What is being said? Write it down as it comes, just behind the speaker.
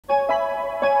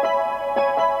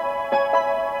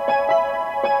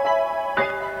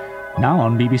Now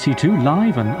on BBC Two,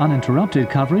 live and uninterrupted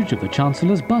coverage of the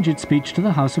Chancellor's budget speech to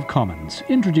the House of Commons,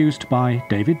 introduced by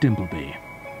David Dimbleby.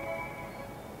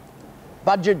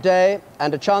 Budget day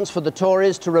and a chance for the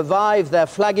Tories to revive their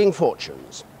flagging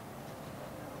fortunes.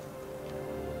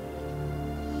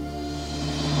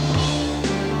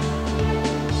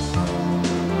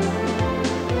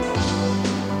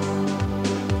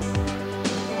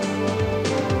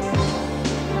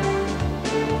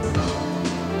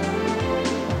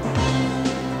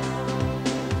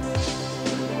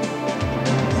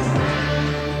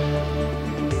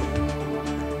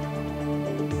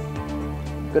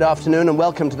 Good afternoon and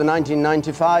welcome to the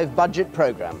 1995 budget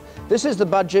programme. This is the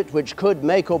budget which could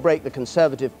make or break the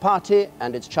Conservative Party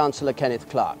and its Chancellor Kenneth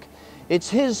Clarke. It's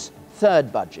his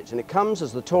third budget and it comes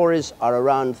as the Tories are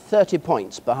around 30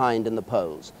 points behind in the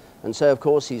polls. And so, of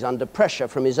course, he's under pressure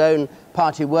from his own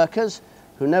party workers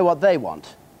who know what they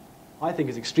want. I think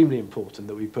it's extremely important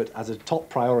that we put as a top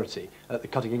priority the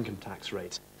cutting income tax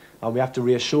rate. And we have to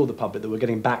reassure the public that we're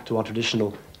getting back to our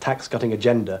traditional tax-cutting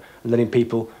agenda and letting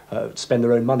people spend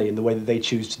their own money in the way that they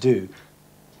choose to do.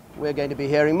 We're going to be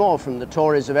hearing more from the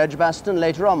Tories of Edgbaston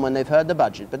later on when they've heard the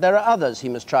budget. But there are others he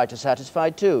must try to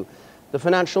satisfy too. The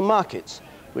financial markets,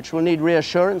 which will need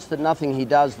reassurance that nothing he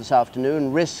does this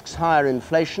afternoon risks higher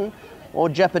inflation or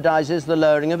jeopardises the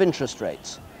lowering of interest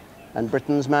rates. And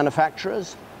Britain's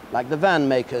manufacturers, like the van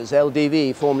makers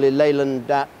LDV, formerly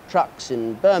Leyland Trucks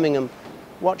in Birmingham,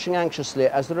 watching anxiously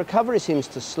as the recovery seems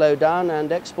to slow down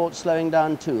and exports slowing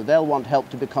down too. They'll want help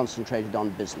to be concentrated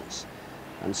on business.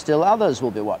 And still others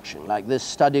will be watching, like this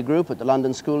study group at the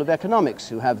London School of Economics,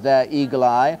 who have their eagle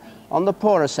eye on the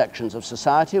poorer sections of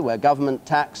society where government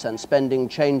tax and spending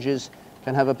changes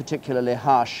can have a particularly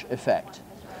harsh effect.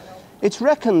 It's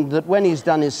reckoned that when he's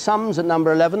done his sums at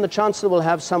number 11, the Chancellor will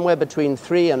have somewhere between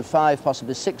 3 and 5,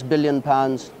 possibly £6 billion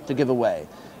to give away,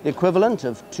 the equivalent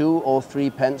of 2 or 3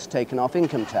 pence taken off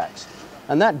income tax.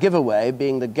 And that giveaway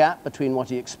being the gap between what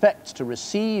he expects to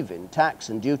receive in tax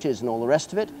and duties and all the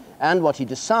rest of it, and what he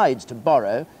decides to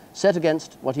borrow, set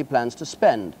against what he plans to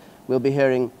spend. We'll be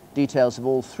hearing details of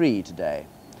all three today.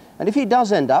 And if he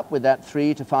does end up with that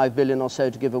 3 to 5 billion or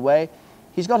so to give away,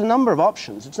 he's got a number of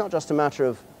options. It's not just a matter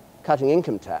of cutting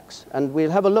income tax. And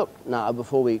we'll have a look now,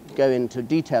 before we go into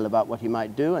detail about what he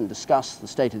might do and discuss the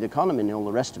state of the economy and all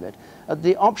the rest of it, at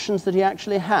the options that he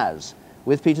actually has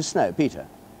with Peter Snow. Peter.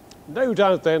 No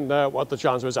doubt then what the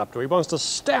Chancellor is up to. He wants to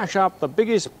stash up the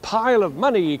biggest pile of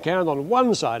money he can on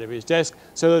one side of his desk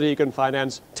so that he can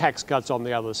finance tax cuts on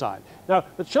the other side. Now,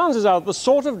 the chances are the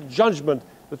sort of judgment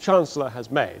the Chancellor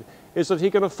has made is that he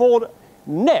can afford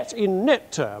in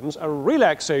net terms, a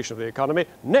relaxation of the economy,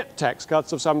 net tax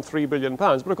cuts of some £3 billion.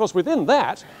 But of course, within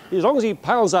that, as long as he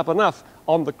piles up enough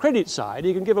on the credit side,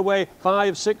 he can give away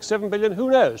 5, 6, 7 billion,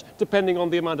 who knows, depending on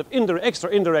the amount of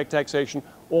extra indirect taxation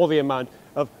or the amount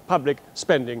of public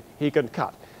spending he can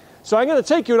cut. So I'm going to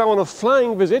take you now on a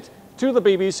flying visit to the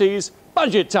BBC's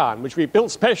Budget Town, which we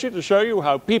built specially to show you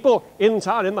how people in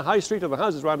town, in the high street and the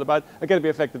houses round about, are going to be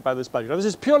affected by this budget. Now, this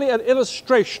is purely an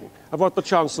illustration of what the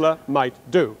Chancellor might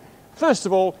do. First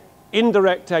of all,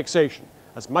 indirect taxation,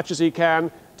 as much as he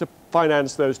can to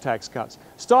finance those tax cuts,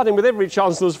 starting with every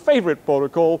Chancellor's favourite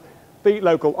protocol, the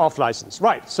local off-licence.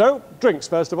 Right, so drinks,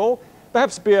 first of all.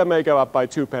 Perhaps beer may go up by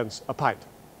 2 pence a pint.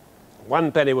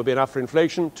 1 penny would be enough for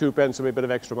inflation, 2 pence would be a bit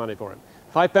of extra money for him.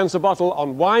 5 pence a bottle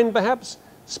on wine, perhaps.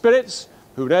 Spirits,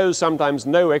 who knows, sometimes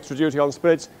no extra duty on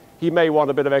spirits. He may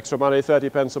want a bit of extra money, 30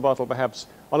 pence a bottle perhaps,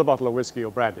 on a bottle of whiskey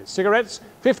or brandy. Cigarettes,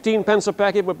 15 pence a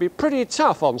packet would be pretty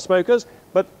tough on smokers,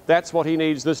 but that's what he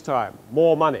needs this time,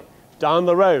 more money. Down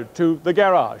the road to the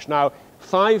garage. Now,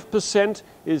 5%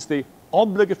 is the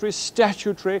obligatory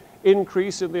statutory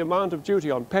increase in the amount of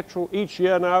duty on petrol each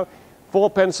year now. 4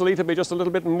 pence a litre would be just a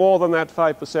little bit more than that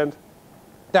 5%.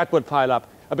 That would pile up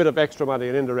a bit of extra money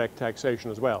in indirect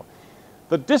taxation as well.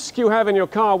 The disc you have in your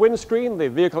car windscreen, the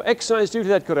vehicle excise duty,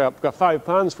 that could have got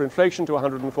 £5 for inflation to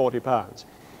 £140.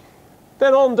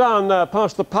 Then on down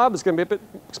past the pub. It's going to be a bit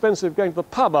expensive going to the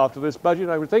pub after this budget,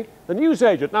 I would think. The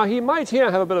newsagent. Now, he might here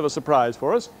have a bit of a surprise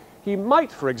for us. He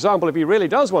might, for example, if he really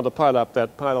does want to pile up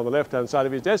that pile on the left-hand side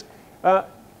of his desk,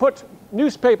 put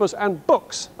newspapers and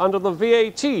books under the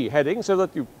VAT heading so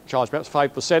that you charge perhaps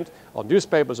 5% on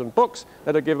newspapers and books.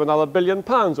 That'll give another £1 billion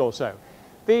or so.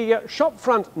 The shop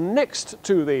front next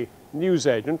to the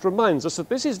newsagent reminds us that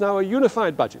this is now a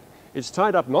unified budget. It's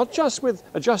tied up not just with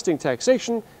adjusting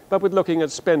taxation, but with looking at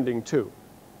spending too.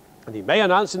 And he may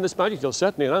announce in this budget, he'll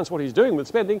certainly announce what he's doing with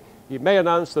spending, he may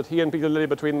announce that he and Peter Lilly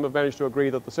between them have managed to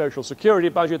agree that the social security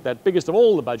budget, that biggest of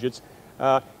all the budgets,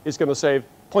 is going to save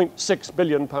 £0.6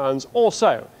 billion or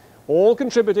so. all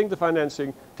contributing to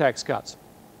financing tax cuts.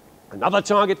 Another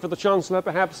target for the Chancellor,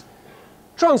 perhaps,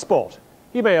 transport.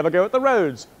 He may have a go at the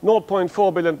roads,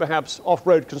 0.4 billion perhaps off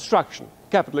road construction,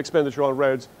 capital expenditure on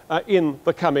roads in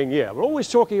the coming year. We're always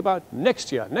talking about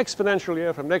next year, next financial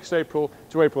year, from next April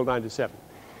to April 97.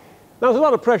 Now, there's a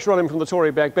lot of pressure on him from the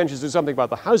Tory backbenches to do something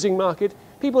about the housing market.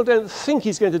 People don't think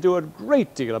he's going to do a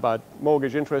great deal about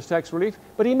mortgage interest tax relief,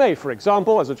 but he may, for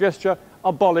example, as a gesture,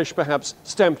 abolish perhaps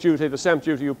stamp duty, the stamp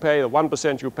duty you pay, the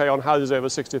 1% you pay on houses over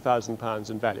 £60,000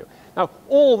 in value. Now,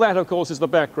 all that, of course, is the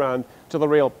background to the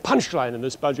real punchline in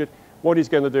this budget, what he's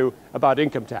going to do about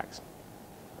income tax.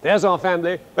 There's our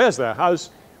family, there's their house.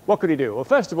 What could he do? Well,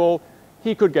 first of all,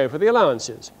 he could go for the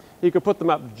allowances. He could put them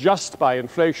up just by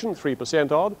inflation,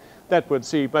 3% odd. That would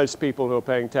see most people who are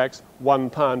paying tax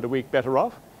 £1 a week better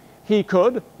off. He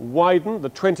could widen the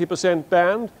 20%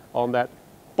 band on that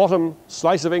bottom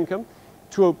slice of income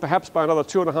to perhaps by another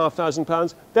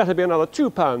 £2,500. That would be another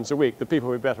 £2 a week that people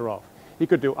would be better off. He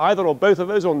could do either or both of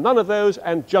those or none of those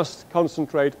and just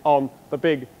concentrate on the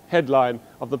big headline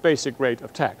of the basic rate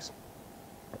of tax.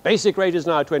 The basic rate is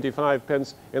now 25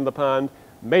 pence in the pound.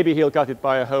 Maybe he'll cut it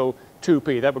by a whole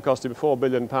 2p. That would cost him £4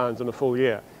 billion in a full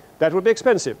year. That would be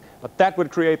expensive, but that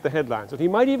would create the headlines. And he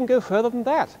might even go further than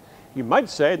that. He might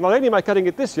say, not only am I cutting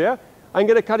it this year, I'm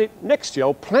going to cut it next year,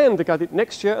 or plan to cut it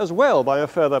next year as well by a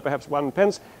further perhaps 1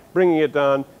 pence, bringing it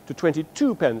down to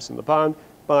 22 pence in the pound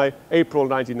by April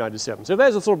 1997. So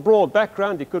there's a sort of broad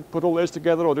background. He could put all those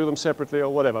together or do them separately or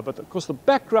whatever. But of course the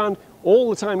background, all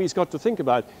the time he's got to think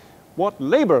about what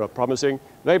Labour are promising.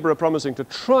 Labour are promising to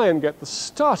try and get the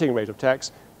starting rate of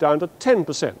tax down to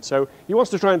 10%. So he wants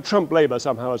to try and trump Labour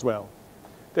somehow as well.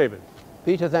 David.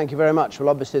 Peter, thank you very much. Well,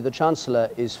 obviously the Chancellor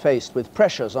is faced with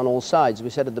pressures on all sides,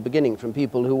 we said at the beginning, from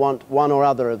people who want one or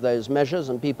other of those measures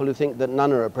and people who think that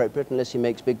none are appropriate unless he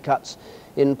makes big cuts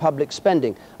in public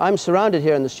spending. I'm surrounded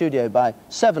here in the studio by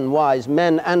 7 wise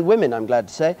men and women, I'm glad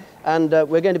to say, and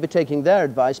we're going to be taking their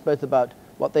advice both about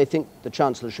what they think the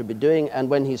Chancellor should be doing and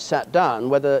when he's sat down,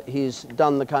 whether he's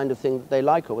done the kind of thing that they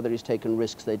like or whether he's taken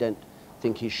risks they don't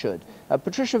think he should.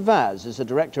 Patricia Vaz is the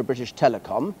Director of British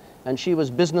Telecom, and she was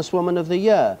Businesswoman of the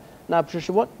Year. Now,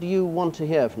 Patricia, what do you want to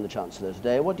hear from the Chancellor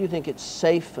today? What do you think it's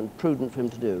safe and prudent for him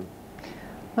to do?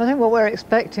 I think what we're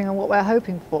expecting and what we're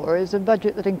hoping for is a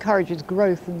budget that encourages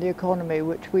growth in the economy,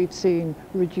 which we've seen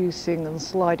reducing and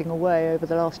sliding away over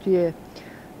the last year.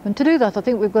 And to do that, I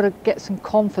think we've got to get some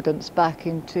confidence back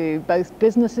into both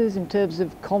businesses in terms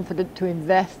of confidence to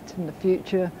invest in the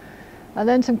future, and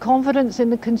then some confidence in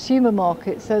the consumer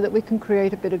market so that we can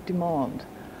create a bit of demand.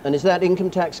 And is that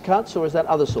income tax cuts or is that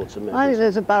other sorts of measures? I think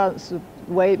there's a balance of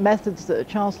methods that a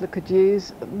Chancellor could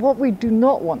use. What we do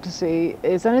not want to see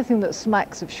is anything that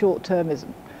smacks of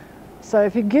short-termism. So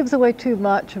if he gives away too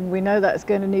much, and we know that's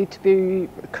going to need to be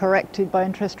corrected by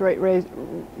interest rate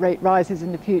rises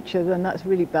in the future, then that's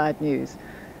really bad news.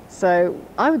 So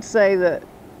I would say that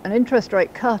an interest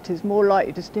rate cut is more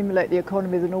likely to stimulate the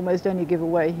economy than almost any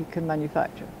giveaway he can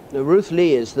manufacture. Now, Ruth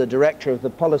Lee is the Director of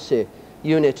the Policy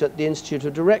Unit at the Institute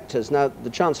of Directors. Now, the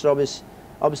Chancellor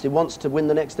obviously wants to win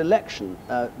the next election.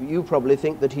 You probably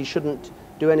think that he shouldn't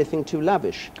do anything too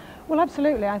lavish. Well,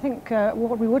 absolutely. I think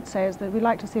what we would say is that we'd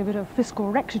like to see a bit of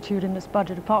fiscal rectitude in this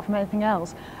budget apart from anything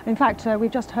else. In fact,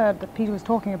 we've just heard that Peter was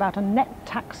talking about a net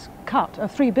tax cut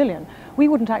of £3 billion. We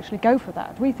wouldn't actually go for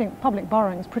that. We think public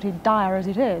borrowing is pretty dire as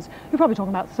it is. You're probably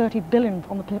talking about £30 billion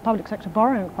on the public sector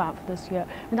borrowing requirement for this year.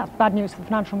 I mean, that's bad news for the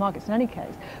financial markets in any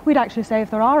case. We'd actually say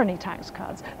if there are any tax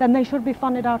cuts, then they should be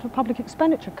funded out of public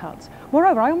expenditure cuts.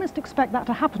 Moreover, I almost expect that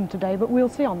to happen today, but we'll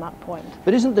see on that point.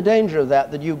 But isn't the danger of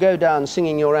that you go down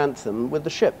singing your anthem with the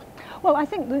ship? Well, I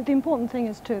think the important thing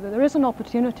is, too, that there is an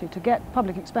opportunity to get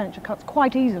public expenditure cuts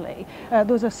quite easily.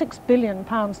 There's a £6 billion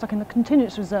stuck in the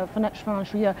contingency reserve for next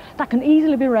financial year. That can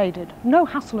easily be raided. No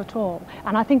hassle at all.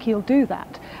 And I think he'll do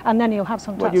that. And then he'll have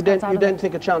some tax cuts out of it. You don't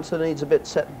think a Chancellor needs a bit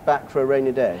set back for a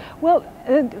rainy day? Well,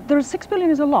 there is £6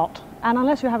 billion is a lot. And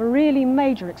unless you have a really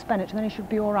major expenditure, then he should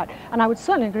be all right. And I would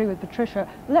certainly agree with Patricia,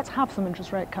 let's have some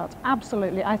interest rate cuts.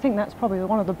 Absolutely. I think that's probably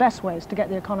one of the best ways to get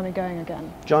the economy going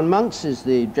again. John Monks is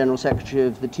the General Secretary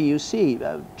of the TUC.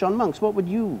 John Monks, what would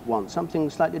you want? Something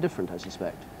slightly different, I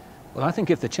suspect. Well, I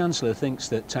think if the Chancellor thinks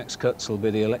that tax cuts will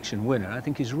be the election winner, I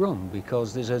think he's wrong,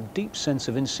 because there's a deep sense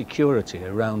of insecurity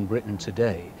around Britain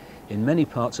today in many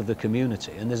parts of the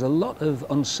community, and there's a lot of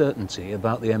uncertainty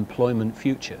about the employment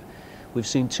future. We've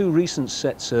seen 2 recent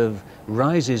sets of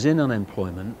rises in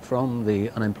unemployment from the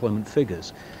unemployment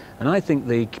figures. And I think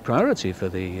the priority for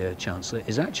the Chancellor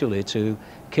is actually to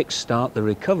kick-start the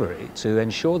recovery, to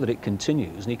ensure that it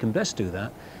continues. And he can best do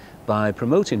that by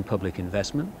promoting public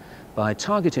investment, by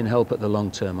targeting help at the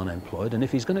long-term unemployed, and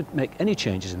if he's going to make any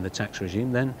changes in the tax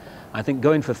regime, then I think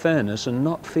going for fairness and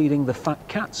not feeding the fat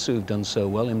cats who've done so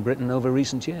well in Britain over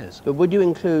recent years. But would you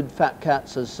include fat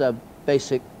cats as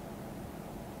basic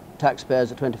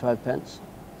taxpayers at 25 pence?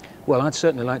 Well, I'd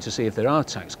certainly like to see if there are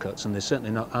tax cuts, and they're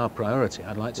certainly not our priority.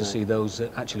 I'd like to see those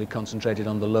actually concentrated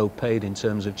on the low paid in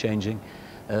terms of changing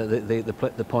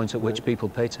the point at which people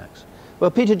pay tax. Well,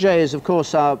 Peter Jay is, of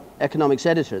course, our economics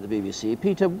editor at the BBC.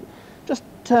 Peter, just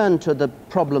turn to the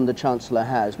problem the Chancellor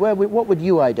has. What would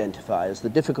you identify as the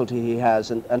difficulty he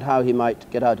has and how he might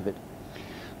get out of it?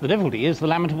 The difficulty is the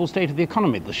lamentable state of the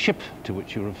economy. The ship to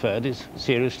which you referred is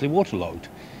seriously waterlogged.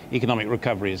 Economic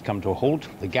recovery has come to a halt.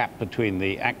 The gap between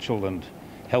the actual and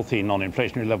healthy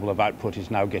non-inflationary level of output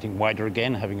is now getting wider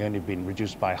again, having only been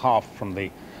reduced by half from the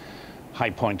high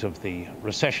point of the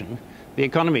recession. The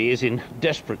economy is in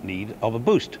desperate need of a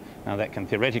boost. Now, that can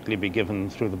theoretically be given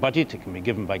through the budget, it can be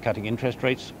given by cutting interest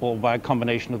rates, or by a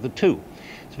combination of the two.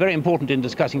 It's very important in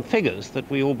discussing figures that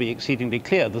we all be exceedingly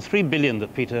clear. The 3 billion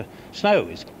that Peter Snow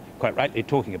is quite rightly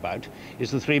talking about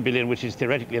is the 3 billion which is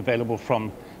theoretically available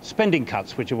from spending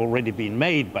cuts which have already been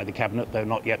made by the Cabinet, though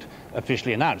not yet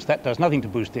officially announced. That does nothing to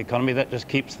boost the economy, that just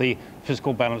keeps the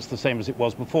fiscal balance the same as it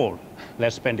was before.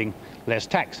 Less spending, less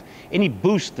tax. Any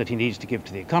boost that he needs to give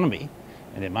to the economy,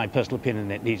 and in my personal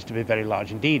opinion it needs to be very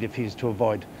large indeed if he's to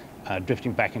avoid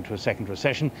drifting back into a second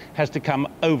recession, has to come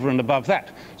over and above that.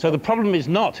 So the problem is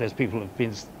not, as people have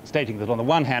been stating, that on the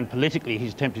one hand politically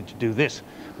he's tempted to do this,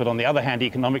 but on the other hand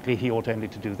economically he ought only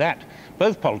to do that.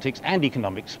 Both politics and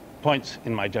economics points,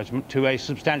 in my judgment, to a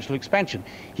substantial expansion.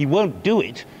 He won't do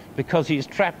it because he's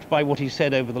trapped by what he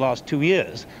said over the last 2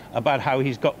 years about how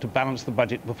he's got to balance the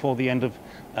budget before the end of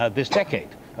this decade,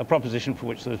 a proposition for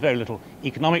which there's very little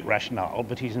economic rationale,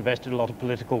 but he's invested a lot of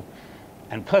political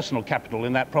and personal capital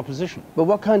in that proposition. But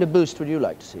what kind of boost would you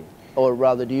like to see? Or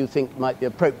rather, do you think might be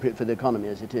appropriate for the economy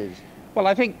as it is? Well,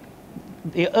 I think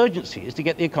the urgency is to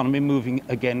get the economy moving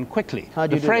again quickly. How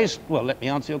do you do that? Well, let me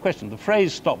answer your question. The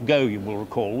phrase stop-go, you will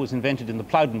recall, was invented in the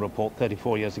Plowden report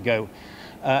 34 years ago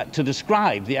to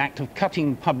describe the act of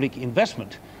cutting public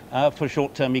investment for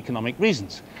short-term economic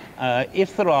reasons.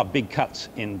 If there are big cuts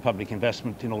in public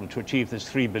investment in order to achieve this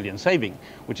 3 billion saving,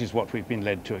 which is what we've been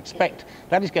led to expect,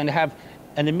 that is going to have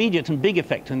an immediate and big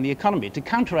effect on the economy. To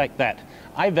counteract that,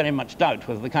 I very much doubt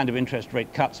whether the kind of interest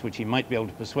rate cuts which he might be able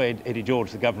to persuade Eddie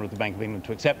George, the Governor of the Bank of England,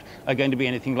 to accept are going to be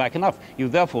anything like enough. You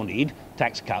therefore need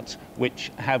tax cuts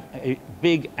which have a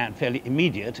big and fairly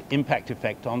immediate impact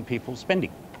effect on people's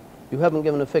spending. You haven't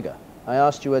given a figure. I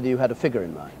asked you whether you had a figure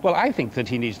in mind. Well, I think that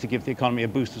he needs to give the economy a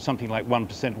boost of something like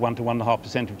 1%, 1 to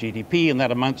 1.5% of GDP, and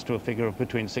that amounts to a figure of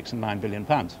between £6 and £9 billion.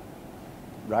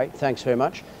 Right, thanks very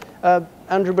much.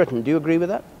 Andrew Britton, do you agree with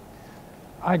that?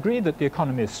 I agree that the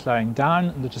economy is slowing down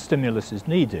and that a stimulus is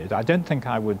needed. I don't think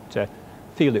I would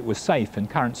feel it was safe in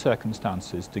current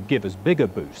circumstances to give as big a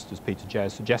boost as Peter Jay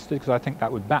has suggested, because I think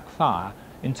that would backfire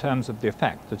in terms of the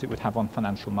effect that it would have on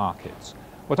financial markets.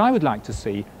 What I would like to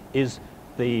see is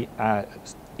the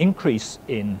increase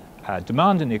in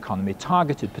demand in the economy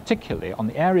targeted particularly on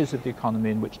the areas of the economy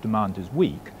in which demand is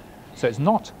weak. So it's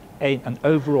not an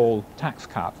overall tax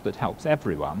cut that helps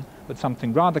everyone, but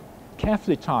something rather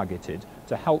carefully targeted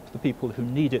to help the people who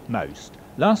need it most.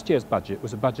 Last year's budget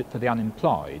was a budget for the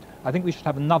unemployed. I think we should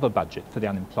have another budget for the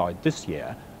unemployed this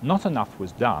year. Not enough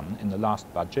was done in the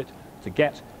last budget to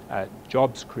get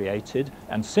jobs created,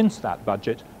 and since that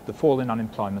budget the fall in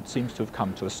unemployment seems to have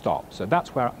come to a stop. So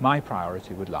that's where my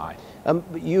priority would lie.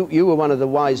 You were one of the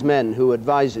wise men who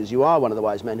advises, you are one of the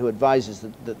wise men who advises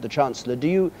the Chancellor. Do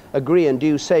you agree, and do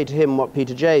you say to him what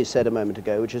Peter Jay said a moment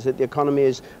ago, which is that the economy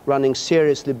is running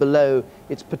seriously below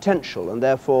its potential and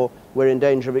therefore we're in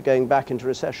danger of it going back into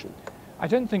recession? I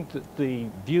don't think that the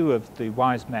view of the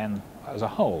wise men as a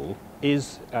whole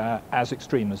is as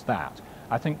extreme as that.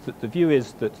 I think that the view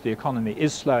is that the economy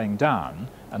is slowing down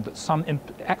and that some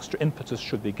extra impetus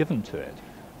should be given to it,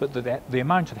 but that the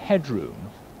amount of headroom,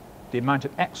 the amount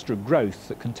of extra growth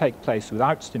that can take place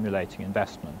without stimulating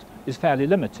investment is fairly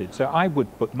limited. So I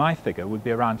would put my figure would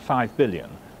be around 5 billion,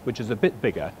 which is a bit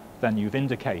bigger than you've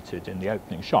indicated in the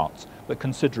opening shots, but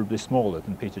considerably smaller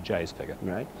than Peter Jay's figure.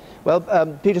 Right. Well,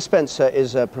 Peter Spencer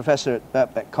is a professor at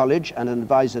Birkbeck College and an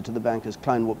advisor to the bankers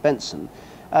Kleinwort Benson.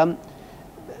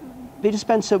 Peter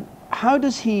Spencer, how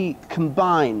does he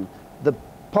combine the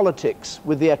politics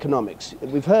with the economics?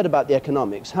 We've heard about the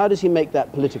economics. How does he make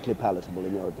that politically palatable,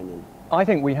 in your opinion? I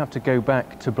think we have to go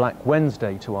back to Black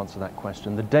Wednesday to answer that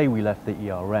question, the day we left the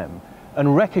ERM,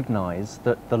 and recognise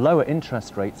that the lower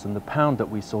interest rates and the pound that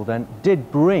we saw then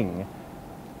did bring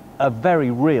a very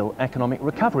real economic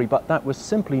recovery, but that was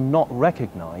simply not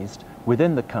recognised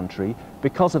within the country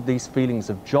because of these feelings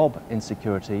of job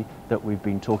insecurity that we've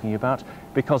been talking about,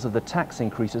 because of the tax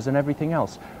increases and everything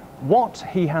else. What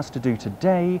he has to do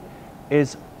today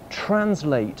is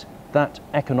translate that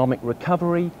economic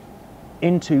recovery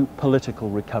into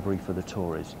political recovery for the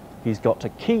Tories. He's got to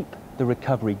keep the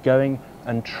recovery going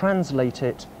and translate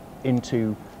it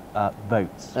into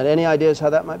votes. And any ideas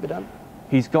how that might be done?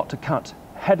 He's got to cut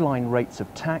headline rates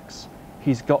of tax,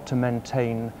 he's got to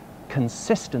maintain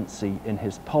consistency in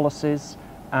his policies,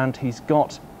 and he's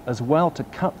got as well to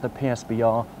cut the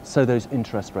PSBR so those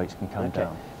interest rates can come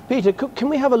down. Peter, can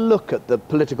we have a look at the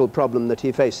political problem that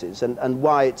he faces and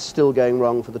why it's still going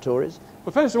wrong for the Tories?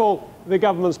 Well, first of all, the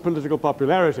government's political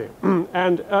popularity.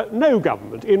 And no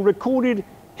government in recorded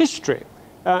history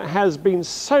has been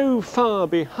so far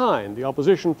behind the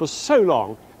opposition for so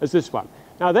long as this one.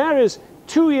 Now, there is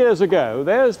 2 years ago,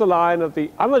 there's the line of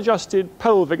the unadjusted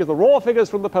poll figures, the raw figures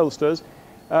from the pollsters.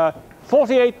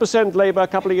 48% Labour a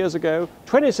couple of years ago,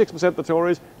 26% the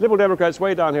Tories, Liberal Democrats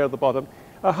way down here at the bottom,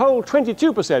 a whole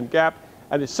 22% gap,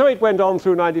 and so it went on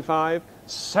through 95,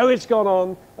 so it's gone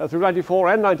on through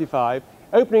 94 and 95,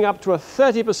 opening up to a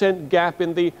 30% gap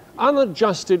in the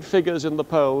unadjusted figures in the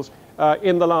polls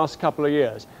in the last couple of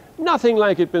years. Nothing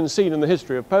like it been seen in the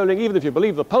history of polling. Even if you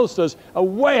believe the pollsters are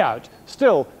way out,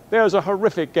 still there's a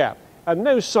horrific gap and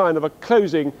no sign of a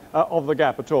closing of the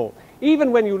gap at all.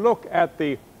 Even when you look at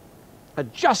the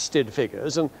adjusted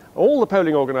figures, and all the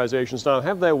polling organisations now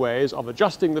have their ways of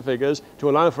adjusting the figures to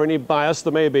allow for any bias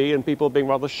there may be and people being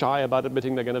rather shy about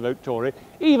admitting they're going to vote Tory.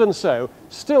 Even so,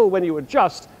 still when you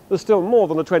adjust, there's still more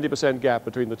than a 20% gap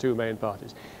between the two main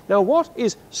parties. Now, what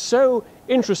is so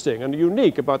interesting and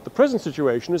unique about the present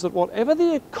situation is that whatever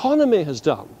the economy has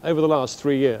done over the last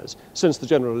 3 years since the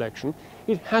general election,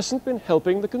 it hasn't been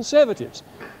helping the Conservatives.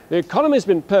 The economy's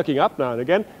been perking up now and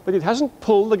again, but it hasn't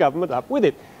pulled the government up with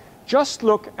it. Just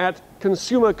look at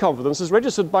consumer confidence as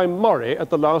registered by Murray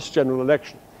at the last general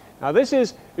election. Now, this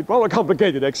is rather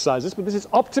complicated exercises, but this is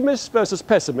optimists versus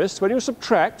pessimists. When you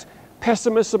subtract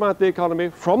pessimists about the economy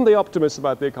from the optimists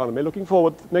about the economy, looking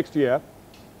forward next year,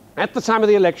 at the time of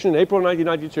the election in April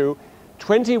 1992,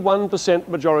 21%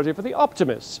 majority for the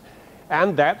optimists.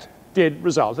 And that did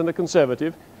result in a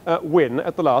Conservative win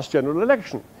at the last general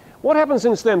election. What happened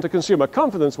since then to consumer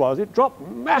confidence was it dropped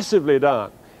massively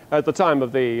down. At the time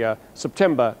of the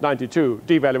September 92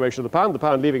 devaluation of the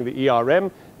pound leaving the ERM,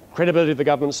 credibility of the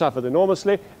government suffered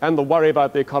enormously, and the worry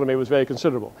about the economy was very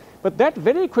considerable. But that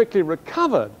very quickly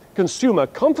recovered consumer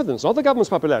confidence, not the government's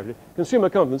popularity, consumer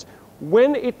confidence,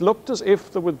 when it looked as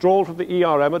if the withdrawal from the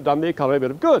ERM had done the economy a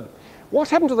bit of good. What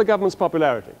happened to the government's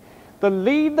popularity? The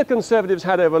lead the Conservatives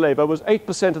had over Labour was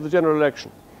 8% of the general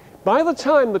election. By the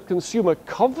time that consumer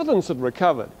confidence had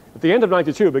recovered, at the end of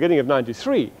 92, beginning of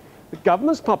 93, the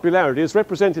government's popularity, as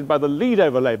represented by the lead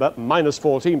over Labour, minus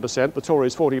 14%, the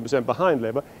Tories 14% behind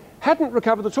Labour, hadn't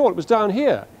recovered at all. It was down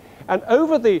here. And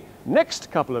over the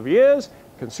next couple of years,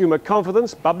 consumer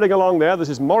confidence bubbling along there. This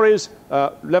is Murray's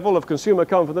level of consumer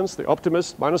confidence, the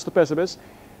optimists minus the pessimists,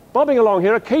 bobbing along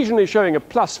here, occasionally showing a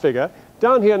plus figure,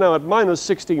 down here now at minus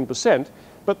 16%.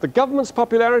 But the government's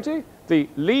popularity, the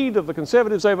lead of the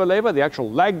Conservatives over Labour, the actual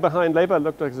lag behind Labour,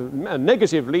 looked like a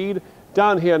negative lead,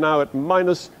 down here now at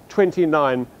minus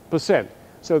 29%.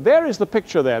 So there is the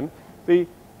picture then. The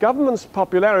government's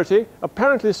popularity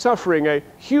apparently suffering a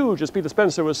huge, as Peter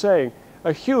Spencer was saying,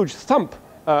 a huge thump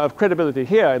of credibility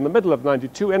here in the middle of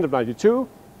 92, end of 92,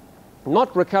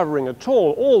 not recovering at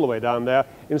all the way down there,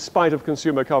 in spite of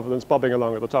consumer confidence bobbing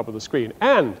along at the top of the screen.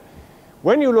 And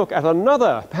when you look at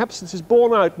another, perhaps this is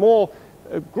borne out more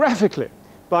graphically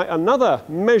by another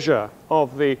measure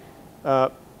of the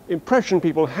impression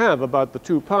people have about the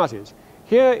two parties.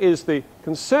 Here is the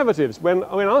Conservatives. When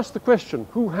asked the question,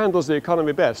 who handles the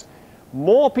economy best,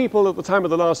 more people at the time of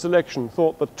the last election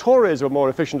thought the Tories were more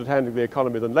efficient at handling the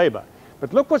economy than Labour.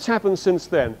 But look what's happened since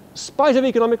then. In spite of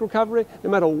economic recovery, no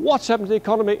matter what's happened to the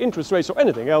economy, interest rates or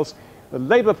anything else, the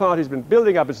Labour Party has been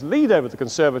building up its lead over the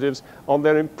Conservatives on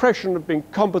their impression of being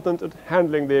competent at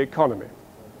handling the economy.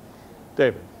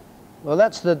 David. Well,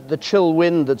 that's the chill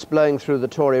wind that's blowing through the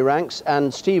Tory ranks,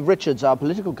 and Steve Richards, our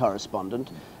political correspondent,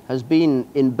 has been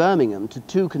in Birmingham to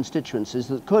two constituencies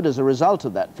that could, as a result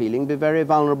of that feeling, be very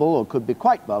vulnerable, or could be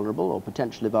quite vulnerable, or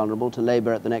potentially vulnerable to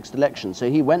Labour at the next election. So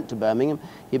he went to Birmingham.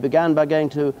 He began by going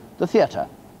to the theatre.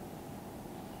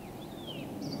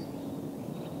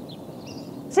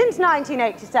 Since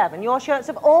 1987, your shirts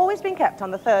have always been kept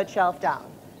on the third shelf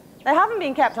down. They haven't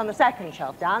been kept on the second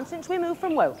shelf down since we moved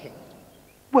from Woking.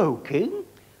 Woking?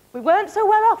 We weren't so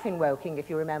well off in Woking, if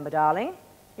you remember, darling.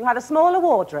 You had a smaller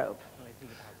wardrobe.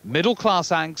 Middle-class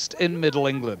angst in Middle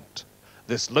England.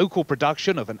 This local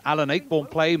production of an Alan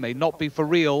Ayckbourn play may not be for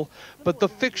real, but the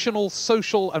fictional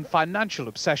social and financial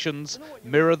obsessions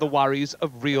mirror the worries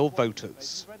of real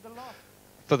voters.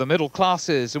 For the middle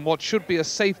classes, in what should be a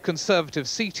safe Conservative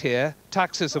seat here,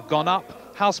 taxes have gone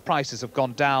up, house prices have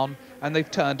gone down, and they've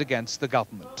turned against the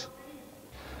government.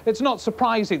 It's not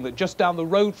surprising that just down the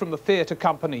road from the theatre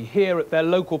company, here at their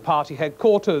local party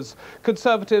headquarters,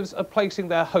 Conservatives are placing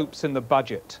their hopes in the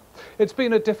budget. It's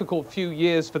been a difficult few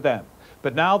years for them,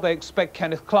 but now they expect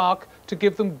Kenneth Clarke to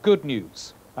give them good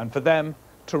news, and for them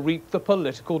to reap the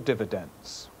political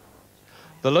dividends.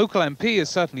 The local MP is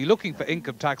certainly looking for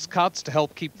income tax cuts to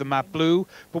help keep the map blue,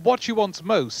 but what she wants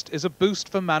most is a boost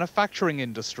for manufacturing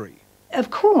industry. Of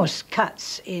course,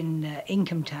 cuts in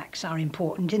income tax are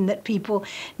important in that people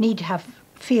need to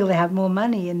feel they have more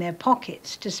money in their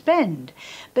pockets to spend.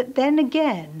 But then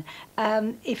again,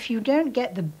 if you don't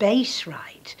get the base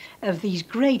right of these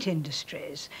great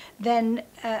industries, then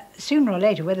sooner or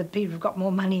later, whether people have got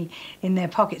more money in their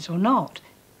pockets or not,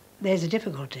 there's a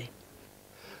difficulty.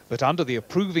 But under the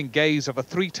approving gaze of a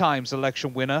 3-times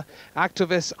election winner,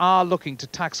 activists are looking to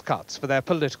tax cuts for their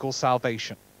political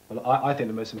salvation. Well, I think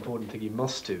the most important thing you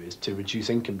must do is to reduce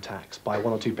income tax by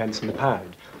 1 or 2 pence in the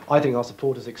pound. I think our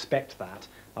supporters expect that,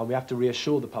 and we have to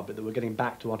reassure the public that we're getting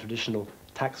back to our traditional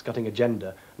tax-cutting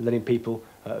agenda and letting people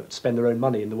spend their own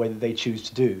money in the way that they choose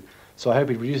to do. So I hope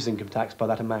it reduces income tax by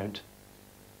that amount.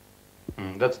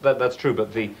 That's true,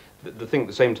 but the thing at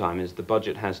the same time is the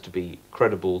budget has to be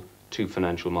credible to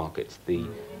financial markets. The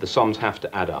sums have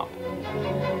to add up.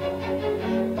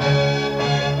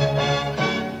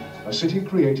 A city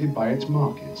created by its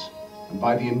markets and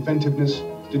by the inventiveness,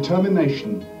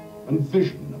 determination and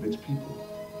vision of its people.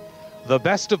 The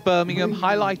best of Birmingham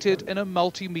highlighted in a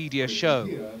multimedia show.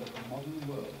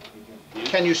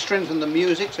 Can you strengthen the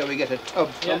music so we get a tub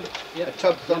thump, a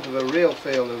tub thump of a real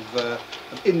feel of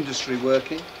industry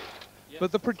working?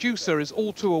 But the producer is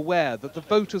all too aware that the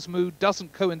voters' mood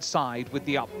doesn't coincide with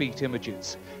the upbeat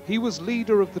images. He was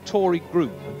leader of the Tory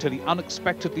group until he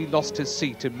unexpectedly lost his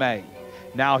seat in May.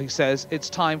 Now he says it's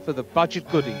time for the budget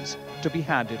goodies to be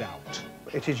handed out.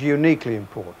 It is uniquely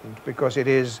important because it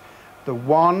is the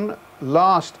one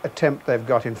last attempt they've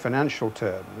got in financial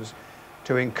terms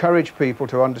to encourage people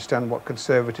to understand what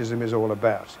conservatism is all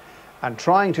about. And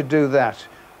trying to do that,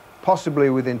 possibly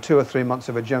within 2 or 3 months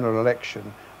of a general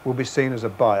election, will be seen as a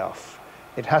buy-off.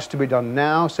 It has to be done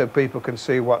now so people can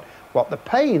see what the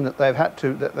pain that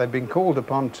they've been called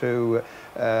upon to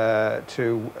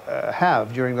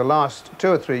have during the last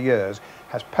 2 or 3 years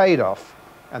has paid off,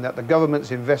 and that the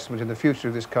government's investment in the future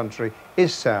of this country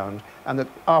is sound, and that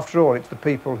after all it's the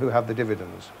people who have the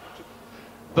dividends.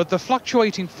 But the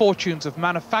fluctuating fortunes of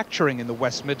manufacturing in the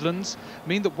West Midlands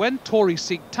mean that when Tories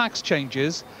seek tax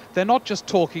changes, they're not just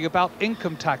talking about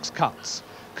income tax cuts.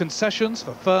 Concessions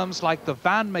for firms like the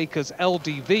van makers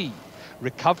LDV,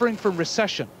 recovering from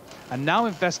recession and now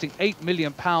investing £8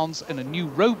 million in a new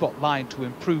robot line to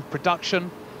improve production,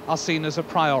 are seen as a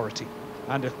priority.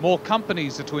 And if more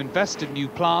companies are to invest in new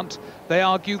plant, they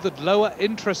argue that lower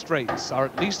interest rates are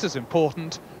at least as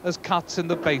important as cuts in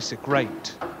the basic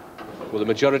rate. Well, the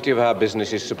majority of our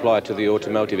business is supplied to the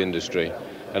automotive industry,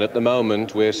 and at the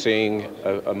moment we're seeing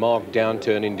a marked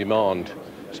downturn in demand.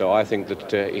 So I think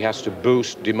that he has to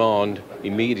boost demand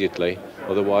immediately,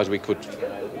 otherwise we could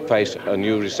face a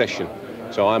new recession.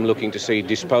 So I'm looking to see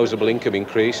disposable income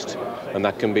increased, and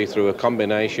that can be through a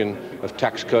combination of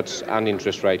tax cuts and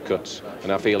interest rate cuts,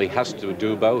 and I feel he has to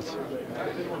do both.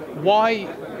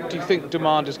 Why do you think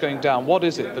demand is going down? What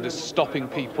is it that is stopping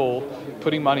people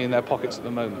putting money in their pockets at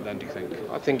the moment then, do you think?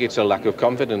 I think it's a lack of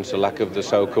confidence, a lack of the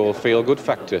so-called feel-good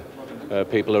factor.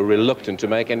 People are reluctant to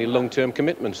make any long-term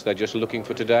commitments. They're just looking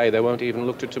for today. They won't even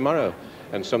look to tomorrow.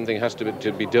 And something has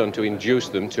to be done to induce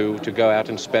them to go out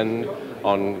and spend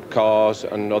on cars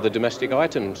and other domestic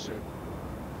items.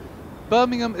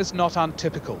 Birmingham is not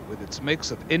untypical, with its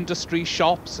mix of industry,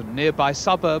 shops and nearby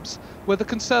suburbs, where the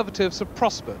Conservatives have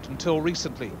prospered until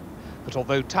recently. But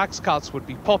although tax cuts would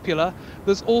be popular,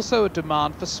 there's also a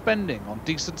demand for spending on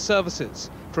decent services,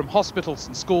 from hospitals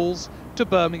and schools to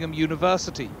Birmingham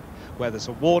University, where there's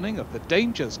a warning of the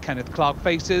dangers Kenneth Clarke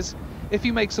faces if he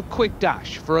makes a quick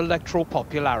dash for electoral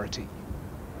popularity.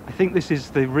 I think this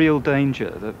is the real danger,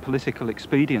 that political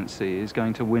expediency is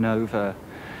going to win over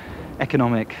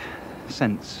economic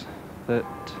sense, that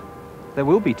there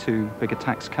will be too big a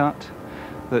tax cut,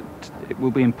 that it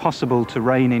will be impossible to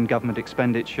rein in government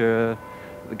expenditure,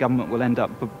 the government will end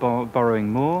up borrowing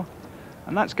more,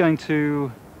 and that's going to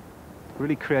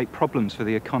really create problems for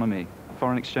the economy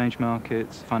foreign exchange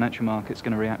markets, financial markets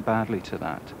going to react badly to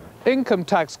that. Income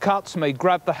tax cuts may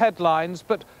grab the headlines,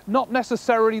 but not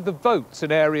necessarily the votes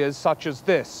in areas such as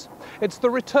this. It's the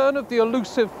return of the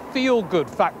elusive feel-good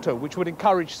factor which would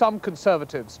encourage some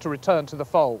Conservatives to return to the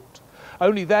fold.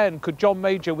 Only then could John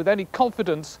Major, with any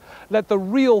confidence, let the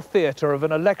real theatre of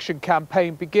an election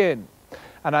campaign begin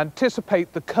and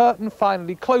anticipate the curtain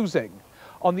finally closing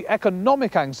on the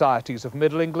economic anxieties of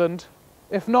Middle England,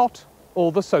 if not all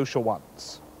the social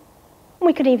ones.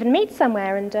 We could even meet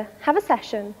somewhere and have a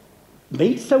session.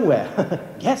 Meet somewhere?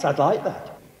 Yes, I'd like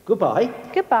that. Goodbye.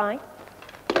 Goodbye.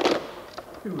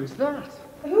 Who is that?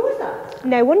 Who was that?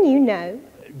 No one you know.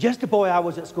 Just a boy I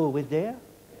was at school with, dear.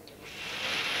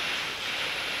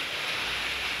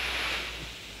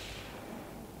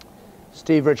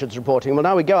 Steve Richards reporting. Well,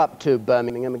 now we go up to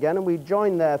Birmingham again, and we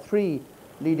join there three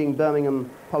leading Birmingham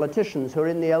politicians who are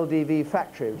in the LDV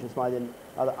factory, which is why they're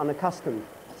rather unaccustomed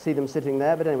to see them sitting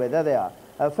there. But anyway, there they are.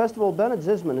 First of all, Bernard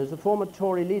Zisman, who's the former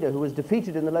Tory leader who was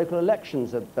defeated in the local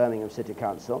elections at Birmingham City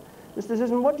Council. Mr.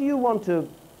 Zisman, what do you want to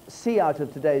see out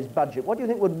of today's budget? What do you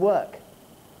think would work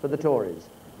for the Tories?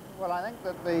 Well, I think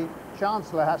that the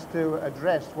Chancellor has to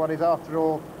address what is, after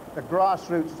all, the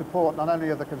grassroots support not only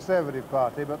of the Conservative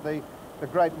Party, but the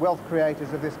great wealth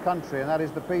creators of this country, and that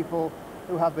is the people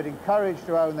who have been encouraged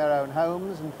to own their own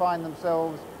homes and find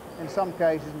themselves, in some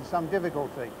cases, in some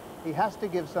difficulty. He has to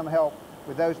give some help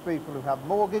with those people who have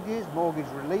mortgages, mortgage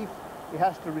relief. He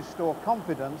has to restore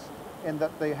confidence in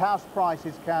that the house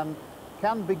prices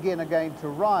can begin again to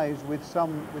rise with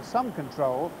some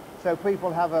control, so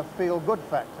people have a feel-good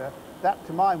factor. That,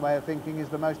 to my way of thinking, is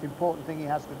the most important thing he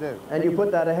has to do. And you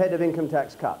put that ahead of income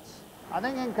tax cuts? I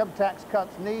think income tax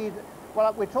cuts need,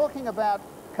 well, we're talking about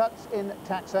cuts in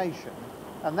taxation,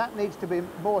 and that needs to be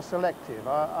more selective.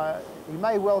 He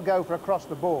may well go for across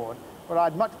the board, but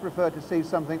I'd much prefer to see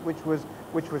something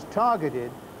which was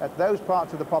targeted at those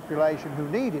parts of the population who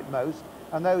need it most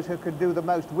and those who could do the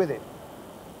most with it.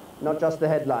 Not just the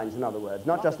headlines, in other words,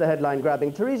 not just the headline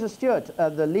grabbing. Teresa Stewart,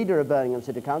 the leader of Birmingham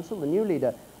City Council, the new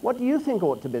leader, what do you think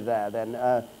ought to be there then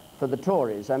for the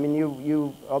Tories? I mean,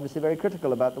 you obviously very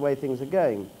critical about the way things are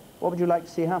going. What would you like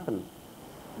to see happen?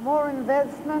 More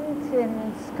investment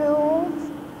in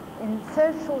schools, in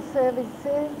social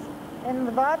services, in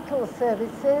the vital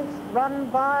services run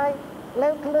by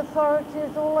local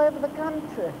authorities all over the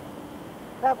country.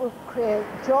 That will create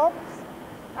jobs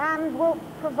and will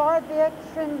provide the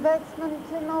extra investment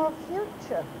in our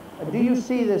future. Do you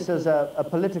see this as a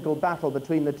political battle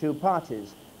between the two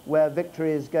parties, where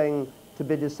victory is going to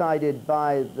be decided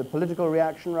by the political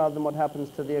reaction rather than what happens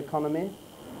to the economy?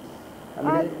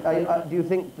 I mean, do you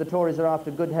think the Tories are after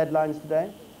good headlines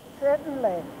today?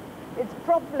 Certainly. It's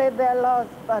probably their last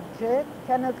budget,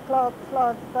 Kenneth Clarke's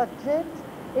last budget.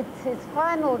 It's his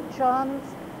final chance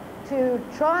to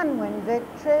try and win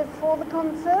victory for the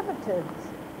Conservatives.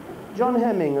 John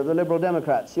Hemming of the Liberal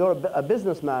Democrats, you're a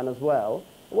businessman as well.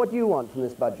 What do you want from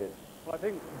this budget? Well, I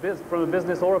think from a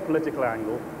business or a political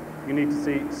angle, you need to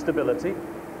see stability.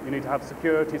 You need to have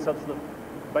security such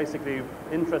that basically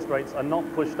interest rates are not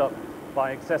pushed up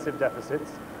by excessive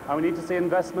deficits. And we need to see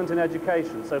investment in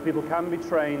education so people can be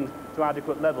trained to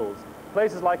adequate levels.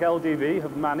 Places like LDV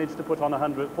have managed to put on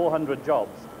 400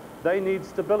 jobs. They need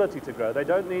stability to grow. They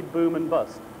don't need boom and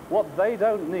bust. What they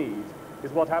don't need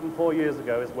is what happened 4 years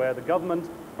ago, is where the government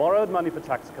borrowed money for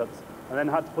tax cuts and then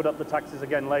had to put up the taxes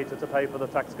again later to pay for the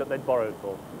tax cut they'd borrowed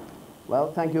for.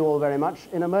 Well, thank you all very much.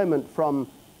 In a moment from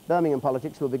Birmingham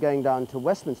politics, we'll be going down to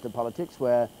Westminster politics,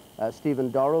 where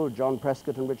Stephen Dorrell, John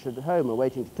Prescott and Richard Home are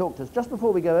waiting to talk to us. Just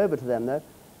before we go over to them, though,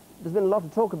 there's been a lot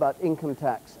of talk about income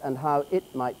tax and how it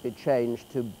might be changed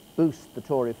to boost the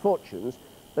Tory fortunes,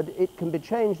 but it can be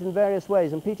changed in various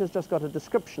ways, and Peter's just got a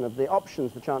description of the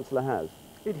options the Chancellor has.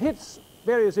 It hits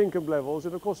various income levels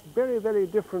in, of course, very, very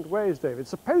different ways, David.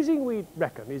 Supposing we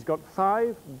reckon he's got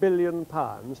 £5 billion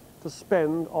to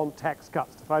spend on tax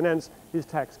cuts, to finance his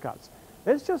tax cuts.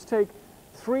 Let's just take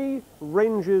three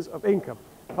ranges of income.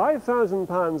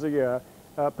 £5,000 a year,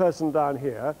 person down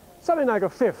here, something like a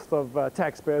fifth of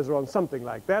taxpayers are on something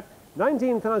like that.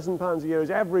 £19,000 a year is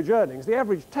average earnings. The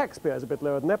average taxpayer is a bit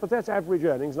lower than that, but that's average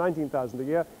earnings, £19,000 a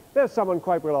year. There's someone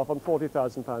quite well off on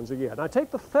 £40,000 a year. Now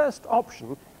take the first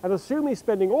option and assume he's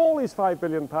spending all his £5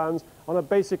 billion on a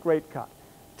basic rate cut.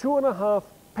 2.5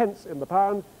 pence in the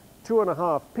pound,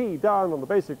 2.5p down on the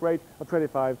basic rate of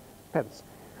 25 pence.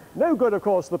 No good, of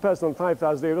course, to the person on £5,000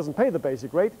 a year who doesn't pay the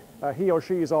basic rate. He or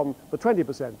she is on the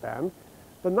 20% band.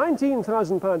 The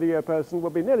 £19,000 a year person will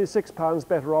be nearly £6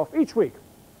 better off each week.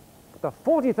 The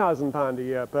 £40,000 a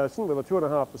year person with a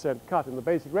 2.5% cut in the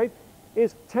basic rate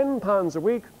is £10 a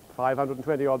week,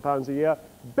 520 odd pounds a year,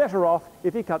 better off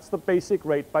if he cuts the basic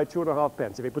rate by 2.5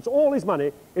 pence, if he puts all his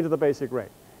money into the basic rate.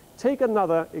 Take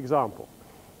another example.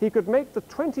 He could make the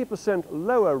 20%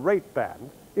 lower rate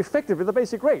band effectively the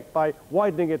basic rate by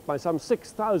widening it by some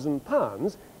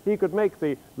 £6,000. He could make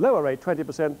the lower rate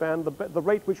 20% band the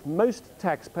rate which most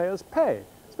taxpayers pay.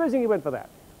 Supposing he went for that.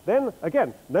 Then,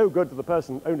 again, no good to the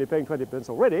person only paying 20%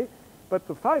 already, but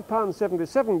the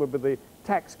 £5.77 would be the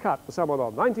tax cut for someone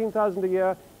on £19,000 a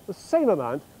year, the same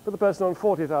amount for the person on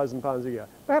 £40,000 a year.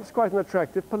 Perhaps quite an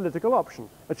attractive political option,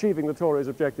 achieving the Tories'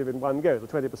 objective in one go, the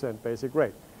 20% basic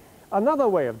rate. Another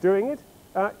way of doing it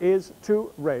is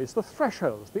to raise the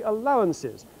thresholds, the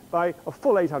allowances, by a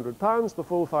full £800, the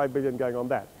full £5 billion going on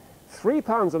that.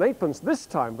 £3.08 this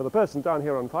time for the person down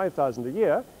here on £5,000 a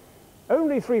year,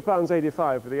 only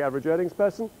 £3.85 for the average earnings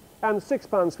person, and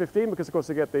 £6.15 because, of course,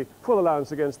 they get the full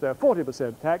allowance against their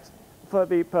 40% tax for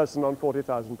the person on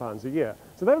 £40,000 a year.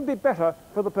 So that would be better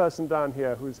for the person down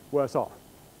here who's worse off.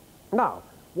 Now,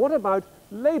 what about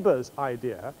Labour's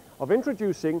idea of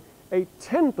introducing a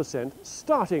 10%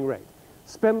 starting rate?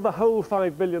 Spend the whole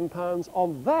 £5 billion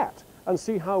on that and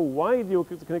see how wide you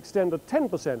can extend a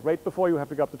 10% rate before you have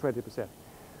to go up to 20%.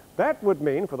 That would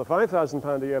mean, for the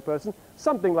 £5,000 a year person,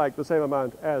 something like the same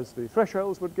amount as the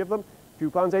thresholds would give them,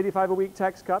 £2.85 a week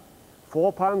tax cut,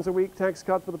 £4 a week tax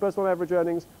cut for the personal average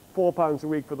earnings, £4 a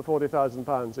week for the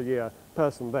 £40,000 a year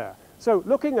person there. So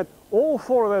looking at all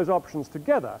four of those options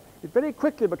together, it very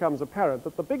quickly becomes apparent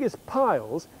that the biggest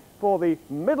piles for the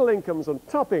middle incomes and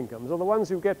top incomes are the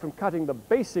ones you get from cutting the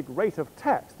basic rate of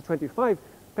tax, the 25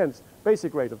 pence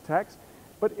basic rate of tax.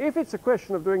 But if it's a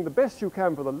question of doing the best you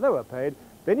can for the lower paid,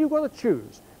 then you've got to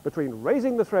choose between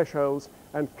raising the thresholds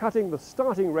and cutting the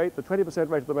starting rate, the 20%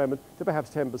 rate at the moment, to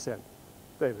perhaps 10%.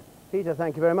 David. Peter,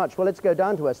 thank you very much. Well, let's go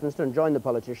down to Westminster and join the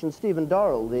politicians. Stephen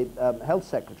Dorrell, the Health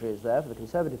Secretary, is there for the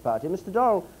Conservative Party. Mr.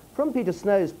 Dorrell, from Peter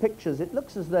Snow's pictures, it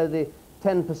looks as though the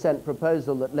 10%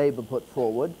 proposal that Labour put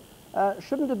forward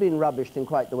shouldn't have been rubbished in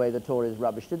quite the way the Tories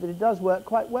rubbished it, that it does work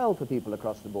quite well for people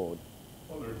across the board.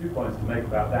 Well, there are 2 points to make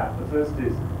about that. The first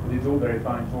is that it's all very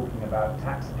fine talking about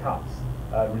tax cuts,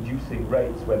 reducing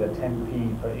rates, whether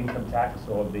 10p for income tax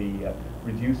or the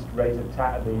reduced rate of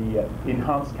the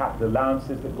enhanced capital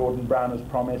allowances that Gordon Brown has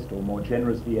promised, or more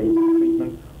generous VAT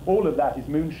treatment. All of that is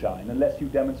moonshine unless you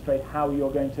demonstrate how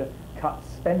you're going to cut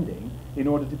spending in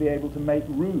order to be able to make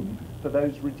room for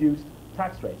those reduced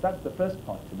tax rates. That's the first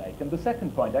point to make. And the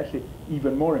second point, actually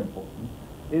even more important,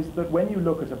 is that when you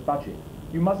look at a budget,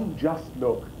 you mustn't just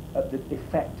look at the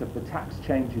effect of the tax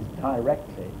changes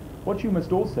directly. What you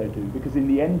must also do, because in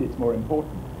the end it's more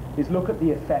important, is look at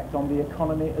the effect on the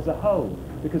economy as a whole,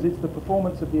 because it's the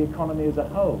performance of the economy as a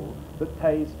whole that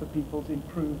pays for people's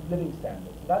improved living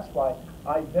standards. That's why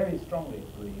I very strongly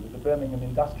agree with the Birmingham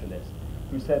industrialist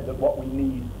who said that what we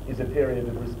need is a period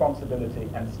of responsibility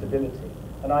and stability.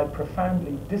 And I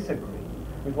profoundly disagree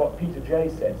with what Peter Jay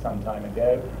said some time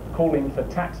ago, calling for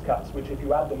tax cuts, which if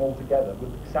you add them all together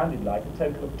would sounded like a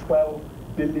total of £12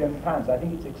 billion. I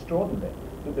think it's extraordinary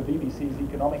that the BBC's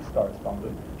economics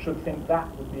correspondent should think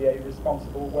that would be a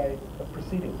responsible way of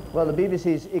proceeding. Well, the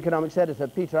BBC's economics editor,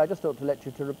 Peter, I just ought to let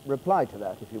you to reply to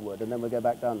that, if you would, and then we'll go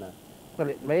back down there. Well,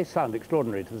 it may sound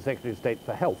extraordinary to the Secretary of State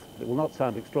for Health. It will not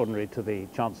sound extraordinary to the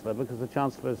Chancellor, because the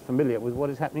Chancellor is familiar with what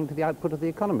is happening to the output of the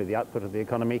economy. The output of the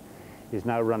economy is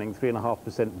now running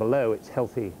 3.5% below its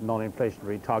healthy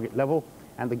non-inflationary target level,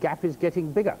 and the gap is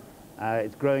getting bigger.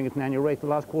 It's growing at an annual rate the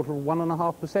last quarter of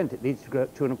 1.5%. It needs to grow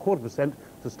at 2.25%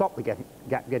 to stop the gap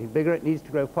getting bigger. It needs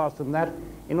to grow faster than that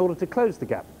in order to close the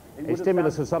gap. A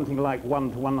stimulus of something like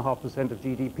 1 to 1.5% of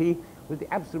GDP was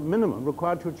the absolute minimum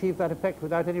required to achieve that effect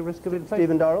without any risk of inflation.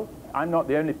 Stephen Dorrell? I'm not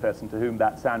the only person to whom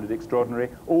that sounded extraordinary.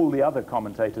 All the other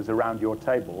commentators around your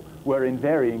table were in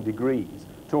varying degrees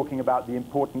talking about the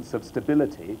importance of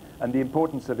stability and the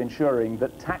importance of ensuring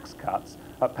that tax cuts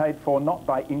are paid for not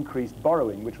by increased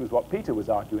borrowing, which was what Peter was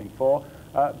arguing for,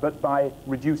 but by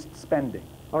reduced spending.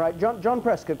 All right, John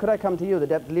Prescott, could I come to you, the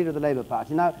Deputy Leader of the Labour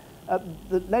Party? Now,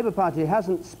 the Labour Party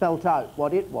hasn't spelt out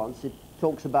what it wants. It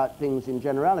talks about things in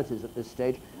generalities at this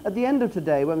stage. At the end of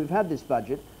today, when we've had this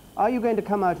budget, are you going to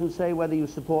come out and say whether you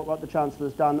support what the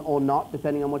Chancellor's done or not,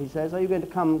 depending on what he says? Are you going to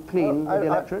come clean with the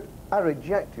electorate? I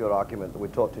reject your argument that we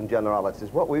talked in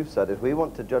generalities. What we've said is we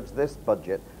want to judge this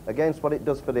budget against what it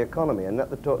does for the economy and not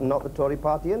the Tory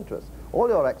party interests. All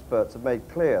your experts have made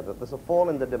clear that there's a fall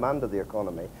in the demand of the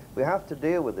economy. We have to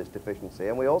deal with this deficiency,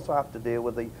 and we also have to deal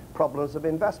with the problems of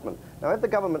investment. Now, if the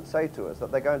government say to us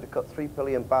that they're going to cut £3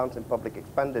 billion in public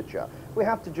expenditure, we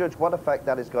have to judge what effect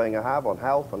that is going to have on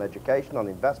health, on education, on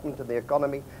investment in the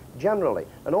economy generally.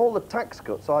 And all the tax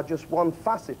cuts are just one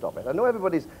facet of it. I know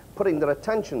everybody's putting their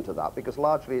attention to that, because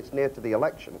largely it's near to the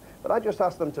election. But I just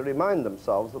ask them to remind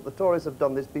themselves that the Tories have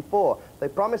done this before. They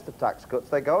promised the tax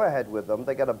cuts, they go ahead with them,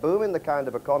 they get a boom in the kind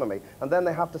of economy, and then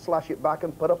they have to slash it back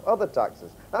and put up other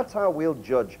taxes. That's how we'll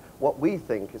judge what we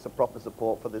think is a proper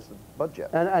support for this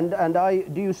budget.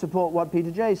 Do you support what Peter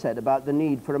Jay said about the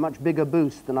need for a much bigger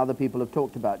boost than other people have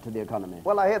talked about to the economy?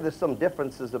 Well, I hear there's some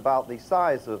differences about the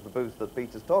size of the boost that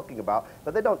Peter's talking about,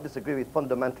 but they don't disagree with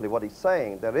fundamentally what he's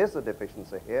saying. There is a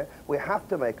deficiency here. We have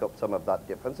to make up some of that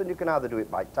difference, and you can either do it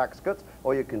by tax cuts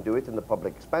or you can do it in the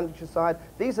public expenditure side.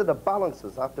 These are the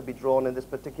balances that have to be drawn in this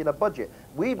particular budget.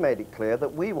 We've made it clear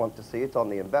that we want to see it on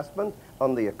the investment,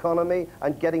 on the economy,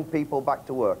 and getting people back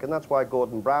to work. And that's why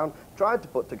Gordon Brown tried to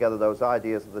put together those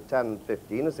ideas of the 10 and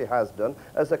 15, as he has done,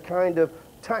 as a kind of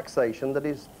taxation that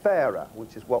is fairer,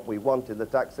 which is what we want in the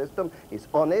tax system. It's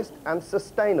honest and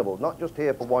sustainable, not just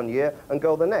here for 1 year and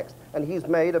go the next. And he's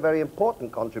made a very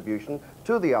important contribution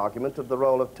to the argument of the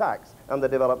role of tax and the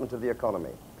development of the economy.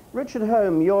 Richard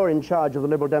Home, you're in charge of the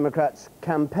Liberal Democrats'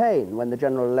 campaign when the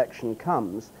general election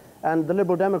comes, and the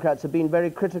Liberal Democrats have been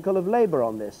very critical of Labour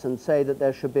on this and say that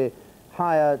there should be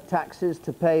higher taxes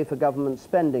to pay for government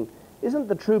spending. Isn't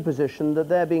the true position that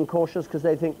they're being cautious because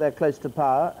they think they're close to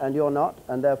power and you're not,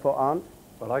 and therefore aren't?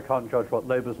 Well, I can't judge what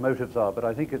Labour's motives are, but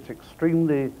I think it's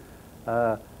extremely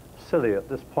silly at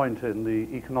this point in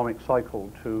the economic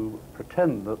cycle to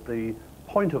pretend that the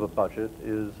point of a budget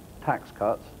is tax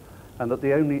cuts and that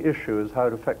the only issue is how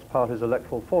it affects parties'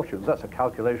 electoral fortunes. That's a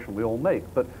calculation we all make,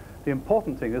 but the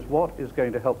important thing is what is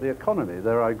going to help the economy.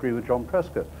 There I agree with John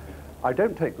Prescott. I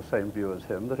don't take the same view as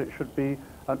him, that it should be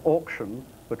an auction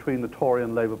between the Tory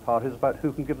and Labour parties about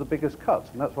who can give the biggest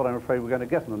cuts, and that's what I'm afraid we're going to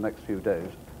get in the next few days.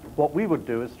 What we would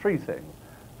do is three things.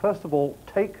 First of all,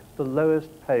 take the lowest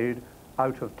paid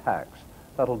out of tax.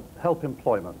 That'll help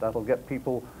employment. That'll get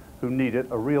people who need it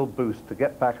a real boost to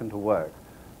get back into work.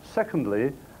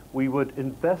 Secondly, we would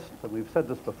invest, and we've said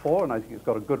this before, and I think it's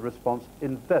got a good response,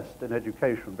 invest in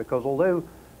education, because although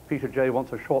Peter Jay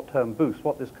wants a short-term boost,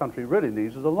 what this country really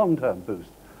needs is a long-term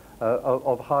boost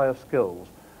of higher skills.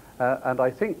 And I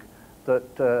think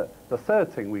that the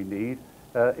third thing we need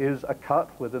is a cut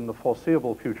within the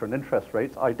foreseeable future in interest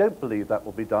rates. I don't believe that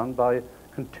will be done by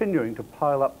continuing to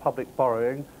pile up public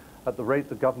borrowing at the rate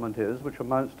the government is, which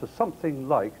amounts to something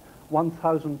like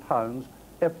 £1,000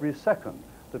 every second.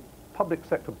 The public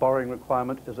sector borrowing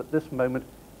requirement is at this moment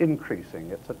increasing.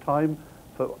 It's a time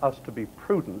for us to be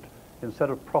prudent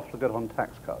instead of profligate on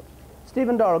tax cuts.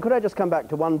 Stephen Dorrell, could I just come back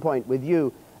to one point with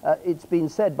you? It's been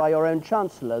said by your own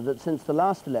Chancellor that since the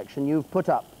last election you've put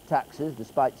up taxes,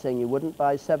 despite saying you wouldn't,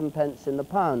 by 7 pence in the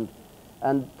pound.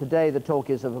 And today the talk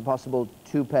is of a possible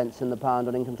 2 pence in the pound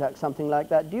on income tax, something like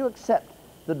that. Do you accept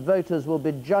that voters will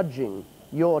be judging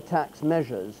your tax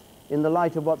measures in the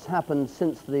light of what's happened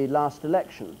since the last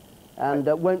election and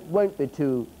won't be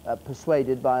too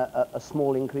persuaded by a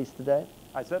small increase today?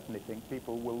 I certainly think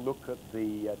people will look at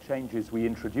the changes we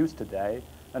introduced today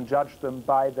and judge them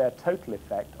by their total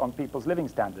effect on people's living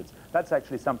standards. That's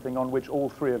actually something on which all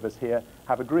three of us here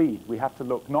have agreed. We have to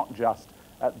look not just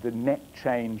at the net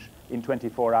change in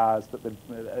 24 hours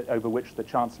over which the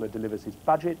Chancellor delivers his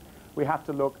budget. We have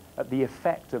to look at the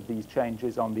effect of these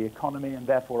changes on the economy and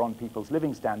therefore on people's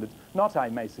living standards. Not, I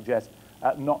may suggest,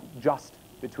 not just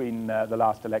between the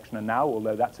last election and now,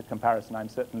 although that's a comparison I'm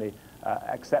certainly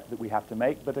accept that we have to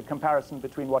make, but a comparison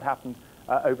between what happened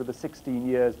over the 16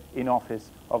 years in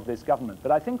office of this government.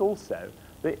 But I think also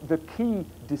the key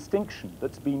distinction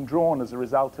that's been drawn as a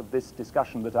result of this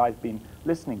discussion that I've been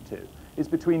listening to is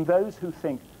between those who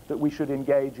think that we should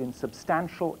engage in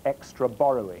substantial extra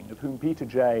borrowing, of whom Peter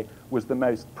Jay was the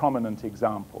most prominent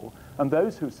example, and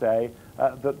those who say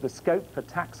that the scope for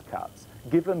tax cuts,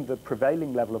 given the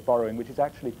prevailing level of borrowing, which is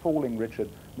actually falling, Richard,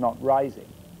 not rising,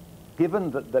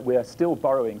 given that we are still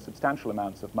borrowing substantial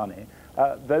amounts of money,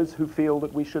 those who feel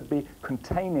that we should be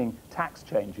containing tax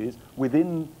changes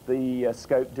within the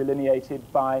scope delineated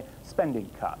by spending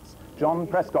cuts. John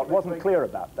Prescott wasn't clear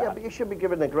about that. Yeah, but you should be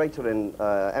given a greater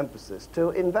emphasis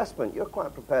to investment. You're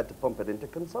quite prepared to pump it into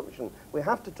consumption. We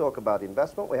have to talk about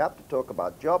investment, we have to talk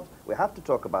about jobs, we have to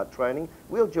talk about training.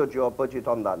 We'll judge your budget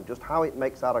on that and just how it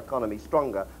makes our economy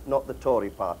stronger, not the Tory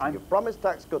party. You've promised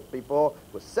tax cuts before,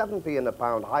 was 7p in the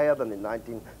pound higher than in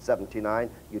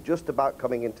 1979. You're just about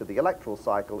coming into the electoral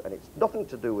cycle, and it's nothing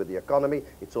to do with the economy,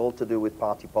 it's all to do with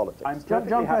party politics. I'm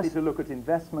perfectly happy to look at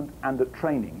investment and at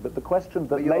training, but the question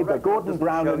that Labour, Gordon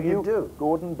Brown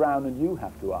and you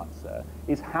have to answer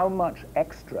is how much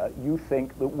extra you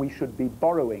think that we should be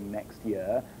borrowing next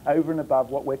year over and above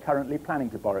what we're currently planning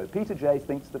to borrow. Peter Jay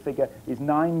thinks the figure is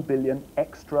 9 billion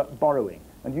extra borrowing.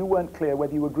 and you weren't clear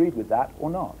whether you agreed with that or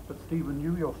not. But Stephen,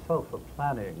 you yourself are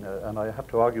planning, and I have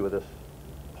to argue with this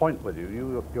point with you,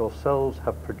 you yourselves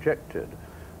have projected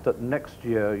that next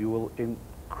year you will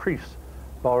increase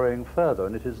borrowing further,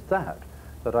 and it is that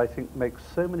I think makes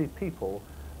so many people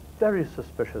very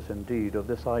suspicious indeed of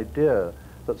this idea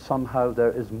that somehow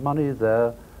there is money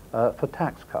there for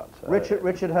tax cuts.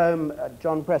 Richard Home,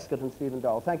 John Prescott and Stephen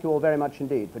Dole, thank you all very much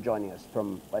indeed for joining us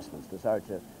from Westminster. Sorry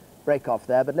to break off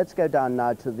there, but let's go down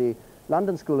now to the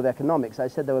London School of Economics. I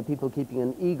said there were people keeping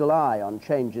an eagle eye on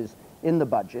changes in the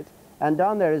budget, and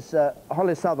down there is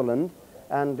Holly Sutherland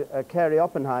and Carey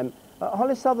Oppenheim.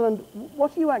 Holly Sutherland,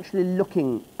 what are you actually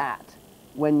looking at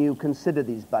when you consider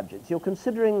these budgets? You're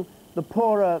considering the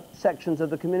poorer sections of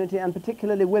the community, and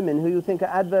particularly women who you think are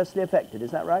adversely affected,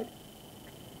 is that right?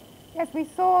 Yes, we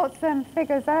saw some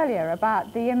figures earlier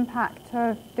about the impact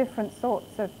of different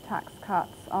sorts of tax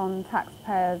cuts on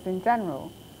taxpayers in general.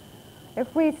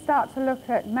 If we start to look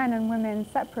at men and women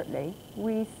separately,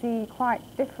 we see quite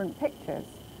different pictures.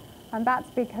 And that's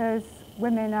because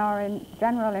women are in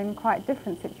general in quite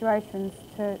different situations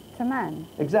to men.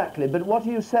 Exactly, but what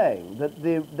are you saying? That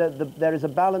there is a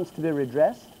balance to be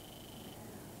redressed?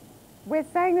 We're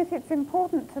saying that it's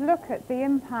important to look at the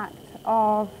impact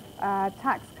of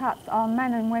tax cuts on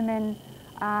men and women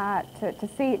to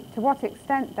see to what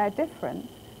extent they're different,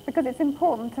 because it's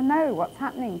important to know what's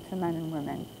happening to men and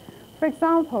women. For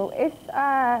example, if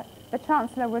the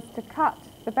Chancellor was to cut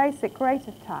the basic rate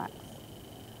of tax,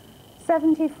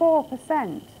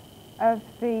 74% of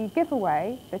the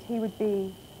giveaway that he would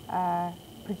be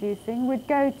producing would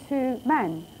go to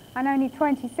men and only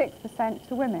 26%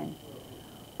 to women.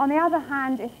 On the other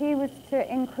hand, if he was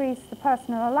to increase the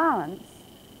personal allowance,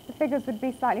 the figures would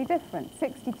be slightly different.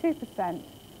 62%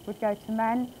 would go to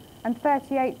men and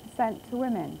 38% to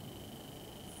women.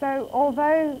 So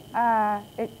although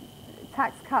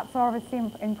tax cuts are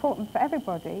obviously important for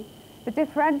everybody, the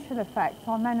differential effect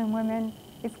on men and women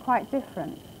is quite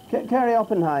different. Carey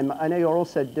Oppenheim, I know you're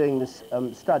also doing this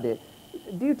study.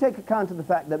 Do you take account of the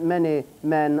fact that many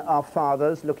men are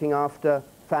fathers looking after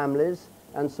families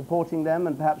and supporting them,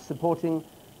 and perhaps supporting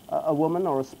a woman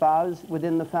or a spouse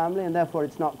within the family, and therefore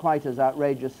it's not quite as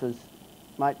outrageous as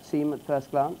might seem at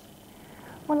first glance?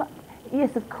 Well,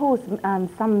 yes, of course,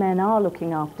 some men are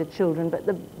looking after children, but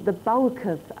the bulk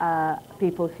of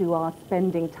people who are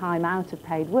spending time out of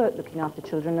paid work looking after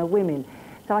children are women.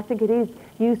 So I think it is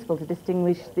useful to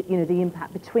distinguish the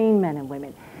impact between men and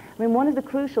women. I mean, one of the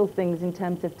crucial things in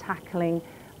terms of tackling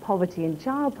poverty and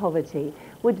child poverty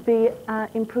would be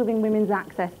improving women's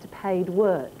access to paid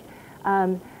work.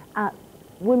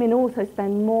 Women also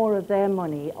spend more of their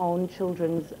money on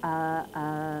children's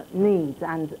needs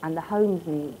and the home's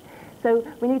needs. So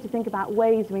we need to think about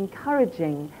ways of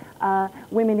encouraging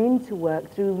women into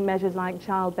work through measures like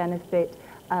child benefit,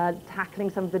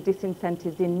 tackling some of the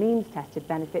disincentives in means-tested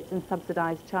benefits and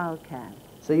subsidised childcare.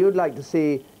 So you'd like to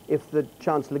see, if the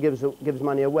Chancellor gives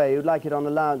money away, you'd like it on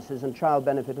allowances and child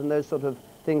benefit and those sort of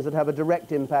things that have a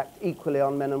direct impact equally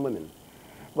on men and women?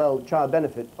 Well, child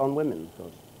benefit on women, of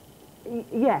course.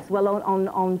 Yes, well,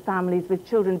 on families with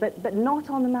children, but not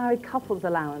on the married couples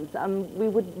allowance. We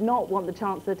would not want the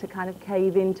Chancellor to kind of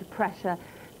cave into pressure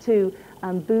to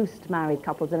boost married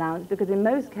couples allowance, because in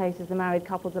most cases the married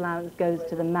couples allowance goes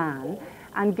to the man,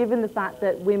 and given the fact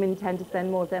that women tend to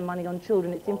spend more of their money on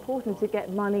children, it's important to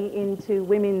get money into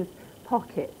women's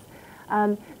pockets.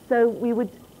 So we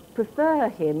would prefer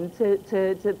him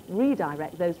to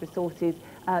redirect those resources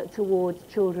towards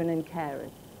children and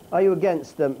carers. Are you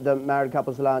against the married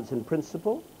couples allowance in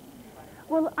principle?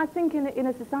 Well, I think in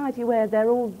a society where there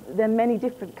are many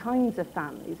different kinds of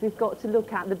families, we've got to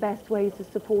look at the best ways of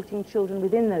supporting children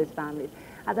within those families.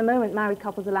 At the moment, married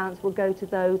couples allowance will go to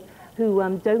those who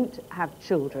don't have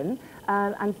children,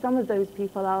 and some of those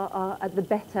people are at the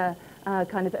better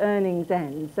kind of earnings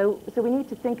end. So we need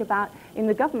to think about, in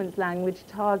the government's language,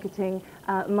 targeting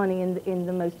money in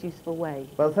the most useful way.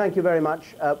 Well, thank you very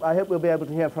much. I hope we'll be able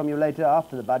to hear from you later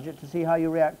after the budget to see how you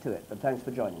react to it, but thanks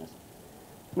for joining us.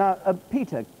 Now,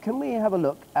 Peter, can we have a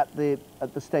look at the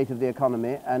state of the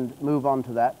economy and move on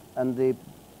to that and the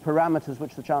parameters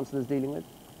which the Chancellor is dealing with?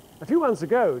 A few months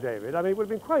ago, David, I mean, it would have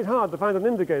been quite hard to find an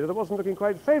indicator that wasn't looking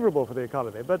quite favourable for the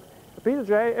economy. But Peter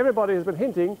J., everybody has been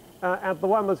hinting at the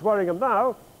one that's worrying them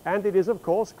now, and it is, of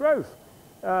course, growth.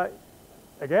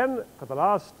 Again, for the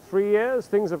last 3 years,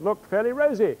 things have looked fairly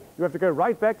rosy. You have to go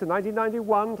right back to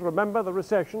 1991 to remember the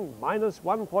recession, minus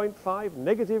 1.5,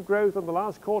 negative growth in the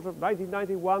last quarter of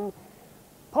 1991,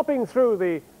 popping through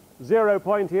the 0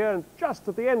 point here, and just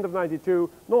at the end of 92,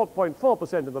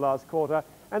 0.4% in the last quarter,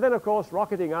 and then, of course,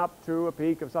 rocketing up to a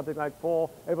peak of something like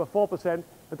over 4%.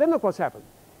 But then look what's happened.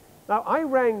 Now, I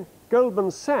rang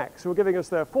Goldman Sachs, who are giving us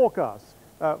their forecasts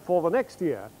for the next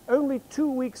year, only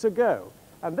 2 weeks ago.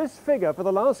 And this figure for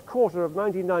the last quarter of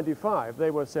 1995,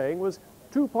 they were saying, was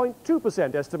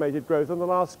 2.2% estimated growth in the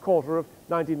last quarter of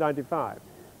 1995.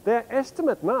 Their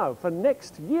estimate now for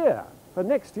next year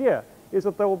is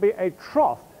that there will be a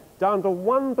trough down to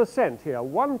 1% here,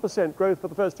 1% growth for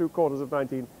the first 2 quarters of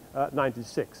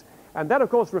 1996. And that, of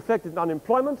course, reflected in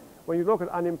unemployment. When you look at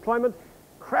unemployment,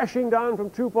 crashing down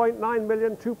from 2.9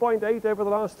 million, 2.8 over the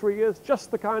last 3 years, just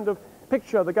the kind of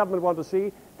picture the government want to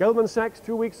see. Goldman Sachs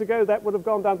 2 weeks ago, that would have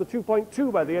gone down to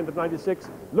 2.2 by the end of 96.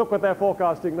 Look what they're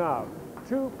forecasting now.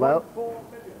 2.4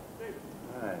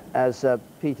 million. As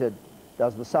Peter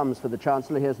does the sums for the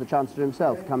Chancellor, here's the Chancellor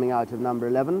himself coming out of number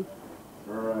 11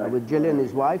 with Gillian,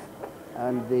 his wife,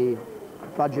 and the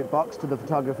budget box to the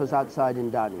photographers outside in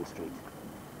Downing Street.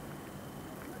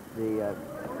 The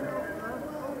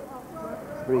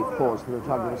brief pause for the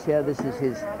photographers here. This is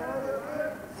his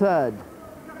 3rd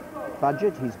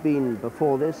budget. He's been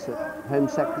before this Home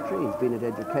Secretary, he's been at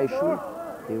Education,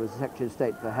 he was Secretary of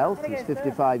State for Health, he's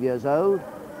 55 years old.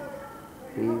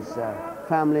 His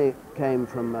family came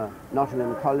from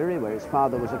Nottingham Colliery, where his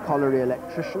father was a colliery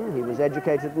electrician. He was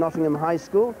educated at Nottingham High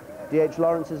School, D.H.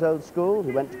 Lawrence's old school.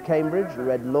 He went to Cambridge and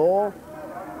read law.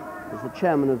 He was the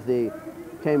chairman of the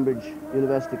Cambridge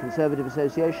University Conservative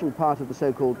Association, part of the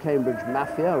so-called Cambridge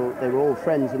Mafia. They were all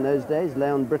friends in those days.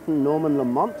 Leon Britton, Norman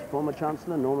Lamont, former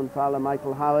Chancellor, Norman Fowler,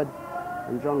 Michael Howard,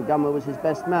 and John Gummer was his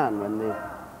best man when the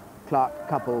Clarke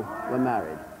couple were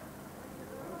married.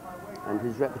 And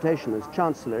his reputation as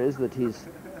Chancellor is that he's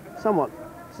somewhat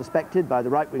suspected by the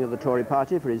right wing of the Tory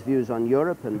party for his views on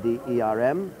Europe and the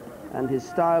ERM, and his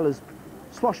style is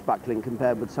swashbuckling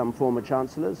compared with some former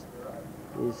Chancellors.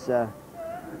 His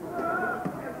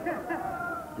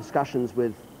discussions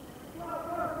with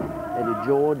Eddie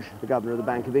George, the Governor of the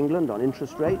Bank of England, on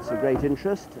interest rates, of great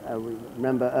interest. We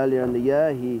remember earlier in the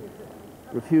year he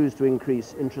refused to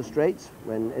increase interest rates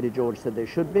when Eddie George said they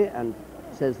should be, and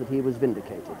says that he was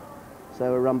vindicated.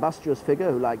 So a rumbustious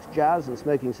figure who likes jazz and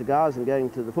smoking cigars and going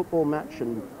to the football match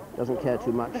and doesn't care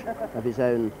too much of his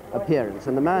own appearance.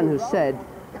 And the man who said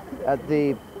at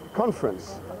the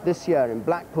conference this year in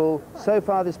Blackpool, so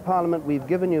far this Parliament we've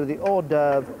given you the hors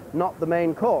d'oeuvre, not the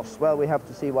main course. Well, we have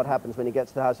to see what happens when he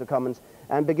gets to the House of Commons,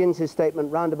 and begins his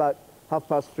statement round about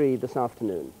 3:30 this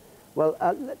afternoon. Well,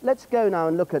 let's go now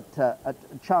and look at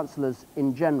Chancellors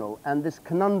in general, and this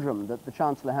conundrum that the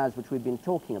Chancellor has, which we've been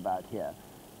talking about here.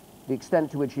 The extent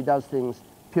to which he does things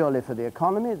purely for the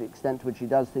economy, the extent to which he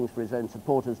does things for his own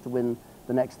supporters to win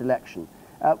the next election.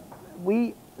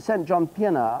 We sent John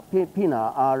Pienaar,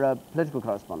 our political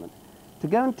correspondent, to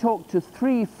go and talk to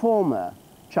 3 former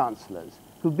Chancellors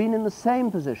who've been in the same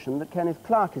position that Kenneth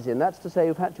Clarke is in. That's to say,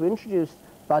 who've had to introduce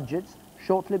budgets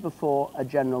shortly before a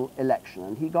general election,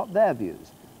 and he got their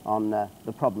views on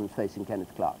the problems facing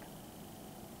Kenneth Clarke.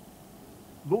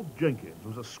 Lord Jenkins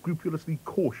was a scrupulously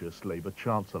cautious Labour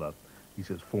Chancellor. He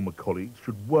says former colleagues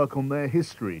should work on their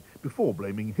history before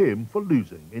blaming him for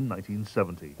losing in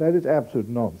 1970. That is absolute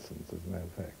nonsense, as a matter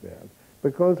of fact, Dad,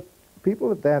 because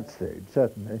people at that stage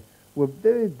certainly were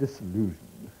very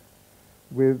disillusioned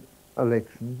with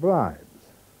election bribes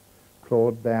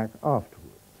clawed back afterwards.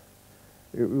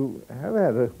 You have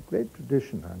had a great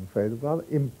tradition, I'm afraid, of rather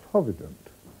improvident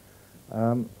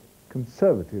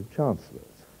conservative chancellors.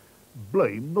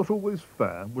 Blame, not always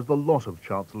fair, was the lot of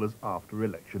chancellors after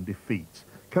election defeats.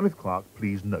 Kenneth Clarke,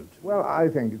 please note. Well, I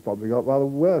think it's probably got rather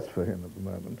worse for him at the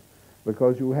moment,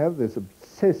 because you have this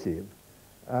obsessive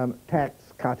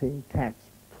tax-cutting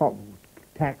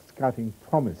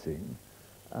promising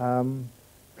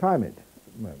climate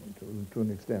at the moment, to an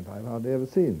extent I've hardly ever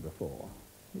seen before.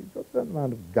 He's got a certain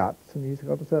amount of guts, and he's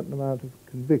got a certain amount of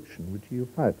conviction, which he'll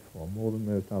fight for more than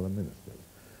most other ministers.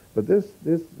 But this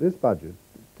budget,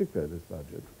 particularly this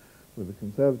budget, with the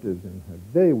Conservatives in a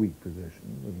very weak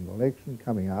position, with an election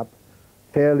coming up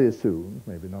fairly soon,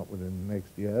 maybe not within the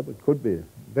next year, but could be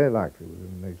very likely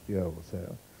within the next year or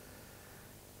so,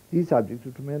 he's subject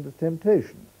to tremendous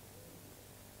temptation.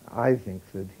 I think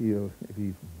that if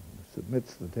he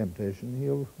submits to the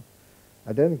temptation,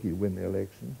 I don't think he'll win the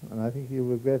election, and I think he'll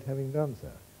regret having done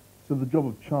so. So the job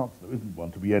of Chancellor isn't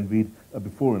one to be envied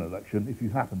before an election if you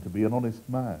happen to be an honest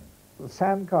man. The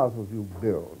sandcastles you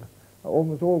build are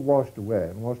almost all washed away,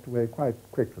 and washed away quite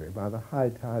quickly by the high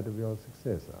tide of your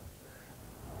successor.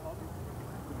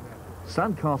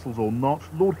 Sandcastles or not,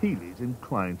 Lord Healy's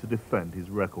inclined to defend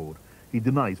his record. He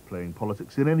denies playing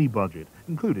politics in any budget,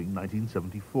 including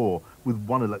 1974, with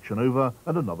one election over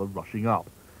and another rushing up.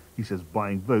 He says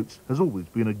buying votes has always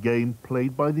been a game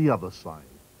played by the other side.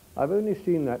 I've only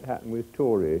seen that happen with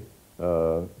Tory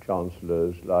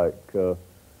chancellors like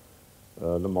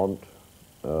Lamont,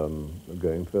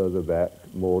 going further back,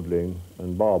 Maudling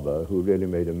and Barber, who really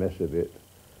made a mess of it.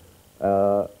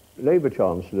 Labour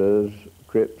chancellors,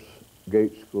 Cripps,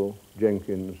 Gaitskell,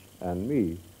 Jenkins and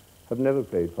me have never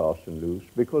played fast and loose,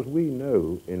 because we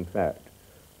know, in fact,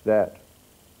 that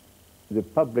the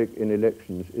public in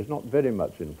elections is not very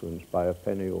much influenced by a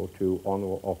penny or two on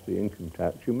or off the income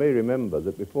tax. You may remember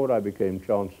that before I became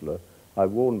Chancellor, I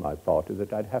warned my party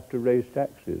that I'd have to raise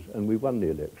taxes, and we won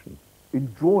the election.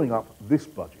 In drawing up this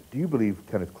budget, do you believe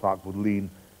Kenneth Clarke would lean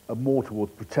more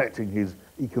towards protecting his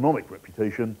economic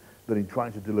reputation than in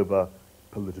trying to deliver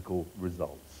political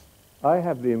results? I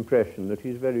have the impression that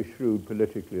he's very shrewd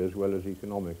politically as well as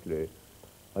economically,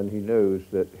 and he knows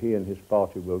that he and his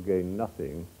party will gain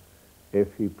nothing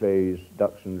if he plays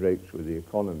ducks and drakes with the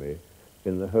economy,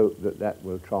 in the hope that that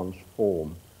will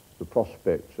transform the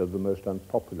prospects of the most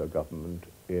unpopular government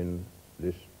in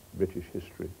this British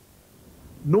history.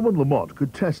 Norman Lamont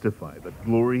could testify that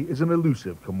glory is an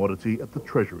elusive commodity at the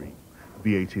Treasury.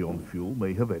 VAT on fuel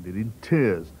may have ended in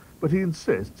tears, but he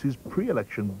insists his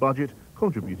pre-election budget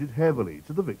contributed heavily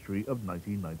to the victory of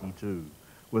 1992,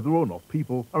 whether or not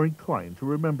people are inclined to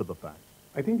remember the fact.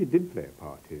 I think it did play a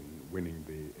part in winning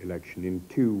the election in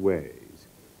two ways.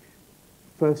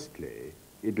 Firstly,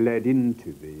 it led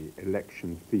into the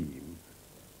election theme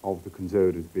of the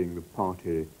Conservatives being the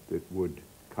party that would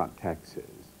cut taxes.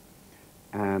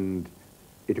 And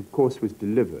it, of course, was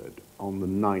delivered on the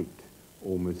night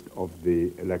almost of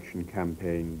the election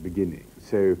campaign beginning.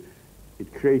 So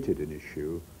it created an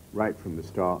issue right from the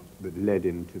start that led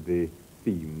into the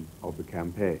theme of the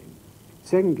campaign.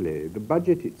 Secondly, the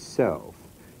budget itself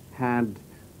had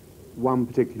one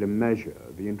particular measure,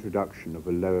 the introduction of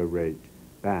a lower rate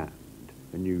band,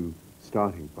 a new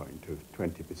starting point of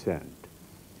 20%,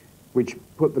 which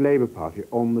put the Labour Party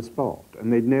on the spot,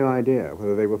 and they'd no idea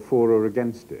whether they were for or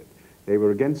against it. They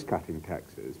were against cutting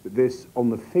taxes, but this, on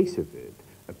the face of it,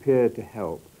 appeared to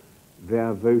help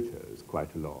their voters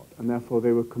quite a lot, and therefore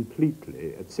they were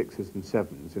completely at sixes and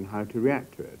sevens in how to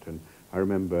react to it. And I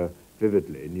remember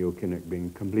vividly Neil Kinnock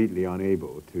being completely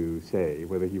unable to say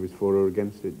whether he was for or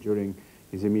against it during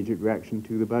his immediate reaction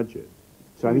to the budget.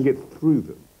 So I think it threw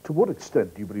them. To what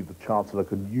extent do you believe the Chancellor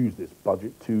can use this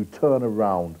budget to turn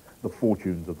around the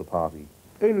fortunes of the party?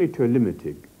 Only to a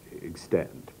limited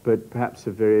extent, but perhaps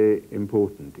a very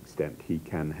important extent he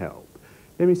can help.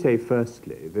 Let me say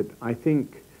firstly that I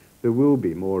think there will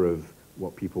be more of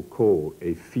what people call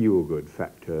a feel-good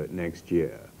factor next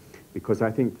year, because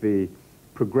I think the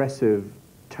progressive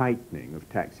tightening of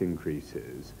tax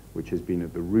increases, which has been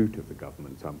at the root of the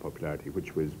government's unpopularity,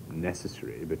 which was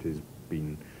necessary but has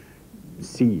been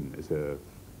seen as a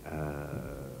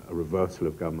reversal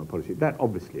of government policy, that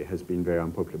obviously has been very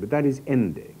unpopular, but that is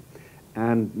ending.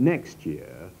 And next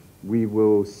year we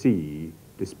will see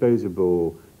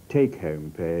disposable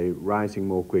take-home pay rising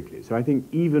more quickly. So I think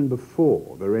even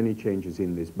before there are any changes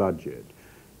in this budget,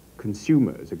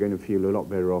 consumers are going to feel a lot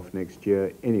better off next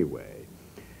year anyway.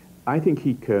 I think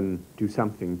he can do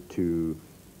something to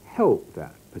help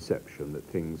that perception that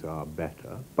things are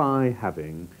better by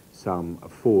having some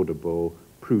affordable,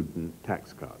 prudent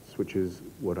tax cuts, which is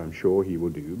what I'm sure he will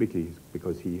do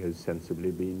because he has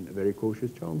sensibly been a very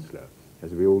cautious Chancellor,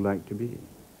 as we all like to be.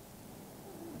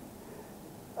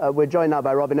 We're joined now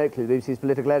by Robin Oakley, the BBC's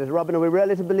political editor. Robin, are we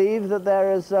really to believe that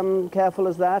they're as careful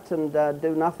as that and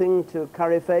do nothing to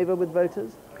curry favour with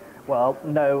voters? Well,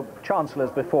 no,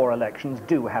 chancellors before elections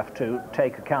do have to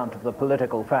take account of the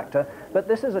political factor, but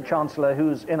this is a chancellor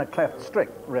who's in a cleft stick,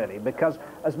 really, because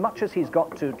as much as he's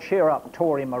got to cheer up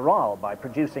Tory morale by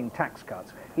producing tax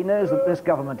cuts, he knows that this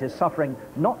government is suffering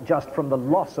not just from the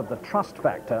loss of the trust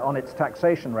factor on its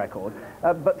taxation record,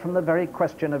 but from the very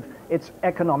question of its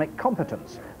economic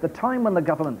competence. The time when the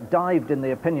government dived in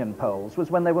the opinion polls was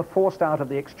when they were forced out of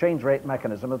the exchange rate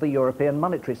mechanism of the European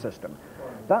monetary system.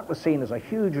 That was seen as a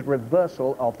huge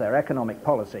reversal of their economic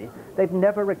policy. They've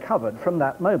never recovered from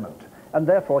that moment. And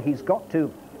therefore, he's got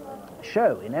to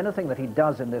show in anything that he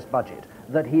does in this budget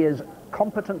that he is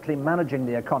competently managing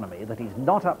the economy, that he's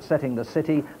not upsetting the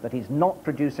city, that he's not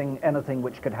producing anything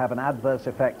which could have an adverse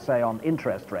effect, say, on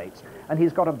interest rates. And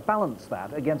he's got to balance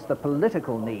that against the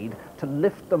political need to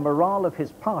lift the morale of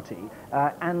his party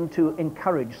and to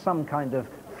encourage some kind of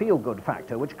feel-good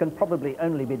factor, which can probably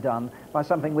only be done by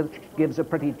something which gives a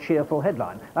pretty cheerful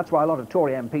headline. That's why a lot of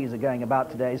Tory MPs are going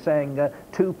about today saying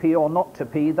 2p or not to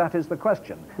p, that is the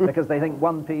question, because they think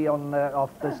 1p on off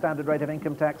the standard rate of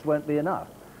income tax won't be enough.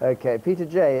 OK. Peter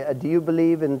J., do you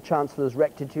believe in Chancellor's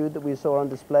rectitude that we saw on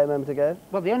display a moment ago?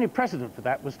 Well, the only precedent for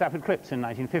that was Stafford Cripps in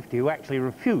 1950, who actually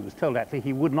refused, told Attlee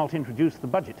he would not introduce the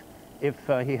budget if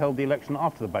he held the election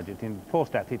after the budget, and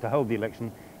forced Attlee to hold the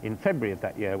election in February of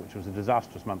that year, which was a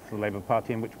disastrous month for the Labour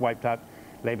Party and which wiped out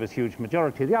Labour's huge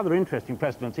majority. The other interesting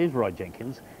precedent is Roy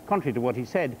Jenkins. Contrary to what he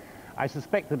said, I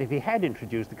suspect that if he had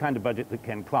introduced the kind of budget that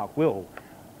Ken Clarke will,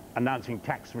 announcing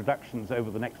tax reductions over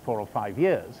the next 4 or 5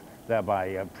 years,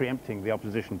 thereby preempting the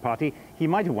opposition party, he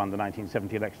might have won the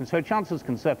 1970 election. So chancellors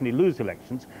can certainly lose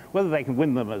elections. Whether they can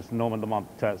win them, as Norman Lamont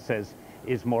says,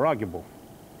 is more arguable.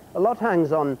 A lot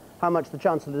hangs on how much the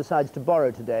Chancellor decides to borrow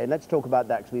today, and let's talk about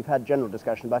that because we've had general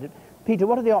discussion about it. Peter,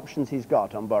 what are the options he's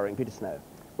got on borrowing? Peter Snow.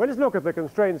 Well, let's look at the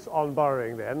constraints on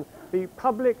borrowing then. The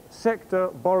public sector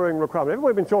borrowing requirement,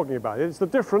 everybody's been talking about it. It's the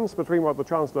difference between what the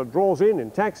Chancellor draws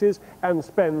in taxes and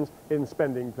spends in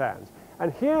spending plans.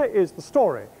 And here is the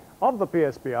story of the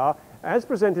PSBR as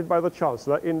presented by the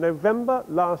Chancellor in November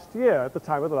last year at the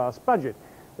time of the last budget.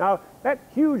 Now, that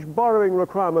huge borrowing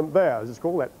requirement there, as it's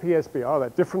called, that PSBR,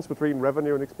 that difference between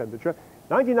revenue and expenditure,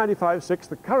 1995-6,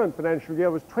 the current financial year,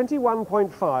 was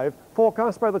 21.5,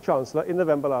 forecast by the Chancellor in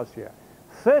November last year.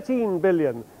 13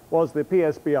 billion was the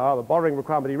PSBR, the borrowing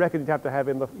requirement he reckoned he'd have to have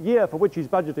in the year for which he's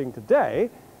budgeting today,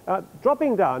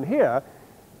 dropping down here,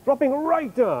 dropping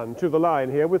right down to the line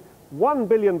here with 1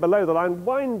 billion below the line,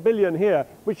 1 billion here,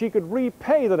 which he could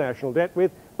repay the national debt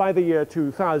with by the year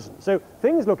 2000. So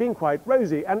things looking quite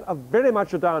rosy and very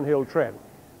much a downhill trend.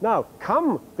 Now,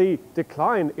 come the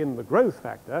decline in the growth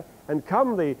factor and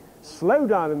come the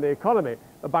slowdown in the economy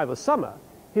by the summer,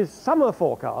 his summer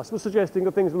forecast was suggesting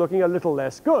that things were looking a little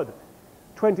less good.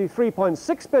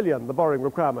 23.6 billion, the borrowing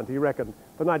requirement, he reckoned,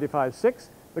 for 95-6.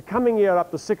 The coming year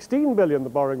up to 16 billion, the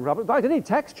borrowing requirement. Without any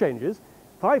tax changes,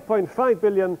 5.5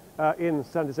 billion in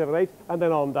 77-8, and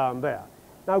then on down there.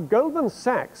 Now, Goldman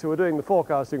Sachs, who are doing the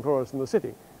forecasting for us in the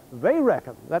city, they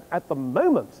reckon that at the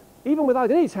moment, even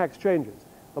without any tax changes,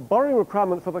 the borrowing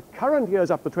requirement for the current year is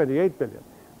up to 28 billion,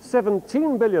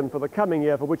 17 billion for the coming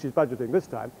year for which he's budgeting this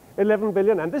time, 11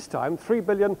 billion, and this time 3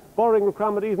 billion borrowing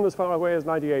requirement even as far away as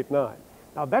 98-9.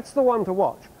 Now, that's the one to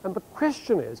watch. And the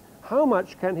question is, how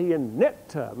much can he in net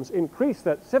terms increase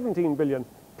that 17 billion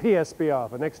PSBR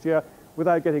for next year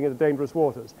without getting into dangerous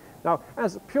waters? Now,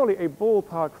 as purely a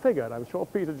ballpark figure, and I'm sure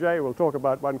Peter J. will talk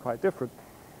about one quite different,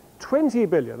 20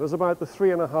 billion is about the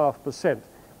 3.5%,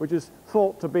 which is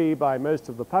thought to be by most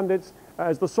of the pundits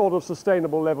as the sort of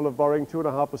sustainable level of borrowing,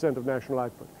 2.5% of national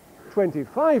output.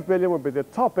 25 billion would be the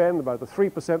top end, about the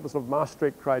 3%, the sort of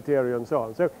Maastricht criteria and so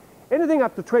on. So anything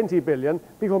up to 20 billion,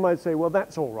 people might say, well,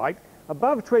 that's all right.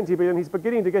 Above 20 billion, he's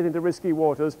beginning to get into risky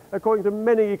waters, according to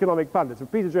many economic pundits.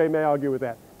 And Peter J. may argue with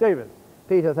that. David.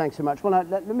 Peter, thanks so much. Well,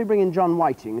 let me bring in John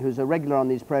Whiting, who's a regular on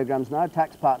these programmes now,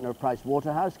 tax partner of Price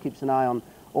Waterhouse, keeps an eye on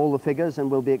all the figures and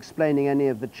will be explaining any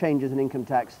of the changes in income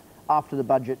tax after the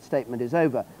budget statement is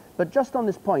over. But just on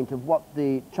this point of what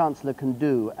the Chancellor can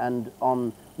do and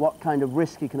on what kind of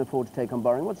risk he can afford to take on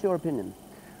borrowing, what's your opinion?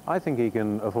 I think he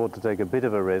can afford to take a bit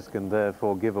of a risk and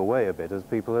therefore give away a bit, as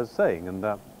people are saying, and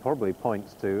that probably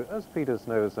points to, as Peter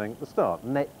Snow was saying at the start,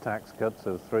 net tax cuts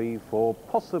of 3, 4,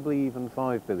 possibly even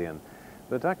 5 billion.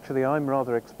 But actually I'm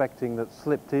rather expecting that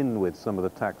slipped in with some of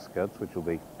the tax cuts, which will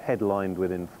be headlined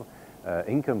with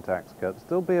income tax cuts,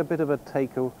 there'll be a bit of a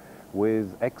taker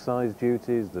with excise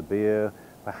duties, the beer,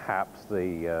 perhaps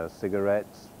the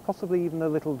cigarettes, possibly even a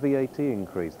little VAT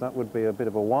increase. That would be a bit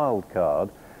of a wild card,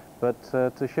 but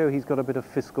to show he's got a bit of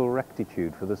fiscal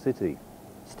rectitude for the city.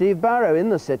 Steve Barrow in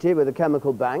the city with a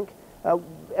chemical bank.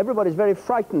 Everybody's very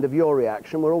frightened of your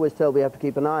reaction. We're always told we have to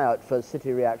keep an eye out for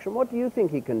city reaction. What do you think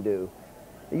he can do?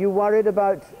 Are you worried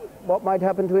about what might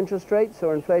happen to interest rates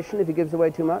or inflation if he gives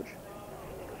away too much?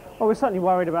 Well, we're certainly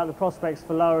worried about the prospects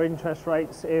for lower interest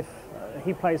rates if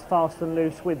he plays fast and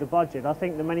loose with the budget. I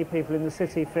think that many people in the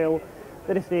city feel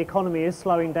that if the economy is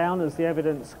slowing down, as the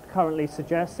evidence currently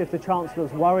suggests, if the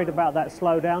Chancellor's worried about that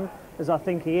slowdown, as I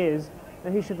think he is,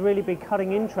 then he should really be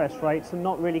cutting interest rates and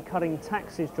not really cutting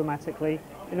taxes dramatically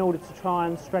in order to try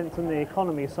and strengthen the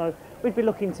economy. So we'd be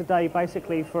looking today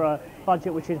basically for a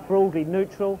budget which is broadly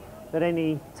neutral, that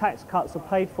any tax cuts are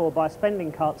paid for by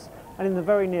spending cuts, and in the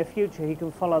very near future he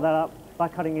can follow that up by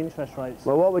cutting interest rates.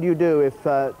 Well, what would you do if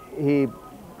he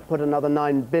put another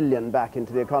 9 billion back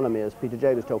into the economy, as Peter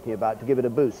J was talking about, to give it a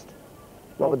boost?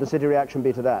 What would the city reaction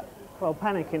be to that? Well,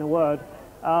 panic in a word.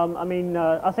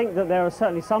 I think that there are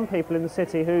certainly some people in the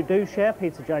city who do share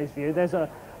Peter Jay's view. There's a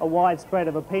widespread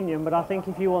of opinion, but I think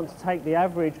if you want to take the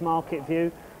average market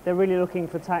view, they're really looking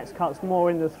for tax cuts more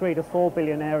in the 3 to 4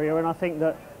 billion area, and I think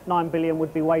that 9 billion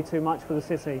would be way too much for the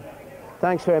city.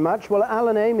 Thanks very much. Well,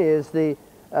 Alan Amy is the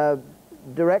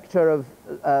director of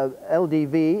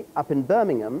LDV up in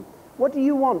Birmingham. What do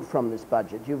you want from this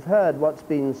budget? You've heard what's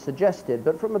been suggested,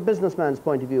 but from a businessman's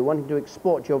point of view, wanting to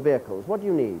export your vehicles, what do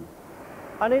you need?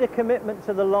 I need a commitment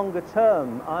to the longer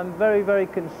term. I'm very, very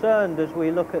concerned as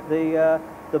we look at the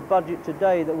budget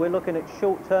today that we're looking at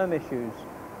short-term issues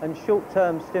and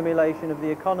short-term stimulation of the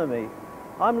economy.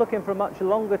 I'm looking for a much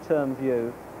longer-term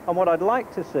view, and what I'd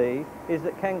like to see is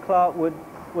that Ken Clarke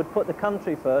would put the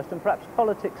country first and perhaps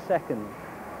politics second.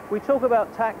 We talk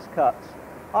about tax cuts.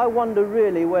 I wonder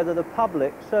really whether the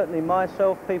public, certainly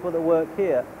myself, people that work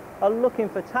here, are looking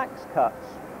for tax cuts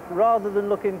rather than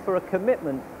looking for a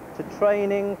commitment to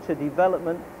training, to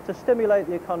development, to stimulate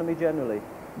the economy generally.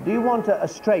 Do you want a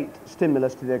straight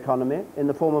stimulus to the economy in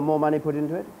the form of more money put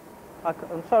into it?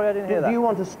 I'm sorry, I didn't hear that. Do you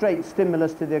want a straight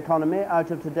stimulus to the economy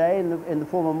out of today in the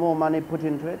form of more money put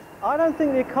into it? I don't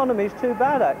think the economy is too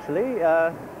bad, actually.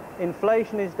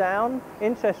 Inflation is down,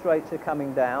 interest rates are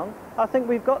coming down. I think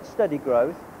we've got steady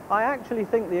growth. I actually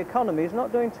think the economy is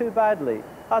not doing too badly.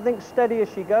 I think steady as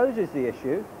she goes is the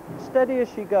issue. Steady as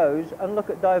she goes, and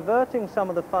look at diverting some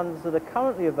of the funds that are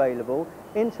currently available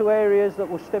into areas that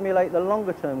will stimulate the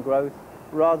longer term growth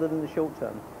rather than the short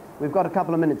term. We've got a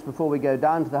couple of minutes before we go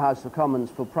down to the House of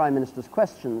Commons for Prime Minister's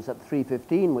questions at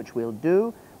 3:15, which we'll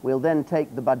do. We'll then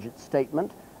take the budget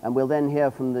statement, and we'll then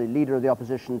hear from the Leader of the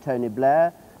Opposition, Tony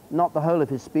Blair. Not the whole of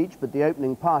his speech, but the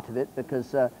opening part of it,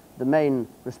 because the main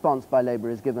response by Labour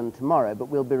is given tomorrow. But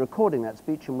we'll be recording that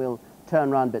speech, and we'll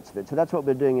turn round bits of it. So that's what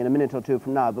we're doing in a minute or two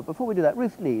from now. But before we do that,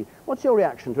 Ruth Lee, what's your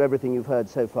reaction to everything you've heard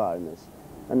so far in this?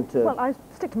 Well, I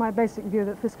stick to my basic view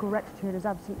that fiscal rectitude is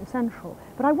absolutely essential.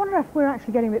 But I wonder if we're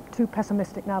actually getting a bit too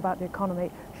pessimistic now about the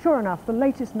economy. Sure enough, the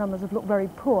latest numbers have looked very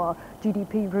poor.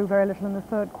 GDP grew very little in the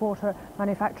third quarter.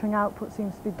 Manufacturing output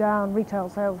seems to be down. Retail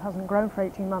sales hasn't grown for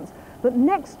 18 months. But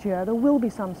next year, there will be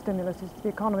some stimuluses to the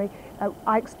economy.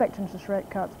 I expect interest rate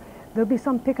cuts. There'll be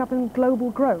some pickup in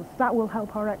global growth. That will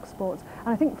help our exports. And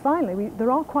I think finally,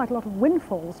 there are quite a lot of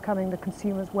windfalls coming the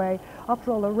consumer's way. After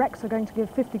all, the Rex are going to give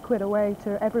 50 quid away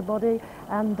to everybody.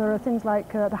 And there are things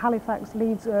like the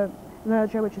Halifax-Leeds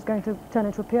merger, which is going to turn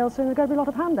into a PLC, and there are going to be a lot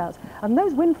of handouts. And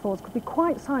those windfalls could be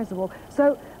quite sizable.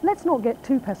 So let's not get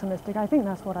too pessimistic. I think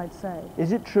that's what I'd say.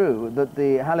 Is it true that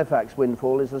the Halifax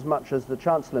windfall is as much as the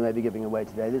Chancellor may be giving away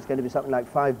today? There's going to be something like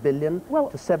 5 billion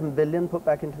to 7 billion put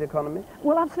back into the economy?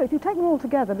 Well, absolutely. If you take them all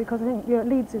together, because I think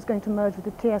Leeds is going to merge with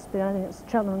the TSB, and I think it's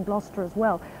Cheltenham and Gloucester as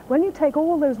well. When you take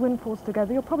all those windfalls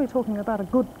together, you're probably talking about a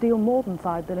good deal more than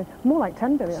 5 billion, more like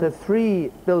 10 billion. So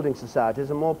 3 building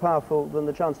societies are more powerful than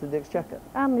the Chancellor of the Exchequer?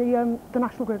 And the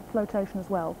National Grid flotation as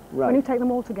well. Right. When you take them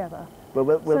all together. Well,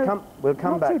 we'll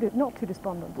come back. Not too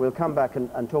despondent. We'll come back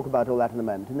and talk about all that in a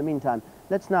moment. In the meantime,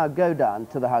 let's now go down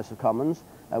to the House of Commons.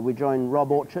 We join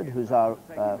Rob Orchard, who's our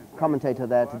commentator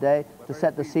there today, to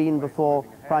set the scene before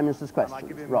Prime Minister's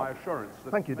questions. Rob.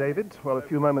 Thank you, David. Well, a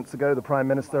few moments ago, the Prime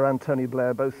Minister and Tony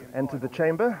Blair both entered the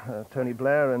chamber. Tony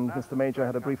Blair and Mr. Major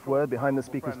had a brief word behind the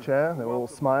Speaker's chair. They were all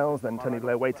smiles. Then Tony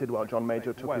Blair waited while John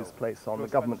Major took his place on the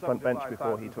government front bench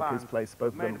before he took his place,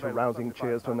 both of them to rousing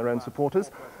cheers from their own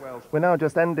supporters. We're now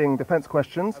just ending defence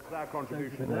questions.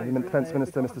 The Defence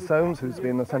Minister, Mr. Soames, who's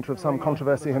been the centre of some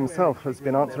controversy himself, has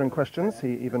been answering questions.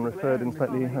 He even referred in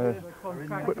slightly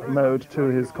quick mode to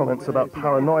his comments about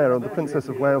paranoia of the Princess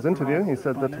of Wales interview. He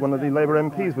said that one of the Labour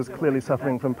MPs was clearly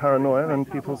suffering from paranoia, and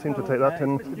people seem to take that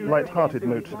in light-hearted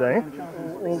mood today.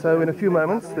 So in a few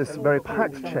moments, this very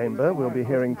packed chamber will be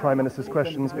hearing Prime Minister's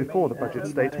questions before the budget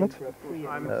statement.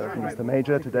 Mr.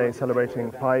 Major today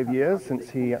celebrating 5 years since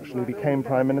he actually became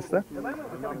Prime Minister.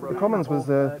 The Commons was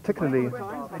particularly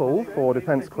full for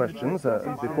defence questions.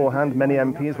 Beforehand, many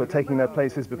MPs were taking their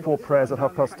places before prayers at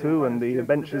 2:30, and the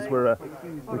benches were,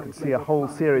 we could see a whole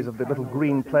series of the little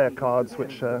green player cards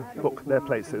which book their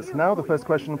places. Now the first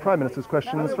question, Prime Minister's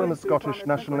questions from the Scottish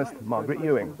nationalist Margaret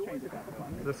Ewing.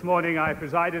 This morning I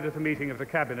presided at a meeting of the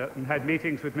Cabinet and had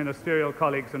meetings with ministerial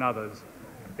colleagues and others.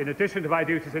 In addition to my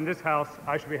duties in this House,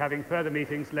 I shall be having further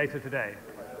meetings later today.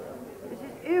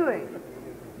 Mrs. Ewing,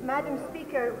 Madam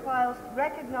Speaker, whilst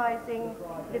recognising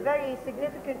the very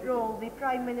significant role the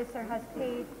Prime Minister has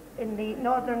played in the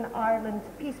Northern Ireland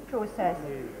peace process,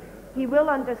 he will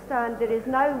understand there is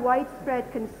now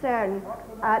widespread concern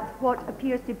at what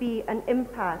appears to be an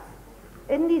impasse.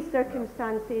 In these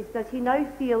circumstances, does he now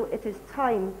feel it is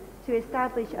time to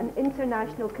establish an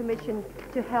international commission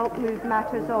to help move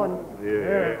matters on.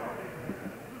 Yeah.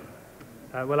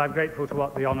 Well, I'm grateful to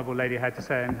what the Honourable Lady had to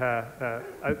say in her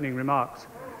opening remarks.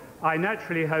 I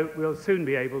naturally hope we'll soon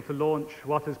be able to launch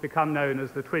what has become known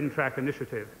as the Twin Track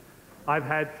Initiative. I've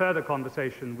had further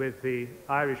conversation with the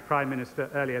Irish Prime Minister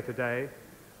earlier today.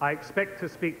 I expect to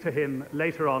speak to him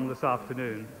later on this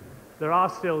afternoon. There are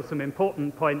still some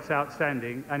important points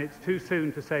outstanding, and it's too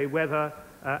soon to say whether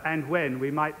and when we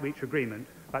might reach agreement,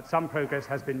 but some progress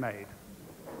has been made.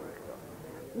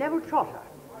 Neville Trotter.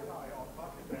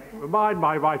 Remind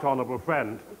my right honourable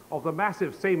friend of the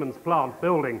massive Siemens plant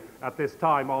building at this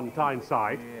time on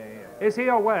Tyneside. Is he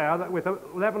aware that with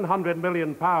 £1,100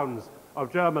 million of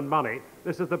German money,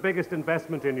 this is the biggest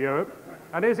investment in Europe?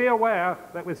 And is he aware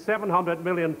that with 700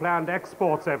 million planned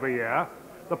exports every year,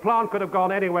 the plant could have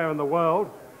gone anywhere in the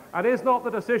world? And is not the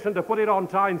decision to put it on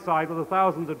Tyneside with the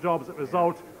thousands of jobs that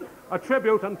result a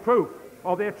tribute and proof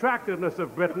of the attractiveness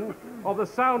of Britain, of the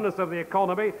soundness of the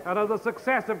economy, and of the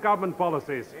success of government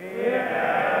policies?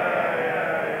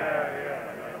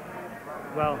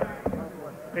 Well,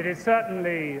 it is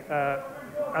certainly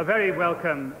a very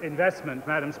welcome investment,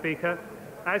 Madam Speaker,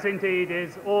 as indeed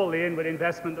is all the inward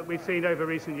investment that we've seen over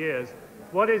recent years.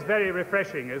 What is very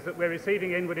refreshing is that we're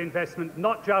receiving inward investment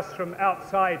not just from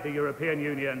outside the European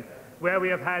Union, where we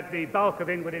have had the bulk of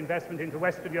inward investment into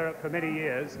Western Europe for many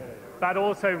years, but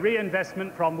also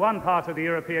reinvestment from one part of the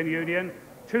European Union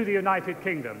to the United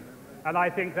Kingdom. And I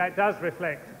think that does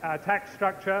reflect our tax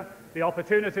structure, the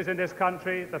opportunities in this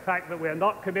country, the fact that we're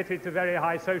not committed to very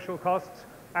high social costs,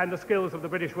 and the skills of the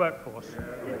British workforce.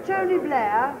 Tony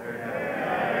Blair.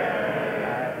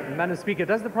 Madam Speaker,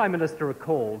 does the Prime Minister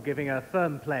recall giving a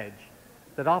firm pledge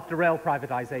that after rail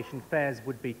privatisation fares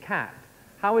would be capped?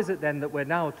 How is it then that we're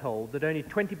now told that only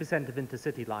 20% of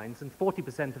intercity lines and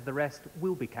 40% of the rest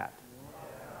will be capped?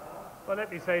 Well,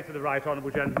 let me say to the right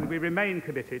honourable gentleman, we remain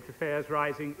committed to fares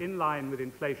rising in line with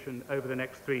inflation over the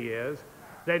next 3 years,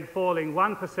 then falling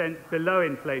 1% below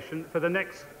inflation for the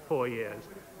next 4 years.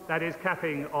 That is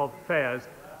capping of fares.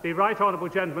 The right honourable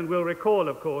gentleman will recall,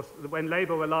 of course, that when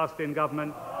Labour were last in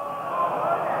government,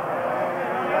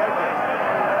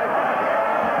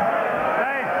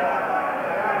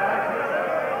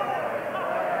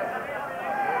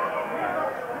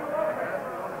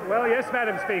 well, yes,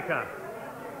 Madam Speaker.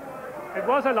 It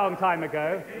was a long time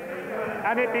ago,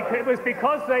 and it was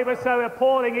because they were so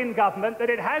appalling in government that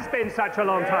it has been such a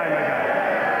long time ago.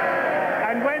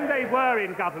 And when they were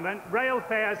in government, rail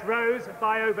fares rose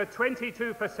by over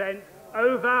 22%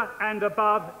 over and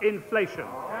above inflation.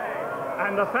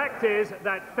 And the fact is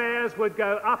that fares would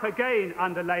go up again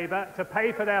under Labour to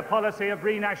pay for their policy of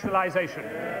renationalisation.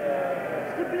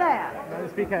 Mr. Blair. Madam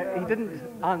Speaker, he didn't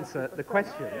answer the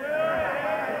question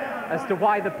as to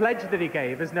why the pledge that he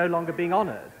gave is no longer being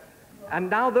honoured. And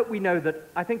now that we know that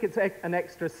I think it's an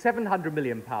extra £700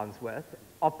 million worth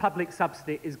of public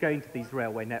subsidy is going to these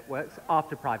railway networks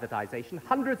after privatisation,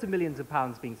 hundreds of millions of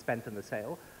pounds being spent on the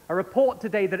sale, a report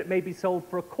today that it may be sold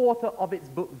for a quarter of its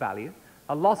book value,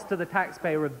 a loss to the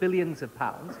taxpayer of billions of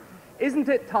pounds. Isn't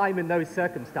it time in those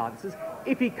circumstances,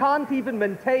 if he can't even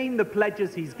maintain the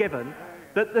pledges he's given,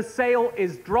 that the sale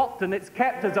is dropped and it's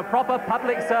kept as a proper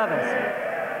public service?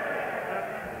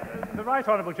 The right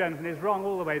honourable gentleman is wrong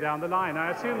all the way down the line.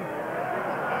 I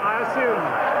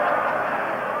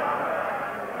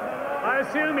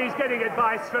assume he's getting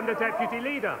advice from the Deputy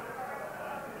Leader.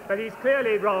 But he's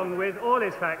clearly wrong with all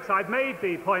his facts. I've made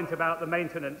the point about the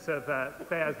maintenance of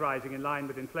fares rising in line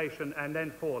with inflation and then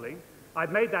falling.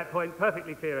 I've made that point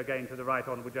perfectly clear again to the right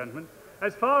honourable gentleman.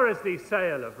 As far as the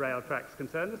sale of rail tracks is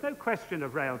concerned, there's no question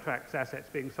of rail tracks assets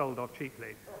being sold off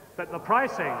cheaply. But the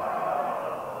pricing...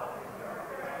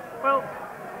 Well,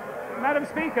 Madam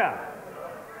Speaker,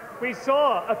 we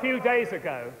saw a few days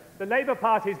ago the Labour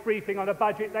Party's briefing on a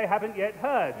budget they haven't yet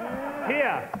heard.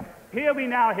 Here we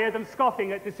now hear them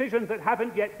scoffing at decisions that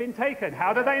haven't yet been taken.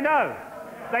 How do they know?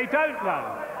 They don't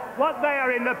know. What they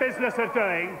are in the business of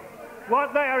doing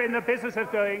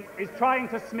is trying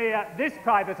to smear this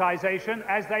privatisation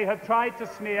as they have tried to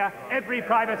smear every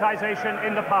privatisation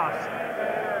in the past.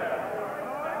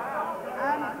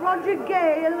 Roger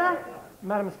Gale.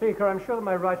 Madam Speaker, I'm sure that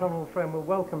my right honourable friend will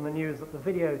welcome the news that the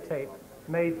videotape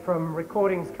made from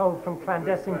recordings culled from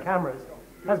clandestine cameras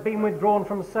has been withdrawn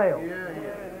from sale.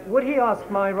 Would he ask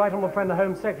my right honourable friend, the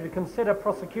Home Secretary, to consider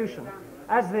prosecution,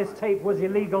 as this tape was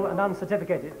illegal and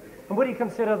uncertificated? And would he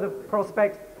consider the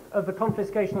prospect of the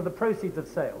confiscation of the proceeds of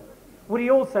sale? Would he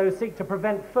also seek to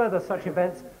prevent further such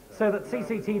events so that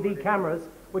CCTV cameras,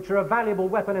 which are a valuable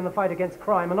weapon in the fight against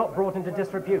crime, are not brought into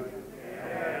disrepute?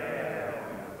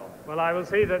 Well, I will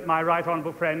see that my right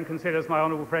honourable friend considers my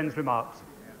honourable friend's remarks.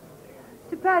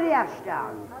 To Paddy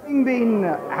Ashdown.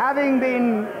 Having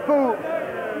been fooled,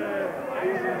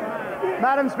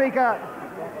 Madam Speaker,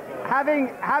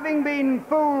 having been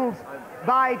fooled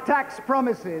by tax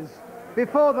promises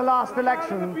before the last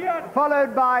election,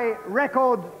 followed by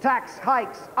record tax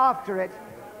hikes after it,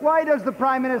 why does the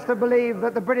Prime Minister believe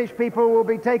that the British people will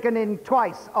be taken in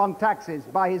twice on taxes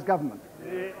by his government?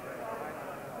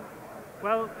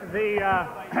 Well, the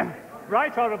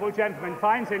right honourable gentleman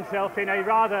finds himself in a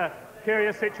rather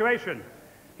curious situation.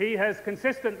 He has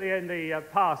consistently in the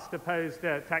past opposed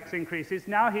tax increases.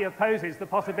 Now he opposes the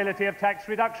possibility of tax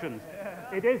reductions.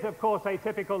 It is, of course, a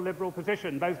typical Liberal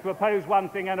position, both to oppose one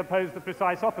thing and oppose the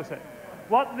precise opposite.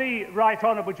 What the right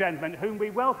honourable gentleman, whom we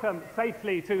welcome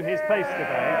safely to his place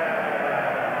today,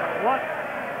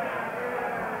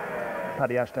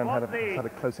 Paddy Ashdown had a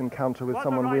close encounter with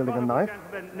someone wielding a knife.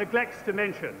 Neglects to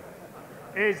mention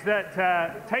is that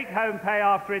take-home pay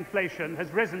after inflation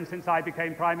has risen since I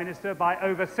became Prime Minister by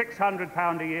over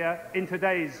 £600 a year in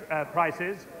today's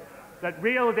prices, that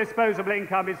real disposable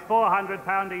income is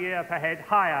 £400 a year per head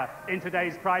higher in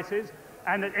today's prices,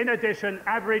 and that in addition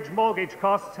average mortgage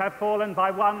costs have fallen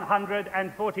by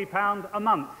 £140 a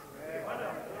month.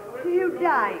 Hugh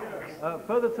Dykes.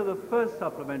 Further to the first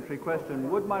supplementary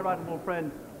question, would my right honourable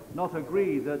friend not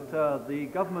agree that the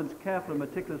government's careful and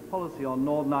meticulous policy on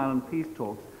Northern Ireland peace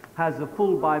talks has the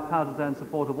full bipartisan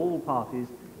support of all parties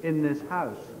in this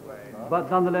House, but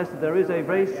nonetheless there is a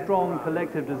very strong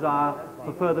collective desire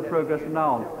for further progress from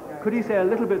now on? Could he say a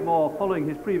little bit more, following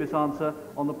his previous answer,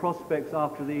 on the prospects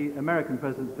after the American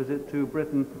President's visit to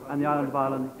Britain and the island of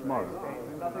Ireland tomorrow?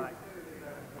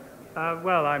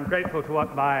 Well, I'm grateful to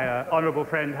what my honourable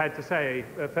friend had to say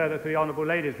further to the honourable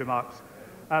lady's remarks.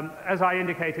 As I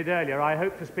indicated earlier, I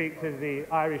hope to speak to the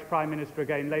Irish Prime Minister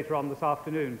again later on this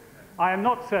afternoon. I am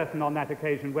not certain on that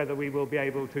occasion whether we will be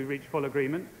able to reach full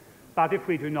agreement, but if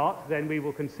we do not, then we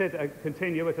will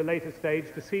continue at a later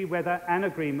stage to see whether an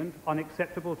agreement on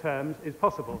acceptable terms is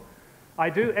possible. I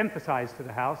do emphasise to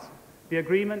the House the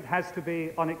agreement has to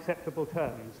be on acceptable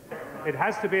terms. It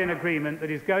has to be an agreement that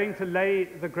is going to lay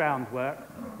the groundwork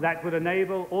that would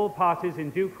enable all parties in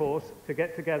due course to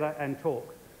get together and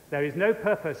talk. There is no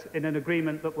purpose in an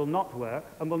agreement that will not work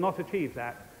and will not achieve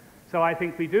that. So I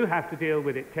think we do have to deal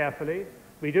with it carefully.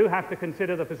 We do have to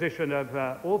consider the position of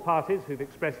all parties who've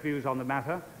expressed views on the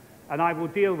matter, and I will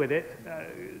deal with it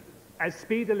as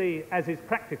speedily as is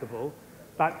practicable,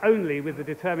 but only with the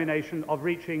determination of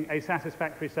reaching a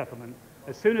satisfactory settlement.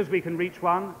 As soon as we can reach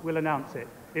one, we'll announce it.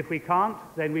 If we can't,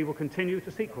 then we will continue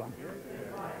to seek one.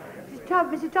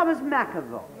 Mr. Thomas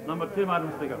McAvoy. Number 2,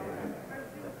 Madam Speaker.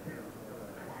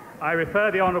 I refer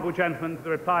the honourable gentleman to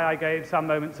the reply I gave some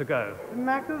moments ago.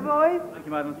 McAvoy. Thank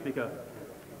you, Madam Speaker.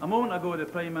 A moment ago, the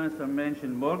Prime Minister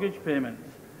mentioned mortgage payments,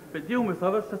 but dealing with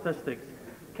other statistics,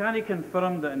 can he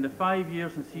confirm that in the 5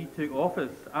 years since he took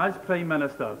office as Prime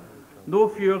Minister, no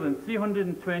fewer than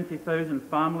 320,000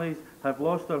 families have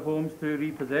lost their homes through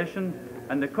repossession,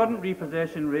 and the current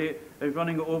repossession rate is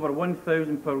running at over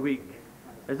 1,000 per week?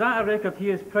 Is that a record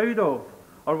he is proud of?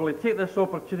 Or will he take this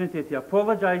opportunity to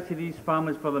apologise to these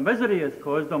families for the misery it's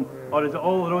caused them, or is it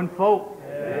all their own fault?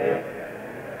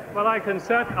 Well, I can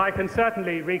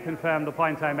certainly reconfirm the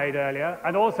point I made earlier,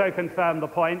 and also confirm the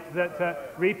point that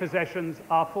repossessions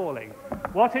are falling.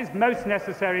 What is most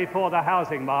necessary for the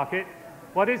housing market?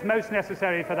 What is most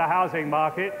necessary for the housing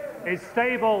market is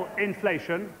stable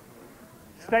inflation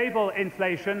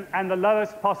and the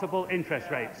lowest possible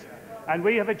interest rates. And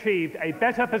we have achieved a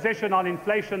better position on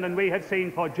inflation than we had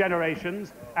seen for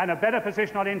generations, and a better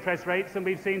position on interest rates than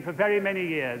we've seen for very many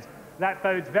years. That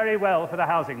bodes very well for the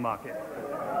housing market.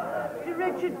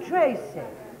 Richard Tracy.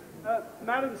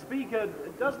 Madam Speaker,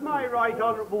 does my right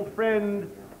honourable friend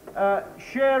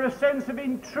share a sense of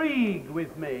intrigue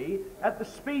with me at the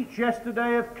speech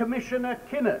yesterday of Commissioner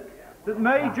Kenneth, that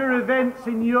major events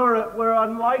in Europe were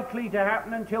unlikely to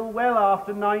happen until well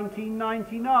after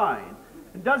 1999?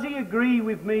 And does he agree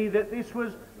with me that this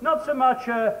was not so much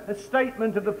a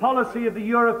statement of the policy of the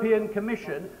European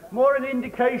Commission, more an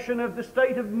indication of the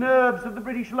state of nerves of the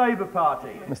British Labour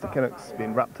Party? Mr. Kinnock's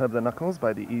been wrapped over the knuckles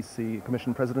by the EC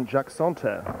Commission President Jacques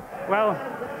Santer. Well,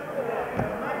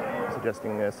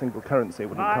 suggesting a single currency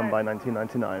wouldn't come by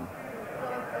 1999.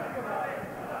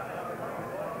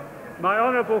 My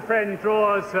honourable friend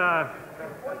draws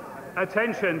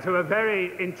attention to a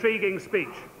very intriguing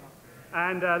speech.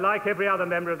 And like every other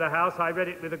member of the House, I read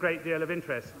it with a great deal of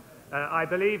interest. I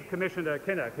believe Commissioner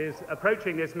Kinnock is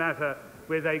approaching this matter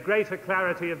with a greater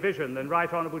clarity of vision than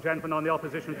right honourable gentlemen on the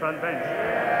opposition front bench.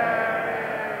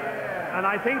 And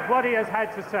I think what he has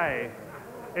had to say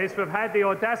is to have had the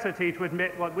audacity to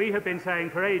admit what we have been saying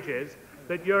for ages,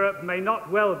 that Europe may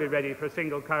not well be ready for a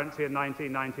single currency in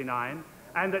 1999,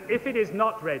 and that if it is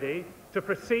not ready, to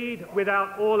proceed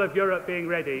without all of Europe being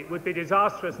ready would be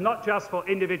disastrous not just for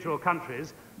individual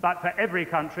countries, but for every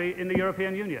country in the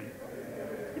European Union.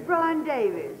 Mr. Brian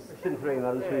Davies.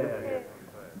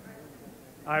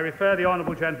 I refer the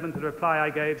honourable gentleman to the reply I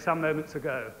gave some moments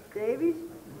ago. Davies?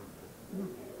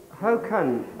 How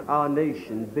can our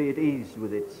nation be at ease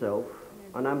with itself,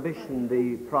 an ambition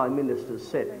the Prime Minister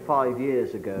set 5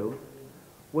 years ago,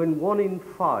 when 1 in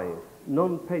 5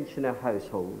 non-pensioner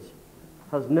households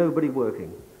has nobody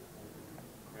working?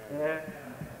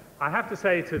 I have to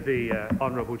say to the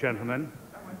honourable gentleman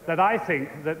that I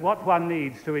think that what one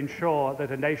needs to ensure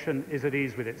that a nation is at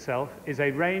ease with itself is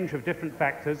a range of different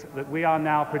factors that we are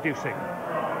now producing.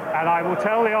 And I will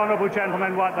tell the honourable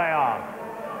gentleman what they are.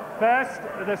 First,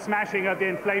 the smashing of the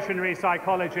inflationary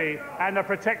psychology and the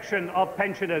protection of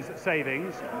pensioners'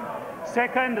 savings.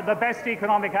 Second, the best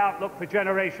economic outlook for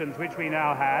generations, which we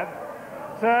now have.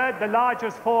 Third, the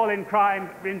largest fall in crime,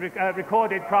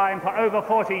 recorded crime for over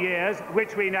 40 years,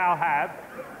 which we now have.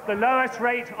 The lowest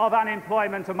rate of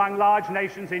unemployment among large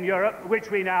nations in Europe, which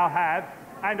we now have,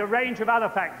 and a range of other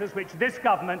factors which this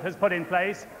government has put in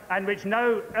place and which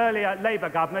no earlier Labour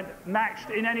government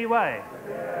matched in any way.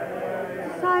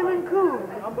 Simon Coon.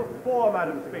 Number 4,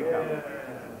 Madam Speaker.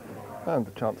 And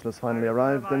the Chancellor's finally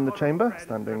arrived in the chamber,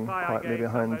 standing quietly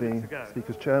behind the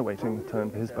Speaker's chair, waiting turn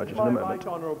for his budget in a moment. My right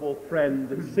honourable friend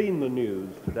has seen the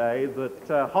news today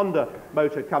that Honda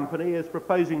Motor Company is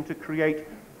proposing to create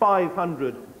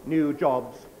 500 new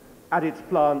jobs at its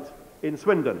plant in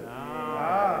Swindon.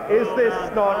 Is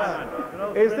this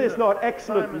not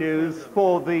excellent news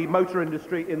for the motor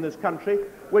industry in this country,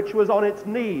 which was on its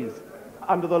knees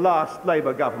under the last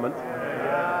Labour government?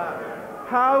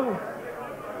 How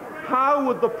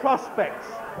would the prospects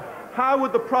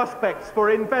for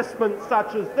investment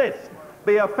such as this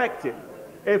be affected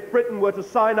if Britain were to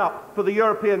sign up for the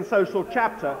European Social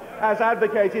Chapter as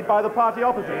advocated by the party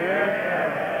opposite?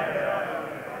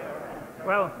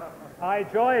 Well, I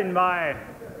join my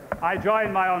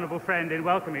honourable friend in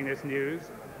welcoming this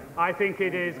news. I think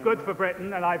it is good for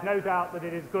Britain, and I've no doubt that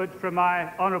it is good for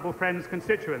my honourable friend's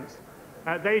constituents.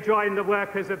 They join the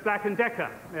workers of Black & Decker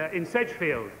in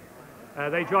Sedgefield.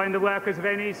 They join the workers of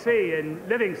NEC in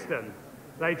Livingston.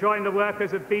 They join the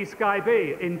workers of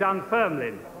B-Sky-B in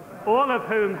Dunfermline, all of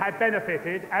whom have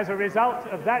benefited as a result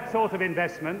of that sort of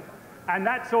investment, and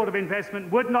that sort of investment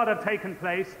would not have taken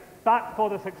place but for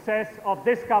the success of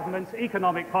this government's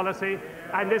economic policy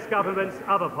and this government's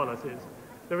other policies.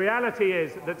 The reality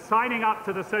is that signing up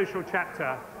to the social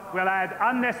chapter will add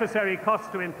unnecessary costs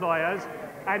to employers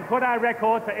and put our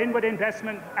record for inward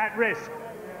investment at risk.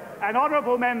 And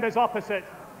honourable members opposite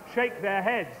shake their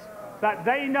heads, but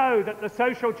they know that the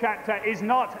social chapter is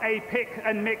not a pick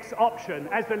and mix option,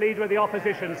 as the Leader of the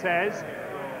Opposition says.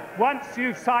 Once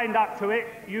you've signed up to it,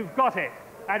 you've got it.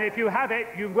 And if you have it,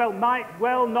 you might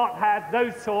well not have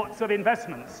those sorts of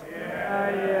investments.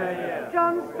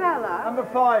 John Speller. Number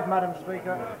 5, Madam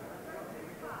Speaker.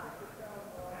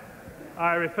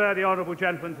 I refer the honourable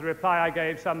gentleman to the reply I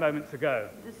gave some moments ago.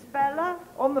 Mr. Speller.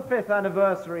 On the 5th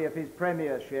anniversary of his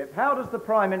premiership, how does the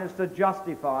Prime Minister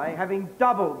justify having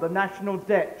doubled the national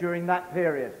debt during that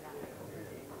period?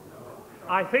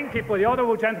 I think if the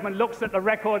honourable gentleman looks at the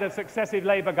record of successive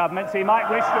Labour governments, he might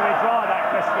wish to withdraw that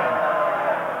question.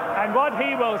 And what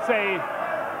he will see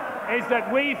is that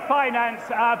we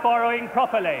finance our borrowing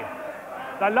properly.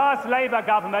 The last Labour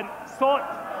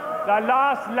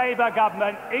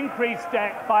government increased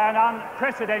debt by an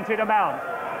unprecedented amount.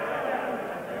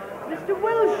 Mr.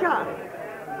 Wilshire.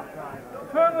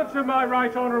 Further to my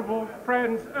right honourable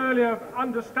friend's earlier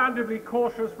understandably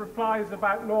cautious replies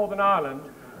about Northern Ireland,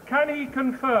 can he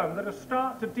confirm that a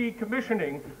start to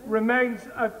decommissioning remains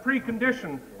a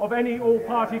precondition of any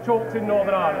all-party talks in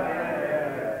Northern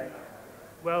Ireland?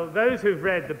 Well, those who've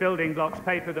read the building blocks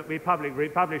paper that we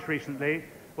published recently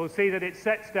will see that it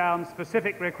sets down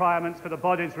specific requirements for the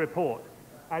body's report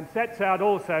and sets out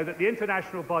also that the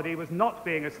international body was not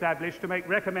being established to make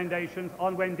recommendations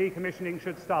on when decommissioning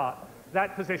should start.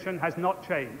 That position has not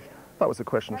changed. That was a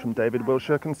question from David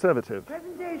Wilshire, Conservative.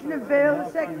 Presentation of Bill,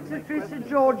 Secretary Sir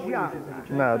George Young.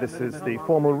 Now, this is the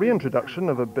formal reintroduction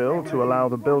of a bill to allow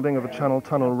the building of a Channel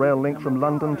Tunnel rail link from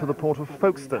London to the port of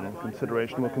Folkestone.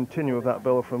 Consideration will continue of that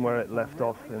bill from where it left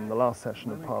off in the last session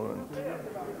of Parliament.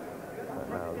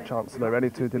 Now, the Chancellor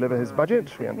ready to deliver his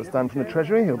budget. We understand from the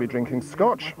Treasury he'll be drinking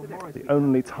scotch, the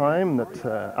only time that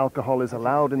alcohol is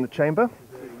allowed in the chamber.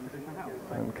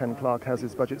 And Ken Clarke has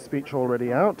his budget speech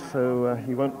already out, so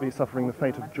he won't be suffering the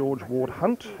fate of George Ward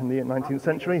Hunt in the 19th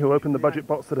century, who opened the budget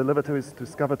box to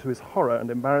discover to his horror and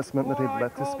embarrassment that he'd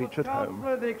left his speech at home.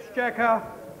 Chancellor of the Exchequer,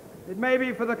 it may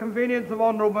be for the convenience of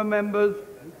honourable members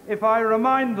if I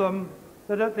remind them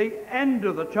that at the end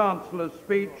of the Chancellor's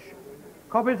speech,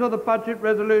 copies of the budget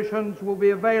resolutions will be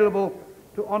available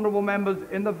to honourable members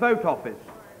in the vote office.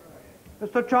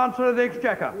 Mr. Chancellor of the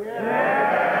Exchequer.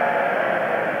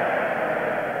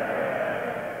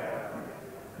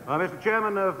 Mr.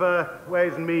 Chairman of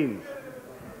Ways and Means,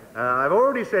 I've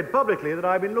already said publicly that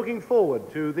I've been looking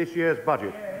forward to this year's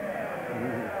budget.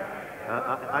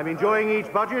 I'm enjoying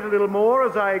each budget a little more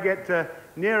as I get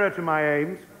nearer to my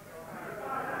aims.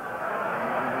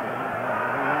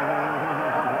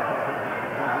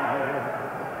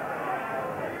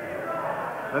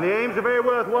 And the aims are very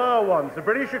worthwhile ones. The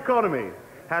British economy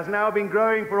has now been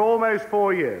growing for almost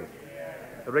 4 years.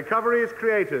 The recovery has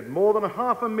created more than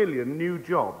 500,000 new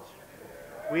jobs.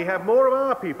 We have more of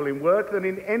our people in work than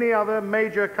in any other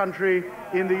major country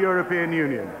in the European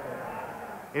Union.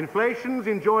 Inflation's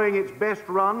enjoying its best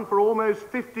run for almost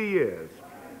 50 years.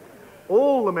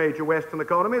 All the major Western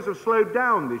economies have slowed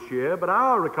down this year, but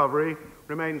our recovery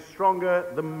remains stronger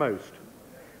than most.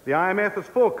 The IMF has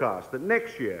forecast that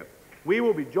next year we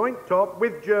will be joint top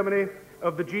with Germany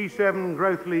of the G7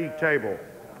 Growth League table.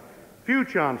 Few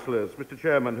chancellors, Mr.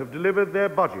 Chairman, have delivered their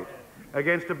budget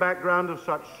against a background of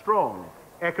such strong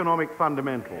economic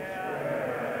fundamentals.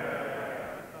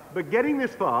 But getting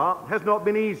this far has not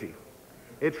been easy.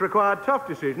 It's required tough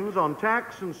decisions on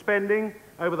tax and spending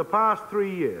over the past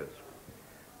 3 years.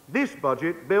 This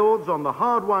budget builds on the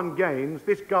hard-won gains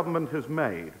this government has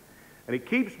made, and it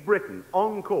keeps Britain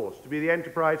on course to be the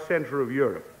enterprise centre of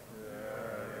Europe.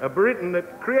 A Britain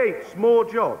that creates more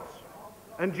jobs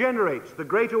and generates the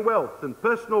greater wealth and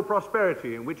personal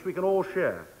prosperity in which we can all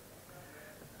share.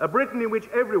 A Britain in which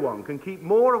everyone can keep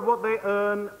more of what they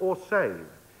earn or save,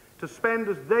 to spend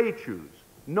as they choose,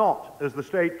 not as the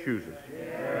state chooses.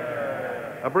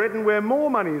 A Britain where more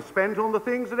money is spent on the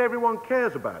things that everyone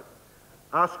cares about: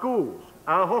 our schools,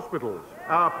 our hospitals,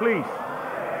 our police.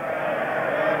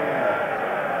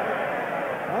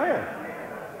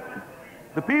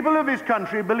 The people of this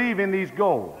country believe in these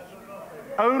goals.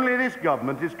 Only this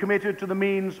government is committed to the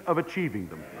means of achieving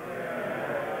them.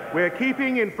 We're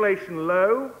keeping inflation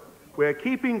low, we're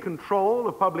keeping control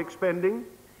of public spending,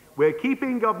 we're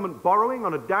keeping government borrowing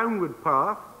on a downward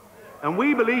path, and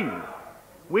we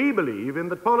believe in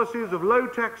the policies of low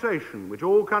taxation which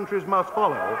all countries must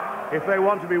follow if they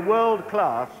want to be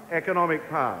world-class economic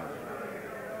powers.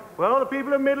 Well, the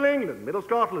people of Middle England, Middle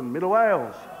Scotland, Middle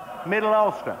Wales, Middle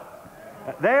Ulster,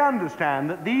 they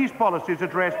understand that these policies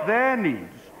address their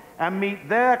needs and meet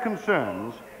their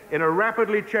concerns in a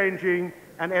rapidly changing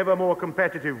and ever more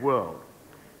competitive world.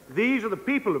 These are the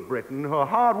people of Britain who are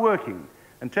hard-working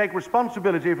and take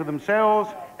responsibility for themselves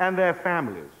and their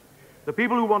families. The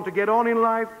people who want to get on in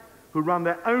life, who run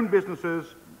their own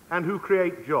businesses, and who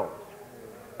create jobs.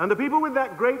 And the people with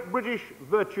that great British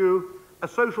virtue, a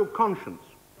social conscience,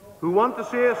 who want to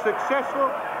see a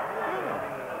successful...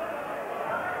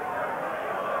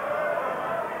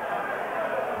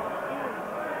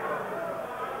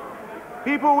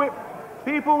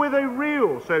 People with a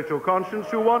real social conscience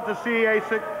who want to see a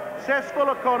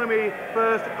successful economy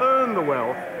first earn the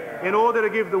wealth in order to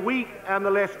give the weak and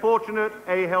the less fortunate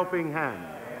a helping hand.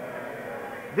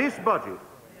 This budget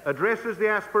addresses the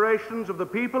aspirations of the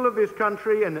people of this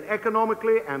country in an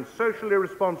economically and socially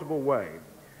responsible way.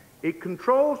 It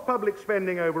controls public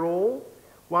spending overall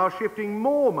while shifting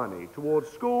more money towards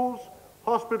schools,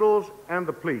 hospitals and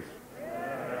the police.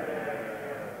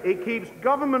 It keeps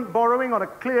government borrowing on a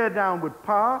clear downward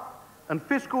path and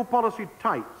fiscal policy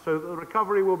tight so that the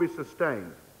recovery will be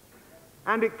sustained.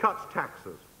 And it cuts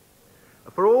taxes.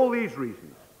 For all these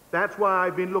reasons, that's why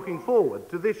I've been looking forward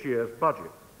to this year's budget.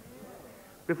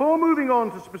 Before moving on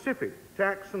to specific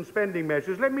tax and spending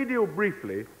measures, let me deal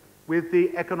briefly with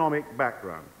the economic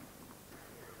background.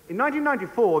 In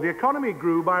 1994, the economy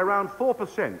grew by around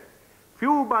 4%,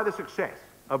 fueled by the success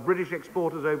of British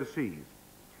exporters overseas.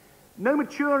 No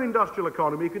mature industrial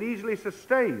economy could easily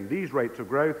sustain these rates of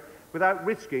growth without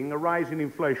risking a rise in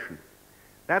inflation.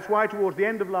 That's why towards the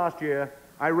end of last year,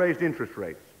 I raised interest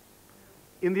rates.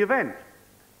 In the event,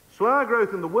 slower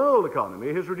growth in the world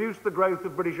economy has reduced the growth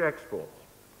of British exports.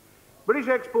 British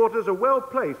exporters are well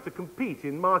placed to compete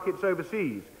in markets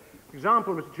overseas. For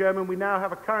example, Mr. Chairman, we now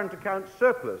have a current account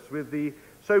surplus with the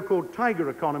so-called tiger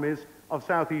economies of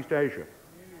Southeast Asia.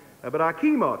 But our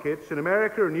key markets in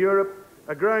America and Europe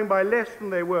are growing by less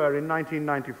than they were in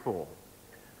 1994.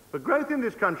 But growth in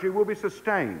this country will be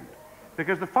sustained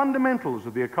because the fundamentals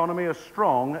of the economy are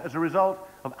strong as a result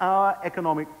of our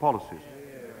economic policies.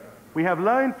 We have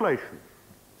low inflation,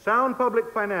 sound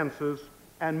public finances,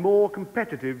 and more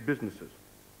competitive businesses.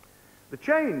 The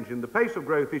change in the pace of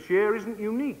growth this year isn't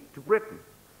unique to Britain.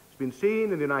 It's been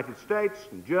seen in the United States,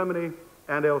 in Germany,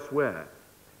 and elsewhere.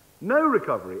 No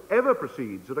recovery ever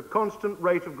proceeds at a constant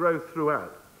rate of growth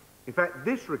throughout. In fact,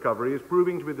 this recovery is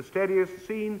proving to be the steadiest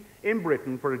seen in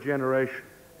Britain for a generation.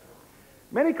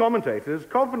 Many commentators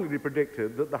confidently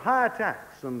predicted that the higher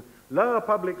tax and lower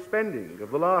public spending of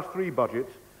the last three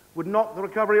budgets would knock the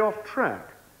recovery off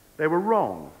track. They were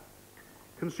wrong.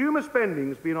 Consumer spending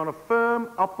has been on a firm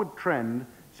upward trend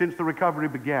since the recovery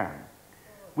began.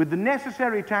 With the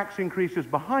necessary tax increases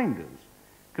behind us,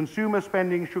 consumer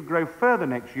spending should grow further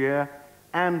next year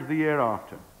and the year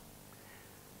after.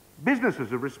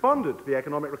 Businesses have responded to the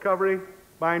economic recovery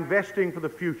by investing for the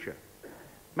future.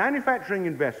 Manufacturing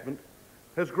investment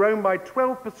has grown by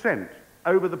 12%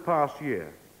 over the past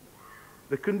year.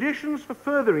 The conditions for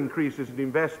further increases in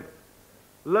investment,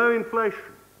 low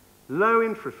inflation, low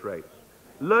interest rates,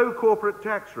 low corporate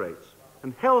tax rates,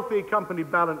 and healthy company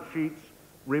balance sheets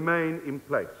remain in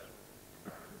place.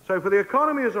 So for the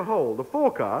economy as a whole, the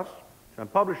forecasts, which I'm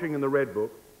publishing in the Red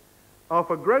Book, are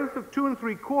for growth of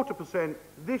 2.75%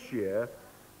 this year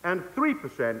and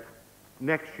 3%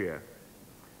 next year.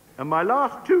 And my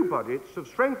last two budgets have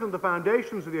strengthened the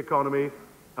foundations of the economy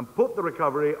and put the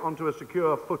recovery onto a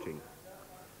secure footing.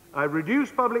 I've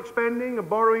reduced public spending and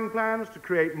borrowing plans to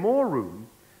create more room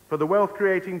for the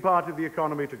wealth-creating part of the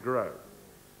economy to grow.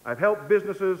 I've helped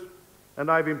businesses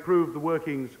and I've improved the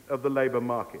workings of the labour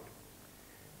market.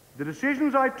 The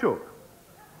decisions I took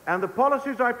and the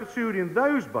policies I pursued in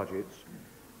those budgets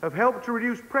have helped to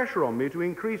reduce pressure on me to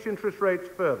increase interest rates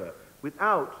further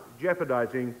without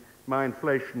jeopardising my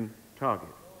inflation target.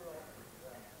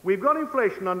 We've got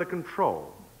inflation under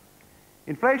control.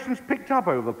 Inflation's picked up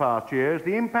over the past year as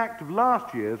the impact of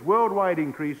last year's worldwide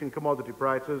increase in commodity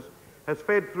prices has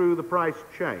fed through the price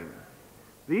chain.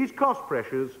 These cost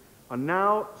pressures are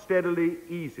now steadily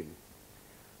easing.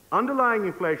 Underlying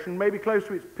inflation may be close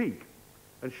to its peak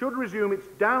and should resume its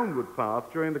downward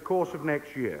path during the course of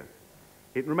next year.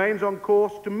 It remains on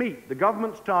course to meet the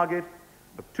government's target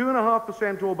of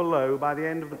 2.5% or below by the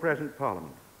end of the present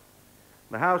Parliament.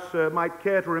 The House might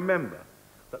care to remember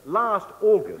that last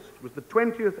August was the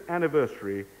 20th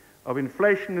anniversary of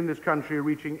inflation in this country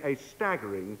reaching a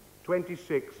staggering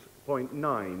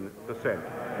 26.9%.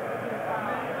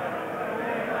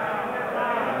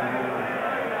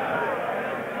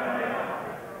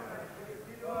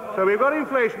 So we've got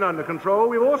inflation under control.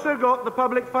 We've also got the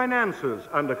public finances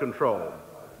under control.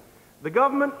 The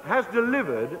government has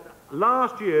delivered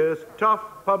last year's tough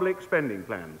public spending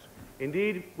plans.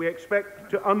 Indeed, we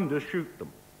expect to undershoot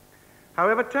them.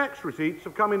 However, tax receipts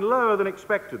have come in lower than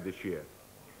expected this year.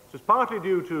 This is partly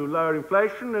due to lower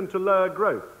inflation and to lower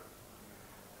growth.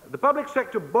 The public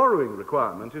sector borrowing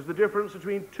requirement is the difference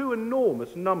between two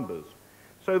enormous numbers,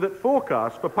 so that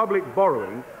forecasts for public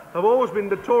borrowing have always been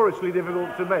notoriously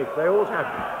difficult to make. They always have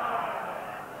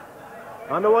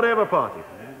been, under whatever party.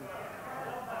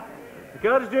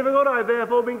 Because it's difficult, I've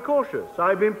therefore been cautious.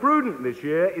 I've been prudent this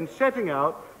year in setting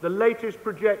out the latest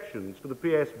projections for the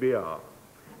PSBR.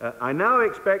 I now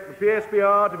expect the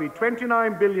PSBR to be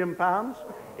 £29 billion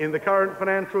in the current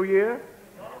financial year.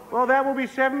 Well, that will be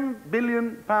 £7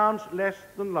 billion less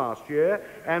than last year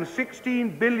and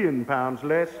 £16 billion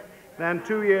less than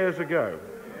 2 years ago.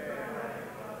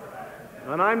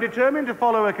 And I'm determined to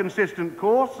follow a consistent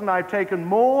course, and I've taken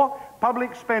more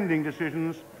public spending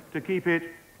decisions to keep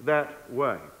it that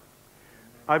way.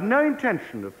 I've no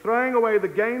intention of throwing away the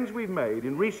gains we've made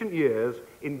in recent years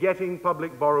in getting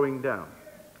public borrowing down.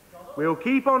 We'll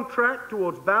keep on track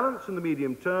towards balance in the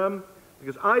medium term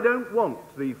because I don't want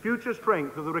the future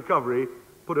strength of the recovery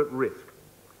put at risk.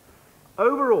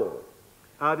 Overall,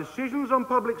 our decisions on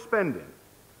public spending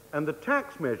and the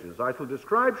tax measures I shall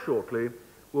describe shortly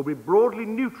will be broadly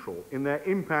neutral in their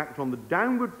impact on the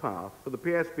downward path for the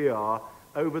PSBR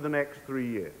over the next 3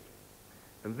 years.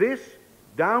 And this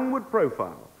downward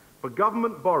profile for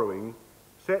government borrowing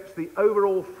sets the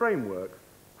overall framework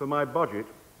for my budget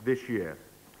this year.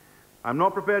 I'm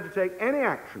not prepared to take any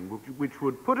action which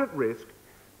would put at risk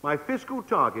my fiscal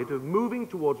target of moving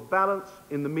towards balance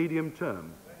in the medium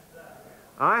term.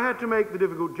 I had to make the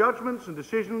difficult judgments and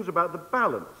decisions about the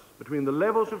balance between the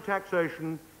levels of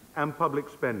taxation and public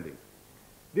spending.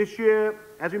 This year,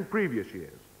 as in previous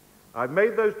years, I've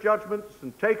made those judgments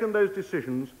and taken those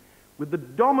decisions with the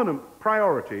dominant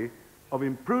priority of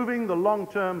improving the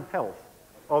long-term health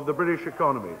of the British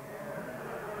economy.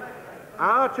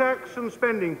 Our tax and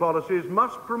spending policies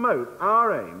must promote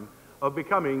our aim of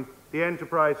becoming the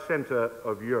enterprise centre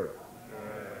of Europe.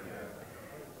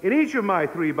 In each of my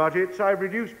 3 budgets, I've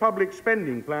reduced public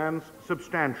spending plans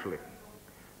substantially.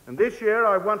 And this year,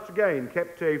 I've once again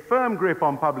kept a firm grip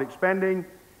on public spending,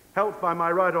 helped by my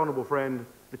right honourable friend,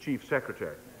 the Chief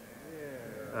Secretary.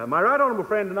 My right honourable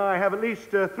friend and I have at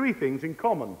least 3 things in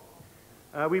common.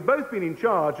 We've both been in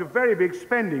charge of very big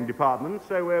spending departments,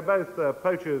 so we're both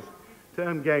poachers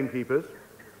turned gamekeepers.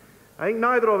 I think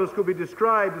neither of us could be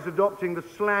described as adopting the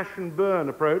slash and burn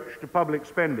approach to public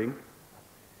spending,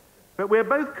 but we're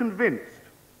both convinced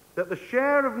that the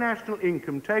share of national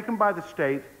income taken by the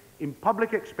state in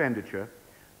public expenditure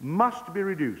must be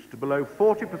reduced to below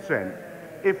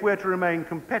 40% if we're to remain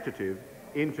competitive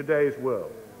in today's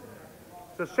world.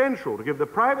 It's essential to give the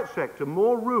private sector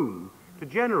more room to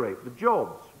generate the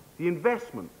jobs, the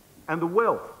investment, and the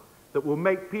wealth that will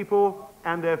make people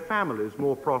and their families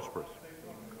more prosperous.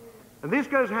 And this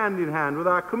goes hand in hand with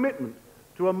our commitment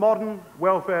to a modern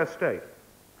welfare state.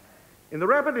 In the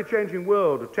rapidly changing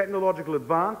world of technological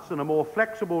advance and a more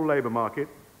flexible labour market,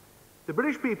 the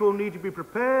British people need to be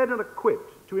prepared and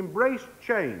equipped to embrace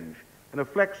change in a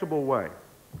flexible way.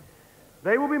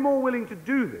 They will be more willing to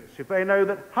do this if they know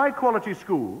that high-quality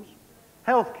schools,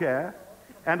 healthcare,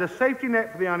 and a safety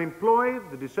net for the unemployed,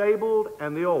 the disabled,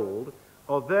 and the old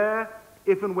are there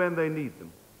if and when they need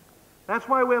them. That's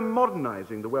why we're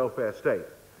modernising the welfare state,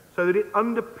 so that it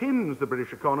underpins the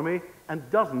British economy and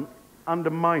doesn't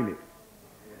undermine it.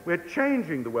 We're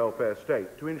changing the welfare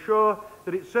state to ensure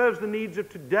that it serves the needs of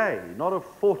today, not of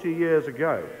 40 years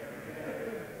ago,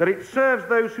 that it serves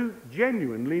those who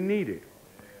genuinely need it,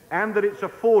 and that it's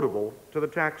affordable to the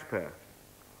taxpayer.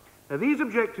 Now, these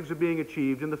objectives are being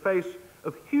achieved in the face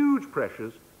of huge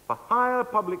pressures for higher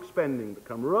public spending that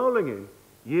come rolling in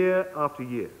year after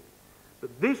year.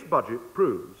 But this budget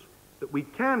proves that we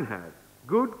can have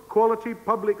good quality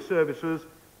public services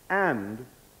and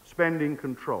spending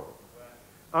control.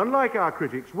 Unlike our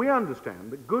critics, we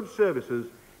understand that good services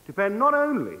depend not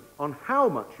only on how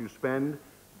much you spend,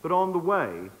 but on the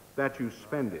way that you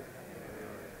spend it.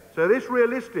 So this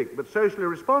realistic but socially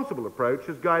responsible approach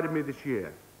has guided me this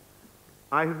year.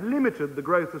 I have limited the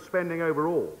growth of spending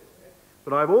overall,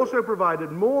 but I've also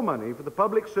provided more money for the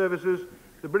public services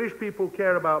the British people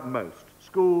care about most: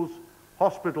 schools,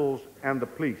 hospitals, and the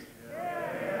police.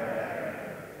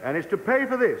 And it's to pay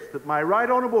for this that my right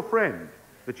honourable friend,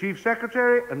 the Chief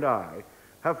Secretary, and I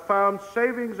have found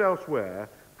savings elsewhere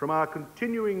from our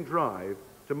continuing drive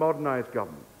to modernise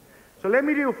government. So let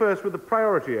me deal first with the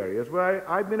priority areas where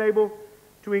I've been able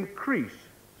to increase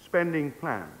spending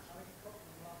plans.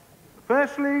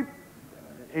 Firstly,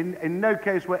 in no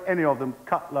case were any of them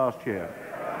cut last year.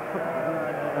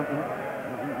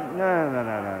 No.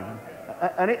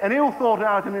 An ill thought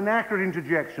out and inaccurate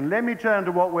interjection. Let me turn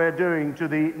to what we're doing to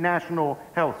the National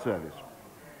Health Service.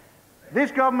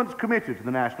 This government's committed to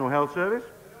the National Health Service.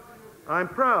 I'm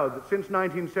proud that since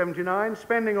 1979,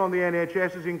 spending on the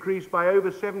NHS has increased by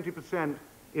over 70%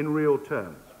 in real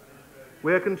terms.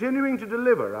 We're continuing to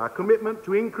deliver our commitment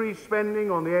to increase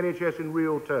spending on the NHS in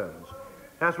real terms.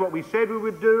 That's what we said we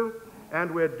would do,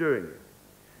 and we're doing it.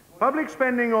 Public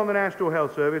spending on the National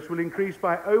Health Service will increase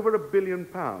by over £1 billion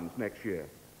next year.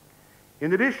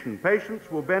 In addition, patients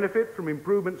will benefit from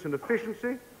improvements in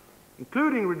efficiency,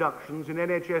 including reductions in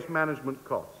NHS management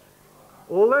costs.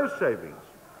 All those savings,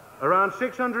 around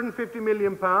 £650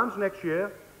 million next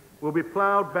year, will be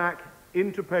ploughed back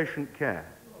into patient care.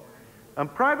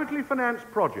 And privately financed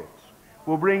projects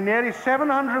will bring nearly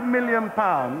 £700 million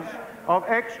of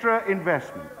extra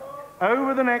investment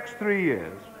over the next 3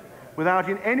 years, without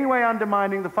in any way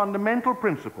undermining the fundamental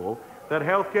principle that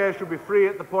healthcare should be free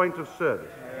at the point of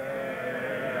service.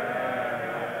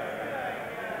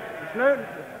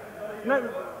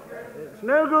 It's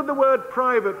no good the word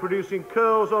private producing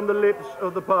curls on the lips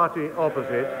of the party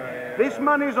opposite. This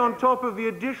money's on top of the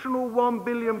additional £1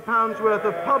 billion worth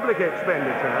of public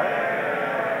expenditure,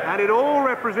 and it all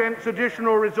represents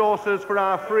additional resources for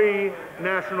our free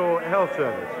National Health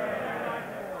Service.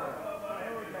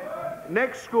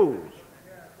 Next, schools.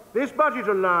 This budget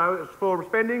allows for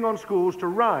spending on schools to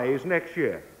rise next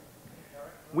year.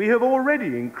 We have already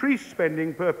increased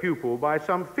spending per pupil by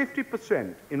some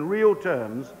 50% in real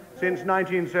terms since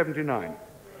 1979.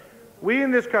 We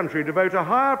in this country devote a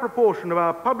higher proportion of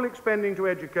our public spending to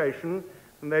education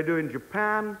than they do in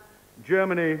Japan,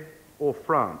 Germany, or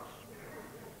France.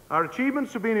 Our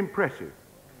achievements have been impressive.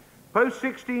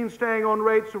 Post-16 staying on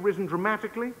rates have risen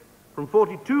dramatically, from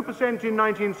 42% in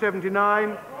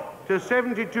 1979 to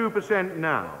 72%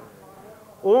 now.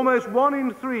 Almost 1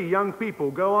 in 3 young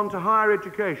people go on to higher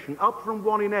education, up from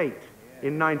 1 in 8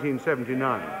 in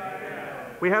 1979.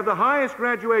 We have the highest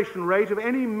graduation rate of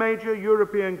any major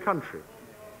European country.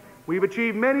 We've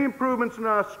achieved many improvements in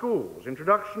our schools: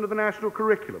 introduction of the national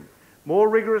curriculum, more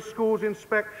rigorous schools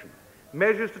inspection,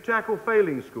 measures to tackle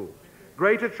failing schools,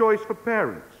 greater choice for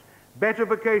parents, better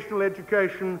vocational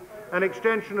education, and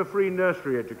extension of free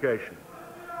nursery education.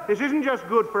 This isn't just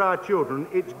good for our children,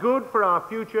 it's good for our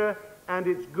future, and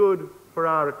it's good for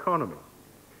our economy.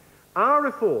 Our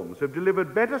reforms have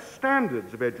delivered better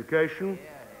standards of education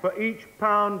for each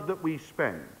pound that we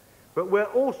spend, but we're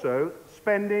also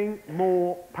spending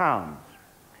more pounds.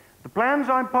 The plans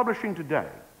I'm publishing today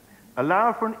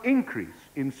allow for an increase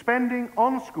in spending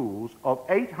on schools of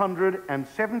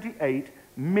 £878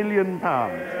 million.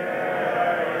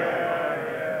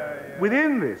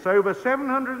 Within this, over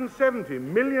 £770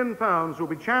 million will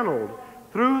be channeled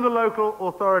through the local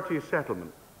authority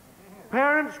settlement.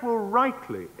 Parents will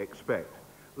rightly expect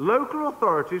local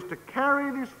authorities to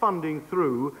carry this funding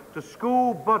through to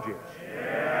school budgets.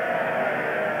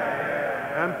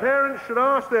 And parents should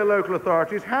ask their local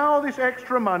authorities how this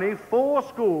extra money for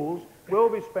schools will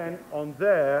be spent on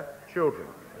their children.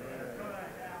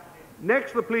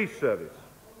 Next, the police service.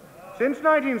 Since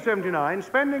 1979,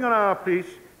 spending on our police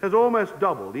has almost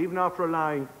doubled, even after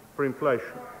allowing for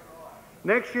inflation.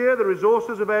 Next year, the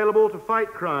resources available to fight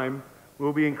crime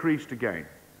will be increased again.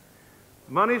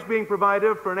 Money is being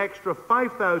provided for an extra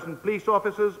 5,000 police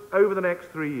officers over the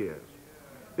next 3 years.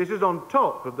 This is on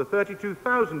top of the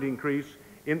 32,000 increase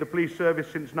in the police service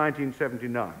since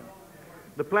 1979.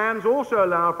 The plans also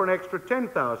allow for an extra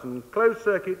 10,000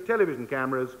 closed-circuit television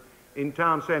cameras in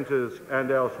town centres and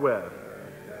elsewhere.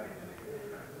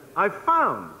 I've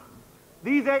found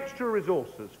these extra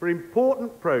resources for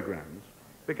important programmes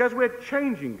because we're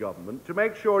changing government to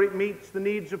make sure it meets the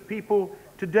needs of people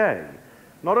today,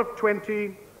 not of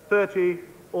 20, 30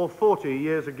 or 40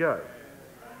 years ago.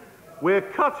 We're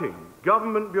cutting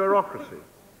government bureaucracy,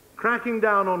 cracking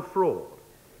down on fraud,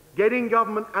 getting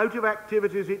government out of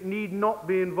activities it need not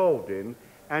be involved in,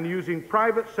 and using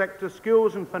private sector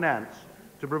skills and finance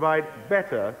to provide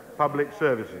better public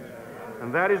services.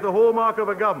 And that is the hallmark of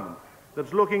a government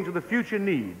that's looking to the future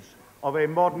needs of a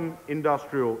modern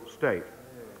industrial state.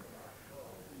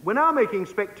 We're now making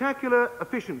spectacular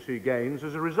efficiency gains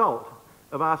as a result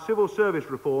of our civil service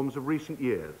reforms of recent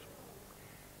years.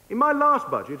 In my last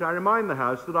budget, I remind the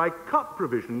House that I cut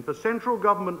provision for central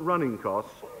government running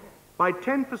costs by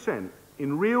 10%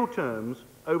 in real terms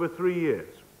over 3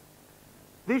 years.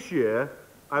 This year,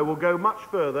 I will go much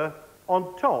further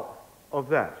on top of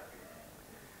that.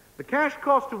 The cash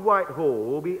cost of Whitehall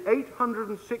will be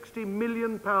 £860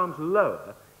 million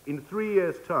lower in 3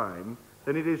 years' time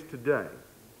than it is today.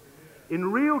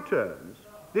 In real terms,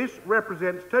 this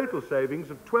represents total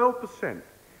savings of 12%,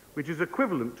 which is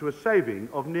equivalent to a saving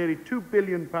of nearly £2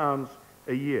 billion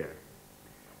a year.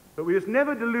 But we must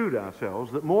never delude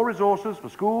ourselves that more resources for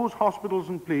schools, hospitals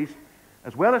and police,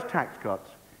 as well as tax cuts,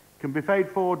 can be paid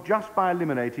for just by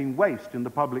eliminating waste in the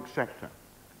public sector.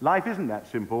 Life isn't that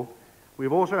simple.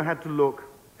 We've also had to look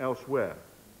elsewhere.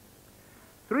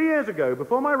 3 years ago,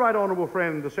 before my right honourable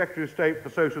friend, the Secretary of State for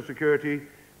Social Security,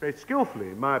 very skillfully,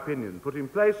 in my opinion, put in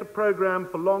place a programme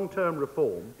for long-term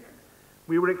reform,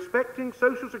 we were expecting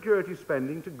Social Security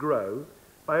spending to grow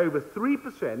by over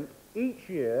 3% each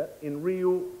year in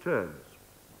real terms.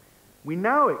 We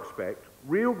now expect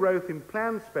real growth in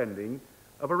planned spending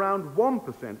of around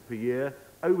 1% per year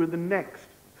over the next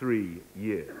 3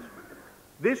 years.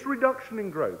 This reduction in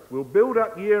growth will build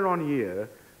up year on year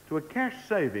to a cash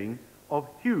saving of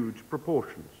huge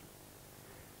proportions.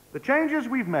 The changes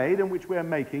we've made and which we're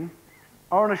making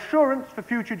are an assurance for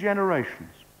future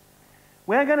generations.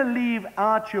 We're going to leave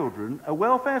our children a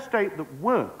welfare state that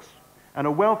works and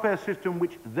a welfare system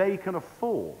which they can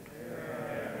afford.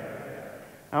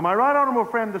 Now, my right honourable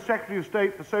friend, the Secretary of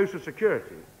State for Social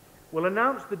Security, will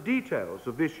announce the details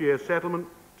of this year's settlement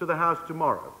to the House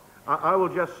tomorrow. I will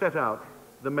just set out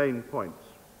the main points.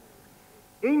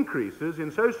 Increases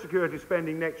in Social Security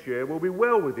spending next year will be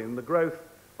well within the growth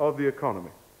of the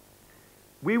economy.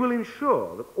 We will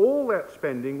ensure that all that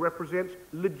spending represents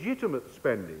legitimate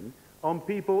spending on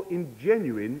people in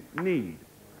genuine need.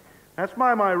 That's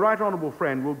why my right honourable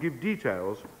friend will give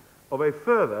details of a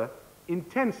further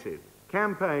intensive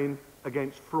campaign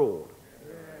against fraud.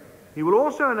 He will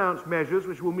also announce measures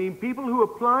which will mean people who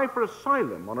apply for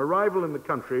asylum on arrival in the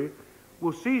country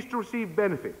will cease to receive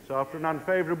benefits after an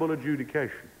unfavourable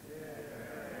adjudication.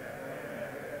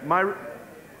 My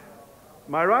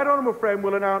right honourable friend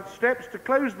will announce steps to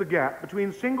close the gap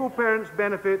between single parents'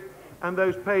 benefit and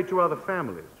those paid to other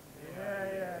families.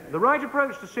 The right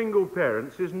approach to single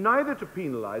parents is neither to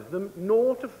penalise them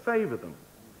nor to favour them.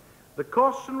 The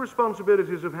costs and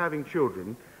responsibilities of having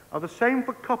children are the same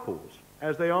for couples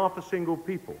as they are for single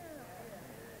people.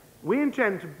 We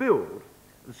intend to build,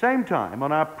 at the same time,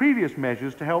 on our previous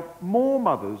measures to help more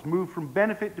mothers move from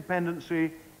benefit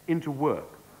dependency into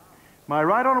work. My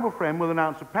right honourable friend will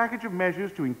announce a package of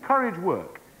measures to encourage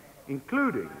work,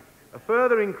 including a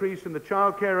further increase in the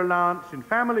childcare allowance in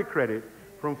family credit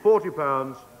from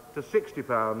 £40 to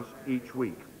 £60 each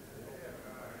week.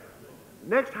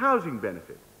 Next, housing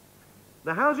benefit.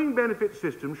 The housing benefit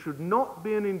system should not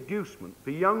be an inducement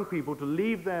for young people to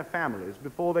leave their families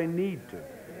before they need to.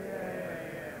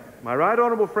 My right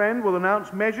honourable friend will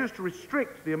announce measures to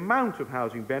restrict the amount of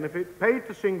housing benefit paid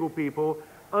to single people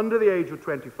under the age of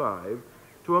 25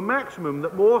 to a maximum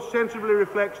that more sensibly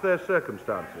reflects their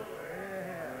circumstances.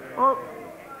 Well,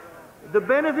 the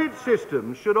benefit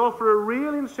system should offer a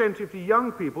real incentive to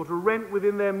young people to rent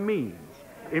within their means,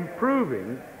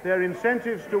 improving their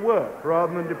incentives to work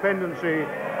rather than dependency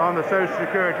on the social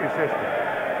security system.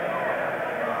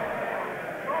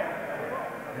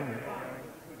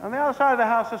 And the other side of the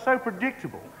House are so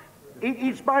predictable.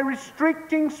 It's by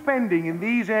restricting spending in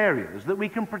these areas that we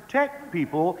can protect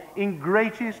people in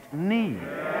greatest need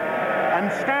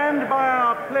and stand by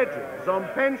our pledges on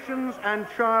pensions and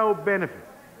child benefit.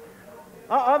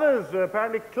 Others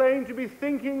apparently claim to be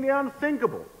thinking the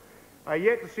unthinkable. I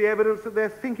yet to see evidence that they're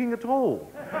thinking at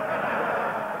all.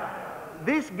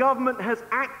 This government has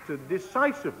acted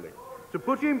decisively to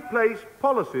put in place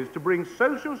policies to bring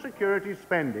social security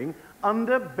spending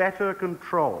under better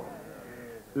control.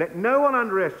 Let no one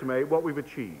underestimate what we've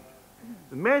achieved.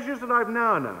 The measures that I've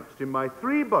now announced in my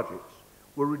 3 budgets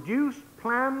will reduce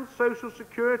planned social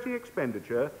security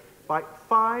expenditure by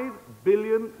 £5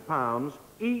 billion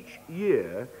each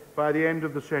year by the end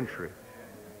of the century.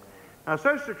 Now,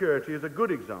 social security is a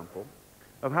good example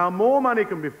of how more money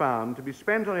can be found to be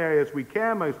spent on areas we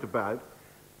care most about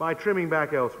by trimming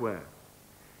back elsewhere.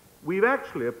 We've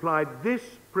actually applied this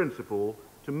principle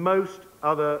to most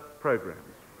other programmes.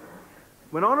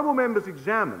 When honourable members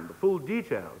examine the full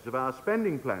details of our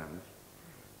spending plans,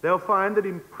 they'll find that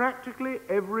in practically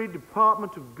every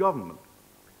department of government,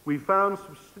 we found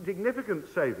some significant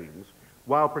savings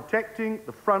while protecting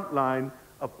the front line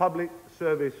of public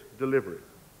service delivery.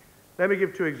 Let me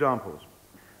give 2 examples.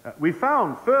 We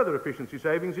found further efficiency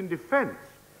savings in defence,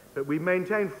 but we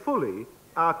maintained fully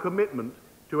our commitment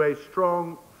to a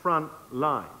strong front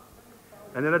line.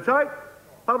 And in a tight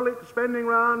public spending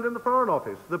round in the Foreign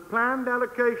Office, the planned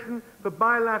allocation for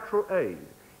bilateral aid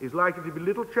is likely to be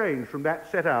little changed from that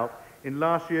set out in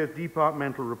last year's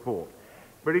departmental report.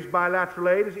 British bilateral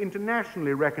aid is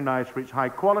internationally recognised for its high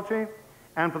quality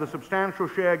and for the substantial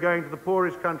share going to the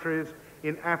poorest countries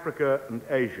in Africa and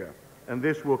Asia, and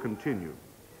this will continue.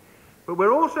 But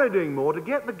we're also doing more to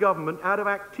get the government out of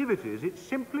activities it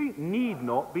simply need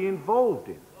not be involved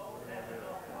in.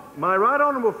 My right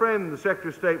honourable friend, the Secretary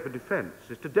of State for Defence,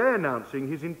 is today announcing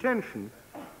his intention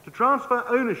to transfer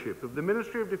ownership of the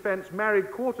Ministry of Defence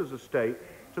married quarters estate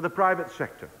to the private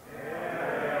sector.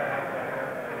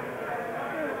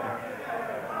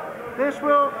 This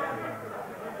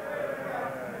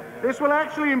will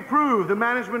actually improve the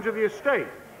management of the estate,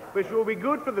 which will be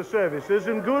good for the services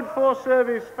and good for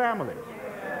service families.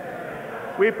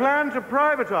 We plan to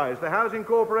privatise the Housing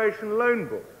Corporation loan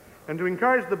book and to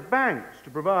encourage the banks to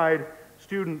provide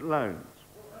student loans.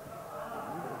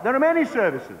 There are many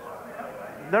services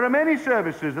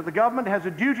that the government has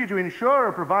a duty to ensure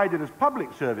are provided as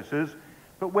public services,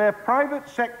 but where private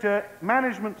sector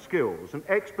management skills and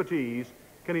expertise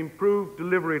can improve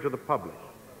delivery to the public.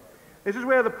 This is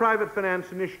where the private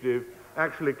finance initiative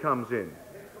actually comes in.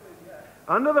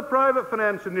 Under the private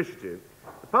finance initiative,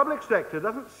 the public sector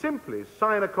doesn't simply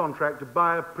sign a contract to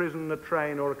buy a prison, a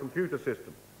train, or a computer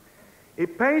system.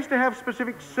 It pays to have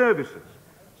specific services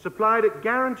supplied at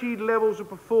guaranteed levels of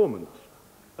performance,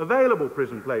 available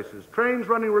prison places, trains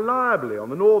running reliably on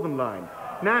the Northern Line,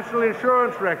 national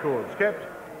insurance records kept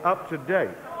up to date.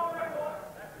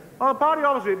 Well, the party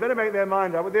opposite better make their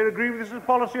mind up whether they agree with this as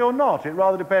policy or not. It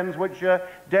rather depends which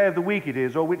day of the week it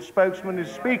is or which spokesman is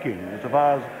speaking, as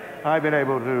far as I've been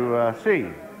able to see.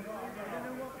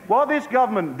 What this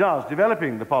government does,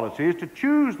 developing the policy, is to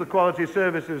choose the quality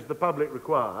services the public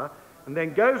require and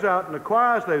then goes out and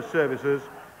acquires those services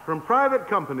from private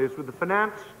companies with the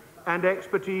finance and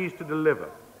expertise to deliver.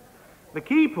 The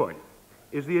key point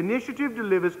is the initiative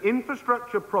delivers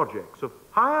infrastructure projects of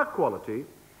higher quality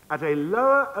at a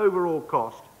lower overall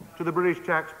cost to the British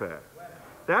taxpayer.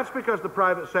 That's because the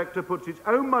private sector puts its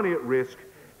own money at risk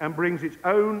and brings its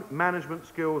own management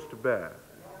skills to bear.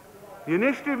 The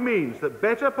initiative means that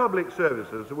better public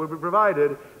services will be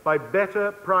provided by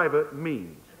better private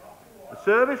means. The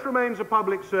service remains a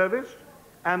public service,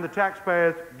 and the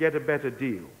taxpayers get a better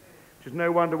deal, which is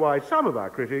no wonder why some of our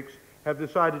critics have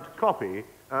decided to copy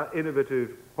our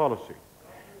innovative policy.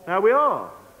 Now we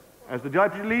are, as the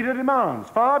Deputy Leader demands,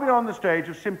 far beyond the stage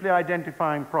of simply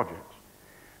identifying projects.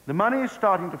 The money is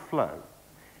starting to flow.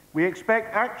 We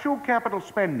expect actual capital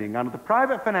spending under the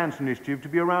private finance initiative to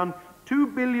be around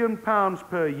 £2 billion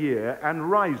per year and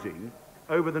rising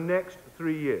over the next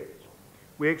 3 years.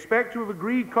 We expect to have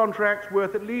agreed contracts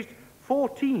worth at least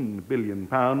 £14 billion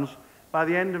by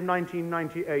the end of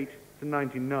 1998 to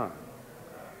 99.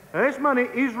 Now, this money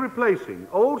is replacing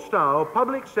old-style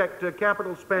public sector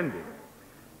capital spending,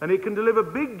 and it can deliver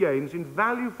big gains in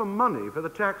value for money for the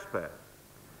taxpayer.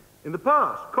 In the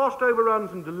past, cost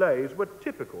overruns and delays were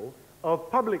typical of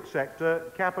public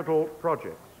sector capital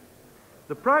projects.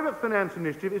 The private finance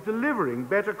initiative is delivering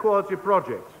better quality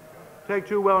projects. Take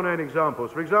two well-known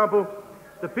examples. For example,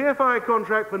 the PFI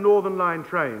contract for Northern Line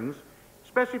trains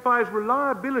specifies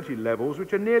reliability levels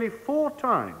which are nearly 4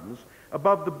 times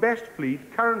above the best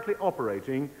fleet currently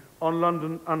operating on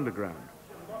London Underground.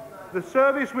 The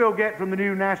service we'll get from the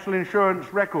new National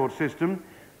Insurance Record System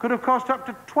could have cost up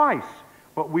to twice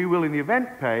what we will in the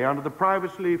event pay under the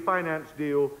privately financed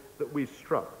deal that we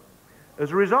struck.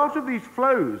 As a result of these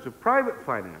flows of private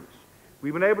finance,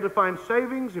 we've been able to find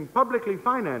savings in publicly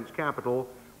financed capital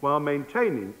while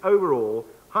maintaining overall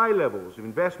high levels of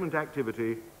investment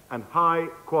activity and high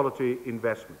quality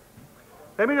investment.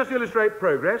 Let me just illustrate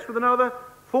progress with another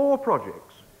 4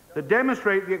 projects that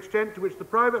demonstrate the extent to which the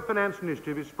private finance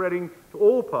initiative is spreading to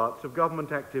all parts of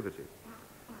government activity.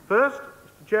 First,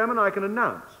 Mr. Chairman, I can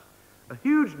announce a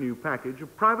huge new package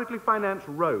of privately financed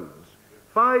roads,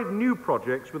 5 new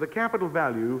projects with a capital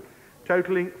value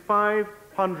totalling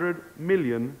 £500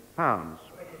 million.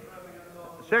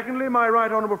 Secondly, my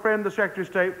right honourable friend, the Secretary of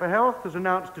State for Health, has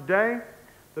announced today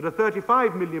that a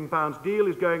 £35 million deal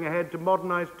is going ahead to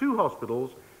modernise 2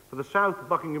 hospitals for the South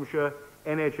Buckinghamshire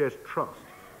NHS Trust.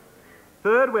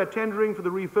 Third, we're tendering for the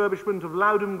refurbishment of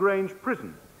Loudham Grange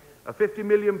Prison, a £50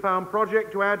 million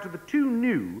project to add to the 2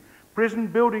 new prison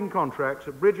building contracts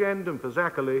at Bridgend and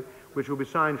Fazakerley, which will be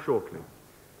signed shortly.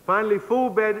 Finally, full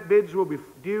bids will be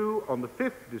due on the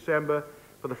 5th of December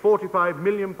for the £45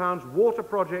 million water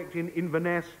project in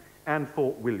Inverness and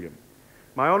Fort William.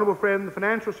 My honourable friend, the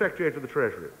Financial Secretary to the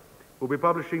Treasury, will be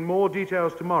publishing more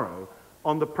details tomorrow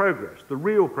on the progress, the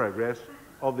real progress,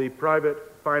 of the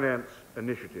private finance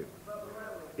initiative.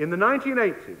 In the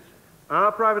 1980s,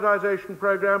 our privatisation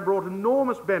programme brought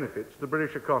enormous benefits to the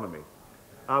British economy.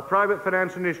 Our private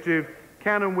finance initiative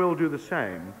can and will do the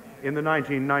same in the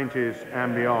 1990s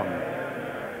and beyond.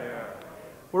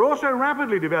 We're also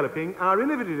rapidly developing our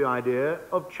innovative idea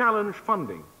of challenge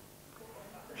funding.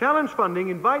 Challenge funding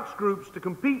invites groups to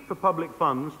compete for public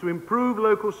funds to improve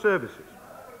local services.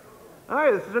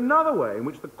 This is another way in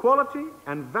which the quality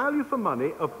and value for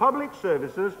money of public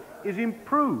services is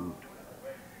improved.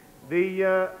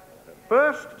 The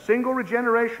first single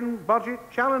regeneration budget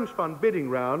challenge fund bidding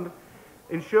round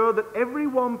ensured that every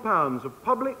 £1 of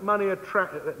public money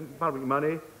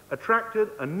attracted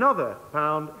another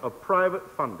pound of private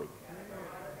funding.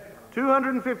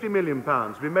 £250 million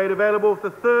will be made available for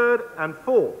the 3rd and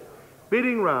 4th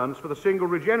bidding rounds for the single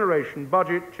regeneration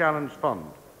budget challenge fund.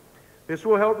 This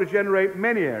will help regenerate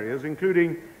many areas,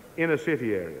 including inner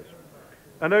city areas.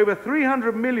 And over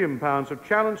 £300 million of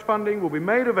challenge funding will be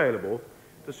made available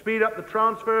to speed up the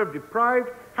transfer of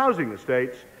deprived housing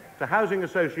estates to housing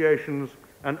associations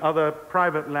and other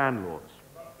private landlords.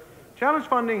 Challenge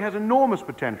funding has enormous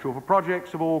potential for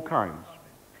projects of all kinds.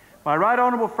 My right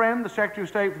honourable friend, the Secretary of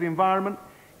State for the Environment,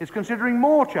 is considering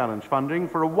more challenge funding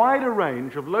for a wider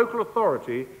range of local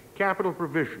authority capital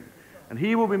provision, and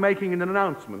he will be making an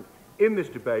announcement in this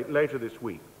debate later this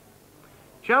week.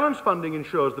 Challenge funding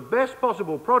ensures the best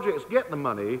possible projects get the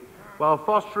money while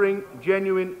fostering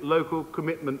genuine local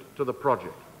commitment to the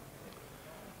project.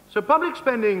 So public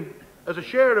spending as a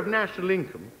share of national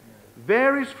income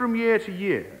varies from year to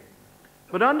year.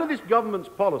 But under this government's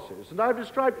policies, and I've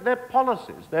described their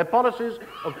policies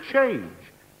of change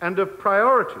and of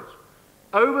priorities,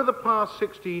 over the past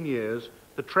 16 years,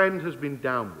 the trend has been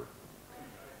downward.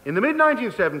 In the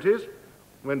mid-1970s,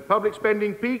 when public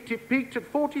spending peaked, it peaked at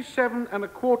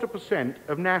 47.25%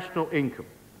 of national income.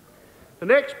 The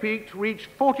next peak reached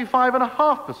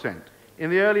 45.5% in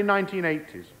the early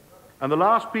 1980s, and the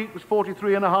last peak was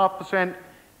 43.5%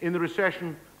 in the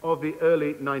recession of the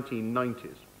early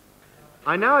 1990s.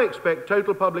 I now expect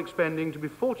total public spending to be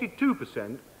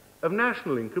 42% of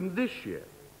national income this year.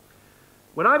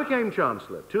 When I became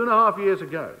Chancellor 2.5 years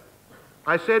ago,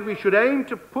 I said we should aim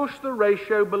to push the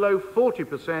ratio below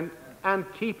 40% and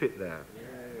keep it there.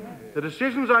 The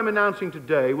decisions I'm announcing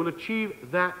today will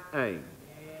achieve that aim.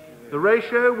 The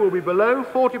ratio will be below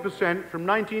 40% from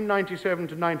 1997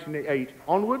 to 1998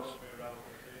 onwards.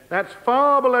 That's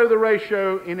far below the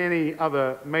ratio in any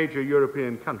other major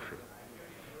European country.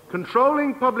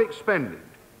 Controlling public spending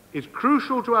is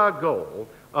crucial to our goal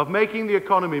of making the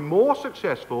economy more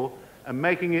successful and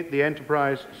making it the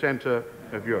enterprise centre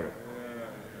of Europe.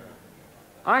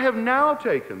 I have now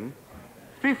taken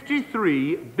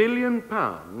 £53 billion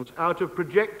out of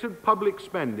projected public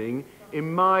spending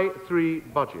in my 3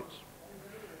 budgets.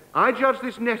 I judge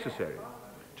this necessary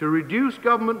to reduce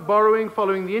government borrowing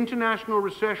following the international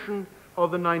recession of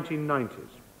the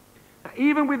 1990s. Now,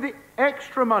 even with the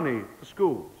extra money for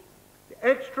schools, the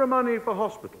extra money for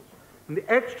hospitals, and the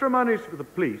extra money for the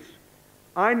police,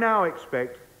 I now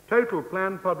expect total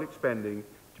planned public spending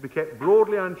to be kept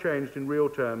broadly unchanged in real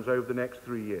terms over the next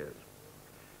 3 years.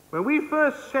 When we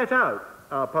first set out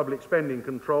our public spending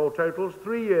control totals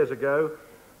 3 years ago,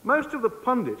 most of the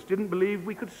pundits didn't believe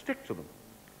we could stick to them.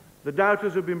 The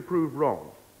doubters have been proved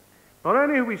wrong. Not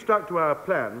only have we stuck to our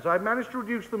plans, I've managed to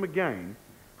reduce them again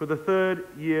for the 3rd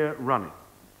year running.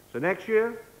 So next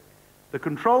year, the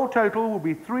control total will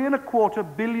be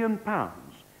 £3.25 billion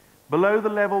below the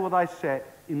level that I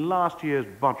set in last year's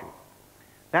budget.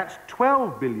 That's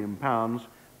 £12 billion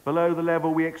below the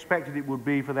level we expected it would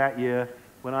be for that year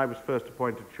when I was first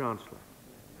appointed Chancellor.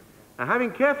 Now,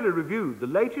 having carefully reviewed the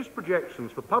latest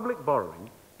projections for public borrowing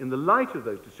in the light of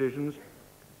those decisions,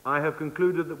 I have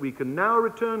concluded that we can now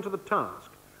return to the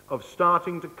task of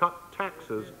starting to cut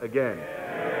taxes again.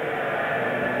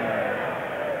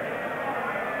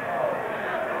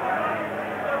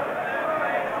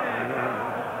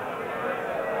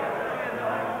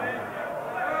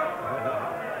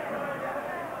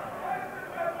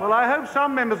 Well, I hope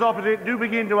some members opposite do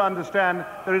begin to understand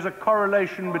there is a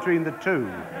correlation between the two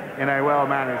in a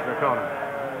well-managed economy.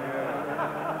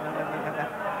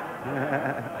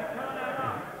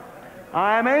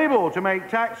 I am able to make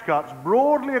tax cuts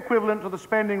broadly equivalent to the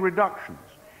spending reductions,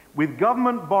 with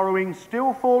government borrowing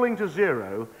still falling to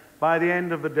zero by the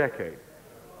end of the decade.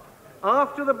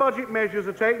 After the budget measures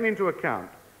are taken into account,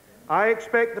 I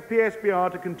expect the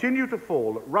PSBR to continue to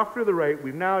fall at roughly the rate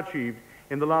we've now achieved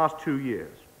in the last 2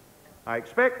 years. I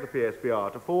expect the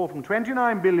PSBR to fall from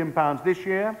 £29 billion this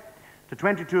year to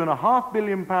 £22.5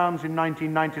 billion in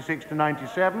 1996 to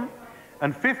 97,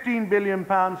 and £15 billion in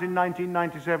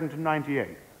 1997 to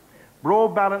 98.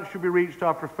 Broad balance should be reached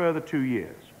after a further 2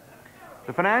 years.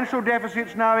 The financial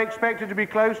deficit's now expected to be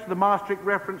close to the Maastricht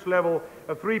reference level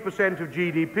of 3% of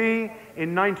GDP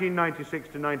in 1996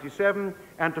 to 97,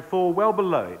 and to fall well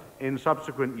below it in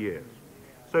subsequent years.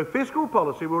 So fiscal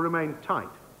policy will remain tight.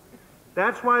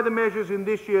 That's why the measures in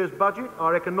this year's budget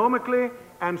are economically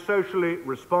and socially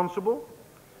responsible,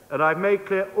 and I've made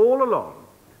clear all along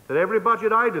that every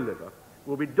budget I deliver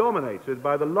will be dominated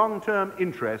by the long-term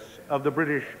interests of the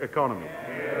British economy.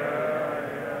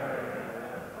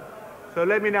 So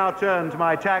let me now turn to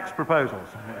my tax proposals.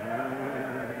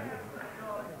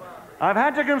 I've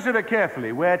had to consider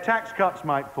carefully where tax cuts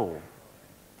might fall.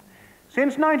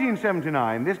 Since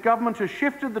 1979, this government has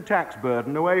shifted the tax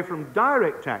burden away from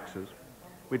direct taxes,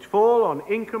 which fall on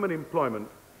income and employment,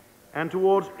 and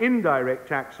towards indirect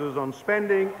taxes on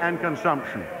spending and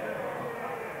consumption.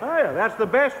 Oh yeah, that's the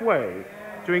best way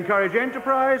to encourage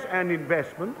enterprise and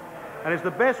investment, and it's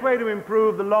the best way to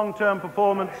improve the long-term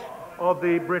performance of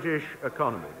the British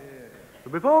economy.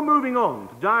 But before moving on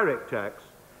to direct tax,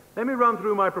 let me run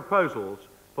through my proposals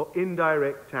for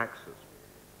indirect taxes.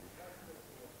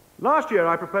 Last year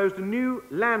I proposed a new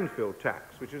landfill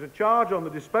tax, which is a charge on the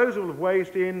disposal of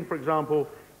waste in, for example,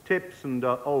 tips and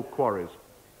old quarries.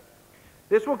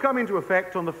 This will come into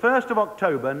effect on the 1st of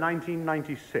October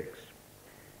 1996. It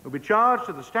will be charged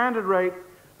at the standard rate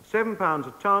of £7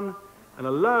 a tonne and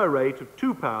a lower rate of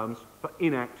 £2 for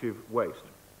inactive waste.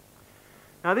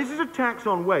 Now, this is a tax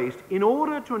on waste in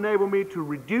order to enable me to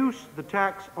reduce the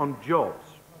tax on jobs.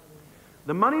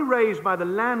 The money raised by the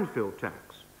landfill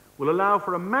tax will allow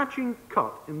for a matching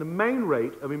cut in the main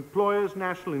rate of employers'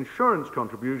 national insurance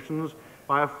contributions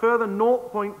by a further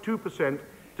 0.2%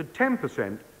 to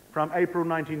 10% from April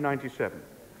 1997.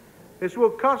 This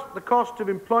will cut the cost of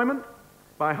employment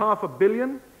by £500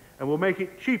 million and will make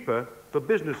it cheaper for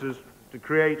businesses to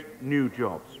create new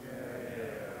jobs.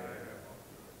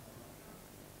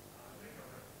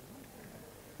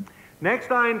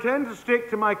 Next, I intend to stick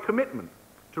to my commitment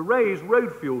to raise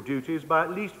road fuel duties by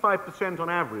at least 5% on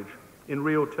average in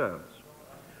real terms.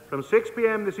 From 6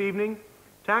 p.m. this evening,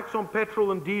 tax on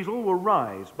petrol and diesel will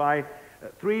rise by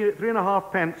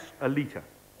 3.5 pence a litre.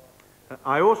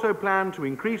 I also plan to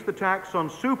increase the tax on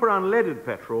super unleaded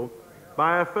petrol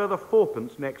by a further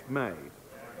 4p next May.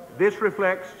 This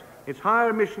reflects its higher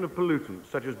emission of pollutants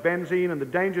such as benzene and the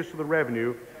dangers to the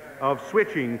revenue of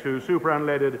switching to super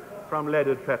unleaded from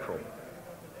leaded petrol.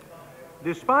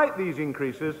 Despite these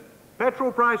increases,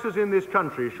 petrol prices in this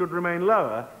country should remain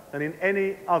lower than in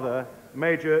any other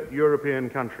major European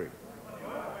country.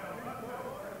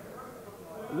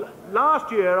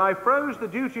 Last year, I froze the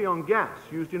duty on gas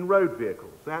used in road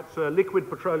vehicles. That's liquid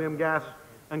petroleum gas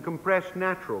and compressed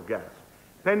natural gas,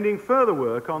 pending further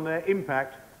work on their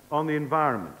impact on the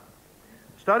environment.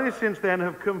 Studies since then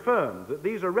have confirmed that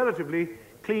these are relatively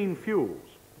clean fuels.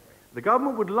 The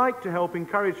government would like to help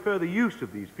encourage further use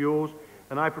of these fuels,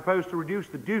 and I propose to reduce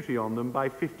the duty on them by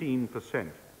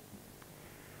 15%.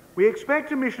 We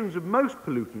expect emissions of most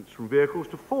pollutants from vehicles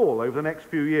to fall over the next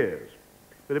few years,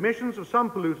 but emissions of some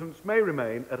pollutants may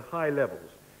remain at high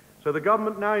levels. So the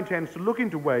government now intends to look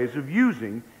into ways of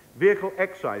using vehicle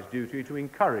excise duty to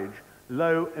encourage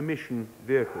low-emission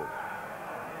vehicles.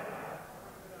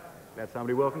 Glad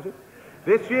somebody welcomes it.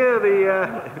 This year,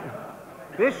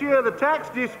 the tax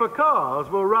disc for cars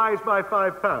will rise by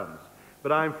 £5,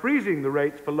 but I'm freezing the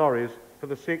rates for lorries for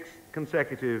the 6th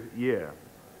consecutive year.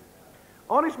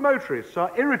 Honest motorists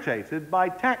are irritated by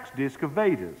tax disc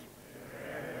evaders.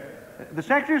 The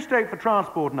Secretary of State for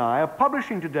Transport and I are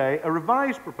publishing today a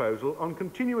revised proposal on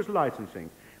continuous licensing,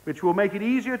 which will make it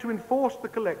easier to enforce the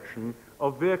collection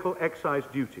of vehicle excise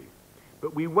duty.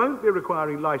 But we won't be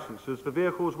requiring licenses for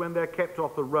vehicles when they're kept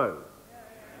off the road.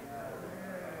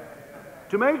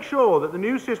 To make sure that the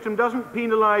new system doesn't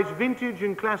penalise vintage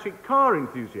and classic car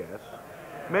enthusiasts,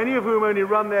 many of whom only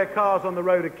run their cars on the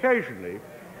road occasionally,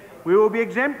 we will be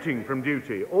exempting from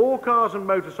duty all cars and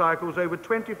motorcycles over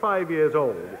 25 years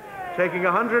old, taking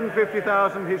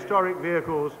 150,000 historic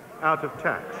vehicles out of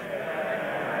tax.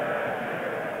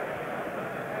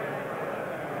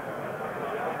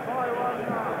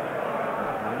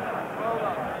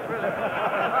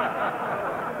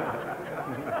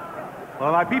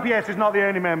 Well, my PPS is not the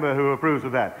only member who approves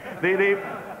of that.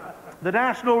 The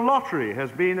National Lottery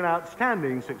has been an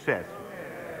outstanding success,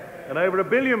 and over £1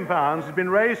 billion has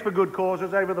been raised for good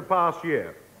causes over the past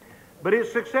year. But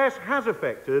its success has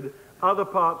affected other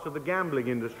parts of the gambling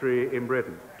industry in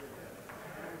Britain.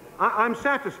 I'm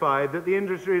satisfied that the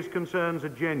industry's concerns are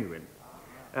genuine,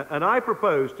 and I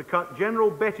propose to cut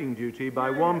general betting duty by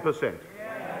 1%.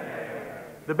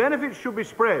 The benefits should be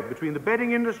spread between the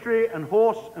betting industry and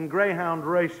horse and greyhound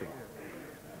racing.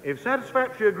 If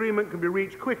satisfactory agreement can be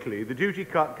reached quickly, the duty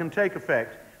cut can take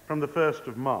effect from the 1st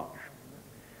of March.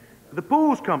 The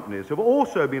pools companies have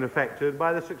also been affected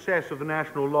by the success of the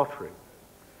National Lottery.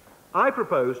 I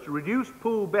propose to reduce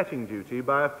pool betting duty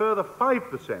by a further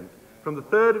 5% from the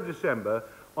 3rd of December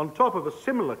on top of a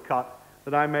similar cut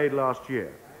that I made last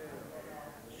year.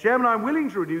 Mr. Chairman, I'm willing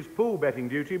to reduce pool betting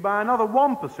duty by another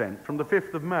 1% from the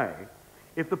 5th of May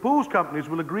if the pools companies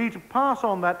will agree to pass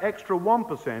on that extra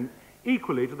 1%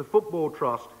 equally to the Football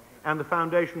Trust and the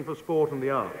Foundation for Sport and the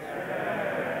Arts.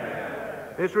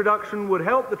 This reduction would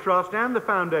help the Trust and the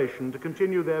Foundation to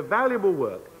continue their valuable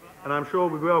work, and I'm sure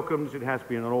will be welcomed as it has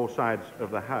been on all sides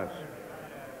of the House.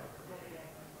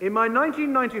 In my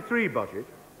 1993 budget,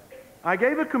 I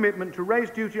gave a commitment to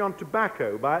raise duty on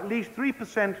tobacco by at least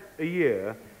 3% a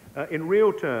year in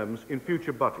real terms in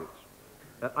future budgets.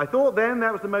 I thought then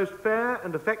that was the most fair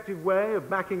and effective way of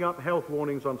backing up health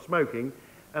warnings on smoking,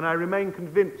 and I remain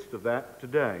convinced of that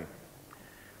today.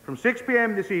 From 6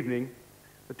 p.m. this evening,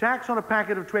 the tax on a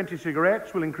packet of 20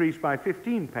 cigarettes will increase by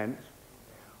 15p,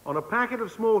 on a packet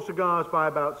of small cigars by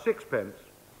about 6p,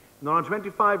 and on a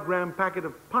 25-gram packet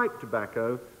of pipe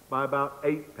tobacco by about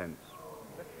 8p.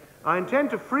 I intend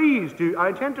to freeze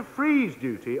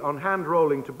duty on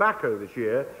hand-rolling tobacco this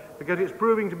year because it's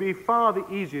proving to be far the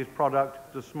easiest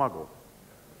product to smuggle.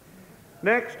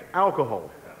 Next, alcohol.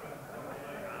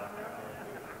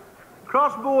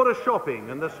 Cross-border shopping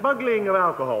and the smuggling of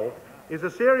alcohol is a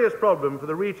serious problem for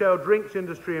the retail drinks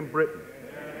industry in Britain,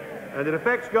 and it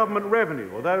affects government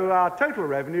revenue, although our total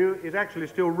revenue is actually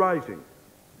still rising.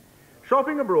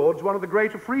 Shopping abroad is one of the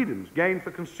greater freedoms gained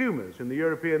for consumers in the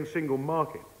European single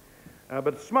market.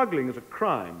 But smuggling is a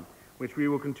crime which we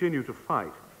will continue to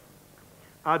fight.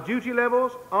 Our duty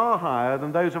levels are higher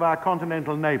than those of our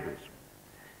continental neighbours.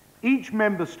 Each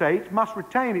member state must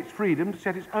retain its freedom to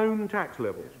set its own tax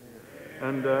levels,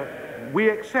 and we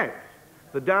accept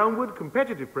the downward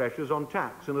competitive pressures on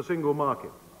tax in a single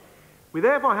market. We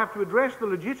therefore have to address the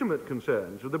legitimate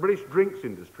concerns of the British drinks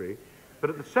industry, but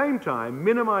at the same time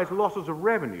minimise losses of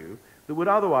revenue that would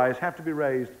otherwise have to be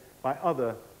raised by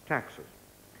other taxes.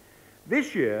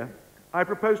 This year, I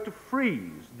propose to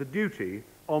freeze the duty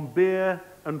on beer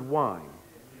and wine.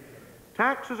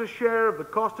 Tax as a share of the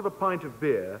cost of a pint of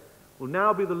beer will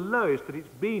now be the lowest that it's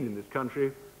been in this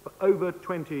country for over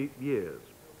 20 years.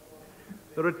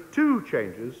 There are two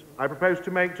changes I propose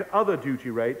to make to other duty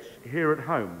rates here at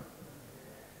home.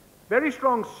 Very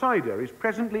strong cider is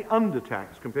presently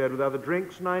undertaxed compared with other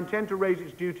drinks, and I intend to raise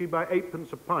its duty by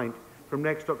 8p a pint from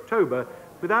next October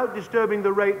without disturbing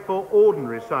the rate for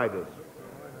ordinary ciders.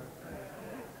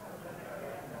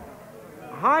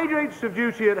 High rates of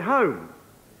duty at home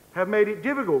have made it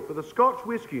difficult for the Scotch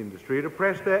whisky industry to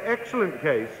press their excellent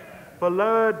case for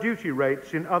lower duty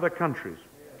rates in other countries.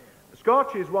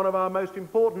 Scotch is one of our most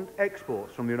important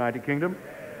exports from the United Kingdom.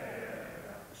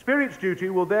 Spirits duty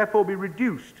will therefore be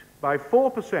reduced by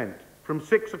 4% from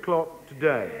 6 o'clock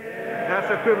today.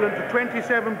 That's equivalent to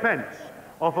 27p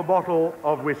off a bottle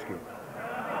of whisky.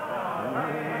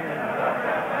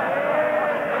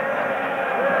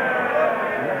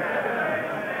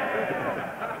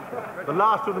 The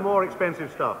last of the more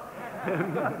expensive stuff.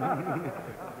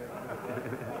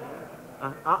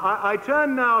 I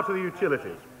turn now to the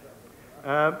utilities.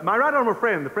 My right honourable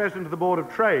friend, the President of the Board of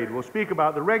Trade, will speak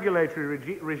about the regulatory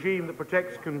regime that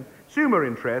protects consumer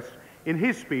interests in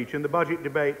his speech in the budget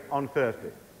debate on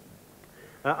Thursday.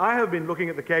 I have been looking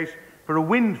at the case for a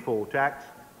windfall tax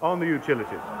on the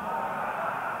utilities.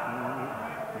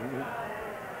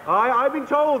 I've been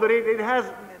told that it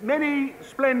has many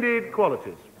splendid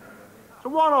qualities. It's a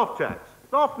one-off tax.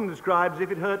 It's often described as if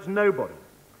it hurts nobody.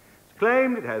 It's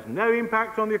claimed it has no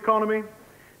impact on the economy,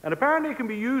 and apparently it can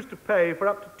be used to pay for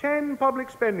up to 10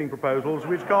 public spending proposals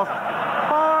which cost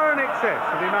far in excess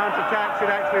of the amount of tax it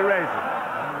actually raises.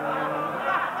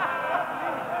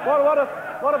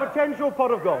 What a potential pot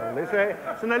of gold.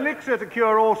 It's an elixir to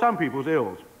cure all some people's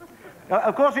ills.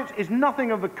 Of course, it's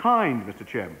nothing of the kind, Mr.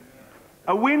 Chairman.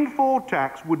 A windfall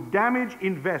tax would damage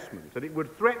investment and it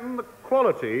would threaten the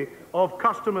quality of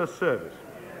customer service.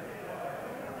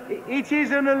 It is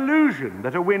an illusion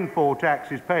that a windfall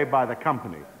tax is paid by the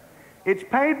company. It's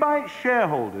paid by its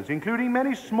shareholders, including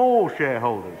many small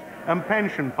shareholders and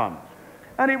pension funds,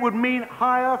 and it would mean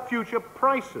higher future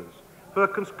prices for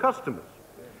customers.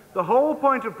 The whole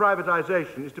point of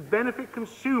privatisation is to benefit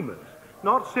consumers,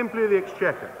 not simply the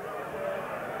exchequer.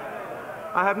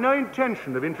 I have no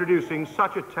intention of introducing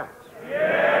such a tax.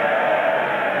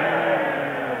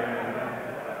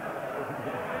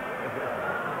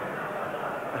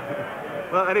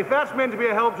 Well, and if that's meant to be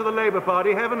a help to the Labour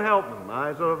Party, heaven help them.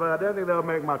 I don't think they'll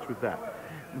make much with that.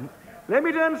 Let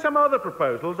me turn to some other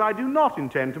proposals I do not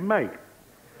intend to make.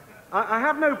 I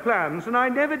have no plans, and I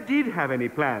never did have any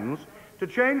plans, to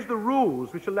change the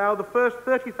rules which allow the first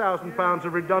 £30,000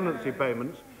 of redundancy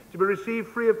payments to be received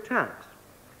free of tax.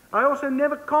 I also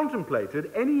never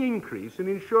contemplated any increase in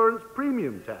insurance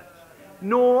premium tax,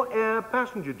 nor air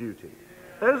passenger duty.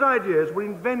 Those ideas were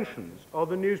inventions of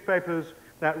the newspapers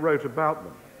that wrote about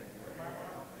them.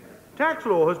 Tax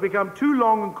law has become too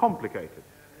long and complicated.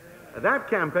 That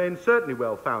campaign is certainly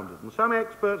well-founded, and some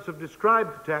experts have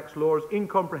described the tax law as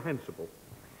incomprehensible.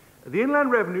 The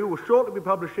Inland Revenue will shortly be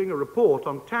publishing a report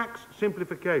on tax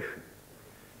simplification.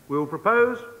 We will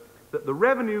propose that the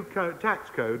Revenue Tax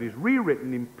Code is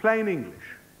rewritten in plain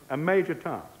English, a major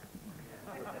task.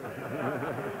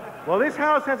 Well, this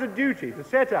House has a duty to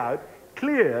set out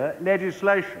clear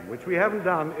legislation, which we haven't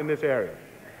done in this area.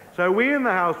 So we in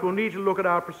the House will need to look at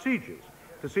our procedures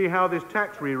to see how this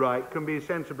tax rewrite can be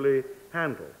sensibly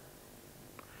handled.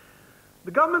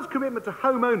 The government's commitment to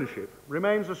home ownership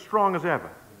remains as strong as ever.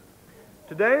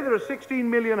 Today, there are 16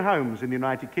 million homes in the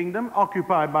United Kingdom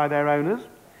occupied by their owners.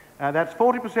 That's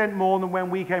 40% more than when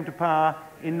we came to power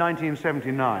in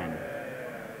 1979.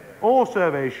 All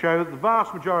surveys show that the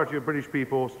vast majority of British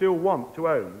people still want to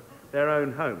own their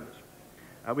own homes.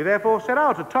 We therefore set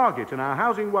out a target in our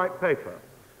Housing White Paper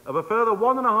of a further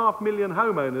 1.5 million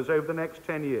homeowners over the next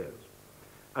 10 years.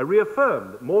 I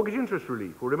reaffirm that mortgage interest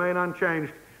relief will remain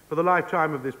unchanged for the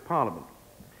lifetime of this Parliament.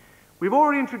 We've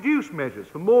already introduced measures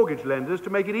for mortgage lenders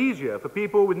to make it easier for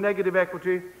people with negative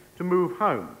equity to move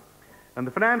home. And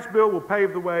the Finance Bill will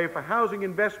pave the way for housing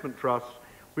investment trusts,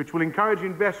 which will encourage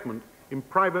investment in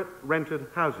private rented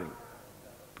housing.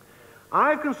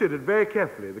 I've considered very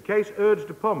carefully the case urged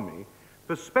upon me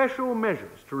for special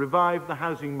measures to revive the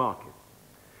housing market.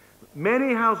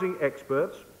 Many housing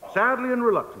experts, sadly and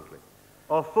reluctantly,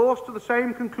 are forced to the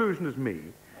same conclusion as me,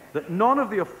 that none of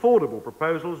the affordable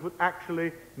proposals would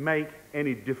actually make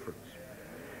any difference.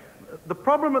 The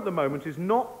problem at the moment is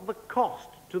not the cost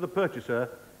to the purchaser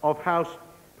of house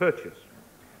purchase.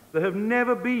 There have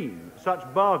never been such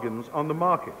bargains on the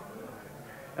market.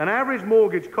 An average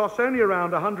mortgage costs only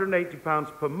around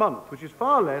 £180 per month, which is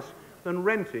far less than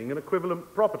renting an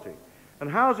equivalent property, and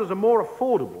houses are more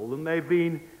affordable than they've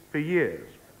been for years.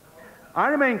 I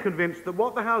remain convinced that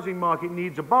what the housing market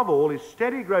needs above all is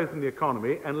steady growth in the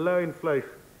economy and low inflation.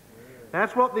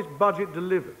 That's what this budget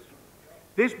delivers.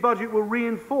 This budget will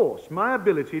reinforce my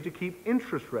ability to keep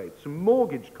interest rates and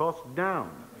mortgage costs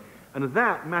down, and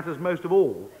that matters most of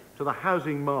all to the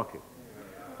housing market.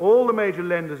 All the major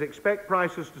lenders expect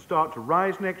prices to start to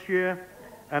rise next year,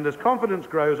 and as confidence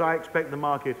grows, I expect the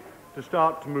market to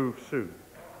start to move soon.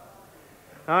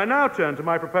 Now, I now turn to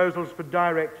my proposals for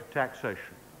direct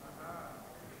taxation.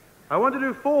 I want to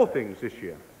do 4 things this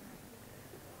year.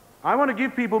 I want to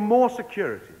give people more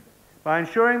security by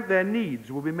ensuring their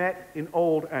needs will be met in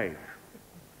old age.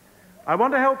 I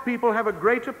want to help people have a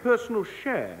greater personal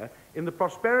share in the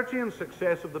prosperity and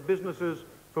success of the businesses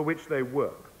for which they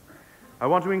work. I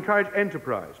want to encourage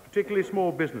enterprise, particularly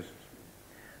small businesses.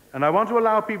 And I want to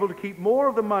allow people to keep more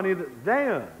of the money that they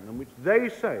earn and which they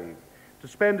save to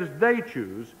spend as they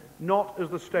choose, not as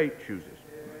the state chooses.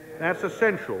 That's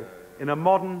essential in a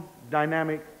modern,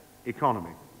 dynamic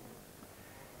economy.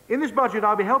 In this budget,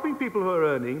 I'll be helping people who are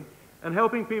earning and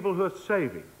helping people who are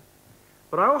saving.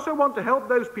 But I also want to help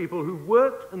those people who've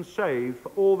worked and saved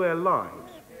for all their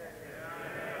lives.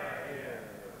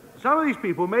 Some of these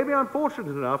people may be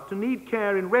unfortunate enough to need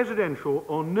care in residential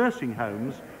or nursing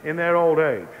homes in their old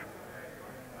age.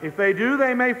 If they do,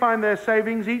 they may find their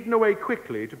savings eaten away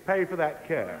quickly to pay for that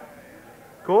care.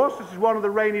 Of course, this is one of the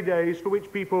rainy days for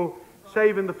which people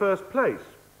save in the first place.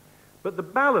 But the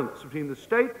balance between the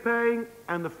state paying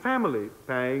and the family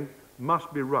paying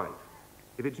must be right.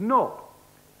 If it's not,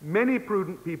 many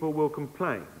prudent people will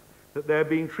complain that they're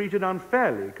being treated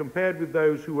unfairly compared with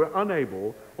those who were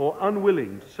unable or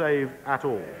unwilling to save at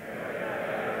all.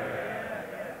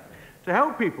 To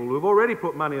help people who have already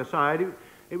put money aside,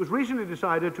 it was recently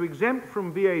decided to exempt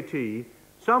from VAT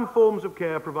some forms of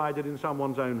care provided in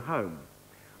someone's own home.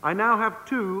 I now have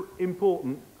 2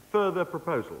 important further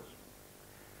proposals.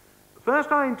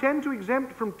 First, I intend to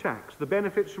exempt from tax the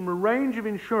benefits from a range of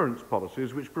insurance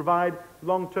policies which provide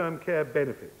long-term care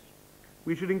benefits.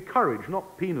 We should encourage,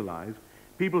 not penalise,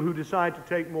 people who decide to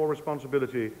take more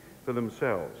responsibility for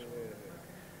themselves.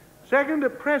 Second,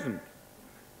 at present,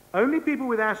 only people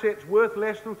with assets worth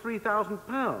less than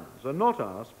 £3,000 are not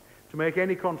asked to make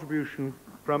any contribution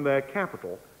from their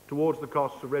capital towards the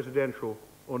costs of residential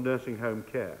or nursing home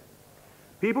care.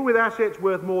 People with assets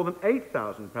worth more than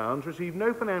 £8,000 receive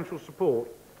no financial support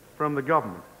from the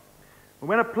government. And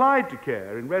when applied to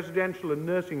care in residential and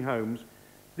nursing homes,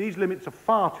 these limits are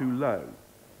far too low.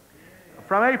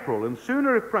 From April, and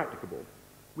sooner if practicable,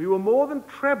 we will more than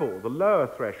treble the lower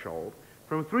threshold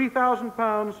from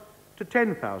 £3,000 to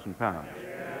 £10,000.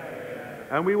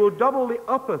 And we will double the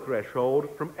upper threshold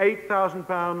from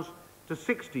 £8,000 to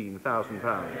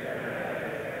 £16,000.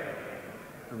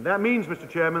 And that means, Mr.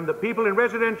 Chairman, that people in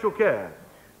residential care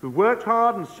who've worked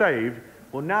hard and saved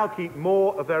will now keep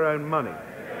more of their own money.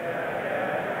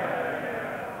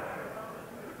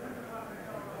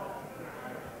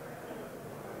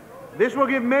 This will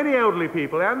give many elderly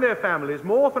people and their families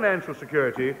more financial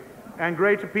security and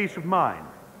greater peace of mind.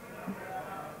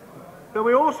 But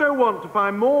we also want to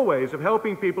find more ways of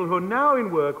helping people who are now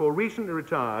in work or recently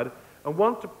retired and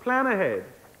want to plan ahead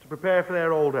to prepare for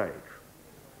their old age.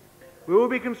 We will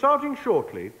be consulting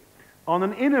shortly on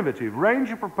an innovative range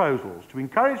of proposals to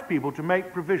encourage people to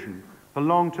make provision for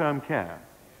long-term care.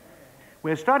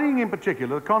 We're studying in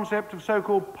particular the concept of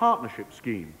so-called partnership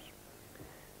schemes.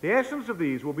 The essence of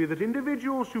these will be that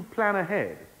individuals who plan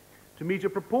ahead to meet a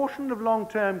proportion of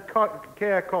long-term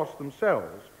care costs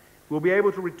themselves will be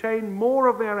able to retain more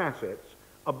of their assets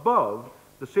above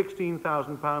the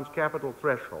 £16,000 capital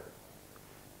threshold.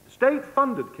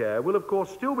 State-funded care will, of course,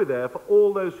 still be there for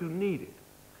all those who need it,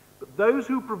 but those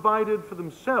who provided for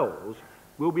themselves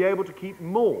will be able to keep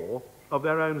more of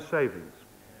their own savings.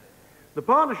 The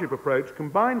partnership approach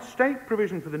combines state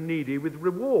provision for the needy with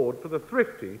reward for the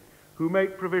thrifty who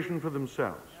make provision for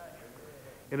themselves.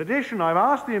 In addition, I've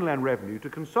asked the Inland Revenue to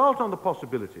consult on the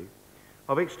possibility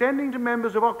of extending to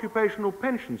members of occupational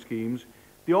pension schemes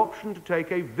the option to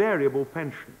take a variable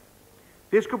pension.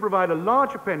 This could provide a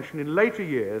larger pension in later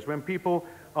years when people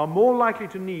are more likely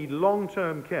to need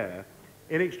long-term care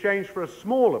in exchange for a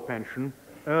smaller pension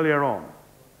earlier on.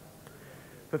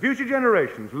 For future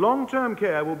generations, long-term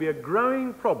care will be a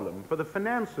growing problem for the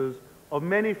finances of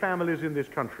many families in this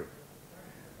country.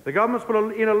 The government's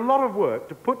put in a lot of work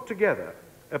to put together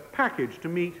a package to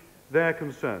meet their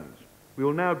concerns. We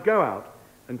will now go out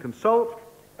and consult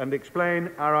and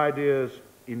explain our ideas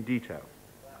in detail.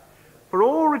 For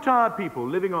all retired people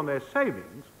living on their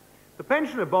savings, the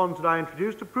pensioner bonds that I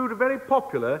introduced have proved a very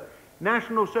popular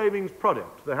national savings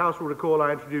product. The House will recall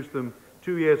I introduced them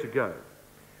 2 years ago.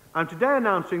 I'm today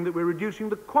announcing that we're reducing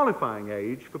the qualifying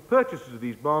age for purchases of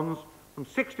these bonds from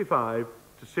 65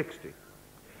 to 60.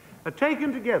 Now,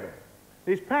 taken together,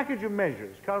 this package of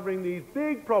measures covering these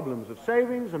big problems of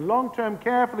savings and long-term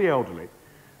care for the elderly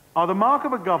are the mark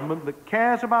of a government that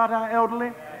cares about our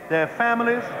elderly, their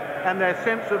families, and their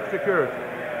sense of security.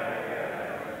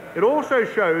 It also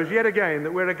shows, yet again,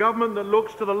 that we're a government that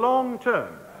looks to the long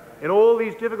term in all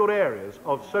these difficult areas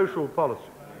of social policy.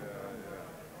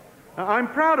 Now, I'm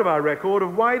proud of our record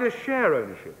of wider share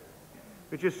ownership,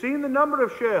 which has seen the number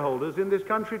of shareholders in this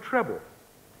country treble.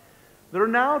 There are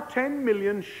now 10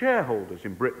 million shareholders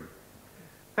in Britain.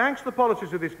 Thanks to the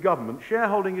policies of this government,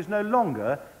 shareholding is no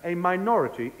longer a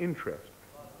minority interest.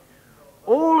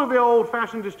 All of the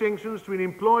old-fashioned distinctions between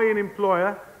employee and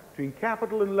employer, between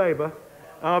capital and labour,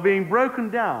 are being broken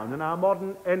down in our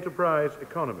modern enterprise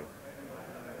economy.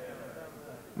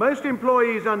 Most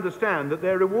employees understand that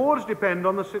their rewards depend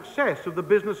on the success of the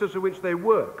businesses in which they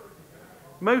work.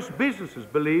 Most businesses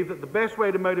believe that the best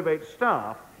way to motivate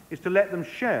staff is to let them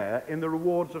share in the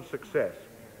rewards of success.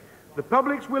 The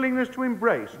public's willingness to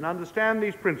embrace and understand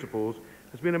these principles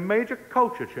has been a major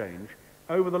culture change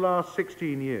over the last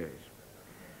 16 years.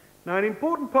 Now, an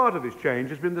important part of this change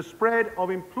has been the spread of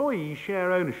employee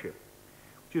share ownership,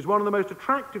 which is one of the most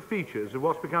attractive features of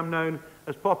what's become known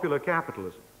as popular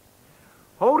capitalism.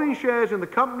 Holding shares in the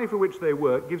company for which they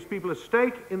work gives people a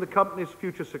stake in the company's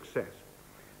future success.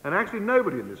 And actually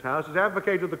nobody in this House has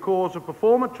advocated the cause of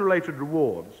performance-related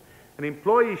rewards and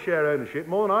employee share ownership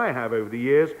more than I have over the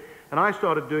years, and I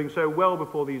started doing so well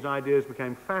before these ideas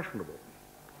became fashionable.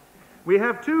 We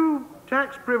have two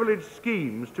tax-privileged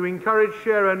schemes to encourage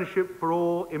share ownership for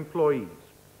all employees.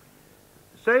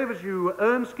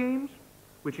 Save-as-you-earn schemes,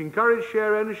 which encourage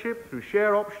share ownership through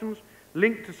share options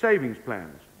linked to savings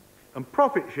plans, and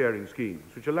profit-sharing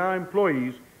schemes, which allow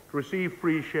employees to receive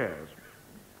free shares.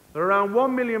 There are around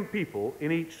 1 million people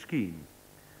in each scheme.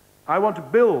 I want to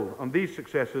build on these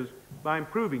successes by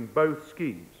improving both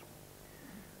schemes.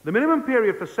 The minimum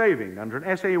period for saving under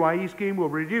an SAYE scheme will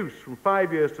be reduced from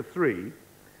 5 years to 3,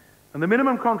 and the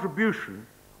minimum contribution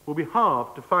will be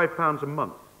halved to £5 a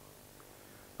month.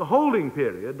 The holding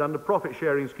period under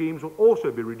profit-sharing schemes will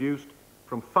also be reduced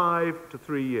from 5 to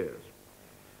 3 years.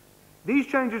 These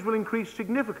changes will increase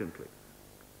significantly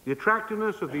the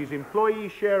attractiveness of these employee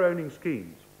share-owning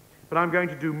schemes, but I'm going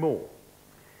to do more.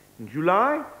 In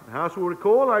July, the House will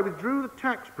recall, I withdrew the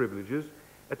tax privileges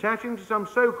attaching to some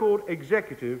so-called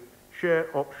executive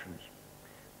share options.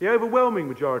 The overwhelming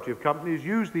majority of companies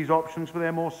use these options for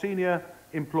their more senior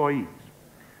employees.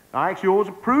 I actually always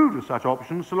approved of such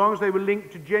options so long as they were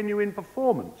linked to genuine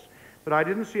performance, but I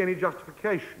didn't see any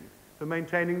justification for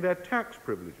maintaining their tax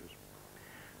privileges.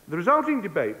 The resulting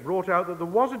debate brought out that there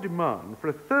was a demand for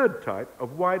a third type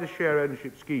of wider share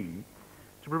ownership scheme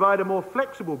to provide a more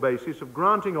flexible basis of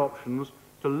granting options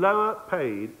to lower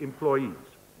paid employees.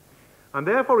 I'm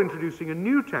therefore introducing a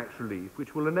new tax relief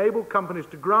which will enable companies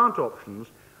to grant options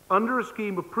under a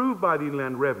scheme approved by the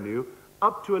Inland Revenue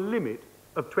up to a limit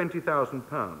of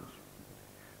 £20,000.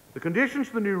 The conditions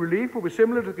for the new relief will be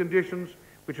similar to the conditions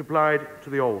which applied to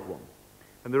the old one,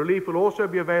 and the relief will also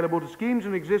be available to schemes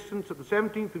in existence at the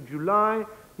 17th of July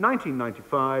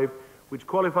 1995 which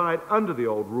qualified under the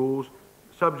old rules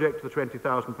subject to the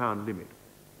 £20,000 limit.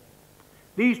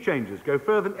 These changes go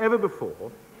further than ever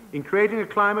before in creating a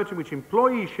climate in which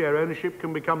employee share ownership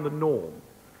can become the norm.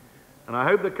 And I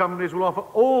hope that companies will offer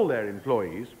all their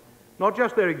employees, not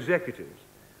just their executives,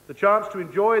 the chance to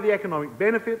enjoy the economic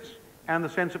benefits and the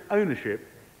sense of ownership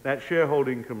that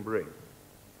shareholding can bring.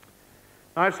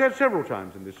 Now, I've said several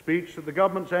times in this speech that the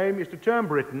government's aim is to turn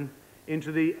Britain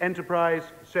into the enterprise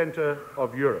centre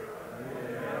of Europe.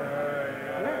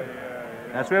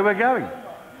 That's where we're going.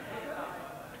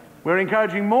 We're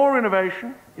encouraging more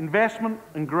innovation, investment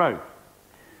and growth.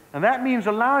 And that means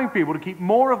allowing people to keep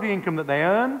more of the income that they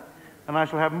earn, and I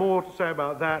shall have more to say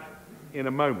about that in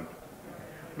a moment.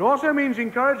 It also means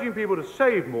encouraging people to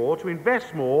save more, to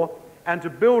invest more, and to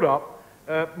build up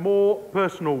more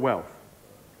personal wealth.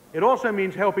 It also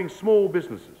means helping small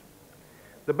businesses.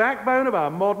 The backbone of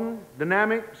our modern,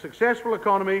 dynamic, successful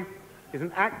economy is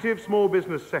an active small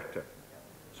business sector.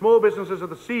 Small businesses are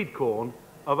the seed corn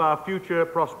of our future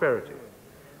prosperity.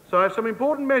 So I have some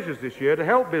important measures this year to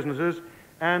help businesses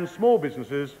and small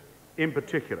businesses in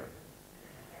particular.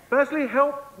 Firstly,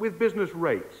 help with business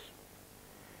rates.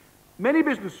 Many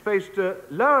businesses faced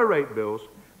lower rate bills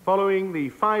following the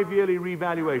 5-yearly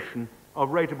revaluation of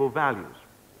rateable values.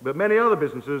 But many other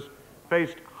businesses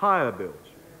faced higher bills.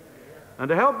 And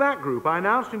to help that group, I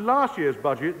announced in last year's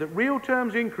budget that real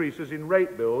terms increases in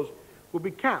rate bills will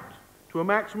be capped to a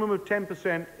maximum of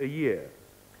 10% a year.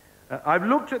 I've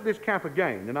looked at this cap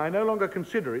again, and I no longer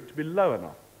consider it to be low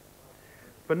enough.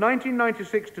 For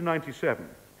 1996 to 97,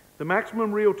 the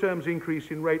maximum real terms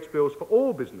increase in rates bills for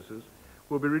all businesses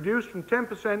will be reduced from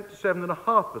 10% to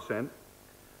 7.5%.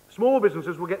 Small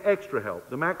businesses will get extra help.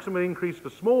 The maximum increase for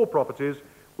small properties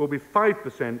will be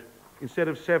 5% instead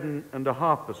of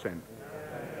 7.5%.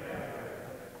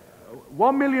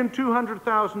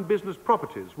 1,200,000 business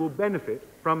properties will benefit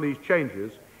from these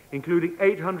changes, including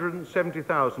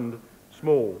 870,000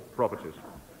 small properties.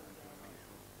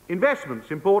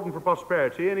 Investment's important for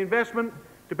prosperity, and investment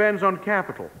depends on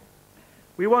capital.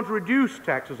 We want to reduce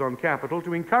taxes on capital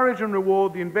to encourage and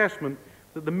reward the investment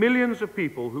that the millions of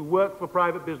people who work for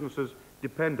private businesses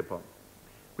depend upon.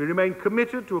 We remain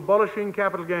committed to abolishing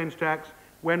capital gains tax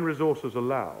when resources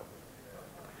allow.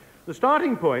 The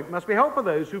starting point must be help for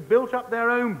those who built up their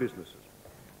own businesses.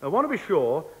 I want to be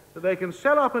sure that they can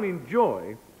sell up and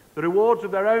enjoy the rewards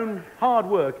of their own hard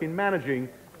work in managing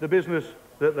the business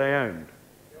that they owned.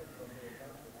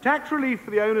 Tax relief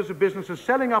for the owners of businesses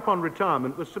selling up on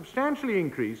retirement was substantially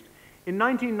increased in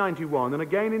 1991 and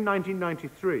again in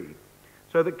 1993,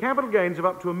 so that capital gains of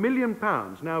up to £1 million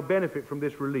now benefit from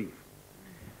this relief.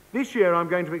 This year I'm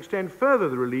going to extend further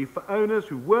the relief for owners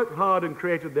who worked hard and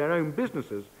created their own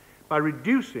businesses by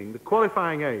reducing the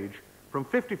qualifying age from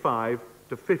 55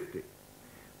 to 50.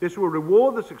 This will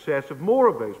reward the success of more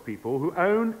of those people who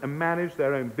own and manage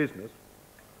their own business.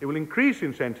 It will increase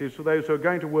incentives for those who are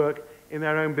going to work in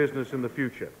their own business in the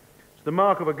future. It's the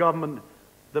mark of a government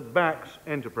that backs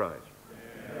enterprise.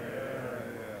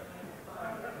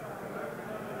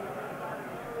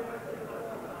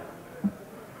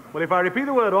 Well, if I repeat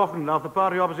the word often enough, the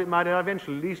party opposite might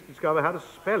eventually at least discover how to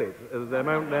spell it, as they're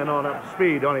not up to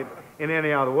speed on it in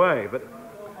any other way. But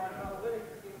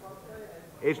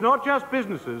it's not just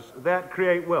businesses that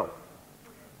create wealth.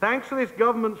 Thanks to this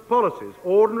government's policies,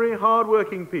 ordinary,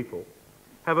 hard-working people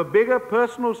have a bigger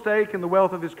personal stake in the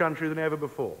wealth of this country than ever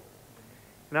before.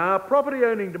 In our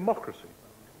property-owning democracy,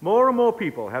 more and more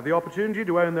people have the opportunity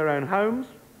to own their own homes,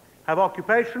 have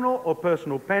occupational or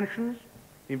personal pensions,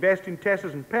 invest in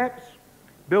Tessers and Pets,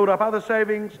 build up other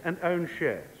savings, and own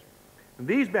shares. And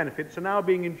these benefits are now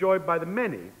being enjoyed by the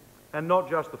many and not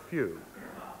just the few.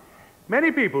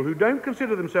 Many people who don't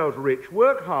consider themselves rich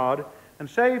work hard and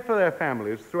save for their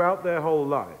families throughout their whole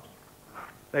lives.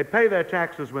 They pay their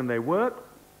taxes when they work.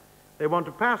 They want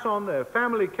to pass on their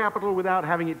family capital without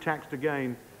having it taxed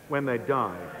again when they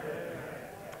die.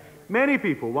 Many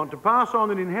people want to pass on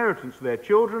an inheritance to their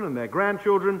children and their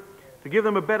grandchildren to give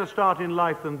them a better start in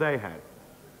life than they had.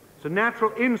 It's a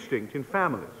natural instinct in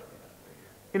families.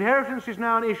 Inheritance is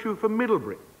now an issue for Middle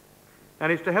Britain,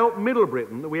 and it's to help Middle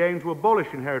Britain that we aim to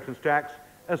abolish inheritance tax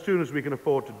as soon as we can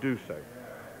afford to do so.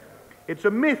 It's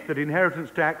a myth that inheritance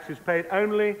tax is paid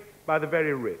only by the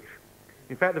very rich.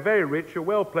 In fact, the very rich are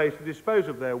well placed to dispose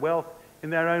of their wealth in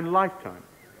their own lifetime.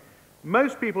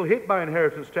 Most people hit by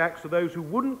inheritance tax are those who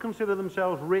wouldn't consider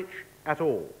themselves rich at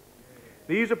all.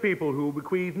 These are people who will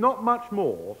bequeath not much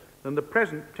more than the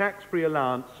present tax-free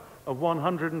allowance of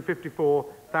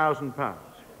 £154,000.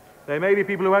 They may be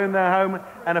people who own their home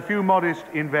and a few modest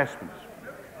investments.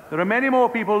 There are many more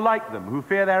people like them who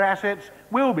fear their assets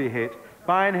will be hit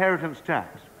by inheritance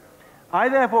tax. I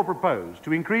therefore propose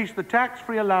to increase the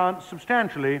tax-free allowance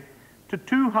substantially to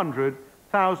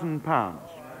 £200,000.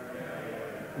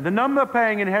 The number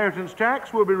paying inheritance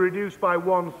tax will be reduced by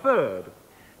 1/3,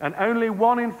 and only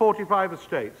 1 in 45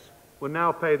 estates will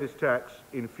now pay this tax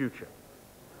in future.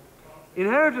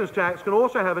 Inheritance tax can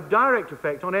also have a direct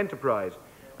effect on enterprise.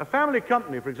 A family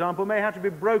company, for example, may have to be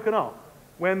broken up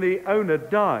when the owner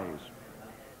dies.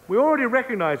 We already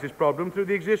recognise this problem through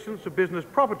the existence of business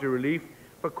property relief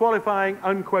for qualifying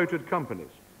unquoted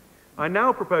companies. I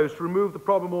now propose to remove the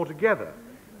problem altogether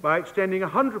by extending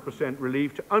 100%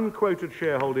 relief to unquoted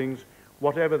shareholdings,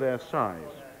 whatever their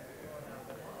size.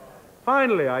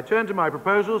 Finally, I turn to my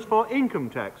proposals for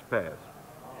income tax payers.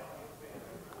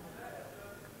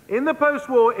 In the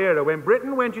post-war era, when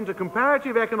Britain went into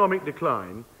comparative economic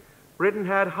decline, Britain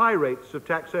had high rates of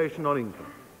taxation on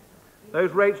income.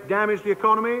 Those rates damaged the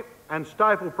economy and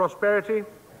stifled prosperity.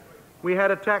 We had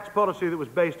a tax policy that was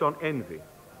based on envy.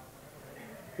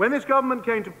 When this government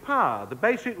came to power, the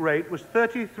basic rate was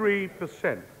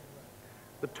 33%.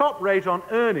 The top rate on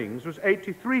earnings was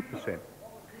 83%.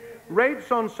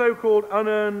 Rates on so-called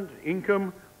unearned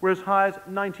income were as high as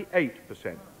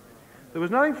 98%. There was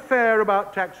nothing fair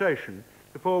about taxation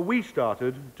before we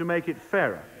started to make it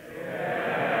fairer.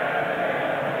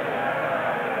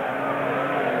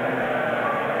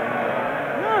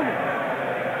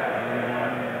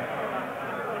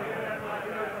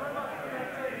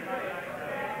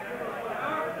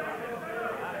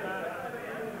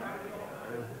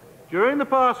 During the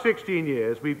past 16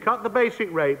 years, we've cut the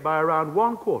basic rate by around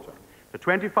 1/4 to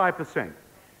 25%,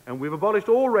 and we've abolished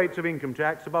all rates of income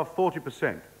tax above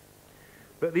 40%.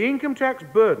 But the income tax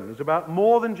burden is about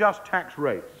more than just tax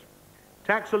rates.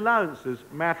 Tax allowances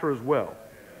matter as well.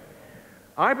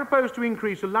 I propose to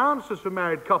increase allowances for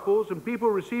married couples and people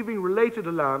receiving related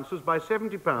allowances by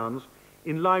 £70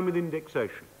 in line with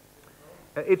indexation.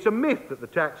 It's a myth that the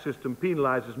tax system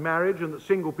penalises marriage and that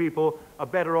single people are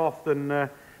better off than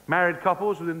married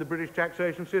couples within the British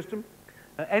taxation system.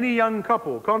 Any young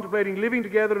couple contemplating living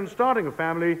together and starting a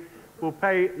family will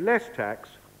pay less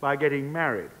tax by getting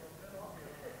married.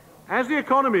 As the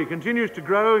economy continues to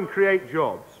grow and create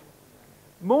jobs,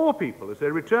 more people, as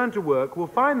they return to work, will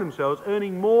find themselves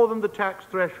earning more than the tax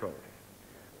threshold.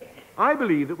 I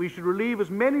believe that we should relieve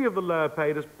as many of the lower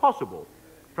paid as possible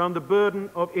from the burden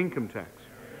of income tax.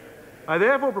 I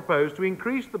therefore propose to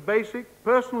increase the basic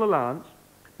personal allowance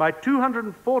by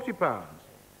 £240,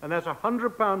 and that's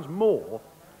 £100 more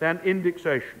than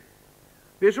indexation.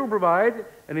 This will provide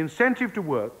an incentive to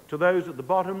work to those at the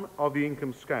bottom of the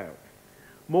income scale.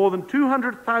 More than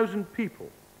 200,000 people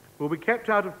will be kept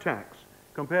out of tax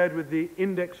compared with the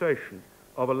indexation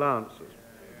of allowances.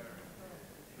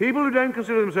 People who don't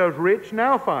consider themselves rich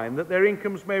now find that their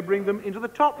incomes may bring them into the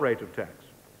top rate of tax.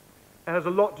 It has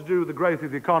a lot to do with the growth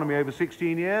of the economy over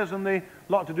 16 years and a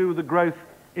lot to do with the growth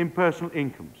in personal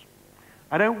incomes.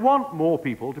 I don't want more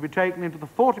people to be taken into the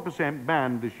 40%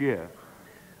 band this year.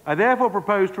 I therefore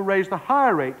propose to raise the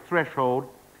higher rate threshold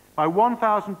by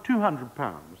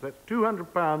 £1,200. That's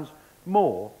 £200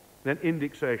 more than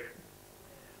indexation.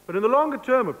 But in the longer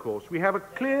term, of course, we have a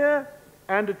clear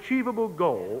and achievable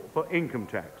goal for income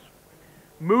tax,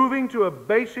 moving to a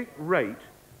basic rate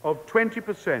of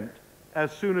 20%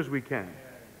 as soon as we can.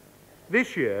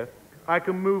 This year, I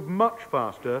can move much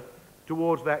faster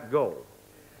towards that goal.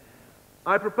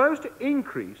 I propose to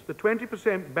increase the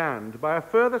 20% band by a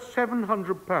further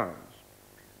 £700.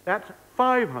 That's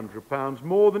 £500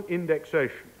 more than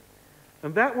indexation.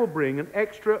 And that will bring an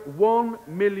extra 1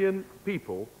 million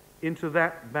people into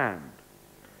that band.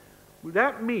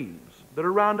 That means that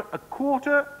around a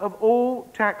quarter of all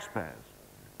taxpayers,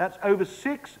 that's over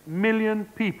 6 million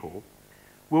people,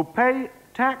 will pay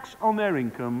tax on their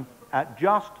income at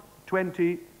just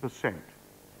 20%.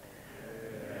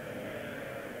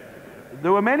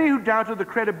 There were many who doubted the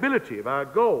credibility of our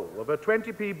goal of a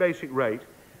 20p basic rate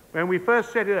when we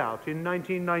first set it out in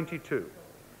 1992.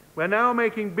 We're now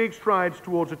making big strides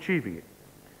towards achieving it.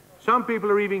 Some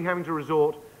people are even having to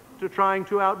resort to trying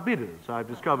to outbid us, I've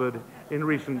discovered in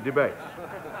recent debates.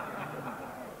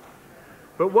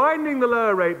 But widening the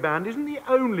lower rate band isn't the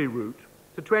only route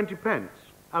to 20p.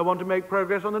 I want to make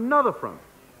progress on another front.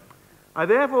 I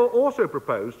therefore also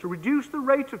propose to reduce the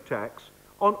rate of tax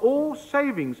on all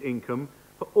savings income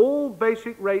for all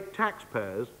basic rate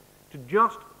taxpayers to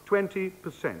just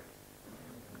 20%.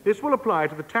 This will apply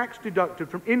to the tax deducted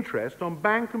from interest on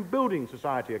bank and building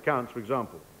society accounts, for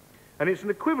example, and it's an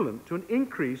equivalent to an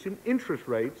increase in interest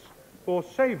rates for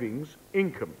savings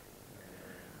income.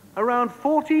 Around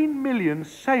 14 million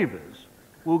savers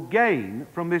will gain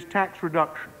from this tax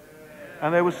reduction,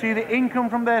 and they will see the income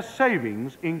from their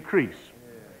savings increase.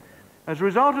 As a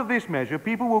result of this measure,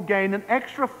 people will gain an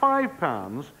extra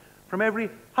 £5 from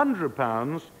every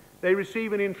 £100 they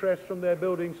receive in interest from their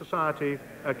building society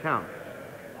account.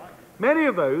 Many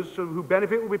of those who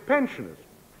benefit will be pensioners.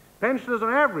 Pensioners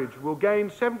on average will gain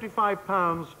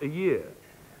 £75 a year.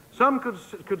 Some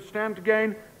could stand to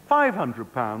gain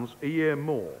 £500 a year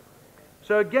more.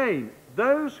 So again,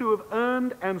 those who have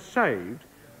earned and saved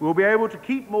will be able to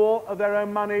keep more of their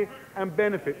own money and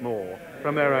benefit more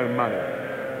from their own money.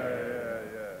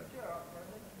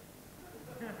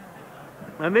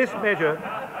 And this measure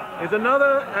is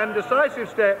another and decisive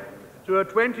step to a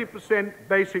 20%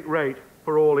 basic rate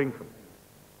for all income.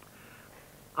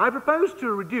 I propose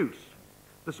to reduce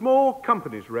the small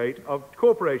companies rate of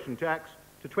corporation tax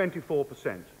to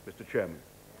 24%, Mr. Chairman.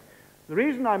 The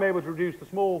reason I'm able to reduce the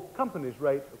small companies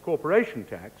rate of corporation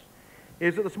tax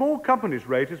is that the small companies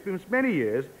rate has been for many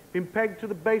years been pegged to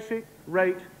the basic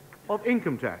rate of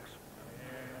income tax.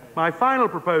 My final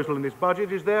proposal in this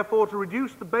budget is therefore to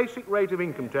reduce the basic rate of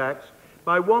income tax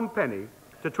by 1 penny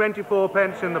to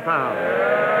 24p in the pound.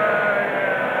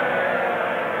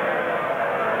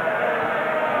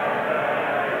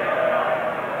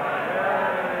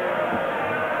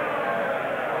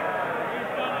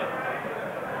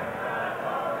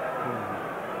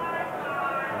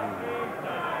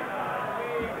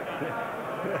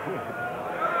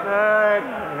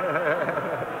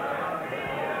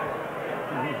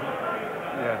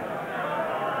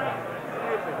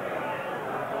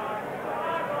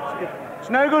 It's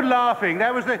no good laughing.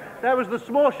 That was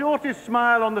the shortest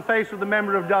smile on the face of the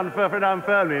member of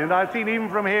Dunfermline, and I've seen even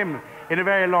from him in a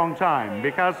very long time,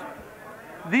 because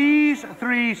these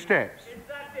three steps,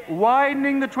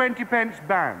 widening the 20p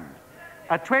band,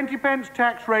 a 20p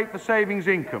tax rate for savings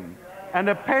income, and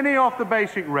a penny off the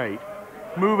basic rate,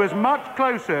 move us much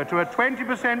closer to a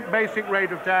 20% basic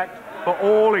rate of tax for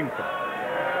all income.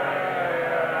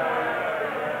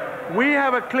 We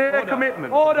have a clear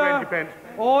commitment to 20p.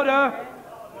 Order!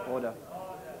 Order.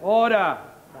 Order!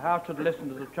 The House should listen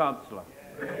to the Chancellor.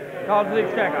 Chancellor of the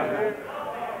Exchequer.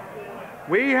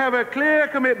 We have a clear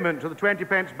commitment to the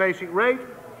 20p basic rate.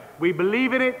 We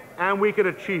believe in it and we can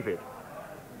achieve it.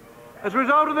 As a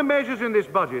result of the measures in this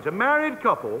budget, a married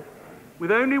couple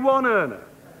with only one earner,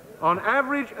 on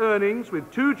average earnings with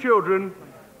 2 children,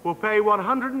 will pay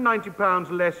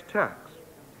 £190 less tax.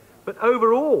 But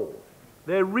overall,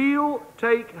 their real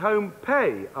take-home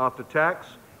pay after tax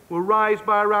will rise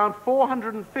by around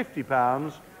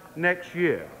 £450 next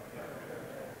year.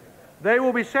 They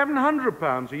will be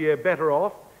 £700 a year better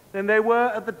off than they were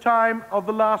at the time of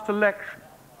the last election.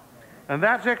 And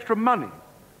that's extra money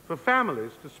for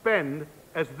families to spend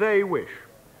as they wish.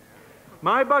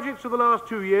 My budgets of the last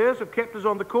 2 years have kept us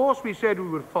on the course we said we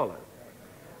would follow.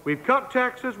 We've cut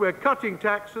taxes, we're cutting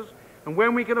taxes, and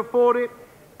when we can afford it,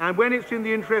 and when it's in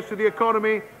the interest of the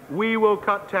economy, we will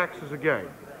cut taxes again.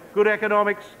 Good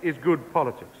economics is good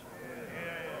politics.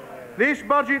 This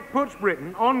budget puts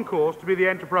Britain on course to be the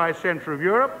enterprise centre of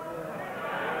Europe,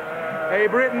 a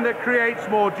Britain that creates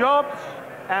more jobs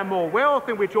and more wealth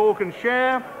in which all can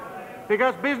share,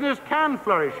 because business can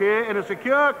flourish here in a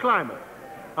secure climate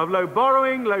of low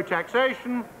borrowing, low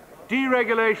taxation,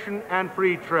 deregulation and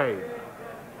free trade.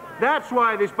 That's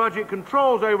why this budget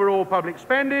controls overall public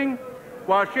spending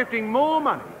while shifting more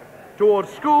money towards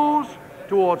schools,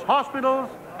 towards hospitals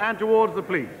and towards the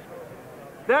police.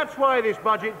 That's why this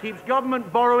budget keeps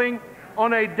government borrowing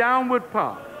on a downward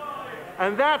path.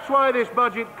 And that's why this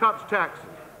budget cuts taxes.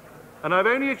 And I've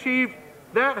only achieved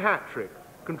that hat-trick,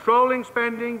 controlling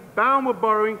spending, downward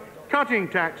borrowing, cutting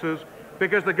taxes,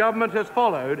 because the government has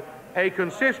followed a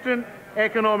consistent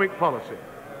economic policy.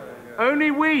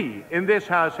 Only we in this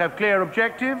House have clear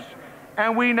objectives,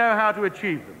 and we know how to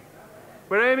achieve them.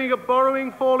 We're aiming at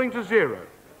borrowing falling to zero,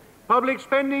 public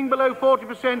spending below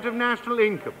 40% of national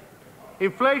income,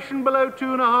 inflation below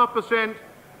 2.5%,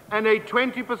 and a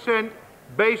 20%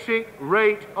 basic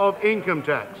rate of income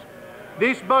tax.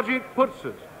 This budget puts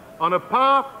us on a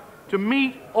path to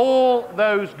meet all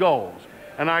those goals,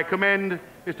 and I commend,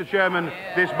 Mr. Chairman,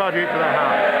 this budget to the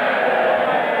House.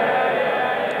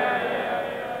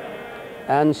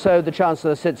 And so the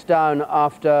Chancellor sits down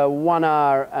after 1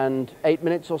 hour and 8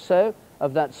 minutes or so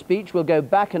of that speech. We'll go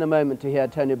back in a moment to hear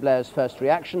Tony Blair's first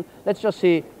reaction. Let's just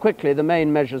see quickly the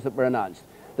main measures that were announced.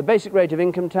 The basic rate of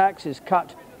income tax is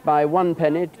cut by 1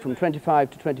 penny from 25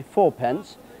 to 24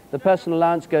 pence. The personal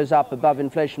allowance goes up above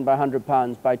inflation by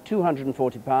 £100 by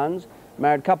 £240.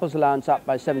 Married couples allowance up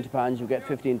by £70, you get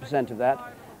 15% of that.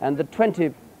 And the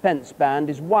 20 pence band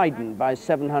is widened by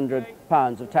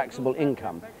 £700 of taxable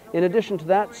income. In addition to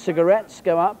that, cigarettes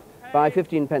go up by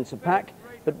 15 pence a pack,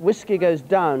 but whiskey goes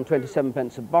down 27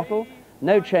 pence a bottle.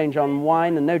 No change on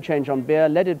wine and no change on beer.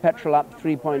 Leaded petrol up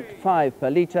 3.5 per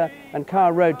litre, and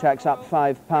car road tax up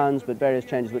 £5, but various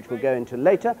changes which we'll go into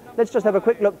later. Let's just have a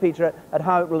quick look, Peter, at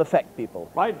how it will affect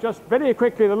people. Right, just very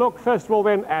quickly the look, first of all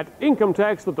then, at income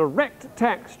tax, the direct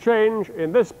tax change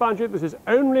in this budget. This is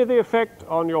only the effect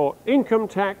on your income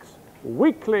tax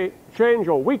weekly change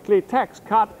or weekly tax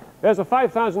cut. There's a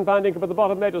 £5,000 income at the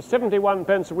bottom there to 71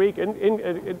 pence a week. Our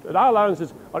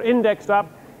allowances are indexed up.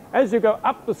 As you go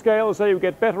up the scale, so you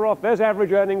get better off. There's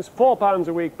average earnings, £4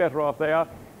 a week better off they are.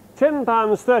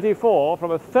 £10.34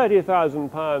 from a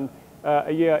 £30,000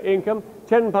 a year income.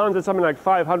 £10 is something like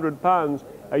 £500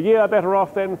 a year better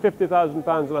off then. £50,000 and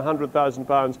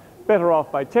 £100,000 better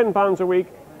off by £10 a week.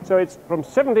 So it's from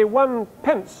 71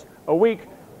 pence a week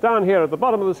down here at the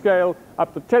bottom of the scale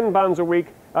up to £10 a week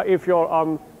if you're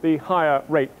on the higher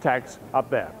rate tax up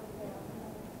there.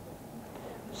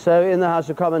 So in the House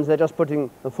of Commons, they're just putting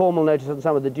the formal notice on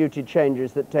some of the duty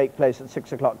changes that take place at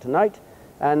 6 o'clock tonight.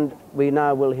 And we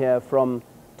now will hear from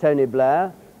Tony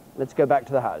Blair. Let's go back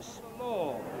to the House.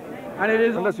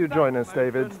 Unless you join us,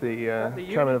 David, the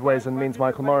Chairman of Ways and Means,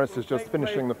 Michael Morris, is just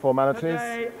finishing the formalities.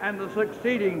 And the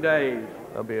succeeding days.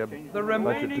 There'll be a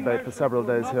budget debate for several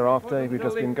days hereafter. We've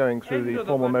just been going through the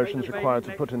formal motions required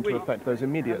to put into effect those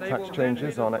immediate tax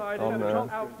changes on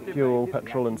fuel,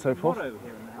 petrol and so forth.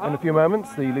 In a few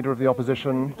moments, the Leader of the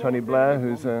Opposition, Tony Blair,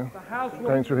 who's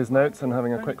going through his notes and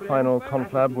having a quick final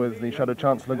confab with the Shadow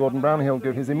Chancellor, Gordon Brown, he'll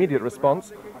give his immediate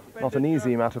response not an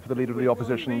easy matter for the Leader of the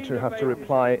Opposition to have to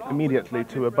reply immediately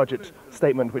to a budget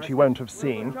statement which he won't have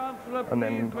seen. And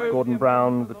then Gordon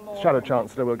Brown, the Shadow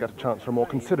Chancellor, will get a chance for a more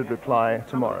considered reply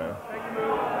tomorrow.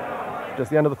 Just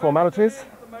the end of the formalities.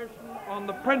 On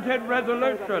the printed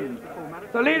resolution,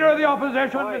 the Leader of the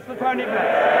Opposition, Mr. Tony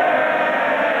Blair.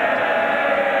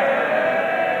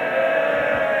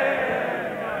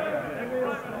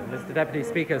 Mr. Deputy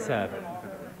Speaker, sir,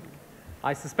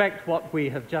 I suspect what we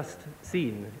have just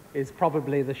seen is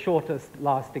probably the shortest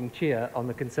lasting cheer on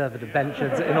the Conservative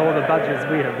benches in all the budgets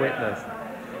we have witnessed.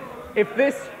 If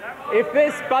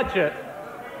this budget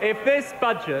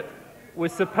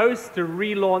was supposed to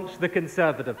relaunch the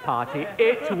Conservative Party,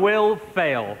 it will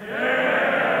fail.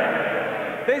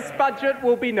 This budget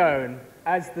will be known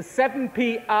as the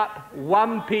 7p up,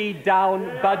 1p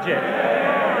down budget.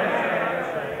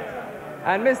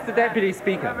 And Mr. Deputy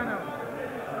Speaker,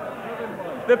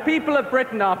 the people of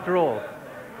Britain, after all,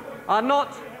 are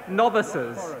not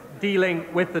novices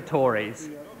dealing with the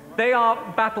Tories. They are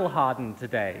battle-hardened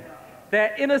today.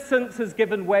 Their innocence has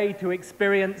given way to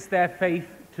experience, their faith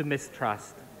to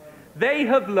mistrust. They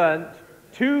have learnt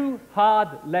two hard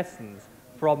lessons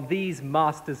from these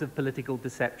masters of political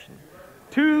deception.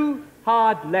 Two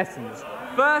hard lessons.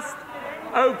 First,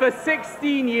 over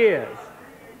 16 years,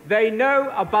 they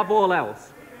know above all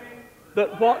else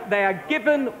that what they are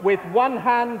given with one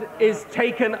hand is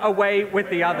taken away with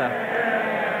the other.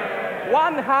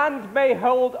 One hand may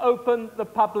hold open the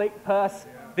public purse,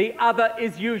 the other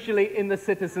is usually in the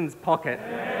citizen's pocket.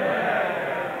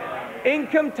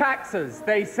 Income taxes,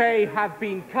 they say, have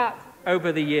been cut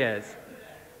over the years.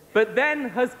 But then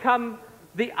has come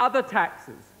the other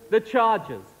taxes, the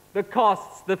charges, the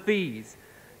costs, the fees.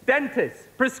 Dentists,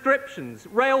 prescriptions,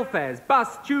 rail fares,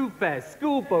 bus, tube fares,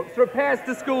 school books, repairs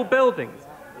to school buildings,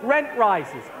 rent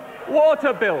rises,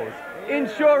 water bills,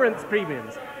 insurance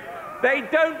premiums. They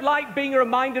don't like being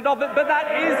reminded of it, but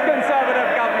that is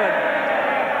Conservative government.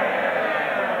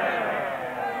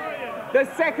 The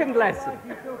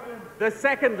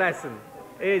second lesson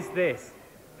is this,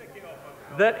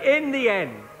 that in the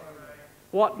end,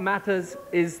 what matters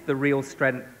is the real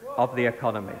strength of the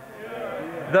economy.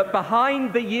 That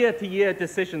behind the year-to-year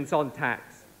decisions on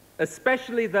tax,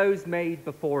 especially those made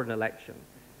before an election,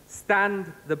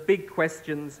 stand the big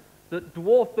questions that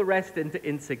dwarf the rest into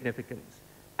insignificance.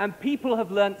 And people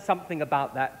have learnt something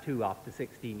about that too after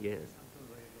 16 years.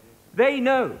 They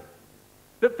know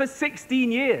that for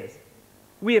 16 years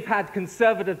we have had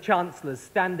Conservative chancellors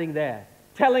standing there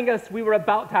telling us we were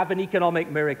about to have an economic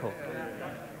miracle,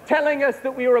 telling us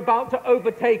that we were about to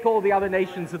overtake all the other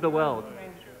nations of the world,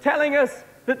 telling us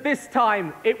that this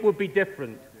time it would be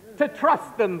different, to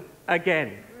trust them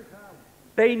again.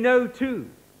 They know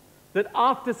too that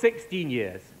after 16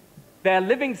 years, their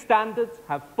living standards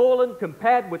have fallen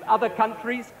compared with other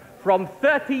countries from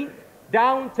 13th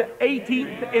down to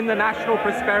 18th in the National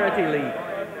Prosperity League.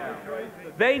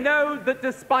 They know that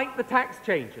despite the tax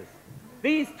changes,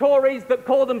 these Tories that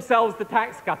call themselves the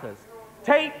tax cutters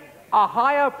take a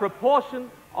higher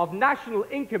proportion of national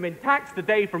income in tax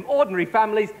today from ordinary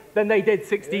families than they did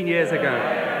 16 years ago.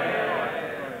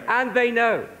 And they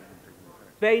know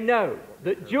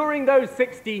that during those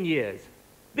 16 years,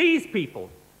 these people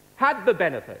had the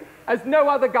benefit, as no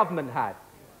other government had,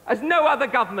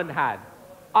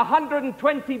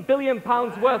 £120 billion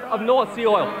worth of North Sea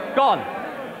oil, gone.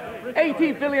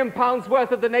 £80 billion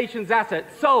worth of the nation's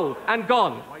assets sold and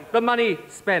gone, the money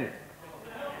spent.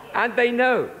 And they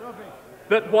know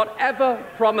that whatever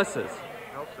promises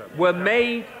were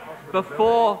made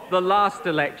before the last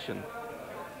election,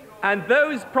 and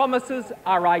those promises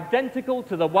are identical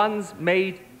to the ones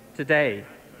made today,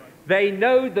 they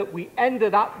know that we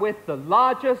ended up with the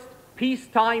largest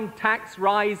peacetime tax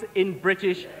rise in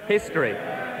British history,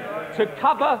 to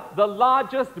cover the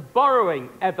largest borrowing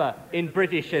ever in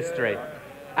British history.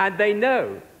 And they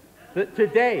know that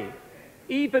today,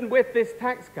 even with this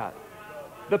tax cut,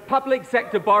 the public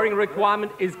sector borrowing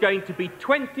requirement is going to be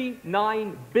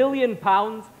 £29 billion,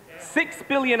 £6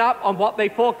 billion up on what they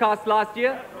forecast last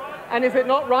year. And is it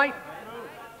not right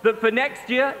that for next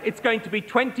year it's going to be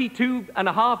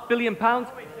 £22.5 billion,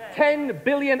 £10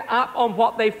 billion up on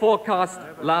what they forecast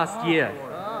last year?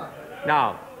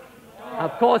 Now,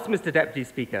 of course, Mr. Deputy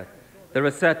Speaker, there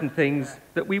are certain things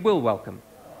that we will welcome.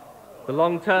 The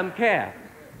long-term care,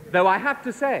 though I have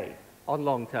to say, on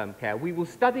long-term care, we will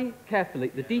study carefully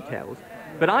the details,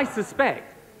 but I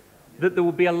suspect that there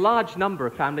will be a large number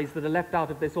of families that are left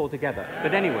out of this altogether.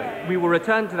 But anyway, we will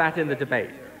return to that in the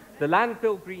debate. The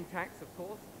landfill green tax, of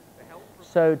course, the health...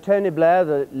 So Tony Blair,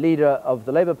 the leader of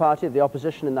the Labour Party, of the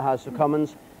opposition in the House of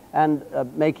Commons, and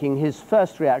making his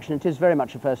first reaction. It is very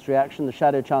much a first reaction. The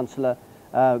Shadow Chancellor,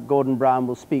 Gordon Brown,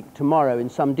 will speak tomorrow in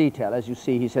some detail. As you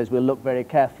see, he says we'll look very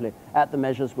carefully at the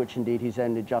measures, which indeed he's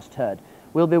only just heard.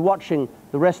 We'll be watching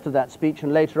the rest of that speech,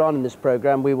 and later on in this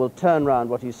programme we will turn round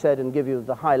what he said and give you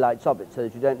the highlights of it so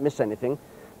that you don't miss anything.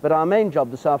 But our main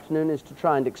job this afternoon is to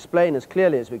try and explain as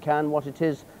clearly as we can what it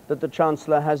is that the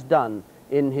Chancellor has done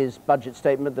in his budget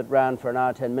statement that ran for an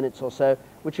hour, 10 minutes or so,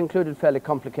 which included fairly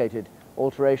complicated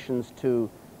alterations to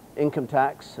income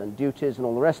tax and duties and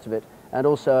all the rest of it, and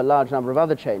also a large number of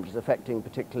other changes affecting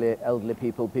particularly elderly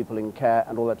people, people in care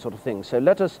and all that sort of thing. So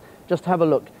let us just have a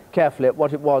look carefully at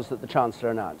what it was that the Chancellor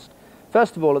announced.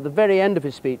 First of all, at the very end of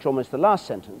his speech, almost the last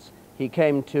sentence, he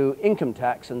came to income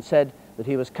tax and said that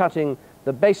he was cutting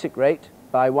the basic rate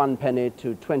by 1 penny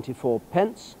to 24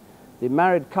 pence. The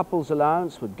married couple's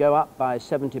allowance would go up by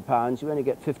 £70. You only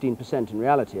get 15% in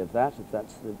reality of that, if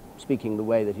that's speaking the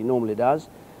way that he normally does.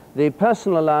 The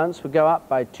personal allowance would go up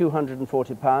by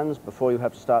 £240 before you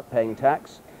have to start paying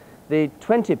tax. The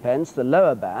 20 pence, the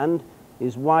lower band,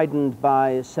 is widened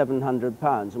by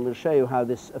 £700, and we'll show you how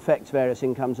this affects various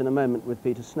incomes in a moment with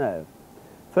Peter Snow.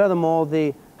 Furthermore,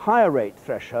 the higher rate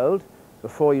threshold,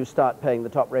 before you start paying the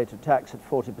top rate of tax at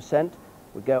 40%,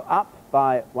 would go up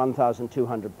by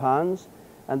 £1,200,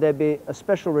 and there'd be a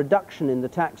special reduction in the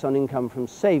tax on income from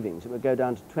savings. It would go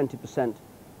down to 20%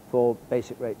 for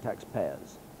basic rate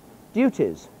taxpayers.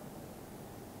 Duties.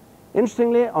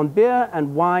 Interestingly, on beer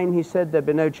and wine, he said there'd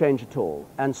be no change at all,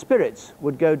 and spirits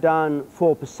would go down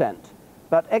 4%.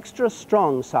 But extra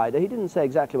strong cider, he didn't say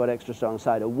exactly what extra strong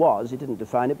cider was, he didn't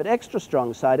define it, but extra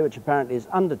strong cider, which apparently is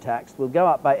undertaxed, will go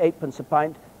up by 8p a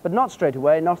pint, but not straight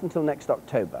away, not until next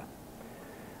October.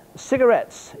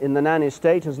 Cigarettes in the nanny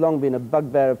state has long been a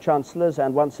bugbear of Chancellor's,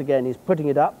 and once again he's putting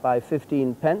it up by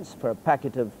 15 pence for a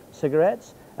packet of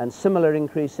cigarettes, and similar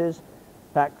increases.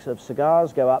 Packs of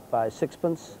cigars go up by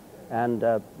 6p,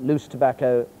 and loose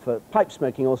tobacco for pipe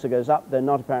smoking also goes up, though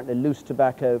not apparently loose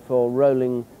tobacco for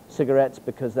rolling cigarettes,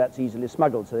 because that's easily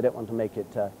smuggled, so they don't want to make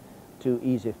it too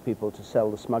easy for people to sell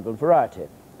the smuggled variety.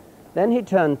 Then he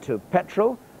turned to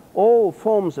petrol. All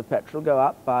forms of petrol go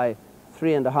up by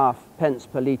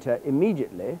 3.5p per litre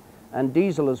immediately, and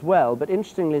diesel as well, but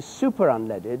interestingly super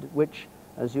unleaded, which,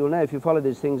 as you'll know if you follow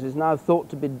these things, is now thought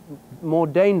to be more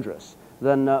dangerous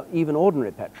than even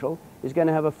ordinary petrol, is going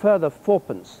to have a further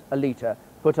 4p a litre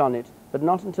put on it, but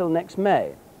not until next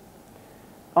May.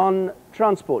 On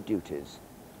transport duties,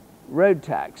 road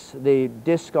tax, the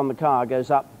disc on the car goes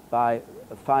up by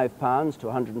 £5 to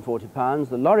 £140.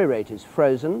 The lorry rate is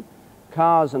frozen.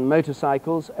 Cars and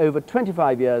motorcycles over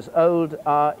 25 years old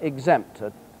are exempt,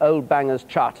 an old banger's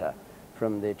charter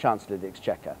from the Chancellor of the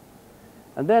Exchequer.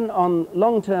 And then on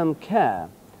long-term care,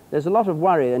 there's a lot of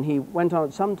worry, and he went on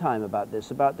at some time about this,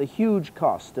 about the huge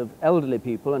cost of elderly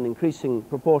people, an increasing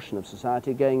proportion of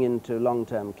society going into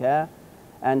long-term care,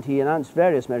 and he announced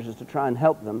various measures to try and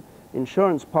help them.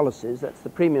 Insurance policies, that's the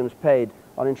premiums paid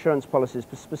on insurance policies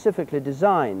specifically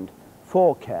designed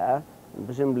for care, and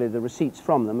presumably the receipts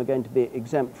from them are going to be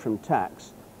exempt from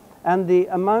tax. And the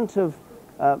amount of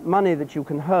money that you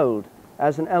can hold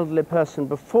as an elderly person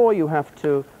before you have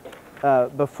to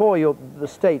the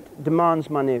state demands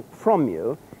money from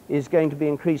you is going to be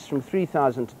increased from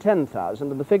 3,000 to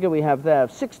 10,000, and the figure we have there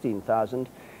of 16,000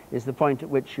 is the point at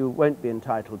which you won't be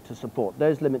entitled to support.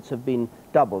 Those limits have been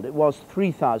doubled. It was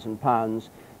 £3,000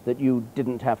 that you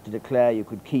didn't have to declare, you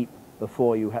could keep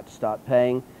before you had to start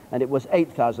paying, and it was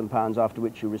 £8,000 after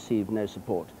which you received no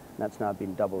support. That's now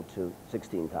been doubled to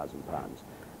 £16,000.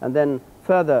 And then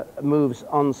further moves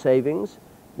on savings.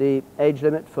 The age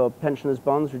limit for pensioners'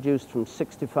 bonds reduced from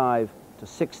 65 to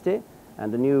 60,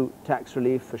 and a new tax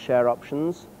relief for share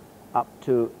options up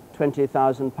to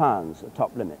 £20,000, a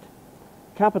top limit.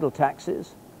 Capital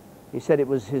taxes, he said it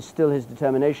was still his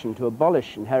determination to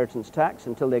abolish inheritance tax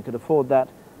until they could afford that.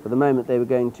 For the moment they were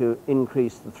going to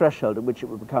increase the threshold at which it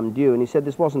would become due, and he said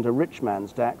this wasn't a rich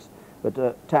man's tax, but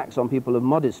a tax on people of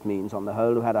modest means on the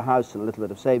whole, who had a house and a little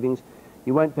bit of savings.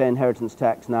 You won't pay inheritance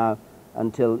tax now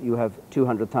until you have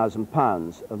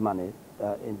 £200,000 of money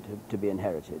to be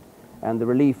inherited. And the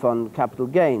relief on capital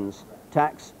gains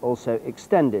tax also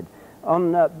extended.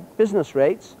 On business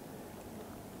rates,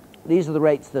 these are the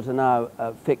rates that are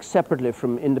now fixed separately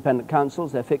from independent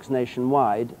councils. They're fixed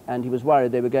nationwide, and he was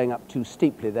worried they were going up too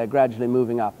steeply. They're gradually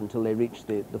moving up until they reach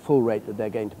the full rate that they're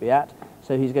going to be at.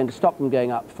 So he's going to stop them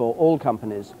going up for all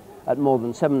companies at more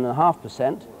than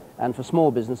 7.5%, and for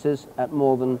small businesses at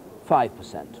more than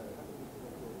 5%.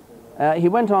 He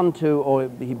went on to, or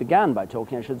he began by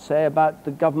talking, I should say, about the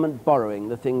government borrowing,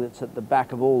 the thing that's at the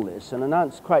back of all this, and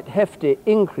announced quite hefty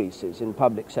increases in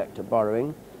public sector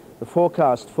borrowing. the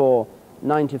forecast for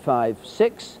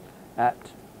 95-6 at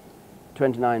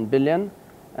 29 billion,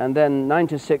 and then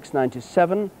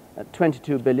 96-97 at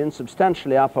 22 billion,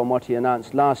 substantially up on what he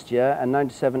announced last year, and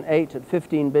 97-8 at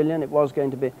 15 billion. It was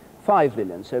going to be 5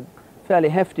 billion, so fairly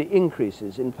hefty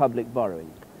increases in public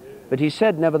borrowing. But he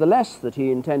said, nevertheless, that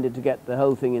he intended to get the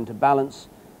whole thing into balance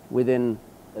within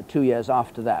 2 years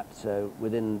after that, so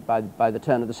by the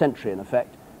turn of the century, in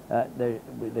effect,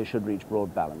 they should reach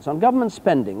broad balance. On government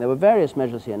spending, there were various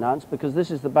measures he announced, because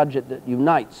this is the budget that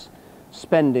unites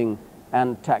spending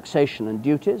and taxation and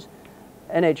duties.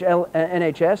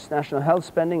 NHS, national health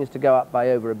spending, is to go up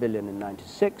by over £1 billion in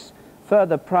 96.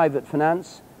 Further private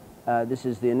finance, this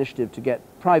is the initiative to get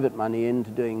private money into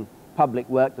doing public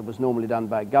work that was normally done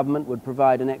by government, would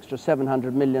provide an extra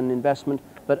 700 million investment,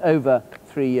 but over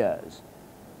 3 years.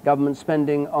 Government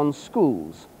spending on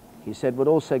schools, he said, would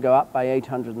also go up by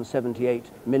 878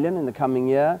 million in the coming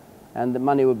year, and the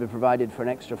money would be provided for an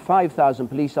extra 5,000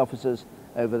 police officers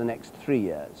over the next 3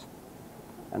 years.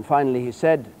 And finally, he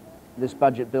said, this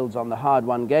budget builds on the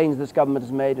hard-won gains this government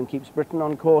has made and keeps Britain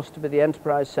on course to be the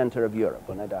enterprise centre of Europe.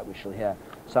 Well, no doubt we shall hear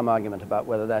some argument about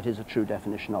whether that is a true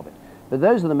definition of it. But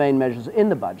those are the main measures in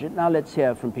the budget. Now let's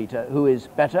hear from Peter who is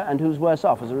better and who's worse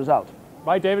off as a result.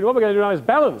 Right, David, what we're going to do now is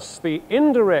balance the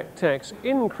indirect tax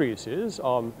increases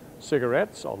on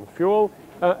cigarettes, on fuel,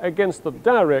 against the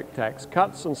direct tax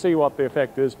cuts and see what the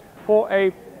effect is for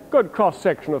a good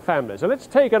cross-section of families. So let's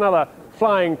take another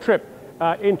flying trip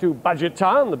into Budget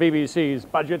Town, the BBC's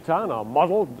Budget Town, our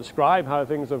model to describe how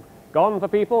things have gone for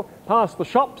people, past the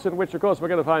shops in which, of course, we're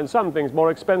going to find some things more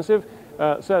expensive,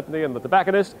 certainly in the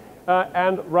tobacconist,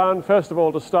 and round, first of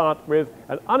all, to start with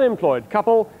an unemployed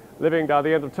couple living down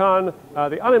the end of town.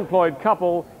 The unemployed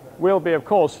couple will be, of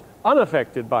course,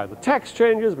 unaffected by the tax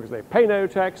changes because they pay no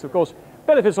tax. Of course,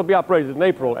 benefits will be uprated in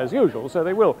April as usual, so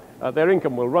they will, their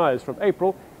income will rise from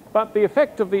April. But the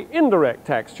effect of the indirect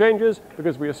tax changes,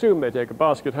 because we assume they take a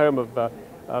basket home of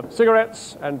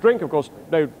cigarettes and drink. Of course,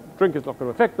 no, drink is not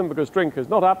going to affect them because drink is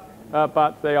not up,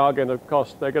 but they are going to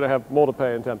they're going to have more to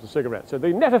pay in terms of cigarettes. So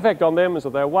the net effect on them is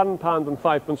that they're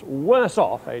 £1.05 worse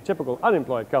off, a typical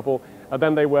unemployed couple,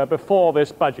 than they were before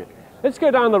this budget. Let's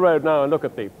go down the road now and look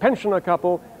at the pensioner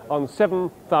couple on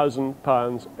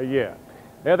 £7,000 a year.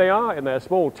 There they are in their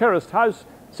small terraced house,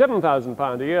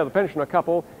 £7,000 a year, the pensioner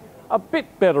couple. A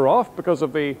bit better off because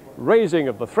of the raising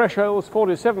of the thresholds,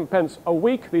 47 pence a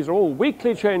week. These are all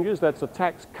weekly changes. That's a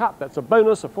tax cut. That's a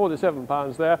bonus of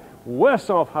 £47 there. Worse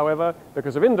off, however,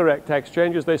 because of indirect tax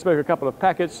changes. They smoke a couple of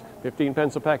packets, 15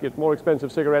 pence a packet, more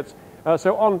expensive cigarettes.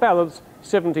 So on balance,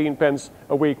 17 pence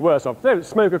a week worse off. If they don't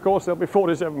smoke, of course, they'll be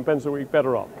 47 pence a week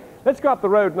better off. Let's go up the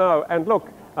road now and look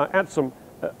at some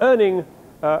earning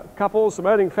couples, some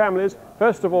earning families.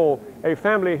 First of all, a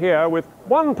family here with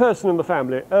one person in the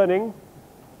family earning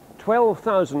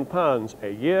 £12,000 a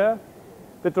year.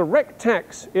 The direct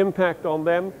tax impact on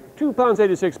them,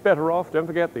 £2.86 better off. Don't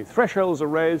forget the thresholds are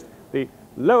raised, the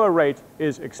lower rate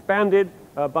is expanded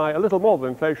by a little more than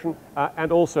inflation,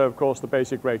 and also, of course, the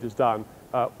basic rate is down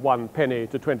 1 penny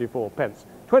to 24 pence.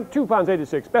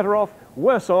 £2.86 better off.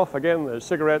 Worse off, again, there's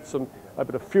cigarettes and a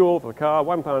bit of fuel for the car,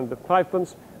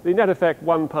 £1.05. The net effect,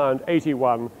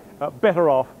 £1.81 better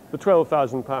off, the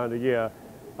 £12,000 a year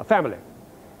family.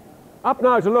 Up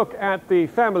now to look at the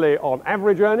family on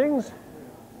average earnings.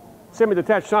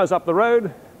 Semi-detached house up the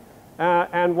road,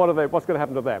 and what's going to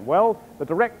happen to them? Well, the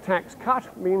direct tax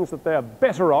cut means that they're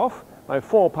better off by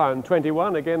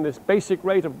 £4.21. Again, this basic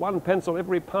rate of 1 pence on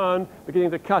every pound beginning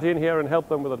to cut in here and help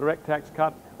them with a direct tax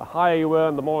cut. The higher you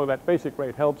earn, the more that basic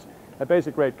rate helps. A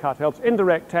basic rate cut helps.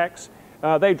 Indirect tax,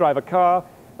 they drive a car,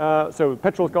 so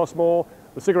petrol costs more,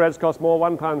 the cigarettes cost more,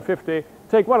 £1.50.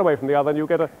 Take one away from the other and you'll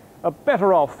get a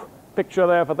better off picture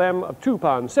there for them of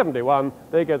 £2.71.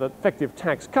 They get an effective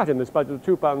tax cut in this budget of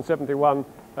 £2.71,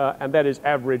 and that is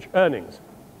average earnings.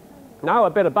 Now a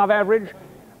bit above average,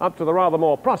 up to the rather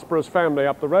more prosperous family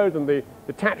up the road in the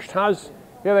detached house.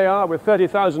 Here they are with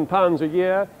 £30,000 a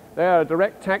year. They're a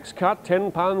direct tax cut,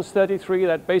 £10.33,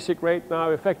 that basic rate now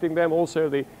affecting them. Also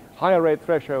the higher rate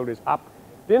threshold is up.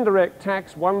 The indirect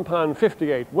tax,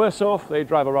 £1.58 worse off. They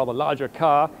drive a rather larger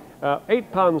car.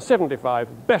 £8.75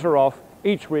 better off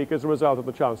each week as a result of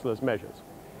the Chancellor's measures.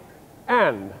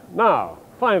 And now,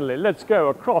 finally, let's go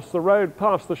across the road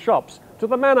past the shops to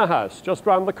the Manor House just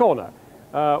round the corner,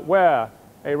 where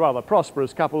a rather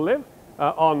prosperous couple live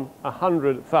on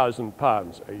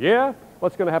 £100,000 a year.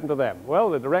 What's going to happen to them? Well,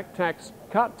 the direct tax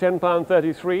cut,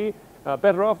 £10.33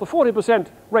 better off. The 40%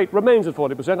 rate remains at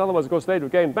 40%, otherwise, of course, they'd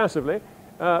have gained massively.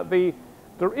 The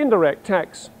indirect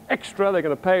tax extra they're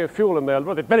going to pay fuel in their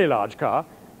very large car,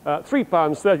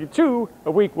 £3.32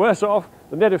 a week worse off.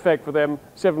 The net effect for them,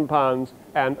 £7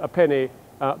 and a penny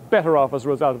better off as a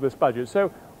result of this budget.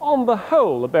 So on the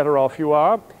whole, the better off you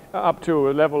are, up to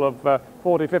a level of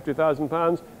 £40,000,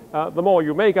 £50,000, the more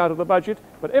you make out of the budget.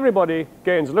 But everybody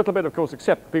gains a little bit, of course,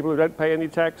 except people who don't pay any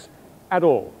tax at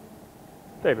all.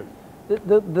 David.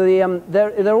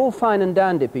 They're all fine and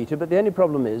dandy, Peter, but the only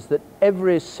problem is that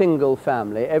every single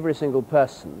family, every single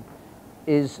person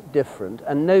is different,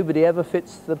 and nobody ever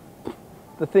fits the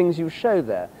things you show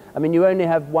there. I mean, you only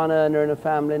have one earner in a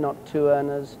family, not two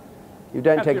earners. You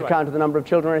don't take account of the number of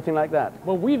children or anything like that.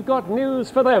 Well, we've got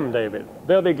news for them, David.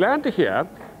 They'll be glad to hear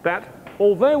that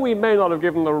although we may not have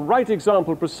given the right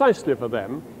example precisely for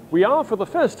them, we are for the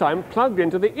first time plugged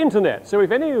into the internet. So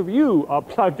if any of you are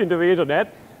plugged into the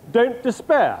internet, don't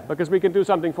despair, because we can do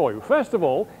something for you. First of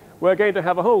all, we're going to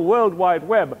have a whole World Wide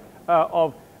Web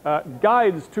of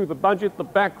guides to the budget, the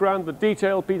background, the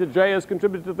detail. Peter J. has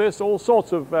contributed to this, all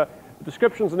sorts of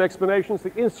descriptions and explanations.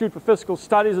 The Institute for Fiscal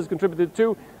Studies has contributed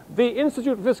too. The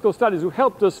Institute for Fiscal Studies, who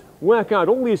helped us work out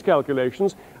all these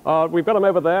calculations, we've got them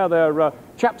over there. Their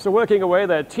chaps are working away,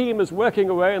 their team is working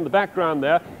away in the background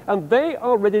there, and they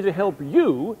are ready to help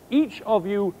you, each of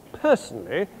you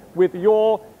personally, with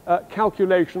your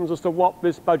calculations as to what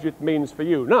this budget means for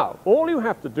you. Now, all you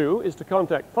have to do is to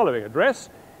contact following address.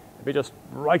 If you just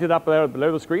write it up there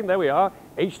below the screen, there we are,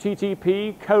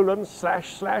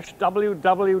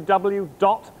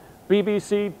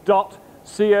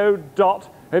 http://www.bbc.co.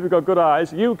 Hope you've got good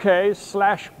eyes.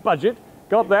 UK/budget.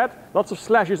 Got that? Lots of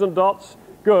slashes and dots.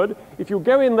 Good. If you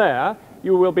go in there,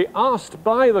 you will be asked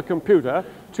by the computer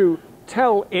to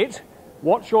tell it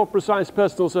what your precise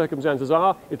personal circumstances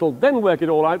are. It'll then work it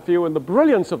all out for you, and the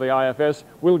brilliance of the IFS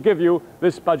will give you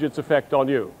this budget's effect on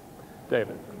you.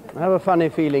 David. I have a funny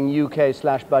feeling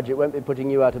UK/budget won't be putting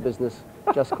you out of business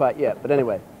just quite yet. But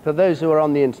anyway, for those who are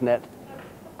on the internet,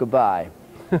 goodbye.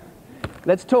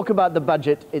 Let's talk about the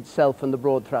budget itself and the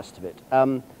broad thrust of it.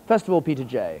 First of all, Peter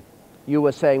J., you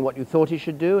were saying what you thought he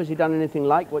should do. Has he done anything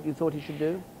like what you thought he should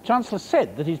do? Chancellor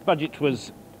said that his budget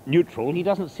was neutral. He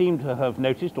doesn't seem to have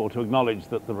noticed or to acknowledge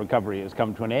that the recovery has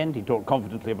come to an end. He talked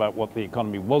confidently about what the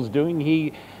economy was doing.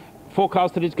 He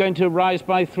forecast that it's going to rise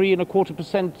by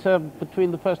 3.25%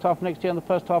 between the first half of next year and the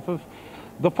first half of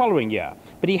the following year.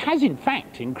 But he has, in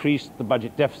fact, increased the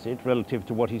budget deficit relative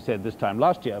to what he said this time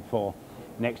last year for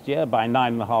next year by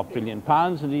 £9.5 billion,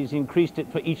 and he's increased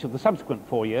it for each of the subsequent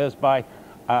 4 years by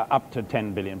up to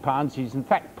 £10 billion. He's, in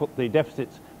fact, put the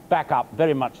deficits back up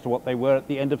very much to what they were at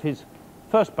the end of his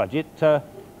first budget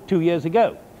 2 years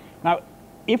ago. Now,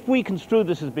 if we construe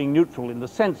this as being neutral in the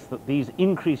sense that these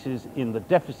increases in the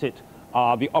deficit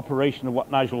are the operation of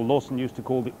what Nigel Lawson used to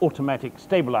call the automatic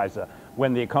stabilizer.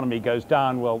 When the economy goes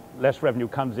down, well, less revenue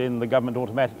comes in, the government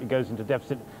automatically goes into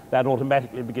deficit, that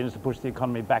automatically begins to push the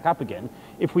economy back up again.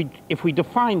 If we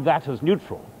define that as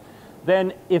neutral,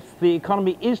 then if the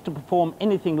economy is to perform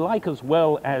anything like as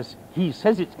well as he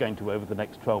says it's going to over the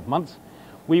next 12 months,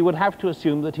 we would have to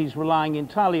assume that he's relying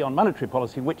entirely on monetary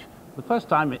policy, which the first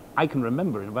time I can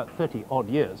remember in about 30-odd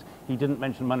years, he didn't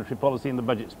mention monetary policy in the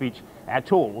budget speech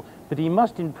at all, but he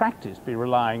must in practice be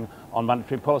relying on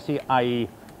monetary policy, i.e.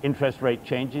 interest rate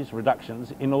changes,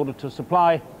 reductions, in order to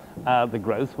supply the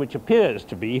growth which appears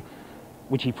to be,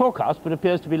 which he forecast, but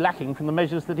appears to be lacking from the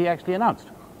measures that he actually announced.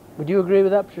 Would you agree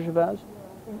with that, Patricia Bowes?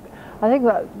 I think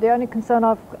that the only concern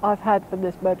I've had from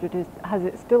this budget is, has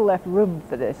it still left room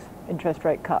for this interest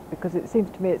rate cut? Because it seems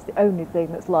to me it's the only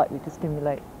thing that's likely to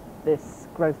stimulate this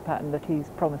growth pattern that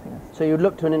he's promising us. So you'd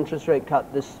look to an interest rate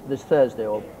cut this Thursday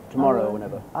or tomorrow or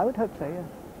whenever? I would hope so, yes.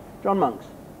 John Monks.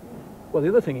 Well, the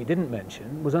other thing he didn't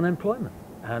mention was unemployment,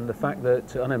 and the fact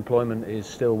that unemployment is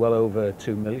still well over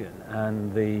 2 million,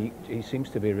 and he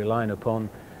seems to be relying upon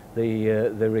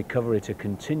the recovery to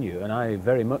continue. And I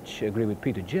very much agree with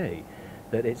Peter J.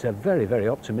 that it's a very, very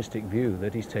optimistic view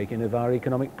that he's taken of our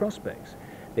economic prospects.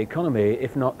 The economy,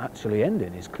 if not actually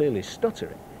ending, is clearly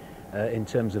stuttering in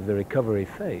terms of the recovery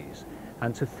phase.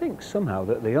 And to think somehow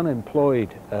that the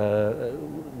unemployed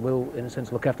will, in a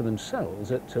sense, look after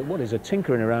themselves at what is a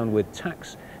tinkering around with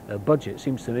tax budget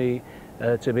seems to me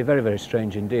to be very, very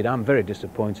strange indeed. I'm very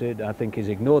disappointed. I think he's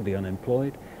ignored the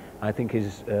unemployed. I think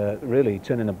he's really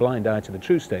turning a blind eye to the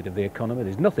true state of the economy.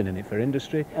 There's nothing in it for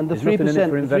industry. And the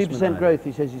 3% growth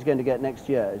he says he's going to get next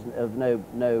year is of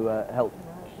no help.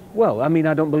 Well, I mean,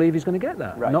 I don't believe he's going to get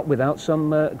that, not without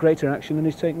some greater action than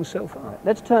he's taken so far. Right.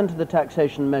 Let's turn to the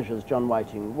taxation measures, John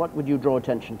Whiting. What would you draw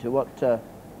attention to? What? Yeah,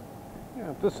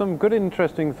 there's some good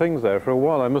interesting things there. For a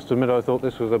while, I must admit, I thought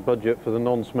this was a budget for the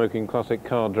non-smoking classic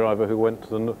car driver who went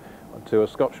to to a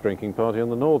Scotch drinking party on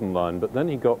the Northern Line, but then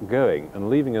he got going, and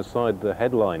leaving aside the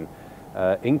headline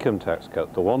income tax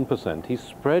cut to 1%, he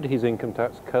spread his income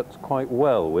tax cuts quite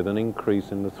well with an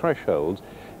increase in the thresholds.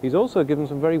 He's also given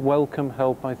some very welcome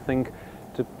help, I think,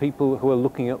 to people who are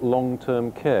looking at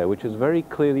long-term care, which has very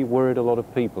clearly worried a lot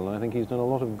of people, and I think he's done a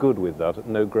lot of good with that at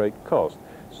no great cost.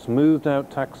 Smoothed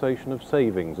out taxation of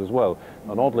savings as well.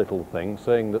 An odd little thing,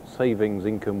 saying that savings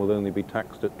income will only be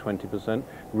taxed at 20%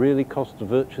 really costs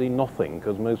virtually nothing,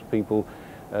 because most people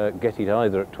get it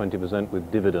either at 20% with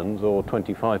dividends or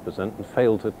 25% and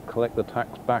fail to collect the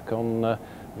tax back on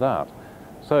that.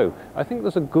 So I think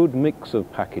there's a good mix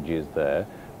of packages there,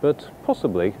 but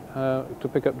possibly, to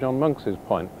pick up John Monks'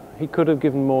 point, he could have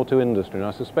given more to industry, and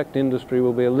I suspect industry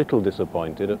will be a little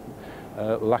disappointed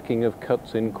at lacking of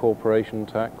cuts in corporation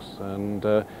tax, and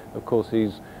of course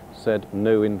he's said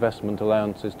no investment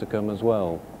allowances to come as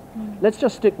well. Let's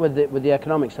just stick with the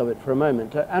economics of it for a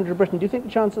moment. Andrew Britton, do you think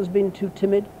the Chancellor's been too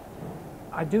timid?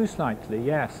 I do slightly,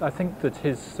 yes. I think that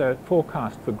his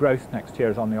forecast for growth next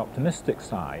year is on the optimistic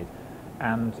side,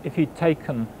 and if he'd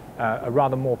taken a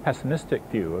rather more pessimistic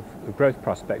view of the growth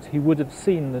prospects, he would have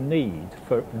seen the need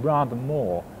for rather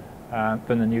more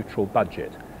than a neutral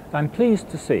budget. I'm pleased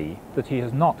to see that he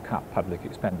has not cut public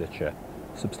expenditure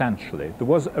substantially. There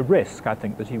was a risk, I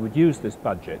think, that he would use this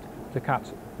budget to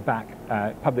cut back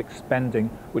public spending,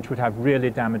 which would have really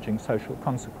damaging social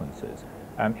consequences.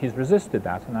 He's resisted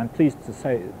that, and I'm pleased to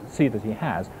see that he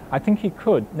has. I think he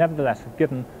could, nevertheless, have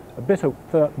given a bit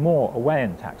more away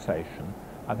in taxation.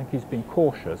 I think he's been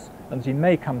cautious, and he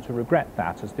may come to regret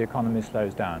that as the economy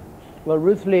slows down. Well,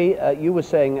 Ruth Lee, you were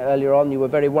saying earlier on you were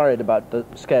very worried about the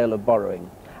scale of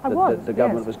borrowing that the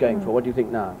government was going for. What do you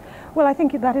think now? Well, I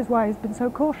think that is why he's been so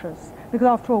cautious, because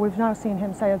after all we've now seen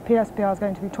him say that PSBR is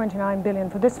going to be 29 billion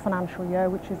for this financial year,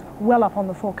 which is well up on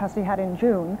the forecast he had in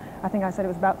June. I think I said it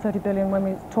was about 30 billion when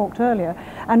we talked earlier.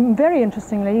 And very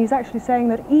interestingly, he's actually saying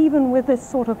that even with this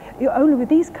sort of, only with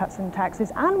these cuts in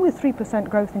taxes and with 3%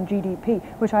 growth in GDP,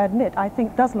 which I admit I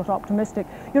think does look optimistic,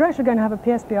 you're actually going to have a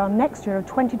PSBR next year of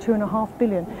 22.5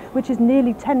 billion, which is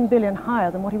nearly 10 billion higher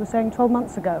than what he was saying 12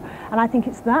 months ago. And I think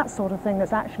it's that sort of thing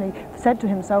that's actually said to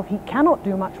himself he cannot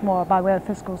do much more by way of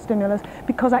fiscal stimulus,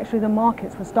 because actually the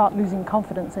markets will start losing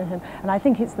confidence in him. And I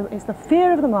think it's the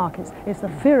fear of the markets, it's the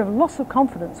fear of loss of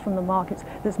confidence from the markets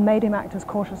that's made him act as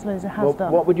cautiously as he has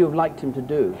done. What would you have liked him to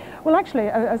do? Well, actually,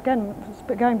 again,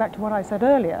 going back to what I said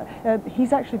earlier,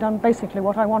 he's actually done basically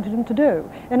what I wanted him to do.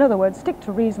 In other words, stick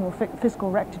to reasonable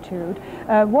fiscal rectitude.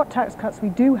 What tax cuts we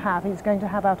do have, he's going to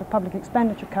have out of public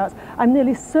expenditure cuts. I'm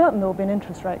nearly certain there will be an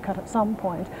interest rate cut at some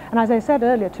point. And as I said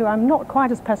earlier too, I'm not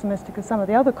quite as pessimistic as some of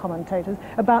the other commentators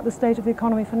about the state of the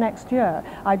economy for next year.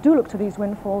 I do look to these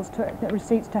windfalls, to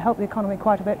receipts, to help the economy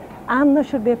quite a bit, and there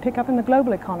should be a pickup in the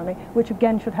global economy, which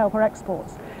again should help our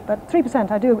exports. But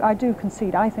 3%, I do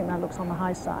concede. I think that looks on the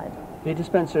high side. Peter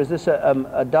Spencer, is this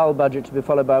a dull budget to be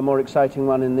followed by a more exciting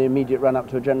one in the immediate run-up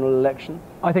to a general election?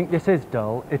 I think this is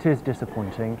dull, it is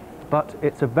disappointing, but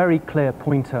it's a very clear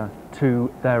pointer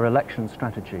to their election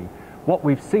strategy. What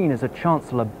we've seen is a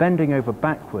Chancellor bending over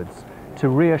backwards to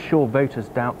reassure voters'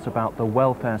 doubts about the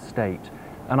welfare state,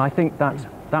 and I think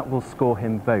that will score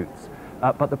him votes.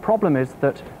 But the problem is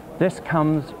that this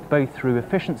comes both through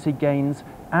efficiency gains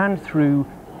and through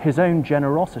his own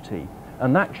generosity,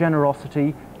 and that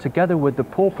generosity, together with the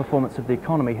poor performance of the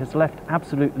economy, has left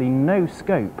absolutely no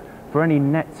scope for any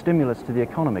net stimulus to the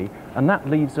economy, and that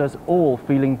leaves us all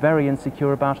feeling very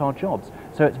insecure about our jobs.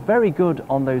 So it's very good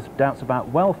on those doubts about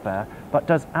welfare, but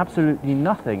does absolutely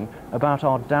nothing about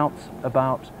our doubts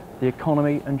about the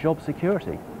economy and job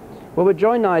security. Well, we're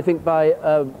joined now, I think, by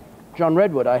John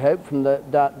Redwood, I hope, from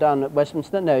down at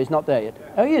Westminster. No, he's not there yet.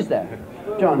 Oh, he is there.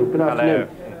 John, good afternoon.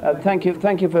 Thank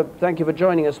you for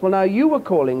joining us. Well, now, you were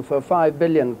calling for 5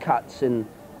 billion cuts in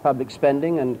public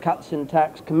spending and cuts in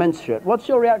tax commensurate. What's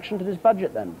your reaction to this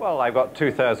budget, then? Well, I've got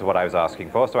 2/3 of what I was asking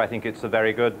for, so I think it's a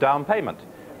very good down payment.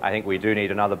 I think we do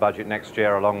need another budget next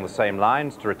year along the same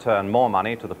lines to return more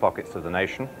money to the pockets of the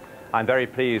nation. I'm very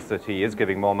pleased that he is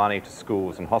giving more money to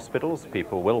schools and hospitals.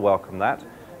 People will welcome that.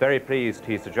 Very pleased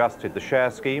he's adjusted the share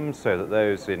schemes so that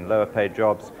those in lower paid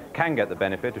jobs can get the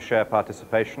benefit of share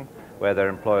participation where their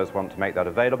employers want to make that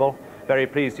available. Very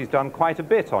pleased he's done quite a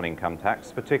bit on income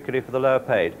tax, particularly for the lower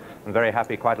paid. I'm very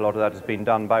happy quite a lot of that has been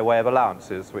done by way of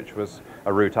allowances, which was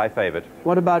a route I favoured.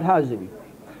 What about housing?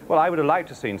 Well, I would have liked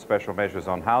to have seen special measures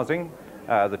on housing.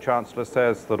 The Chancellor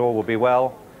says that all will be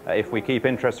well if we keep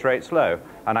interest rates low.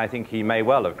 And I think he may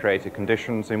well have created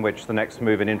conditions in which the next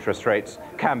move in interest rates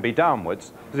can be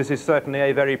downwards. This is certainly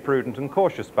a very prudent and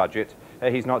cautious budget.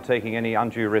 He's not taking any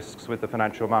undue risks with the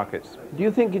financial markets. Do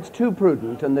you think it's too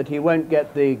prudent and that he won't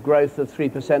get the growth of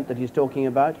 3% that he's talking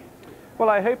about? Well,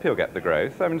 I hope he'll get the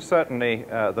growth. I mean, certainly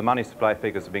the money supply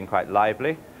figures have been quite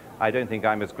lively. I don't think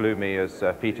I'm as gloomy as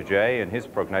Peter Jay and his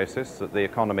prognosis that the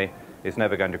economy is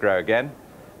never going to grow again.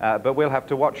 But we'll have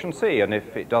to watch and see, and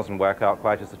if it doesn't work out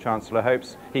quite as the Chancellor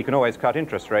hopes, he can always cut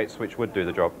interest rates, which would do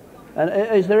the job. And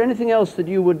is there anything else that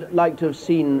you would like to have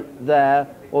seen there,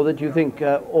 or that you think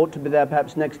ought to be there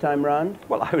perhaps next time round?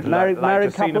 Well, I would like to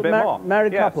have seen a bit more.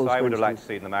 Married couples, I would have liked to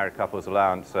see the married couples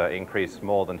allowance increase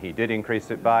more than he did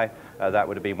increase it by. That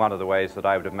would have been one of the ways that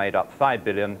I would have made up 5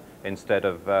 billion instead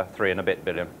of 3 and a bit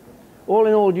billion. All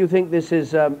in all, do you think this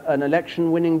is an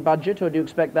election-winning budget, or do you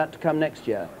expect that to come next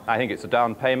year? I think it's a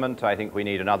down payment. I think we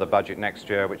need another budget next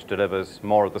year which delivers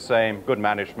more of the same, good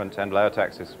management and lower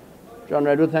taxes. John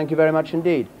Redwood, thank you very much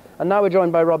indeed. And now we're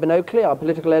joined by Robin Oakley, our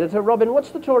political editor. Robin, what's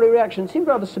the Tory reaction? It seemed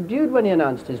rather subdued when he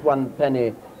announced his 1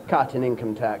 penny cut in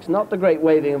income tax, not the great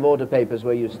waving of order papers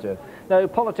we're used to. No,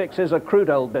 politics is a crude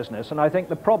old business, and I think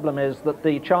the problem is that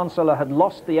the Chancellor had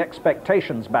lost the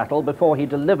expectations battle before he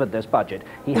delivered this budget.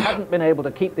 He hadn't been able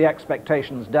to keep the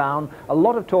expectations down. A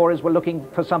lot of Tories were looking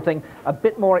for something a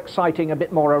bit more exciting, a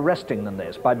bit more arresting than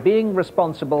this. By being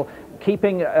responsible,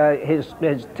 keeping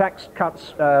his tax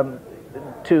cuts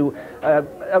to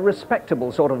a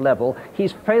respectable sort of level,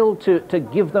 he's failed to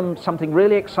give them something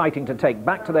really exciting to take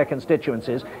back to their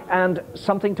constituencies and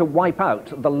something to wipe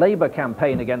out the Labour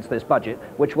campaign against this budget,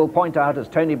 which will point out, as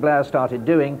Tony Blair started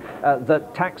doing,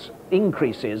 that tax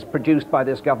increases produced by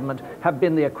this government have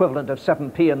been the equivalent of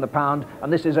 7p in the pound,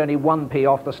 and this is only 1p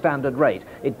off the standard rate.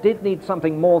 It did need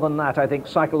something more than that, I think,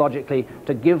 psychologically,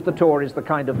 to give the Tories the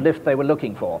kind of lift they were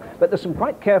looking for. But there's some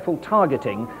quite careful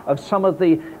targeting of some of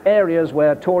the areas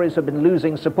where Tories have been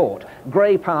losing support.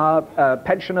 Grey power,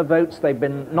 pensioner votes, they've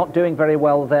been not doing very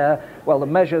well there. Well, the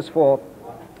measures for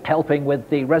helping with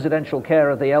the residential care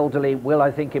of the elderly will,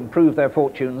 I think, improve their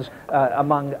fortunes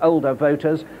among older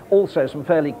voters. Also, some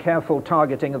fairly careful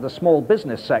targeting of the small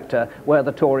business sector, where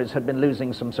the Tories had been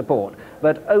losing some support.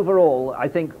 But overall, I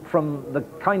think from the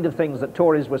kind of things that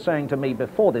Tories were saying to me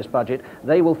before this budget,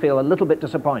 they will feel a little bit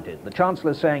disappointed. The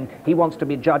Chancellor's saying he wants to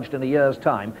be judged in a year's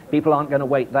time. People aren't going to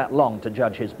wait that long to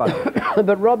judge his budget.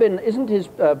 But Robin, isn't his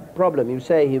problem, you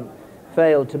say he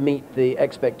failed to meet the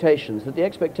expectations, that the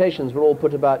expectations were all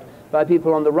put about by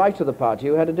people on the right of the party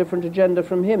who had a different agenda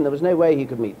from him? There was no way he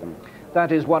could meet them.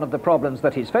 That is one of the problems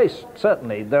that he's faced,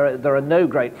 certainly. There are no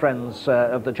great friends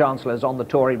of the Chancellor's on the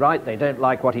Tory right. They don't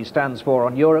like what he stands for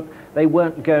on Europe. They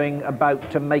weren't going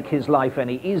about to make his life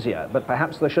any easier, but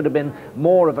perhaps there should have been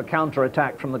more of a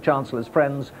counterattack from the Chancellor's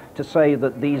friends to say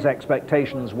that these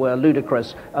expectations were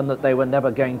ludicrous and that they were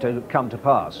never going to come to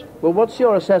pass. Well, what's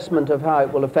your assessment of how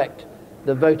it will affect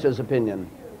the voters' opinion?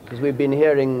 Because we've been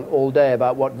hearing all day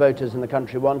about what voters in the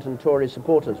country want and Tory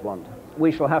supporters want.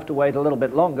 We shall have to wait a little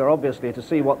bit longer, obviously, to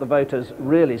see what the voters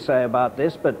really say about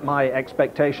this, but my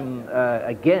expectation,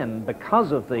 again,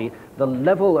 because of the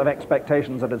level of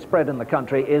expectations that had spread in the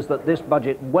country, is that this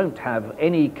budget won't have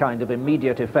any kind of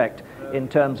immediate effect in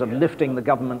terms of lifting the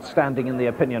government's standing in the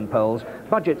opinion polls.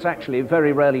 Budgets actually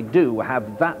very rarely do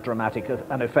have that dramatic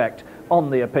an effect on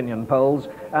the opinion polls,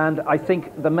 and I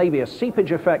think there may be a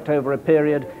seepage effect over a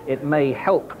period. It may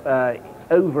help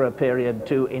over a period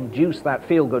to induce that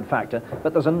feel-good factor,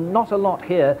 but there's not a lot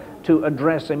here to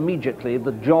address immediately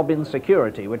the job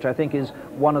insecurity, which I think is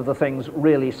one of the things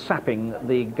really sapping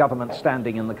the government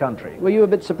standing in the country. Were you a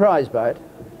bit surprised by it?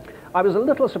 I was a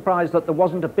little surprised that there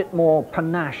wasn't a bit more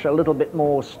panache, a little bit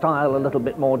more style, a little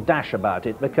bit more dash about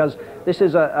it, because this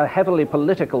is a heavily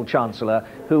political Chancellor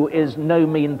who is no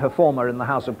mean performer in the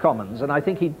House of Commons, and I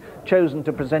think he'd chosen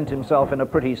to present himself in a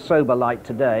pretty sober light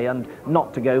today and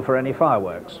not to go for any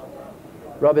fireworks.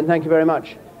 Robin, thank you very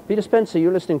much. Peter Spencer,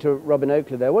 you're listening to Robin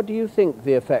Oakley there. What do you think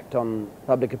the effect on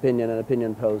public opinion and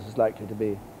opinion polls is likely to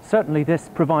be? Certainly this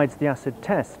provides the acid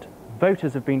test.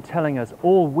 Voters have been telling us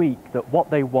all week that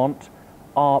what they want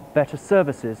are better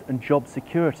services and job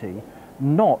security,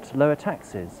 not lower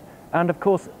taxes. And of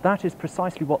course, that is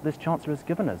precisely what this Chancellor has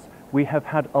given us. We have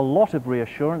had a lot of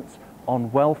reassurance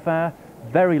on welfare,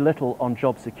 very little on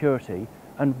job security,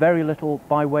 and very little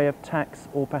by way of tax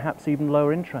or perhaps even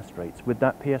lower interest rates with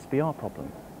that PSBR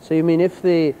problem. So you mean if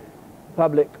the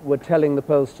public were telling the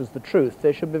pollsters the truth,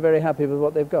 they should be very happy with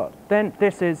what they've got? Then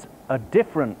this is a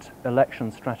different election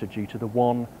strategy to the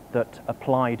one that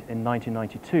applied in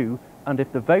 1992, and if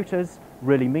the voters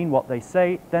really mean what they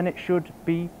say, then it should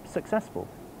be successful.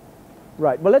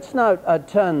 Right. Well, let's now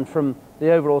turn from the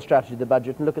overall strategy of the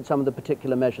budget and look at some of the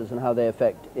particular measures and how they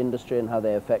affect industry and how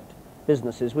they affect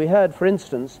businesses. We heard, for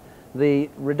instance,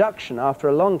 the reduction after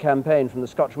a long campaign from the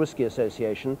Scotch Whisky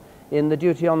Association in the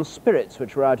duty on spirits,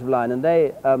 which were out of line, and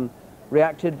they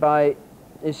reacted by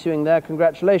issuing their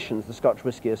congratulations, the Scotch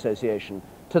Whisky Association,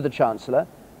 to the Chancellor.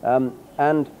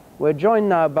 And we're joined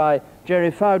now by Jerry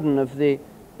Fowden of the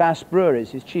Bass Breweries,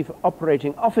 who's Chief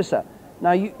Operating Officer.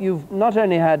 Now, you've not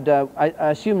only had, I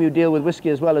assume you deal with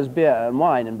whisky as well as beer and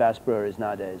wine in Bass Breweries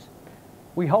nowadays.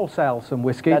 We wholesale some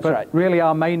whisky, That's but right. really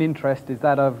our main interest is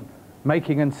that of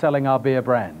making and selling our beer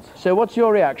brands. So what's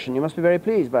your reaction? You must be very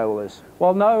pleased by all this.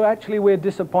 Well, no, actually we're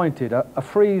disappointed. A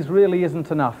freeze really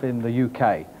isn't enough in the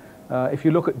UK. If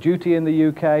you look at duty in the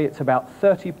UK, it's about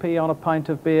 30p on a pint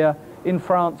of beer. In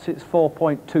France, it's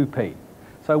 4.2p.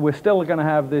 So we're still going to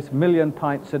have this million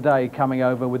pints a day coming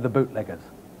over with the bootleggers.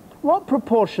 What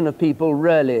proportion of people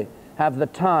really have the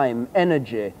time,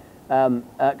 energy,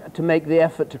 to make the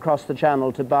effort to cross the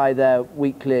channel to buy their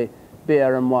weekly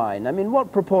beer and wine? I mean,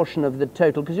 what proportion of the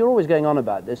total, because you're always going on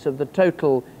about this, of the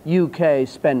total UK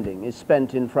spending is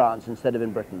spent in France instead of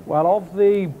in Britain? Well, of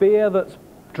the beer that's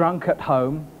drunk at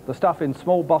home, the stuff in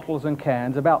small bottles and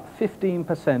cans, about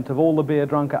 15% of all the beer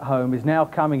drunk at home is now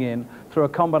coming in through a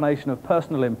combination of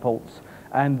personal imports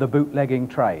and the bootlegging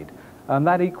trade. And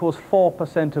that equals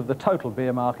 4% of the total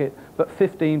beer market, but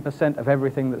 15% of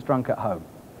everything that's drunk at home.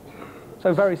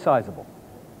 So very sizable.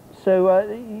 So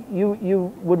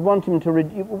you would want him to,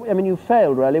 I mean, you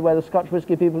failed really where the Scotch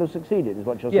whisky people have succeeded, is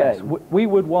what you're saying. Yes, we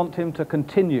would want him to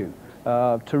continue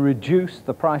to reduce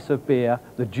the price of beer,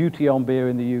 the duty on beer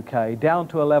in the UK, down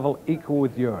to a level equal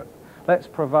with Europe. Let's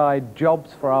provide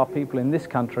jobs for our people in this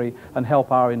country and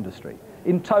help our industry.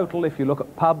 In total, if you look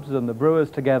at pubs and the brewers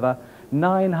together,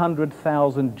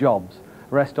 900,000 jobs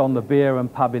rest on the beer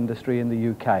and pub industry in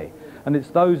the UK. And it's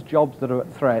those jobs that are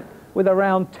at threat, with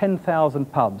around 10,000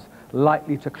 pubs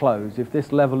likely to close if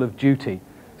this level of duty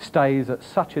stays at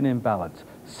such an imbalance,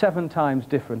 7 times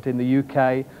different in the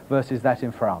UK versus that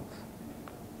in France.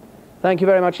 Thank you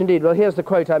very much indeed. Well, here's the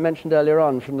quote I mentioned earlier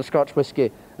on from the Scotch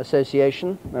Whisky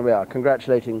Association. There we are,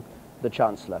 congratulating the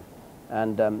Chancellor.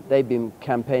 And they've been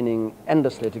campaigning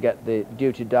endlessly to get the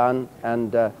duty down,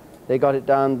 and they got it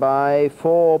down by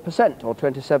 4%, or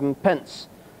 27 pence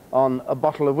on a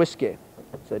bottle of whisky.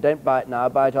 So don't buy it now,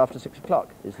 buy it after 6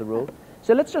 o'clock is the rule.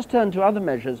 So let's just turn to other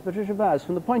measures. Patricia Byers,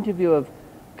 from the point of view of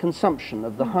consumption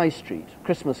of the high street,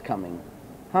 Christmas coming,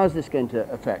 how is this going to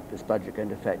affect, this budget going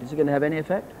to affect? Is it going to have any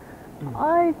effect?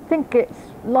 I think it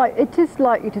is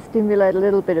likely to stimulate a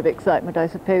little bit of excitement, I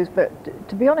suppose, but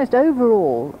to be honest,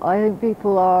 overall, I think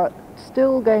people are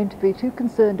still going to be too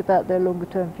concerned about their longer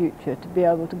term future to be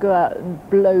able to go out and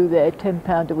blow their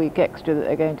 £10 a week extra that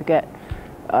they're going to get,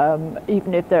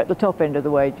 even if they're at the top end of the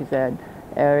wages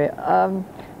area.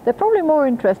 They're probably more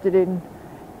interested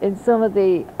in some of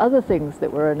the other things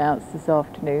that were announced this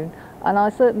afternoon. And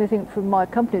I certainly think from my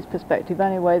company's perspective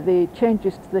anyway, the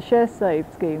changes to the share save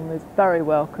scheme was very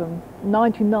welcome.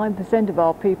 99% of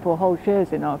our people hold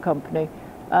shares in our company,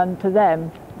 and to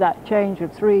them that change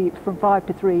of from 5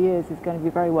 to 3 years is going to be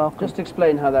very welcome. Just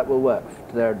explain how that will work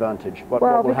to their advantage. What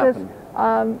will happen?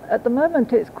 At the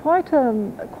moment it's quite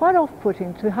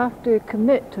off-putting to have to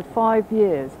commit to 5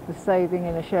 years for saving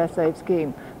in a share save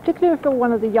scheme, particularly if you're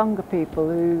one of the younger people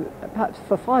who, perhaps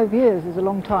for 5 years is a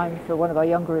long time for one of our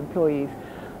younger employees.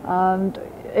 And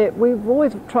we've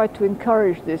always tried to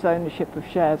encourage this ownership of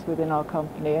shares within our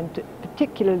company, and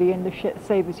particularly in the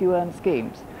save as you earn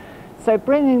schemes. So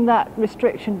bringing that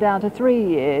restriction down to 3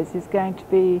 years is going to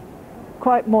be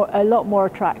a lot more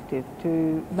attractive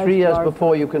to most 3 years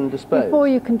before you can dispose? Before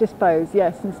you can dispose,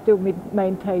 yes, and still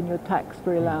maintain your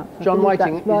tax-free allowance. John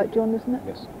Whiting, that's right, John, isn't it?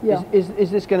 Yes. Yeah. Is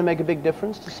this going to make a big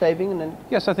difference to saving? And then?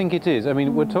 Yes, I think it is. I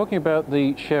mean, we're talking about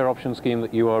the share option scheme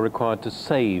that you are required to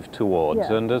save towards,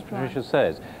 Yeah, and as Patricia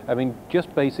says, I mean,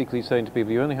 just basically saying to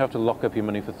people, you only have to lock up your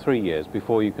money for 3 years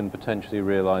before you can potentially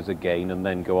realise a gain and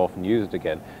then go off and use it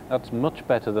again. That's much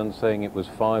better than saying it was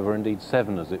 5 or indeed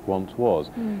 7 as it once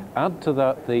was. Add to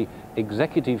that the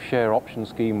executive share option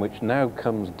scheme, which now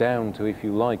comes down to, if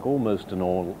you like, almost an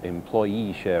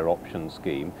all-employee share option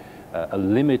scheme, a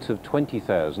limit of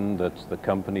 20,000 that the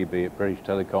company, be it British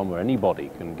Telecom or anybody,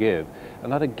 can give.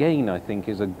 And that again, I think,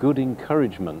 is a good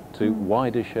encouragement to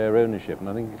wider share ownership, and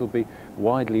I think it'll be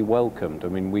widely welcomed. I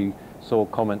mean, we saw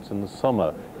comments in the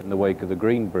summer in the wake of the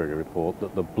Greenberry report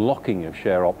that the blocking of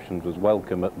share options was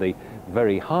welcome at the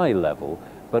very high level,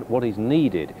 but what is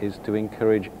needed is to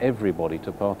encourage everybody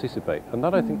to participate, and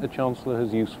that I think the Chancellor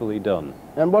has usefully done.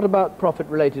 And what about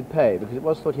profit-related pay? Because it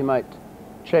was thought he might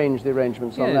change the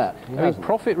arrangements on that. I mean,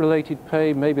 profit-related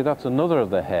pay, maybe that's another of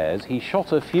the hares. He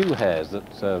shot a few hares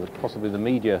that possibly the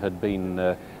media had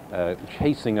been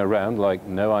chasing around, like,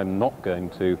 no, I'm not going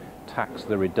to tax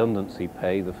the redundancy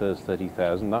pay, the first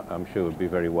 30,000. That I'm sure would be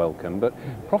very welcome. But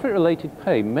profit-related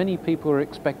pay, many people are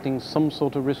expecting some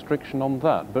sort of restriction on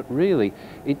that. But really,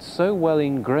 it's so well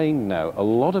ingrained now. A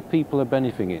lot of people are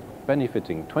benefiting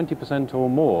 20% or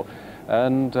more.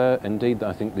 And indeed,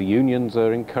 I think the unions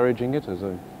are encouraging it, as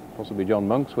possibly John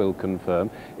Monks will confirm.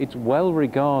 It's well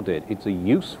regarded, it's a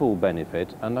useful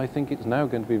benefit, and I think it's now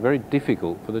going to be very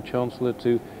difficult for the Chancellor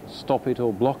to stop it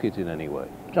or block it in any way.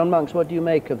 John Monks, what do you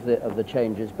make of the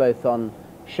changes, both on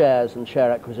shares and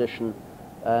share acquisition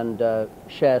and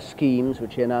share schemes,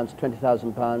 which he announced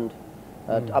 £20,000,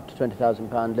 up to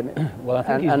 £20,000 limit, well, I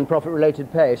think and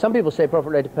profit-related pay? Some people say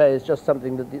profit-related pay is just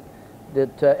something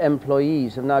that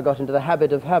employees have now got into the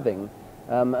habit of having,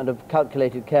 and have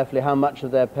calculated carefully how much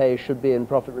of their pay should be in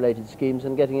profit-related schemes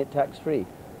and getting it tax-free.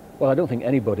 Well, I don't think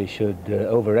anybody should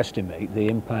overestimate the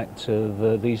impact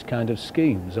of these kind of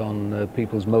schemes on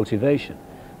people's motivation.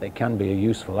 They can be a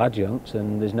useful adjunct,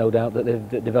 and there's no doubt that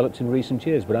they've developed in recent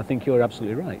years, but I think you're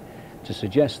absolutely right to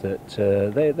suggest that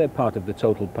they're part of the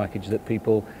total package that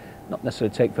people not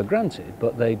necessarily take for granted,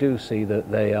 but they do see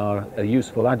that they are a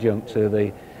useful adjunct to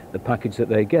the package that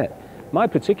they get. My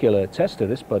particular test of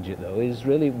this budget, though, is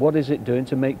really what is it doing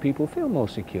to make people feel more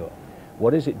secure?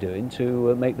 What is it doing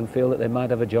to make them feel that they might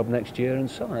have a job next year and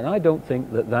so on? And I don't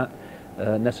think that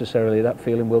necessarily that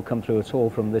feeling will come through at all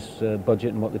from this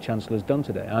budget and what the Chancellor's done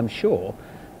today. I'm sure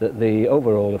that the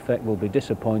overall effect will be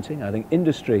disappointing. I think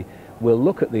industry will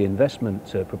look at the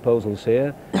investment proposals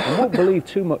here and won't believe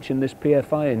too much in this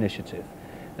PFI initiative.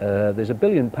 There's £1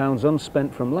 billion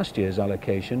unspent from last year's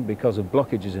allocation because of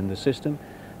blockages in the system,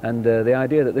 and the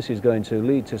idea that this is going to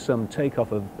lead to some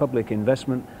takeoff of public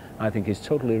investment, I think, is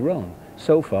totally wrong.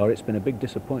 So far, it's been a big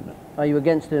disappointment. Are you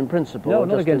against it in principle? No,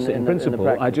 not against it in principle.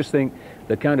 I just think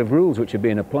the kind of rules which are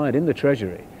being applied in the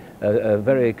Treasury are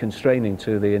very constraining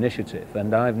to the initiative,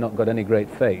 and I've not got any great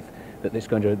faith that there's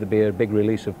going to be a big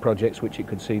release of projects which it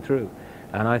could see through.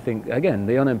 And I think, again,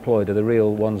 the unemployed are the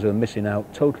real ones who are missing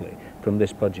out totally from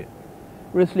this budget.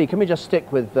 Ruth Lee, can we just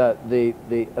stick with the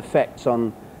effects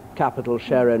on capital,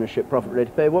 share ownership,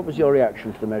 profit-related pay? What was your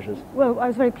reaction to the measures? Well, I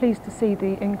was very pleased to see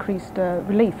the increased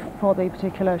relief for the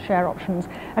particular share options,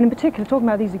 and in particular, talking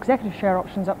about these executive share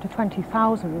options up to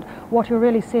 20,000, what you're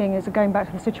really seeing is going back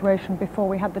to the situation before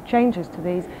we had the changes to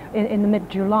these in the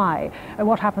mid-July.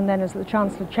 What happened then is that the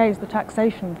Chancellor changed the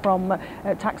taxation from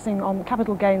taxing on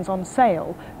capital gains on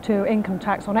sale to income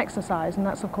tax on exercise, and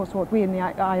that's of course what we in the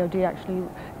IOD actually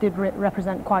did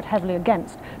represent quite heavily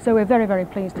against. So we're very, very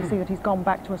pleased to see that he's gone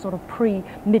back to a sort of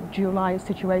pre-mid-July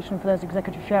situation for those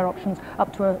executive share options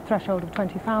up to a threshold of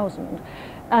 20,000.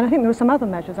 And I think there were some other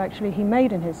measures actually he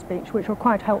made in his speech which were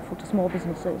quite helpful to small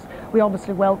businesses. We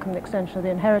obviously welcome the extension of the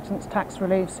inheritance tax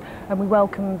reliefs, and we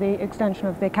welcome the extension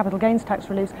of the capital gains tax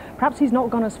reliefs. Perhaps he's not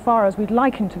gone as far as we'd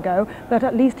like him to go, but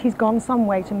at least he's gone some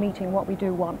way to meeting what we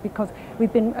do want, because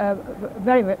we've been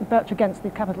very much against the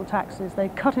capital taxes. They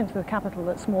cut into the capital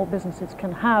that small businesses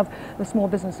can have,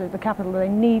 the capital they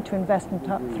need to invest and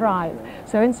to thrive.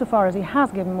 So insofar as he has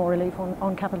given more relief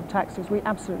on capital taxes, we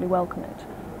absolutely welcome it.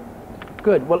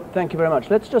 Good. Well, thank you very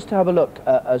much. Let's just have a look,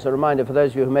 as a reminder for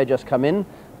those of you who may just come in.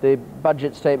 The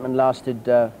budget statement lasted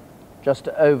just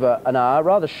over an hour,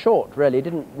 rather short, really. It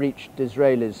didn't reach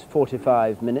Disraeli's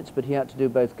 45 minutes, but he had to do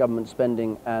both government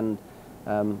spending and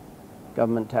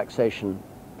government taxation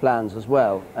plans as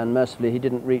well. And mercifully, he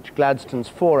didn't reach Gladstone's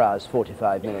 4 hours,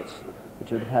 45 minutes,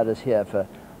 which would have had us here for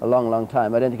a long, long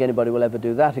time. I don't think anybody will ever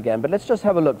do that again. But let's just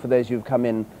have a look, for those who've come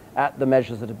in, at the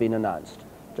measures that have been announced.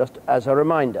 Just as a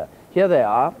reminder, here they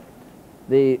are.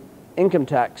 The income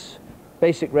tax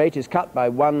basic rate is cut by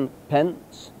 1 penny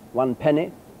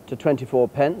to 24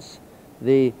 pence.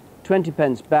 The 20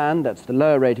 pence band, that's the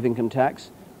lower rate of income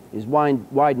tax, is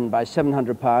widened by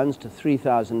 £700 to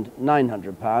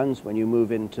 £3,900 when you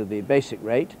move into the basic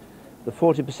rate. The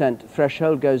 40%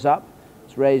 threshold goes up.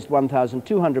 It's raised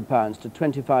 £1,200 to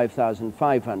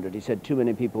 £25,500. He said too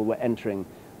many people were entering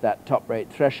that top rate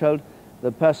threshold.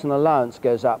 The personal allowance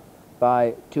goes up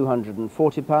by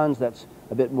 £240. That's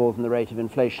a bit more than the rate of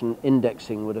inflation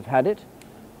indexing would have had it.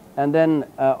 And then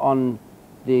on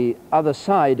the other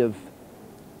side of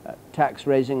tax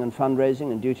raising and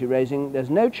fundraising and duty raising, there's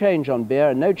no change on beer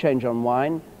and no change on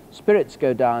wine. Spirits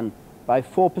go down by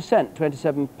 4%,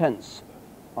 27 pence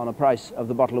on a price of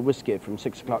the bottle of whiskey from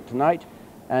 6 o'clock tonight.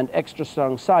 And extra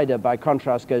strong cider, by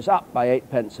contrast, goes up by 8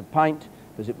 pence a pint,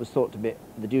 because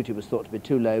the duty was thought to be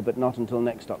too low, but not until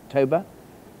next October.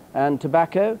 And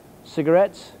tobacco,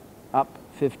 Cigarettes up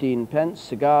 15 pence,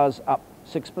 cigars up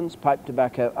 6p, pipe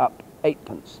tobacco up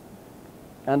 8p.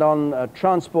 And on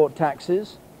transport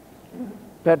taxes,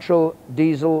 petrol,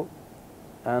 diesel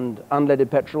and unleaded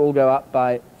petrol all go up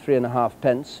by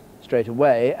 3.5p straight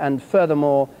away, and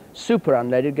furthermore super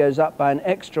unleaded goes up by an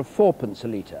extra 4p a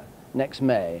litre next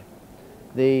May.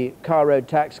 The car road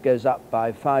tax goes up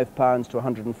by £5 to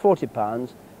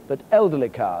 £140, but elderly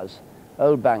cars,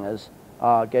 old bangers,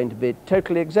 are going to be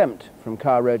totally exempt from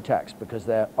car road tax because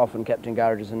they're often kept in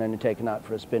garages and only taken out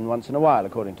for a spin once in a while,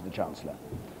 according to the Chancellor.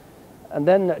 And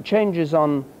then changes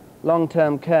on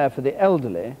long-term care for the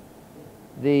elderly.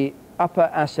 The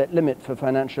upper asset limit for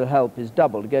financial help is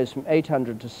doubled. It goes from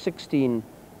 8,000 to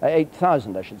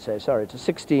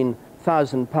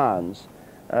 £16,000.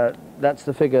 That's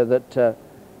the figure that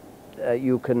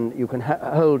you can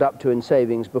hold up to in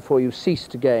savings before you cease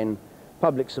to gain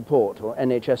public support or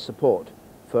NHS support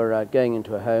for going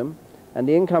into a home. And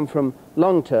the income from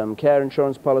long-term care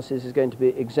insurance policies is going to be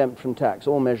exempt from tax.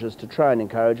 All measures to try and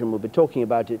encourage, and we'll be talking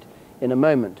about it in a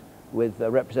moment with a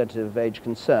representative of Age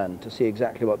Concern to see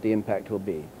exactly what the impact will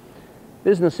be.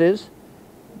 Businesses,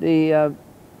 the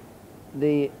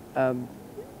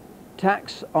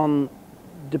tax on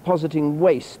depositing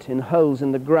waste in holes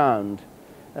in the ground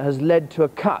has led to a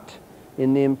cut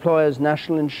in the employer's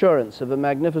national insurance of a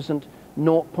magnificent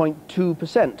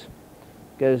 0.2%.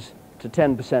 Goes to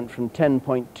 10% from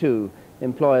 10.2.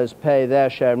 Employers pay their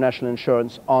share of national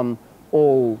insurance on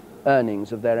all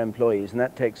earnings of their employees, and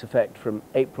that takes effect from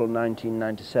April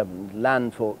 1997.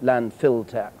 Landfill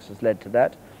tax has led to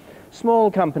that. Small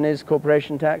companies,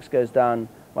 corporation tax goes down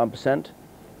 1%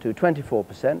 to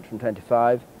 24% from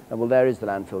 25%. And well, there is the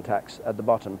landfill tax at the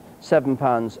bottom,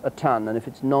 £7 a tonne, and if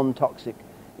it's non-toxic,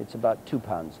 it's about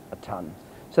 £2 a tonne.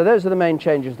 So those are the main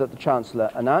changes that the Chancellor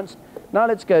announced. Now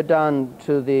let's go down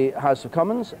to the House of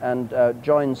Commons and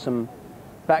join some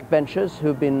backbenchers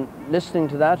who've been listening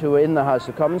to that, who are in the House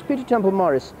of Commons. Peter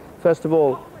Temple-Morris, first of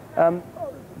all,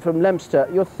 from Leominster,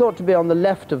 you're thought to be on the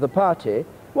left of the party.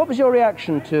 What was your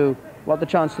reaction to what the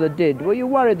Chancellor did? Were you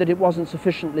worried that it wasn't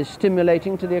sufficiently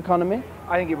stimulating to the economy?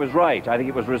 I think it was right. I think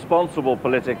it was responsible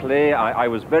politically. I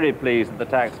was very pleased at the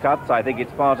tax cuts. I think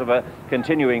it's part of a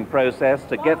continuing process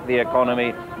to get the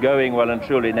economy going well and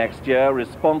truly next year.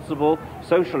 Responsible,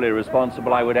 socially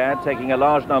responsible, I would add, taking a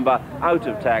large number out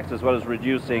of tax as well as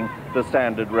reducing the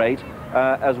standard rate.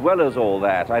 As well as all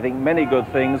that, I think many good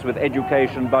things with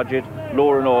education, budget,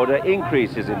 law and order,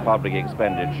 increases in public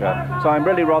expenditure. So I'm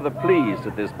really rather pleased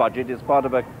at this budget. It's part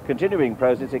of a continuing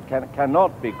process. It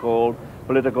cannot be called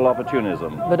political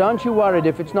opportunism. But aren't you worried,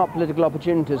 if it's not political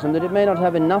opportunism, that it may not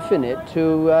have enough in it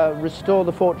to restore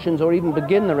the fortunes or even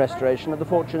begin the restoration of the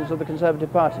fortunes of the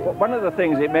Conservative Party? Well, one of the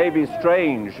things, it may be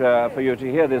strange for you to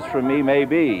hear this from me,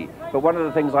 maybe, but one of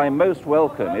the things I most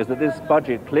welcome is that this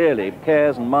budget clearly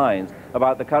cares and minds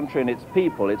about the country and its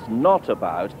people. It's not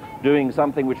about doing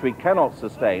something which we cannot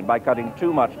sustain by cutting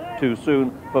too much too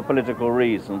soon for political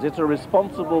reasons. It's a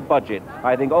responsible budget.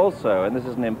 I think also, and this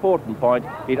is an important point,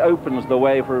 it opens the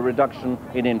way for a reduction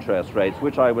in interest rates,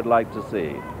 which I would like to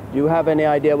see. Do you have any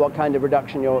idea what kind of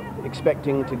reduction you're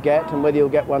expecting to get and whether you'll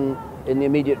get one in the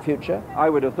immediate future? I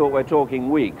would have thought we're talking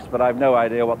weeks, but I've no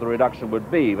idea what the reduction would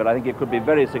be. But I think it could be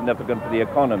very significant for the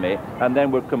economy and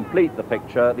then would complete the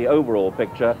picture, the overall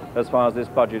picture, as far as this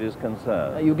budget is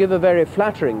concerned. You give a very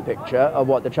flattering picture of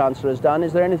what the Chancellor has done.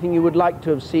 Is there anything you would like to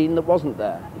have seen that wasn't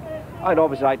there? I'd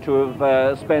obviously like to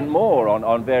have spent more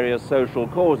on various social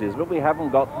causes, but we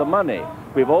haven't got the money.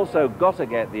 We've also got to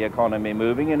get the economy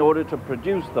moving in order to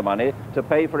produce the money to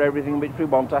pay for everything which we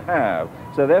want to have.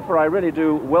 So therefore I really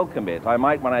do welcome it. I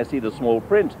might, when I see the small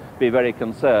print, be very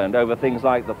concerned over things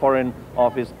like the Foreign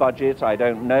Office budget. I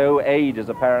don't know. Aid is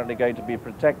apparently going to be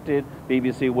protected.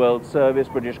 BBC World Service,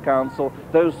 British Council,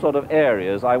 those sort of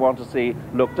areas I want to see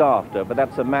looked after. But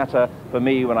that's a matter for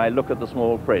me when I look at the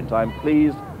small print. I'm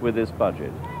pleased with this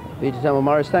budget. Peter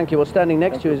Temple-Morris, thank you. Well, standing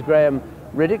next to you is Graham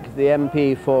Riddick, the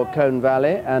MP for Colne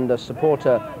Valley and a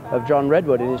supporter of John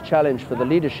Redwood in his challenge for the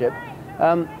leadership.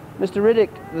 Mr.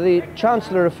 Riddick, the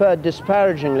Chancellor referred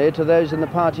disparagingly to those in the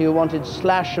party who wanted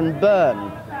slash and burn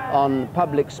on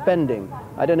public spending.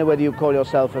 I don't know whether you call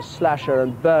yourself a slasher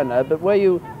and burner, but were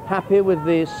you happy with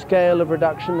the scale of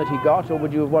reduction that he got, or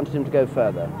would you have wanted him to go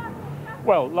further?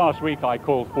 Well, last week I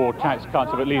called for tax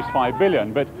cuts of at least £5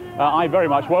 billion, but I very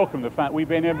much welcome the fact we've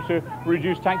been able to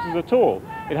reduce taxes at all.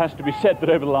 It has to be said that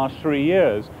over the last 3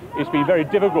 years, it's been very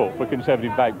difficult for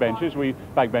Conservative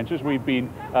backbenchers. We've been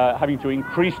having to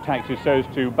increase taxes so as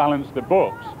to balance the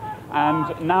books.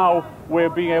 And now we're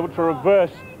being able to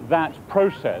reverse that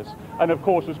process. And of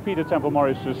course, as Peter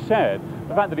Temple-Morris has said,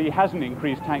 the fact that he hasn't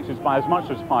increased taxes by as much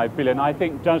as $5 billion, I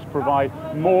think does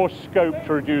provide more scope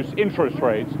to reduce interest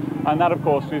rates. And that, of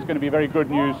course, is going to be very good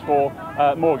news for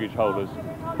mortgage holders.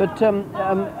 But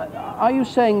are you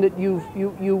saying that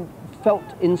you felt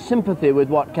in sympathy with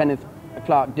what Kenneth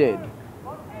Clarke did?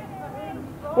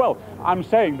 Well, I'm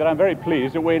saying that I'm very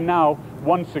pleased that we're now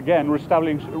once again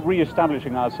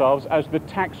re-establishing ourselves as the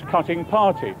tax-cutting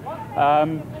party.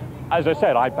 As I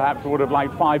said, I perhaps would have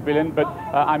liked $5 billion, but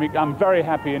I'm very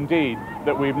happy indeed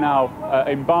that we've now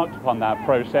embarked upon that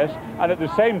process. And at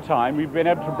the same time, we've been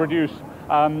able to produce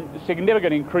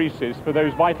significant increases for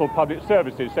those vital public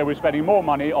services. So we're spending more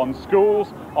money on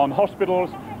schools, on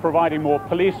hospitals, providing more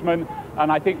policemen, and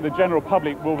I think the general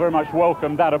public will very much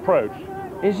welcome that approach.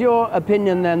 Is your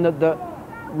opinion then that the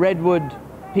Redwood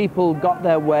people got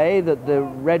their way, that the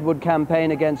Redwood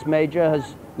campaign against Major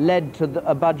has led to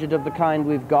a budget of the kind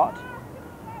we've got?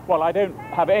 Well, I don't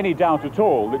have any doubt at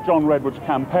all that John Redwood's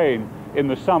campaign in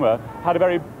the summer had a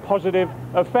very positive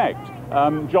effect.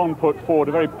 John put forward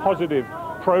a very positive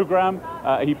programme.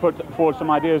 He put forward some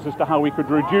ideas as to how we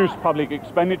could reduce public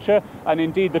expenditure, and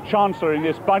indeed the Chancellor in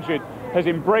this budget has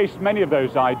embraced many of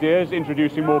those ideas,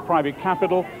 introducing more private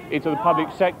capital into the public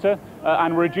sector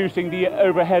and reducing the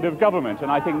overhead of government,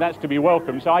 and I think that's to be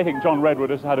welcomed. So I think John Redwood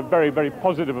has had a very, very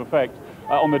positive effect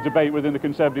on the debate within the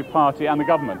Conservative Party and the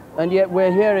government. And yet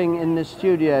we're hearing in this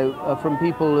studio from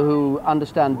people who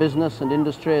understand business and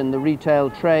industry and the retail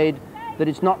trade that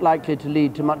it's not likely to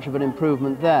lead to much of an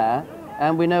improvement there.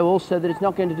 And we know also that it's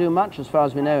not going to do much, as far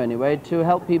as we know anyway, to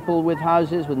help people with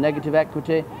houses with negative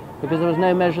equity, because there was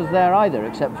no measures there either,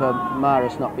 except for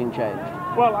Maris not being changed.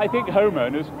 Well, I think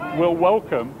homeowners will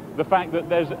welcome the fact that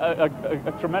there's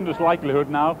a tremendous likelihood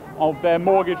now of their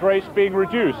mortgage rates being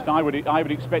reduced. I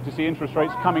would expect to see interest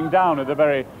rates coming down in the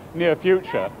very near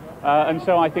future. And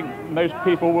so I think most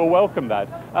people will welcome that.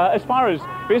 As far as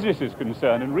business is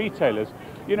concerned and retailers,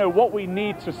 you know, what we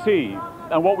need to see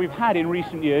and what we've had in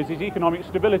recent years is economic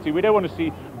stability. We don't want to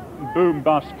see boom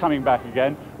bust coming back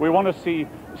again. We want to see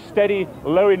steady,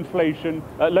 low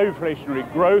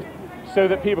inflationary growth so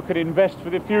that people could invest for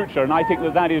the future. And I think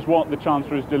that that is what the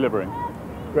Chancellor is delivering.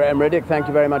 Graham Riddick, thank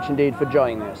you very much indeed for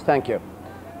joining us. Thank you.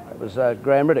 It was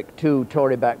Graham Riddick, 2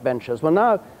 Tory backbenchers. Well,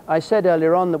 now, I said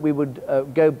earlier on that we would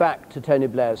go back to Tony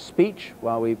Blair's speech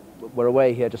while we were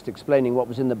away here just explaining what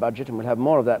was in the budget, and we'll have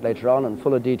more of that later on and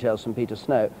fuller details from Peter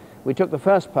Snow. We took the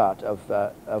first part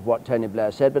of what Tony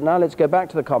Blair said, but now let's go back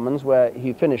to the Commons, where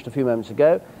he finished a few moments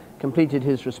ago, completed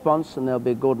his response, and there'll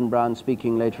be Gordon Brown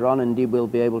speaking later on. Indeed, we'll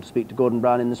be able to speak to Gordon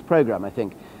Brown in this programme, I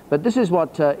think. But this is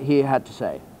what he had to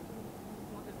say.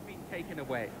 What has been taken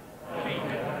away?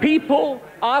 People,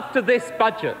 after this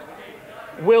budget,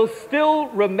 will still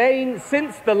remain,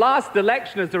 since the last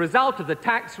election as a result of the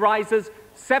tax rises,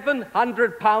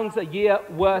 £700 a year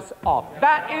worse off.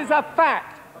 That is a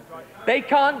fact. They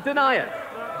can't deny it.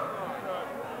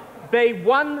 They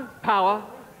won power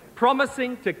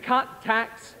promising to cut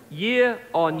tax year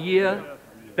on year.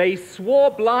 They swore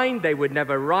blind they would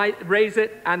never raise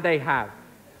it, and they have.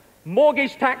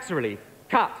 Mortgage tax relief,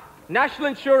 cut. National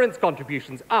insurance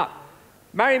contributions, up.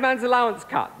 Married man's allowance,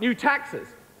 cut. New taxes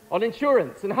on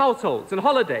insurance and households and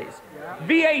holidays.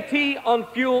 VAT on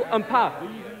fuel and power.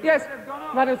 Yes,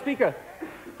 Madam Speaker,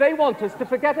 they want us to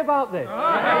forget about this.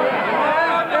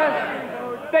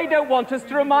 They don't want us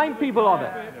to remind people of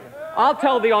it. I'll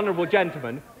tell the honourable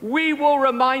gentleman, we will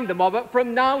remind them of it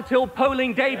from now till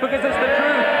polling day, because it's the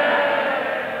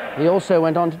truth. He also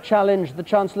went on to challenge the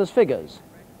Chancellor's figures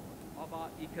Of our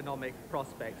economic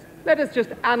prospects. Let us just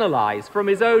analyse from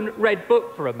his own red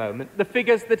book for a moment the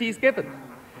figures that he's given.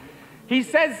 He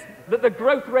says that the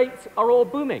growth rates are all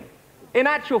booming. In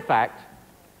actual fact,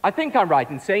 I think I'm right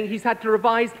in saying he's had to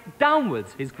revise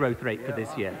downwards his growth rate for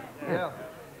this year.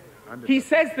 He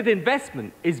says that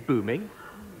investment is booming.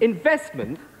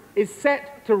 Investment is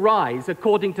set to rise,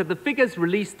 according to the figures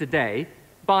released today,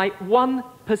 by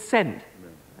 1%.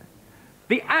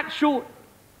 The actual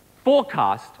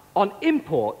forecast on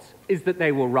imports is that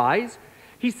they will rise.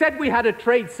 He said we had a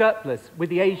trade surplus with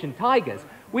the Asian tigers.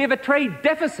 We have a trade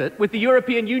deficit with the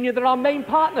European Union that are our main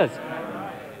partners.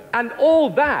 And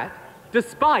all that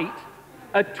despite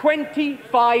a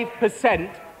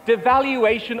 25%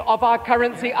 devaluation of our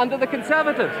currency under the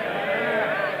Conservatives.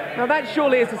 Now that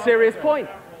surely is a serious point.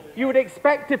 You would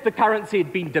expect if the currency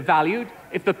had been devalued,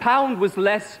 if the pound was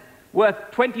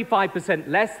worth 25%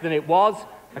 less than it was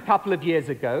a couple of years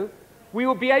ago, we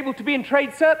would be able to be in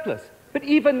trade surplus. But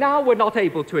even now we're not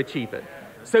able to achieve it.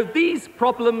 So these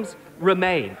problems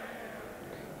remain.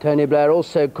 Tony Blair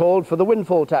also called for the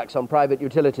windfall tax on private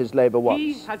utilities Labour wants.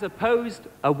 He has opposed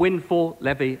a windfall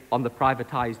levy on the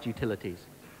privatised utilities.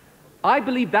 I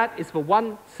believe that is for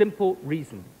one simple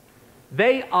reason.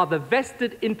 They are the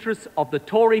vested interests of the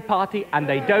Tory party and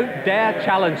they don't dare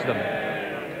challenge them.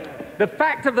 The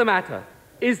fact of the matter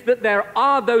is that there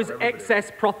are those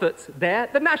excess profits there.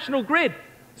 The National Grid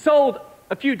sold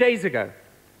a few days ago,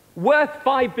 worth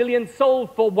 $5 billion,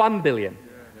 sold for $1 billion.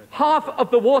 Half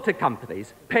of the water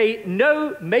companies pay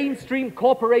no mainstream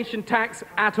corporation tax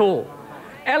at all.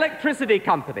 Electricity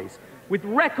companies with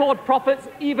record profits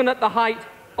even at the height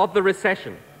of the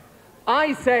recession.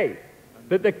 I say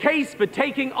that the case for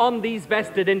taking on these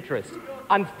vested interests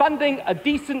and funding a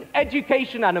decent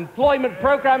education and employment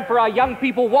program for our young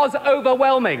people was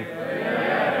overwhelming.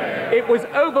 It was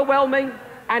overwhelming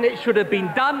and it should have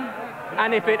been done,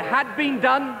 and if it had been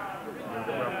done,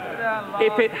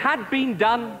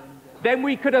 then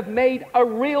we could have made a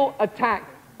real attack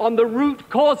on the root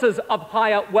causes of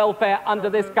higher welfare under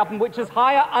this government, which is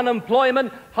higher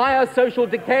unemployment, higher social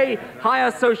decay,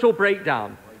 higher social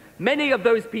breakdown. Many of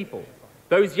those people,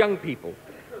 those young people,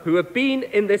 who have been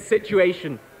in this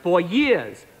situation for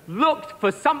years, looked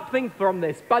for something from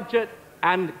this budget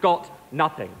and got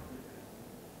nothing.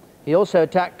 He also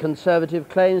attacked Conservative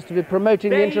claims to be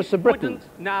promoting the interests of Britain. They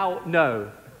wouldn't now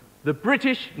know the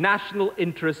British national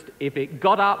interest if it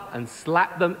got up and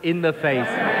slapped them in the face.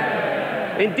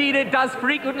 Indeed, it does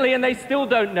frequently, and they still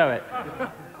don't know it.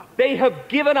 They have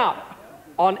given up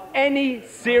on any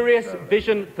serious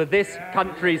vision for this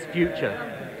country's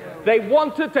future. They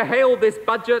wanted to hail this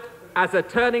budget as a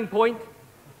turning point,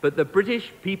 but the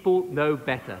British people know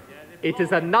better. It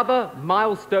is another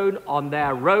milestone on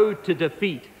their road to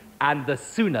defeat, and the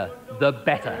sooner, the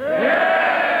better.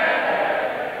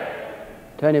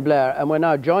 Tony Blair, and we're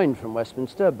now joined from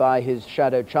Westminster by his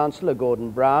shadow Chancellor,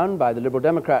 Gordon Brown, by the Liberal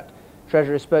Democrat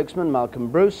Treasury spokesman, Malcolm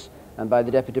Bruce, and by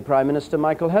the Deputy Prime Minister,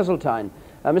 Michael Heseltine.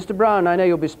 Mr. Brown, I know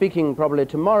you'll be speaking probably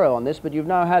tomorrow on this, but you've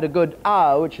now had a good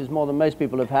hour, which is more than most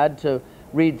people have had, to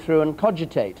read through and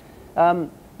cogitate.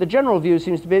 The general view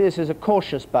seems to be this is a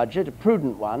cautious budget, a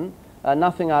prudent one,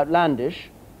 nothing outlandish.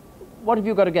 What have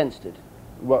you got against it?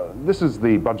 Well, this is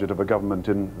the budget of a government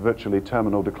in virtually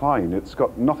terminal decline. It's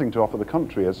got nothing to offer the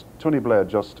country. As Tony Blair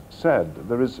just said,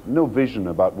 there is no vision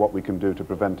about what we can do to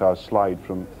prevent our slide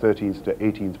from 13th to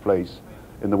 18th place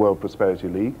in the World Prosperity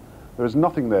League. There is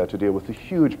nothing there to deal with the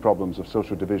huge problems of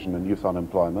social division and youth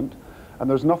unemployment. And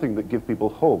there's nothing that gives people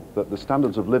hope that the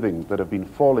standards of living that have been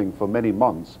falling for many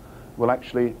months will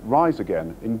actually rise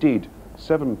again. Indeed,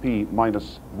 7p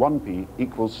minus 1p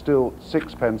equals still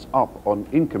 6 pence up on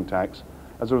income tax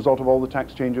as a result of all the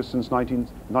tax changes since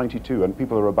 1992, and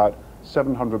people are about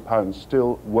 £700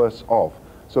 still worse off.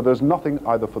 So there's nothing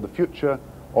either for the future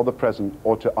or the present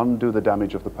or to undo the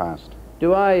damage of the past.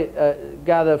 Do I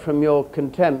gather from your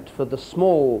contempt for the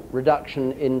small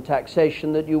reduction in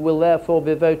taxation that you will therefore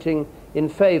be voting in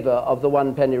favour of the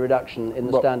 1 penny reduction in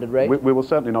the standard rate? We will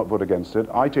certainly not vote against it.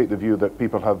 I take the view that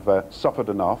people have suffered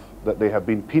enough, that they have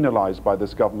been penalised by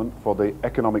this government for the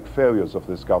economic failures of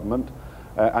this government,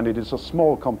 and it is a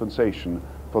small compensation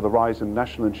for the rise in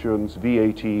national insurance,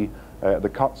 VAT, the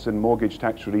cuts in mortgage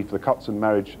tax relief, the cuts in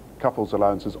marriage couples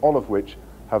allowances, all of which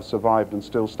have survived and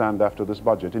still stand after this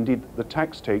budget. Indeed, the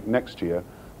tax take next year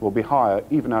will be higher,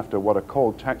 even after what are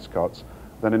called tax cuts,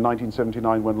 than in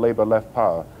 1979 when Labour left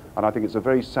power. And I think it's a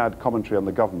very sad commentary on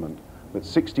the government that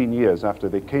 16 years after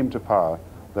they came to power,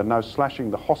 they're now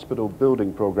slashing the hospital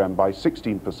building programme by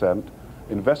 16%,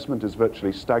 investment is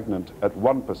virtually stagnant at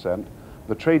 1%,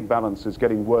 the trade balance is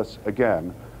getting worse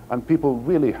again, and people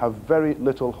really have very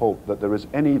little hope that there is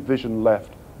any vision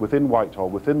left within Whitehall,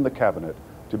 within the Cabinet,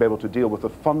 to be able to deal with the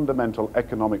fundamental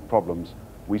economic problems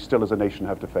we still as a nation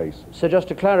have to face. So just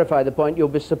to clarify the point, you'll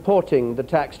be supporting the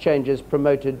tax changes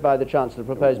promoted by the Chancellor,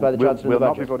 proposed by the Chancellor in the budget? We'll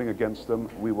not be voting against them.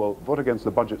 We will vote against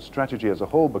the budget strategy as a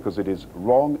whole because it is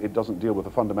wrong, it doesn't deal with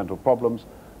the fundamental problems.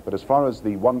 But as far as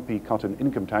the 1p cut in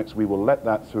income tax, we will let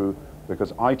that through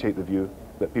because I take the view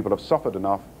that people have suffered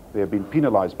enough, they have been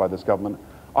penalised by this government.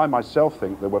 I myself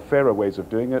think there were fairer ways of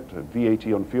doing it,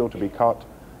 VAT on fuel to be cut,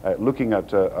 looking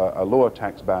at a lower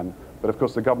tax ban, but of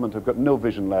course the government have got no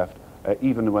vision left,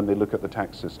 even when they look at the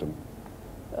tax system.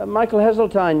 Michael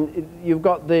Heseltine, you've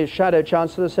got the Shadow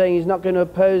Chancellor saying he's not going to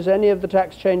oppose any of the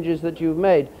tax changes that you've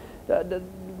made.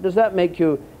 Does that make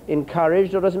you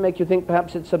encouraged, or does it make you think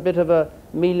perhaps it's a bit of a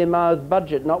mealy-mouthed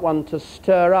budget, not one to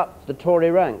stir up the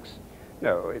Tory ranks?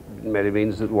 No, it merely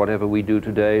means that whatever we do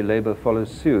today, Labour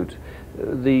follows suit.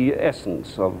 The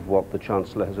essence of what the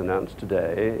Chancellor has announced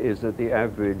today is that the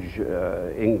average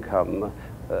income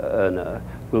earner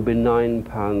will be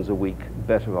 £9 a week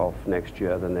better off next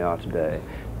year than they are today.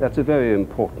 That's a very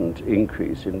important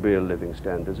increase in real living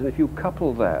standards. And if you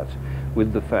couple that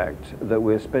with the fact that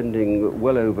we're spending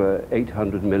well over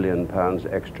 £800 million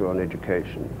extra on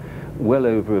education, well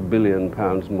over £1 billion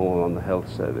more on the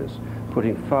health service,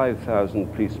 putting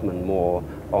 5,000 policemen more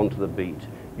onto the beat,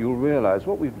 you'll realize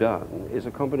what we've done is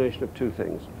a combination of two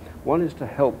things. One is to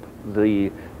help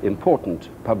the important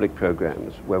public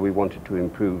programs where we wanted to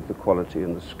improve the quality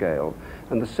and the scale.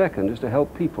 And the second is to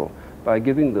help people by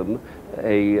giving them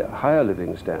a higher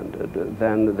living standard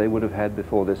than they would have had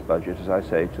before this budget, as I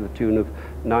say, to the tune of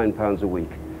 £9 a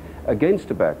week,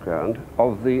 against a background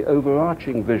of the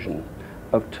overarching vision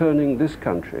of turning this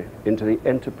country into the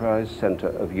enterprise centre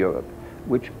of Europe,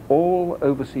 which all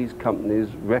overseas companies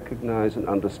recognize and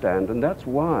understand, and that's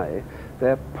why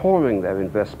they're pouring their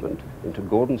investment into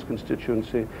Gordon's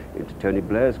constituency, into Tony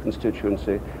Blair's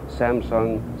constituency,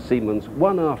 Samsung, Siemens,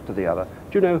 one after the other.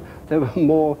 Do you know, there are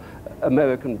more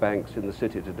American banks in the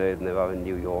city today than there are in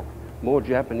New York, more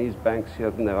Japanese banks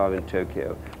here than there are in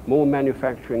Tokyo, more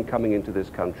manufacturing coming into this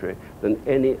country than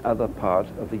any other part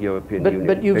of the European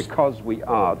Union, because we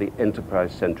are the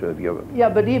enterprise centre of Europe. Yeah,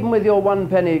 but even with your 1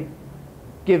 penny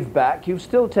give back, you've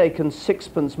still taken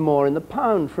 6p more in the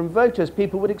pound from voters.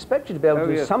 People would expect you to be able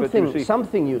to do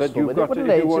something useful with it, wouldn't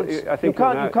they? You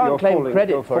can't claim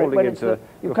credit for it when it's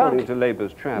you're falling into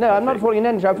Labour's trap. No, I'm not falling into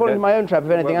any trap. I'm falling into my own trap, if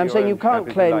anything. I'm saying you can't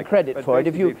claim credit for it.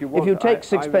 If you take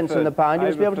 6p in the pound, you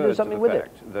must be able to do something with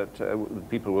it. That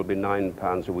people will be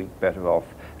 £9 a week better off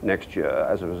next year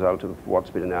as a result of what's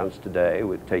been announced today,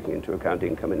 with taking into account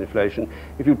income and inflation.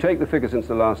 If you take the figure since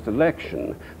the last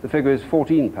election, the figure is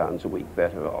 £14 a week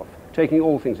better off, taking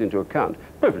all things into account.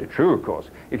 Perfectly true, of course.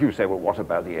 If you say, well, what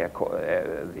about the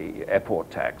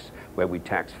airport tax, where we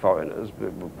tax foreigners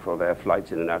for their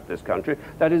flights in and out of this country?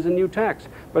 That is a new tax.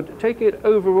 But taking it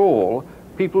overall,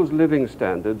 people's living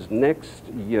standards next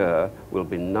year will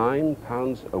be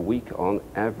 £9 a week on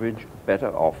average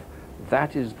better off.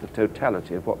 That is the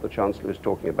totality of what the Chancellor is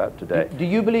talking about today. Do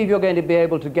you believe you're going to be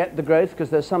able to get the growth? Because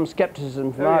there's some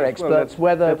scepticism from our experts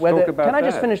whether... Can I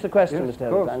just finish the question, Mr.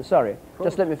 Heseltine? Sorry.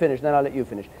 Just let me finish, then I'll let you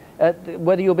finish.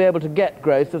 Whether you'll be able to get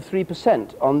growth of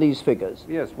 3% on these figures?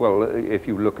 Yes, well, if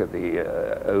you look at the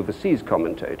overseas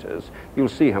commentators, you'll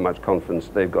see how much confidence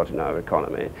they've got in our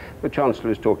economy. The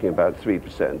Chancellor is talking about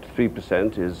 3%.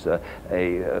 3% is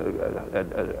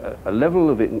a level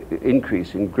of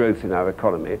increase in growth in our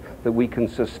economy that we can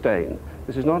sustain.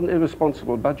 This is not an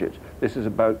irresponsible budget. This is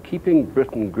about keeping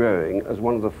Britain growing as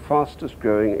one of the fastest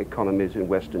growing economies in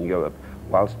Western Europe,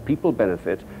 whilst people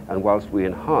benefit and whilst we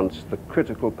enhance the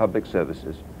critical public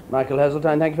services. Michael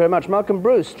Heseltine, thank you very much. Malcolm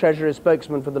Bruce, Treasury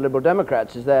spokesman for the Liberal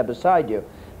Democrats, is there beside you.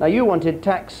 Now, you wanted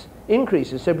tax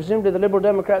increases, so presumably the Liberal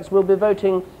Democrats will be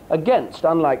voting against,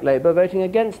 unlike Labour, voting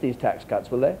against these tax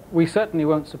cuts, will they? We certainly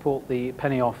won't support the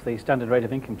penny off the standard rate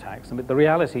of income tax. But the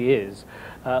reality is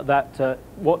that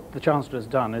what the Chancellor has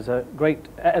done is a great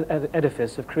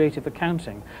edifice of creative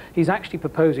accounting. He's actually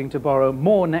proposing to borrow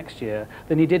more next year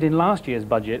than he did in last year's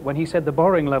budget, when he said the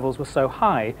borrowing levels were so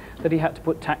high that he had to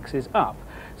put taxes up.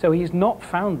 So he's not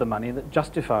found the money that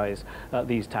justifies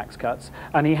these tax cuts,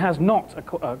 and he has not,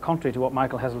 contrary to what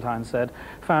Michael Heseltine said,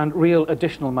 found real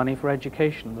additional money for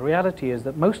education. The reality is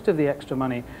that most of the extra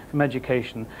money from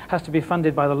education has to be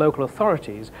funded by the local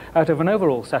authorities out of an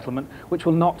overall settlement which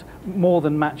will not more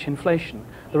than match inflation.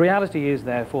 The reality is,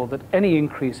 therefore, that any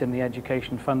increase in the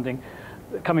education funding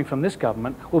coming from this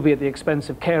government will be at the expense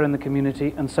of care in the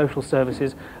community and social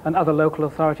services and other local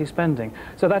authority spending.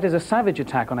 So that is a savage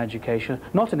attack on education,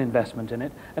 not an investment in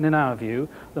it, and in our view,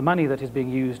 the money that is being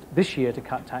used this year to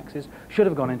cut taxes should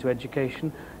have gone into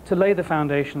education to lay the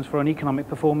foundations for an economic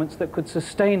performance that could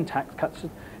sustain tax cuts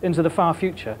into the far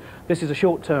future. This is a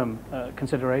short-term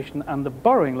consideration, and the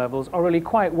borrowing levels are really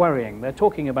quite worrying. They're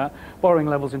talking about borrowing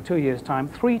levels in 2 years' time,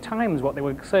 3 times what they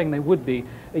were saying they would be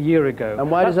a year ago.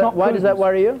 And why does that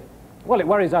worry you? Well, it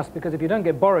worries us because if you don't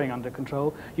get borrowing under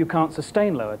control, you can't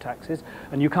sustain lower taxes,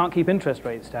 and you can't keep interest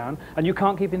rates down, and you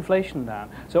can't keep inflation down.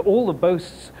 So all the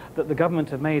boasts that the government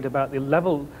have made about the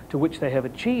level to which they have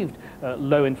achieved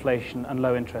low inflation and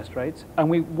low interest rates, and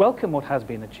we welcome what has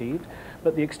been achieved,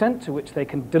 but the extent to which they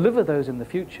can deliver those in the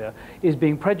future is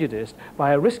being prejudiced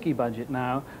by a risky budget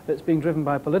now that's being driven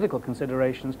by political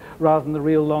considerations rather than the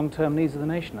real long-term needs of the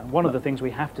nation. And one of the things we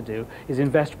have to do is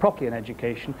invest properly in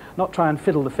education, not try and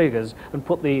fiddle the figures and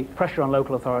put the pressure on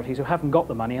local authorities who haven't got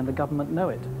the money and the government know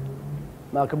it.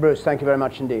 Malcolm Bruce, thank you very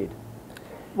much indeed.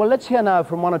 Well, let's hear now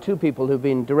from 1 or 2 people who've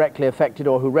been directly affected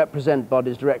or who represent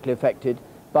bodies directly affected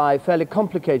by fairly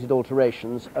complicated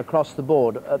alterations across the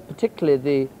board, particularly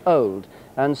the old.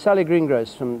 And Sally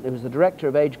Greengross, who's the Director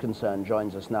of Age Concern,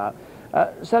 joins us now.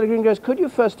 Sally Greengross, could you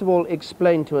first of all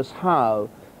explain to us how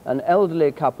an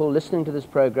elderly couple listening to this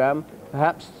programme,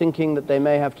 perhaps thinking that they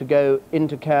may have to go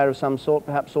into care of some sort,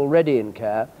 perhaps already in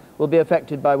care, will be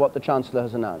affected by what the Chancellor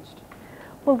has announced?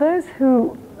 Well, those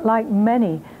who, like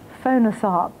many, phone us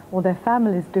up, or their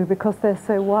families do, because they're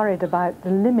so worried about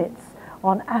the limits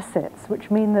on assets,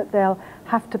 which mean that they'll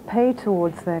have to pay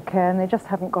towards their care and they just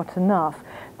haven't got enough.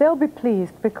 They'll be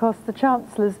pleased because the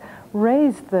Chancellor's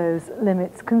raised those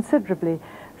limits considerably.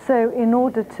 So in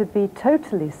order to be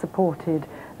totally supported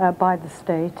by the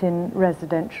state in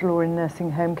residential or in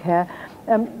nursing home care,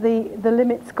 the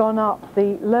limit's gone up,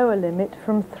 the lower limit,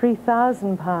 from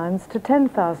 £3,000 to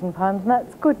 £10,000, and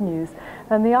that's good news.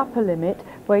 And the upper limit,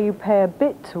 where you pay a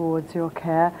bit towards your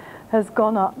care, has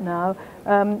gone up now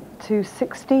to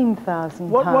 £16,000.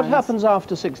 What happens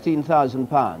after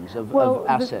 £16,000 of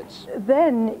assets?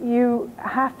 Then you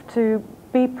have to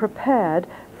be prepared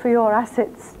for your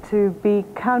assets to be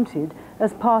counted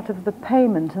as part of the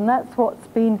payment, and that's what's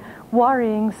been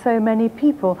worrying so many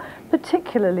people,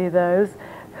 particularly those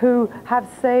who have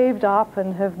saved up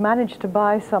and have managed to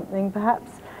buy something,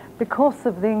 perhaps because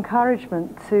of the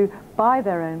encouragement to buy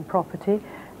their own property.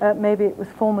 Maybe it was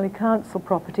formerly council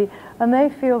property, and they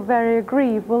feel very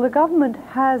aggrieved. Well, the government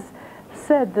has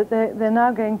said that they're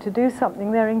now going to do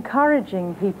something. They're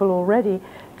encouraging people already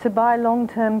to buy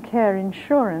long-term care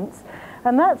insurance,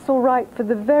 and that's all right for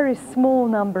the very small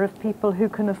number of people who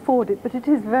can afford it, but it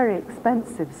is very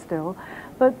expensive still.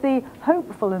 But the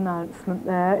hopeful announcement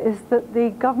there is that the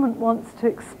government wants to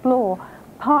explore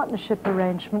partnership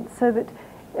arrangements so that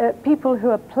people who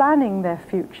are planning their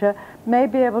future may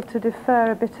be able to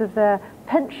defer a bit of their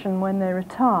pension when they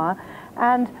retire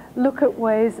and look at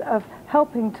ways of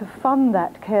helping to fund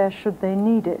that care should they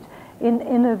need it in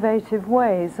innovative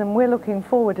ways. And we're looking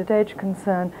forward at Age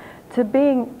Concern to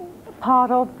being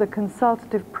part of the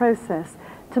consultative process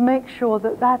to make sure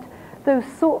that those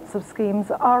sorts of schemes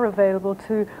are available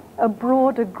to a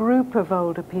broader group of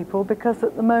older people, because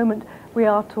at the moment we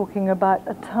are talking about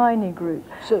a tiny group.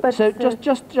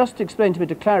 Just explain to me,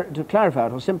 to clarify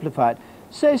it or simplify it,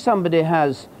 say somebody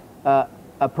has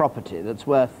a property that's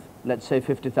worth, let's say,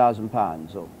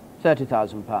 £50,000 or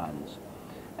 £30,000,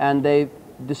 and they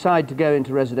decide to go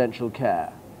into residential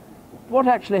care. What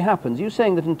actually happens? You're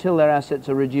saying that until their assets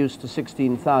are reduced to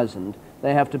 16,000,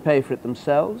 they have to pay for it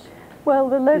themselves? Well,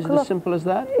 the local... Is it as simple as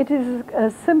that? It is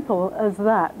as simple as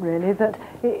that, really, that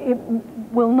it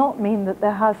will not mean that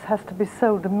their house has to be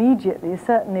sold immediately.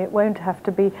 Certainly it won't have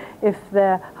to be if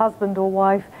their husband or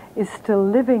wife is still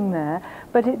living there,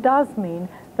 but it does mean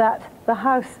that the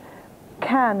house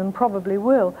can and probably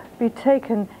will be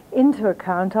taken into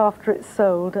account after it's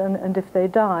sold and if they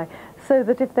die, so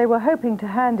that if they were hoping to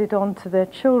hand it on to their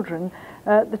children,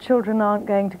 the children aren't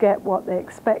going to get what they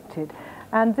expected.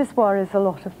 And this worries a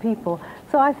lot of people.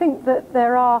 So I think that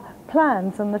there are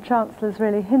plans, and the Chancellor's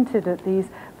really hinted at these,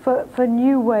 for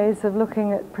new ways of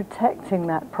looking at protecting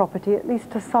that property, at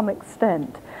least to some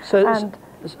extent. So,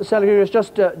 Sally,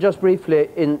 just briefly,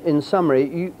 in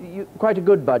summary, quite a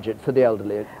good budget for the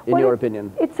elderly, in your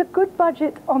opinion? It's a good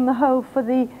budget on the whole for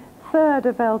the third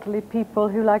of elderly people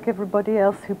who, like everybody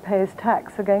else who pays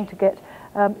tax, are going to get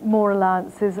more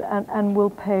allowances and will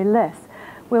pay less.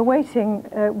 We're waiting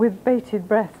with bated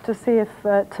breath to see if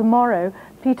tomorrow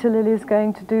Peter Lilly is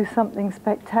going to do something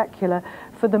spectacular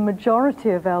for the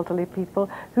majority of elderly people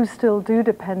who still do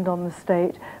depend on the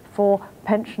state for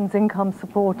pensions, income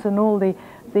support and all the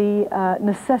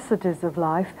necessities of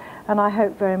life, and I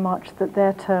hope very much that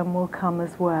their term will come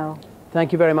as well.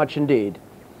 Thank you very much indeed.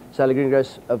 Sally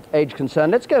Greengross of Age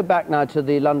Concern. Let's go back now to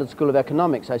the London School of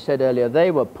Economics. I said earlier they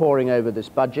were poring over this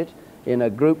budget in a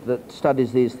group that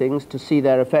studies these things to see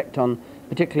their effect on,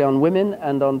 particularly on women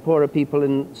and on poorer people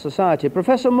in society.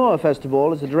 Professor Moore, first of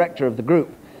all, is the director of the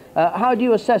group. How do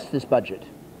you assess this budget?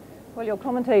 Well, your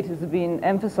commentators have been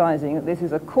emphasising that this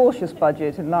is a cautious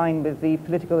budget in line with the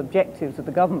political objectives of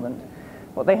the government.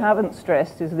 What they haven't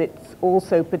stressed is that it's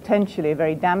also potentially a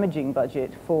very damaging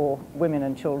budget for women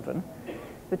and children.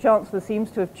 The Chancellor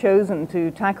seems to have chosen to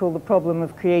tackle the problem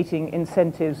of creating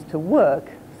incentives to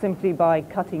work simply by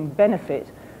cutting benefit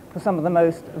for some of the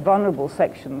most vulnerable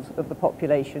sections of the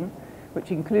population, which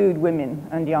include women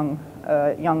and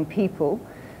young people.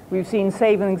 We've seen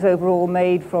savings overall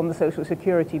made from the Social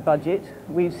Security budget.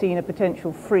 We've seen a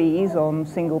potential freeze on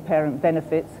single-parent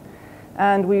benefits,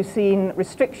 and we've seen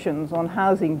restrictions on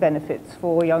housing benefits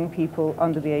for young people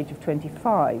under the age of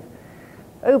 25.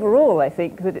 Overall, I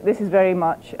think that this is very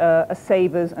much a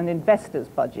savers and investors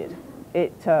budget.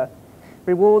 It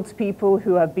rewards people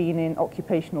who have been in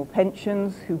occupational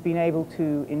pensions, who've been able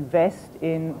to invest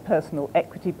in personal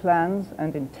equity plans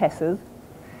and in TESAs.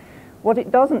 What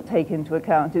it doesn't take into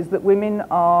account is that women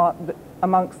are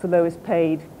amongst the lowest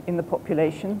paid in the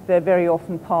population. They're very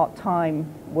often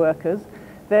part-time workers.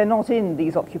 They're not in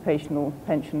these occupational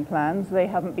pension plans. They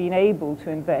haven't been able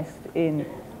to invest in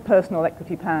personal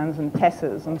equity plans and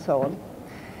TESAs and so on.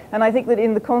 And I think that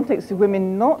in the context of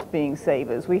women not being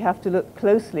savers, we have to look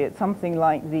closely at something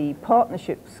like the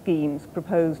partnership schemes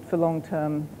proposed for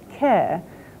long-term care,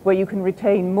 where you can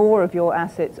retain more of your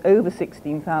assets over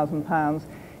 £16,000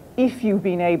 if you've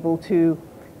been able to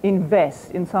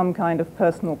invest in some kind of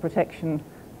personal protection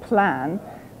plan.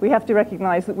 We have to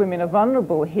recognise that women are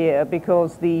vulnerable here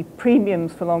because the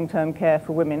premiums for long-term care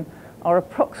for women are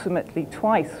approximately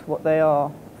twice what they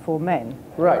are for men.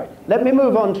 Right. Let me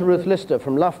move on to Ruth Lister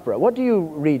from Loughborough. What do you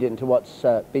read into what's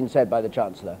been said by the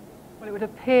Chancellor? Well, it would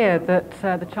appear that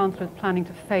the Chancellor is planning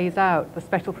to phase out the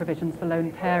special provisions for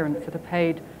lone parents that are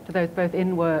paid to those both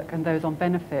in work and those on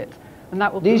benefit. And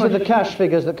that will These are the cash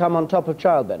figures that come on top of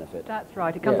child benefit. That's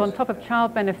right. It comes on top of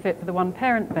child benefit for the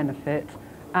one-parent benefit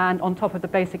and on top of the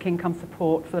basic income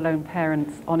support for the lone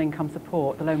parents on income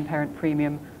support, the lone parent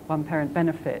premium, one-parent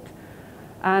benefit.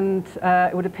 And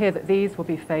it would appear that these will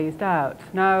be phased out.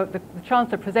 Now, the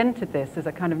Chancellor presented this as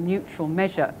a kind of neutral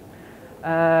measure,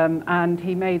 and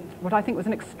he made what I think was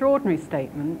an extraordinary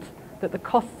statement that the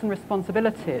costs and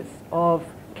responsibilities of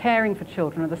caring for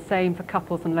children are the same for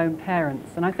couples and lone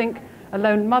parents. And I think a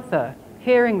lone mother,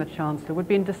 hearing the Chancellor, would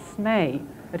be in dismay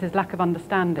at his lack of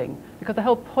understanding, because the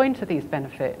whole point of these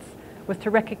benefits was to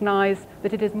recognise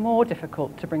that it is more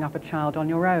difficult to bring up a child on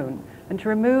your own, and to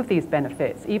remove these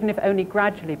benefits, even if only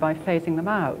gradually by phasing them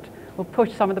out, will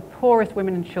push some of the poorest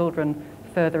women and children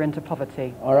further into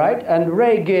poverty. All right, and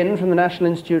Ray Ginn from the National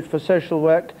Institute for Social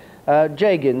Work,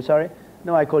 Jay Ginn, sorry.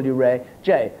 No, I called you Ray.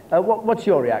 Jay, what's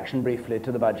your reaction briefly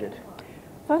to the budget?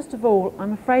 First of all,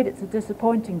 I'm afraid it's a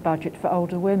disappointing budget for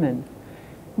older women.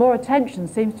 More attention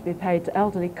seems to be paid to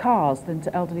elderly cars than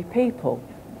to elderly people.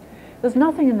 There's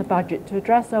nothing in the budget to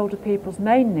address older people's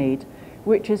main need,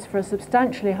 which is for a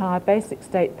substantially higher basic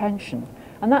state pension.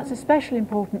 And that's especially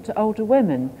important to older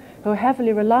women who are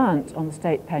heavily reliant on the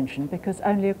state pension because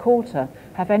only a quarter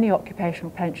have any occupational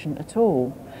pension at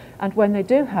all. And when they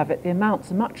do have it, the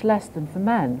amounts are much less than for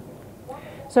men.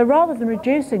 So rather than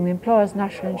reducing the employer's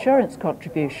national insurance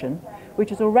contribution,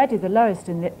 which is already the lowest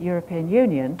in the European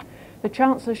Union, the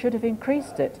Chancellor should have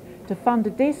increased it to fund a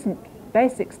decent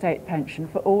basic state pension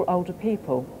for all older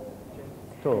people.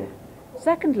 Cool.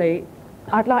 Secondly,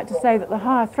 I'd like to say that the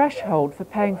higher threshold for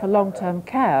paying for long-term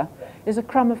care is a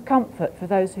crumb of comfort for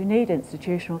those who need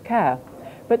institutional care,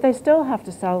 but they still have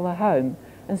to sell their home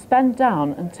and spend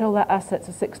down until their assets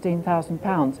are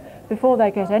 £16,000 before they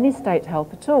get any state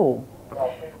help at all.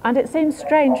 And it seems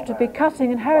strange to be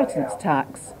cutting inheritance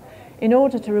tax in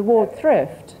order to reward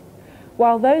thrift,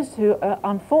 while those who are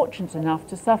unfortunate enough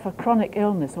to suffer chronic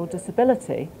illness or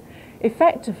disability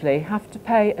effectively have to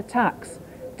pay a tax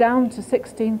down to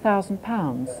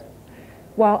 £16,000,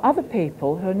 while other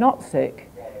people who are not sick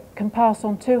can pass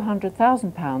on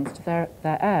 £200,000 to their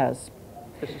heirs.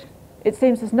 It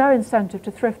seems there's no incentive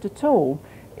to thrift at all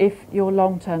if you're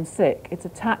long-term sick. It's a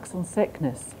tax on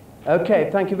sickness. Okay,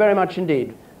 thank you very much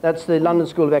indeed. That's the London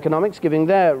School of Economics giving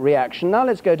their reaction. Now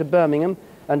let's go to Birmingham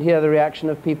and hear the reaction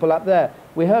of people up there.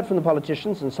 We heard from the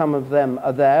politicians, and some of them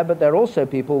are there, but there are also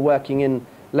people working in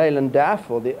Leyland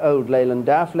Daff, or the old Leyland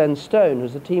Daff. Len Stone,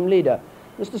 who's the team leader.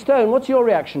 Mr. Stone, what's your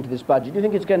reaction to this budget? Do you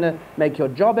think it's going to make your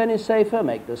job any safer,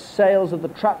 make the sales of the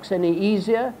trucks any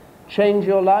easier, change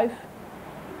your life?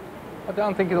 I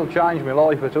don't think it'll change my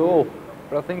life at all,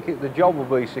 but I think the job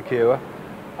will be secure,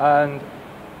 and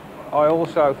I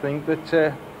also think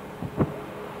that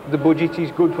the budget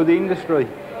is good for the industry.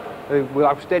 We'll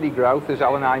have steady growth, as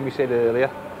Alan Amy said earlier,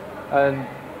 and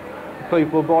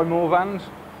people will buy more vans,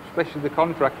 especially the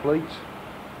contract fleets.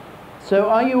 So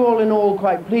are you all in all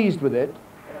quite pleased with it?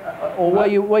 Or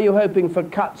were you hoping for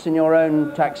cuts in your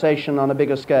own taxation on a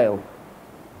bigger scale?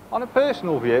 On a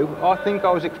personal view, I think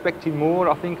I was expecting more.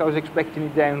 I think I was expecting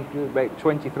it down to about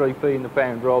 23p in the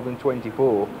pound rather than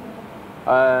 24.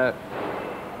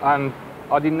 And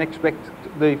I didn't expect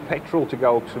the petrol to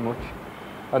go up so much.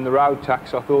 And the road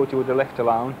tax, I thought you would have left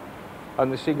alone.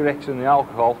 And the cigarettes and the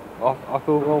alcohol, I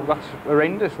thought, well, that's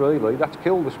horrendous, really. That's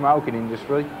killed the smoking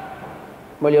industry.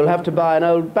 Well, you'll have to buy an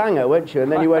old banger, won't you?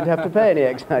 And then you won't have to pay any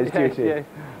excise duty. Yeah.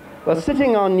 Well,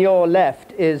 sitting on your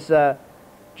left is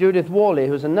Judith Worley,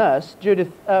 who's a nurse.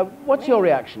 Judith, what's your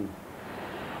reaction?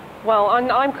 Well,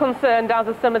 I'm concerned, as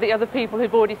are some of the other people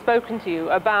who've already spoken to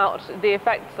you, about the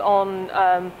effects on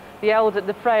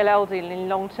the frail elderly in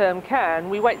long-term care. And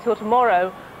we wait till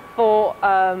tomorrow for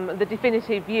the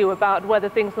definitive view about whether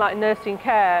things like nursing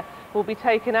care will be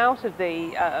taken out of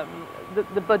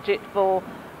the budget for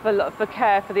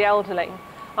care for the elderly.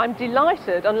 I'm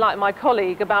delighted, unlike my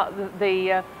colleague, about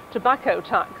the tobacco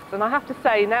tax. And I have to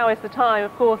say, now is the time,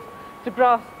 of course, to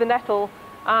grasp the nettle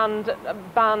and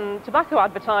ban tobacco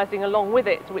advertising along with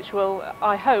it, which will,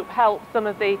 I hope, help some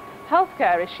of the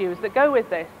healthcare issues that go with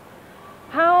this.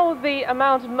 How the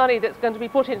amount of money that's going to be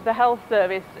put into the health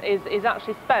service is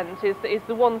actually spent is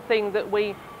the one thing that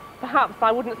we, perhaps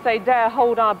I wouldn't say dare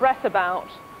hold our breath about,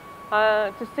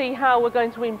 to see how we're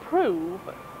going to improve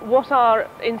what are,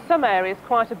 in some areas,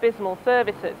 quite abysmal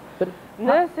services. But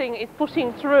nursing is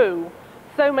putting through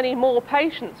so many more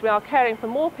patients. We are caring for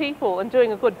more people and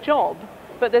doing a good job,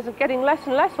 but there's getting less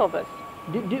and less of us.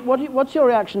 What's your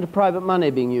reaction to private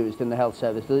money being used in the health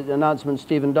service, the announcement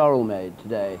Stephen Dorrell made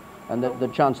today and that the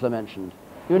Chancellor mentioned?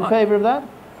 You in favour of that?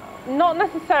 Not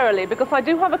necessarily, because I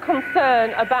do have a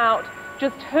concern about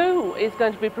just who is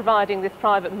going to be providing this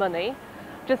private money,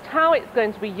 just how it's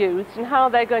going to be used and how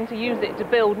they're going to use it to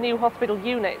build new hospital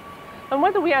units, and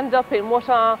whether we end up in what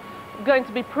are going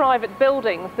to be private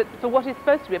buildings for what is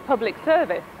supposed to be a public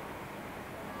service.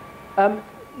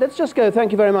 Let's just go,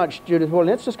 thank you very much, Judith Walling.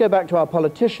 Let's just go back to our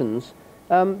politicians.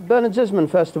 Bernard Zisman,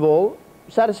 first of all,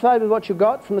 satisfied with what you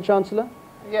got from the Chancellor?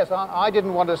 Yes, I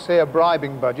didn't want to see a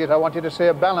bribing budget. I wanted to see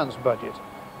a balanced budget.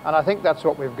 And I think that's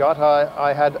what we've got.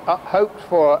 I had hoped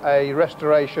for a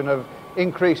restoration of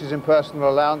increases in personal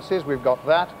allowances. We've got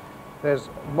that. There's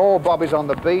more bobbies on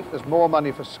the beat. There's more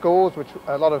money for schools, which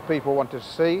a lot of people want to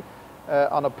see.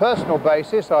 On a personal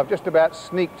basis, I've just about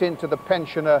sneaked into the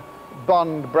pensioner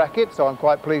bond bracket, so I'm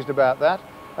quite pleased about that.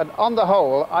 And on the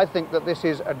whole, I think that this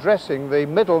is addressing the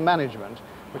middle management,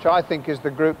 which I think is the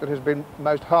group that has been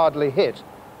most hardly hit,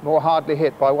 more hardly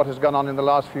hit by what has gone on in the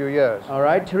last few years. All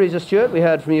right, Teresa Stewart, we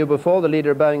heard from you before, the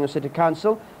leader of Birmingham City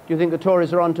Council. Do you think the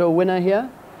Tories are onto a winner here?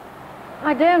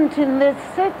 I don't in this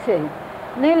city.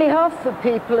 Nearly half the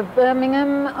people of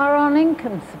Birmingham are on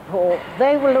income support.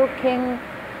 They were looking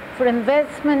for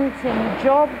investment in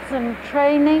jobs and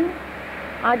training.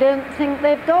 I don't think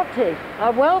they've got it.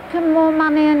 I welcome more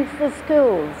money into the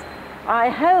schools. I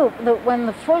hope that when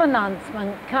the full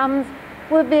announcement comes,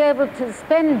 we'll be able to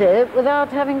spend it without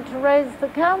having to raise the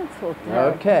council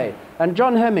tax. Okay. And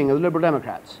John Hemming of the Liberal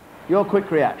Democrats, your quick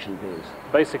reaction, please.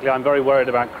 Basically, I'm very worried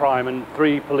about crime, and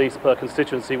 3 police per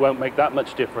constituency won't make that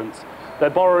much difference. They're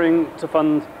borrowing to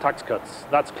fund tax cuts.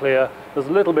 That's clear. There's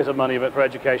a little bit of money of it for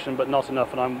education, but not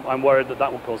enough, and I'm worried that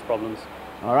that will cause problems.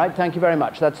 All right, thank you very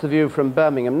much. That's the view from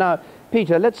Birmingham. Now,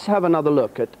 Peter, let's have another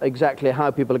look at exactly how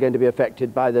people are going to be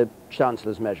affected by the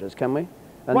Chancellor's measures, can we?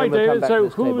 And right, then we'll come David, back to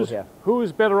this table here.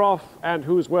 who's better off and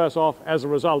who's worse off as a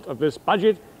result of this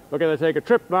budget? We're going to take a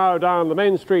trip now down the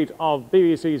main street of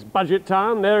BBC's Budget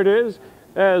Town. There it is.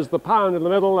 There's the pound in the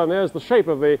middle, and there's the shape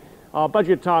of our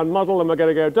Budget Town model, and we're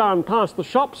going to go down past the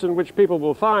shops in which people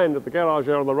will find at the garage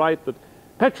here on the right that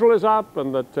petrol is up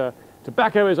and that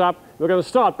tobacco is up. We're going to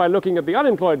start by looking at the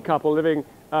unemployed couple living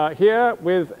here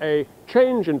with a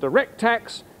change in direct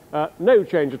tax, no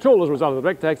change at all as a result of the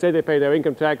direct tax. They pay their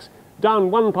income tax,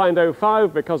 down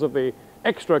 £1.05 because of the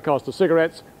extra cost of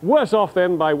cigarettes, worse off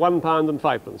then by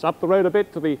 £1.05. Up the road a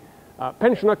bit to the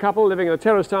pensioner couple living in a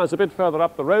terrace house a bit further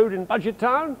up the road in Budget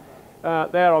Town.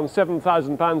 They're on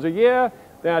 £7,000 a year.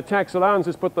 Their tax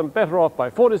allowances put them better off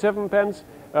by 47 pence.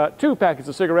 2 packets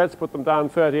of cigarettes put them down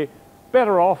 30.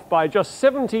 Better off by just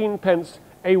 17 pence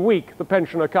a week, the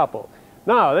pensioner couple.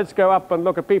 Now, let's go up and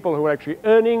look at people who are actually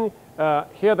earning.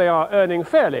 Here they are earning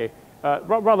fairly,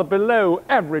 rather below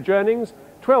average earnings,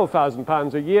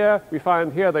 £12,000 a year. We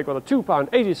find here they've got a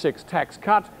 £2.86 tax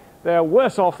cut. They're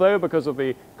worse off, though, because of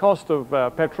the cost of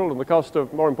petrol and the cost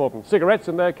of, more important, cigarettes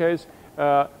in their case,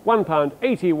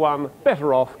 £1.81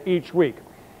 better off each week.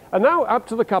 And now up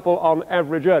to the couple on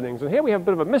average earnings. And here we have a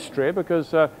bit of a mystery because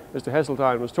Mr.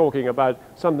 Heseltine was talking about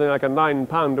something like a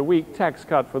 £9 a week tax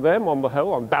cut for them on the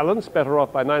whole, on balance, better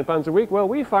off by £9 a week. Well,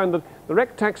 we find that the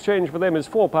direct tax change for them is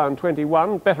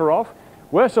 £4.21, better off.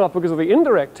 Worse off because of the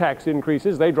indirect tax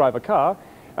increases. They drive a car.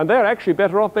 And they're actually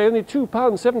better off by only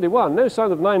 £2.71. No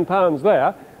sign of £9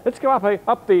 there. Let's go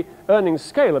up the earnings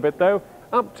scale a bit, though,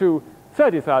 up to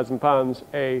 £30,000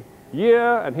 a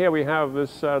year. And here we have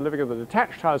this living in the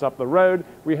detached house up the road.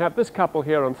 We have this couple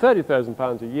here on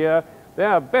 £30,000 a year. They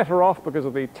are better off because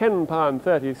of the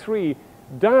 £10.33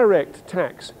 direct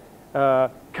tax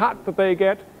cut that they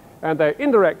get. And their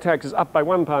indirect tax is up by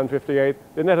 £1.58.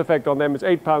 The net effect on them is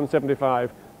 £8.75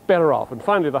 better off. And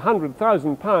finally, the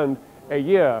 £100,000 a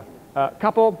year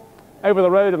couple over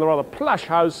the road in the rather plush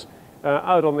house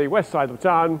out on the west side of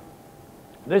town.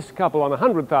 This couple on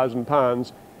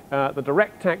 £100,000, the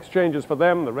direct tax changes for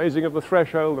them, the raising of the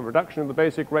threshold, the reduction of the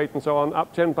basic rate and so on,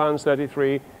 up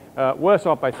 £10.33, worse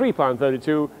off by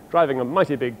 £3.32, driving a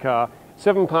mighty big car,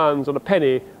 £7 and a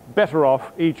penny better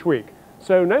off each week.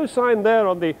 So no sign there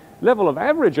on the level of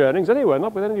average earnings anywhere,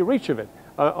 not within any reach of it,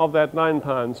 of that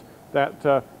 £9 that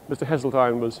Mr.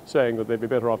 Heseltine was saying that they'd be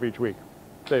better off each week.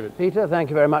 David. Peter, thank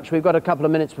you very much. We've got a couple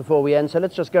of minutes before we end, so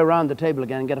let's just go round the table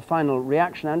again and get a final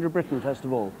reaction. Andrew Britton, first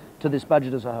of all, to this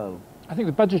budget as a whole. I think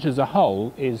the budget as a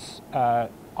whole is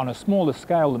on a smaller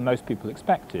scale than most people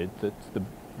expected, that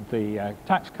the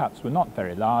tax cuts were not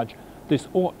very large. This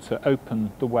ought to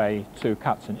open the way to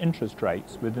cuts in interest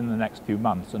rates within the next few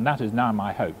months, and that is now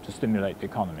my hope, to stimulate the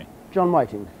economy. John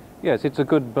Whiting. Yes, it's a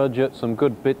good budget, some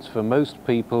good bits for most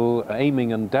people,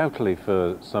 aiming undoubtedly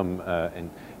for some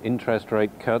interest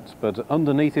rate cuts, but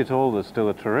underneath it all there's still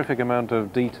a terrific amount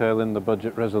of detail in the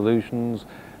budget resolutions.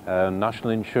 National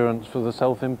insurance for the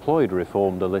self-employed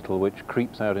reformed a little, which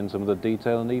creeps out in some of the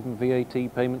detail, and even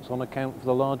VAT payments on account for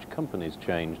the large companies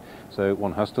changed. So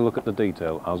one has to look at the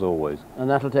detail, as always. And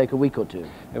that'll take a week or two?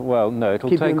 Well, no, it'll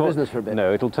keep take... you in business for a bit?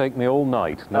 No, it'll take me all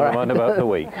night, never mind about the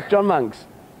week. John Monks.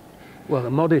 Well,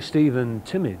 a modest, even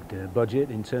timid budget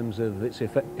in terms of its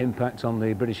impact on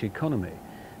the British economy.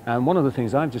 And one of the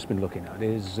things I've just been looking at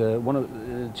is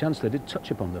the Chancellor did touch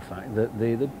upon the fact that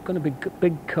there are going to be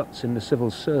big cuts in the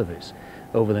civil service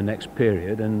over the next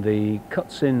period, and the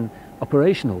cuts in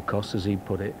operational costs, as he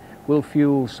put it, will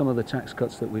fuel some of the tax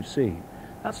cuts that we've seen.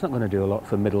 That's not going to do a lot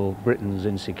for Middle Britain's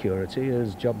insecurity,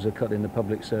 as jobs are cut in the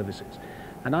public services.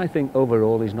 And I think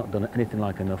overall he's not done anything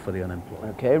like enough for the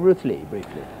unemployed. Okay, Ruth Lee,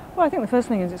 briefly. Well, I think the first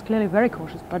thing is it's clearly a very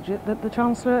cautious budget that the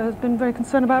Chancellor has been very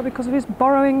concerned about because of his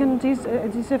borrowing, and he's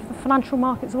as if the financial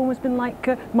markets have almost been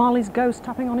like Marley's ghost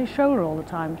tapping on his shoulder all the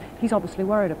time. He's obviously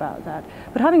worried about that.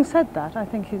 But having said that, I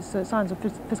think his signs of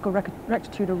fiscal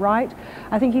rectitude are right.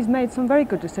 I think he's made some very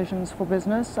good decisions for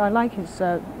business. I like his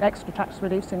extra tax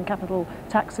reliefs in capital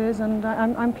taxes, and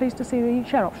I'm pleased to see the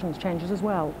share options changes as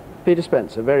well. Peter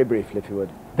Spencer, very briefly, if you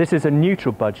would. This is a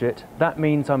neutral budget. That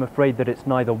means I'm afraid that it's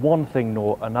neither one thing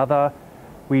nor another.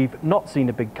 We've not seen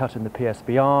a big cut in the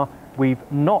PSBR.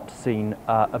 We've not seen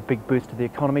a big boost to the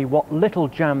economy. What little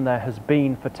jam there has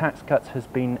been for tax cuts has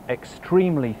been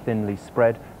extremely thinly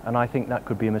spread, and I think that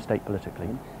could be a mistake politically.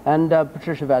 And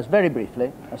Patricia Vaz, very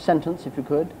briefly, a sentence, if you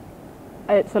could.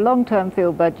 It's a long-term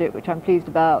field budget, which I'm pleased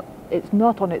about. It's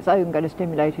not on its own going to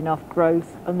stimulate enough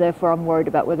growth, and therefore I'm worried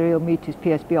about whether he'll meet his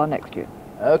PSBR next year.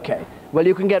 Okay. Well,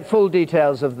 you can get full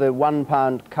details of the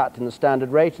 £1 cut in the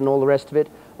standard rate and all the rest of it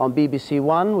on BBC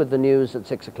One with the news at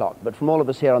 6 o'clock. But from all of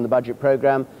us here on the Budget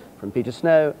Programme, from Peter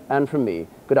Snow and from me,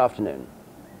 good afternoon.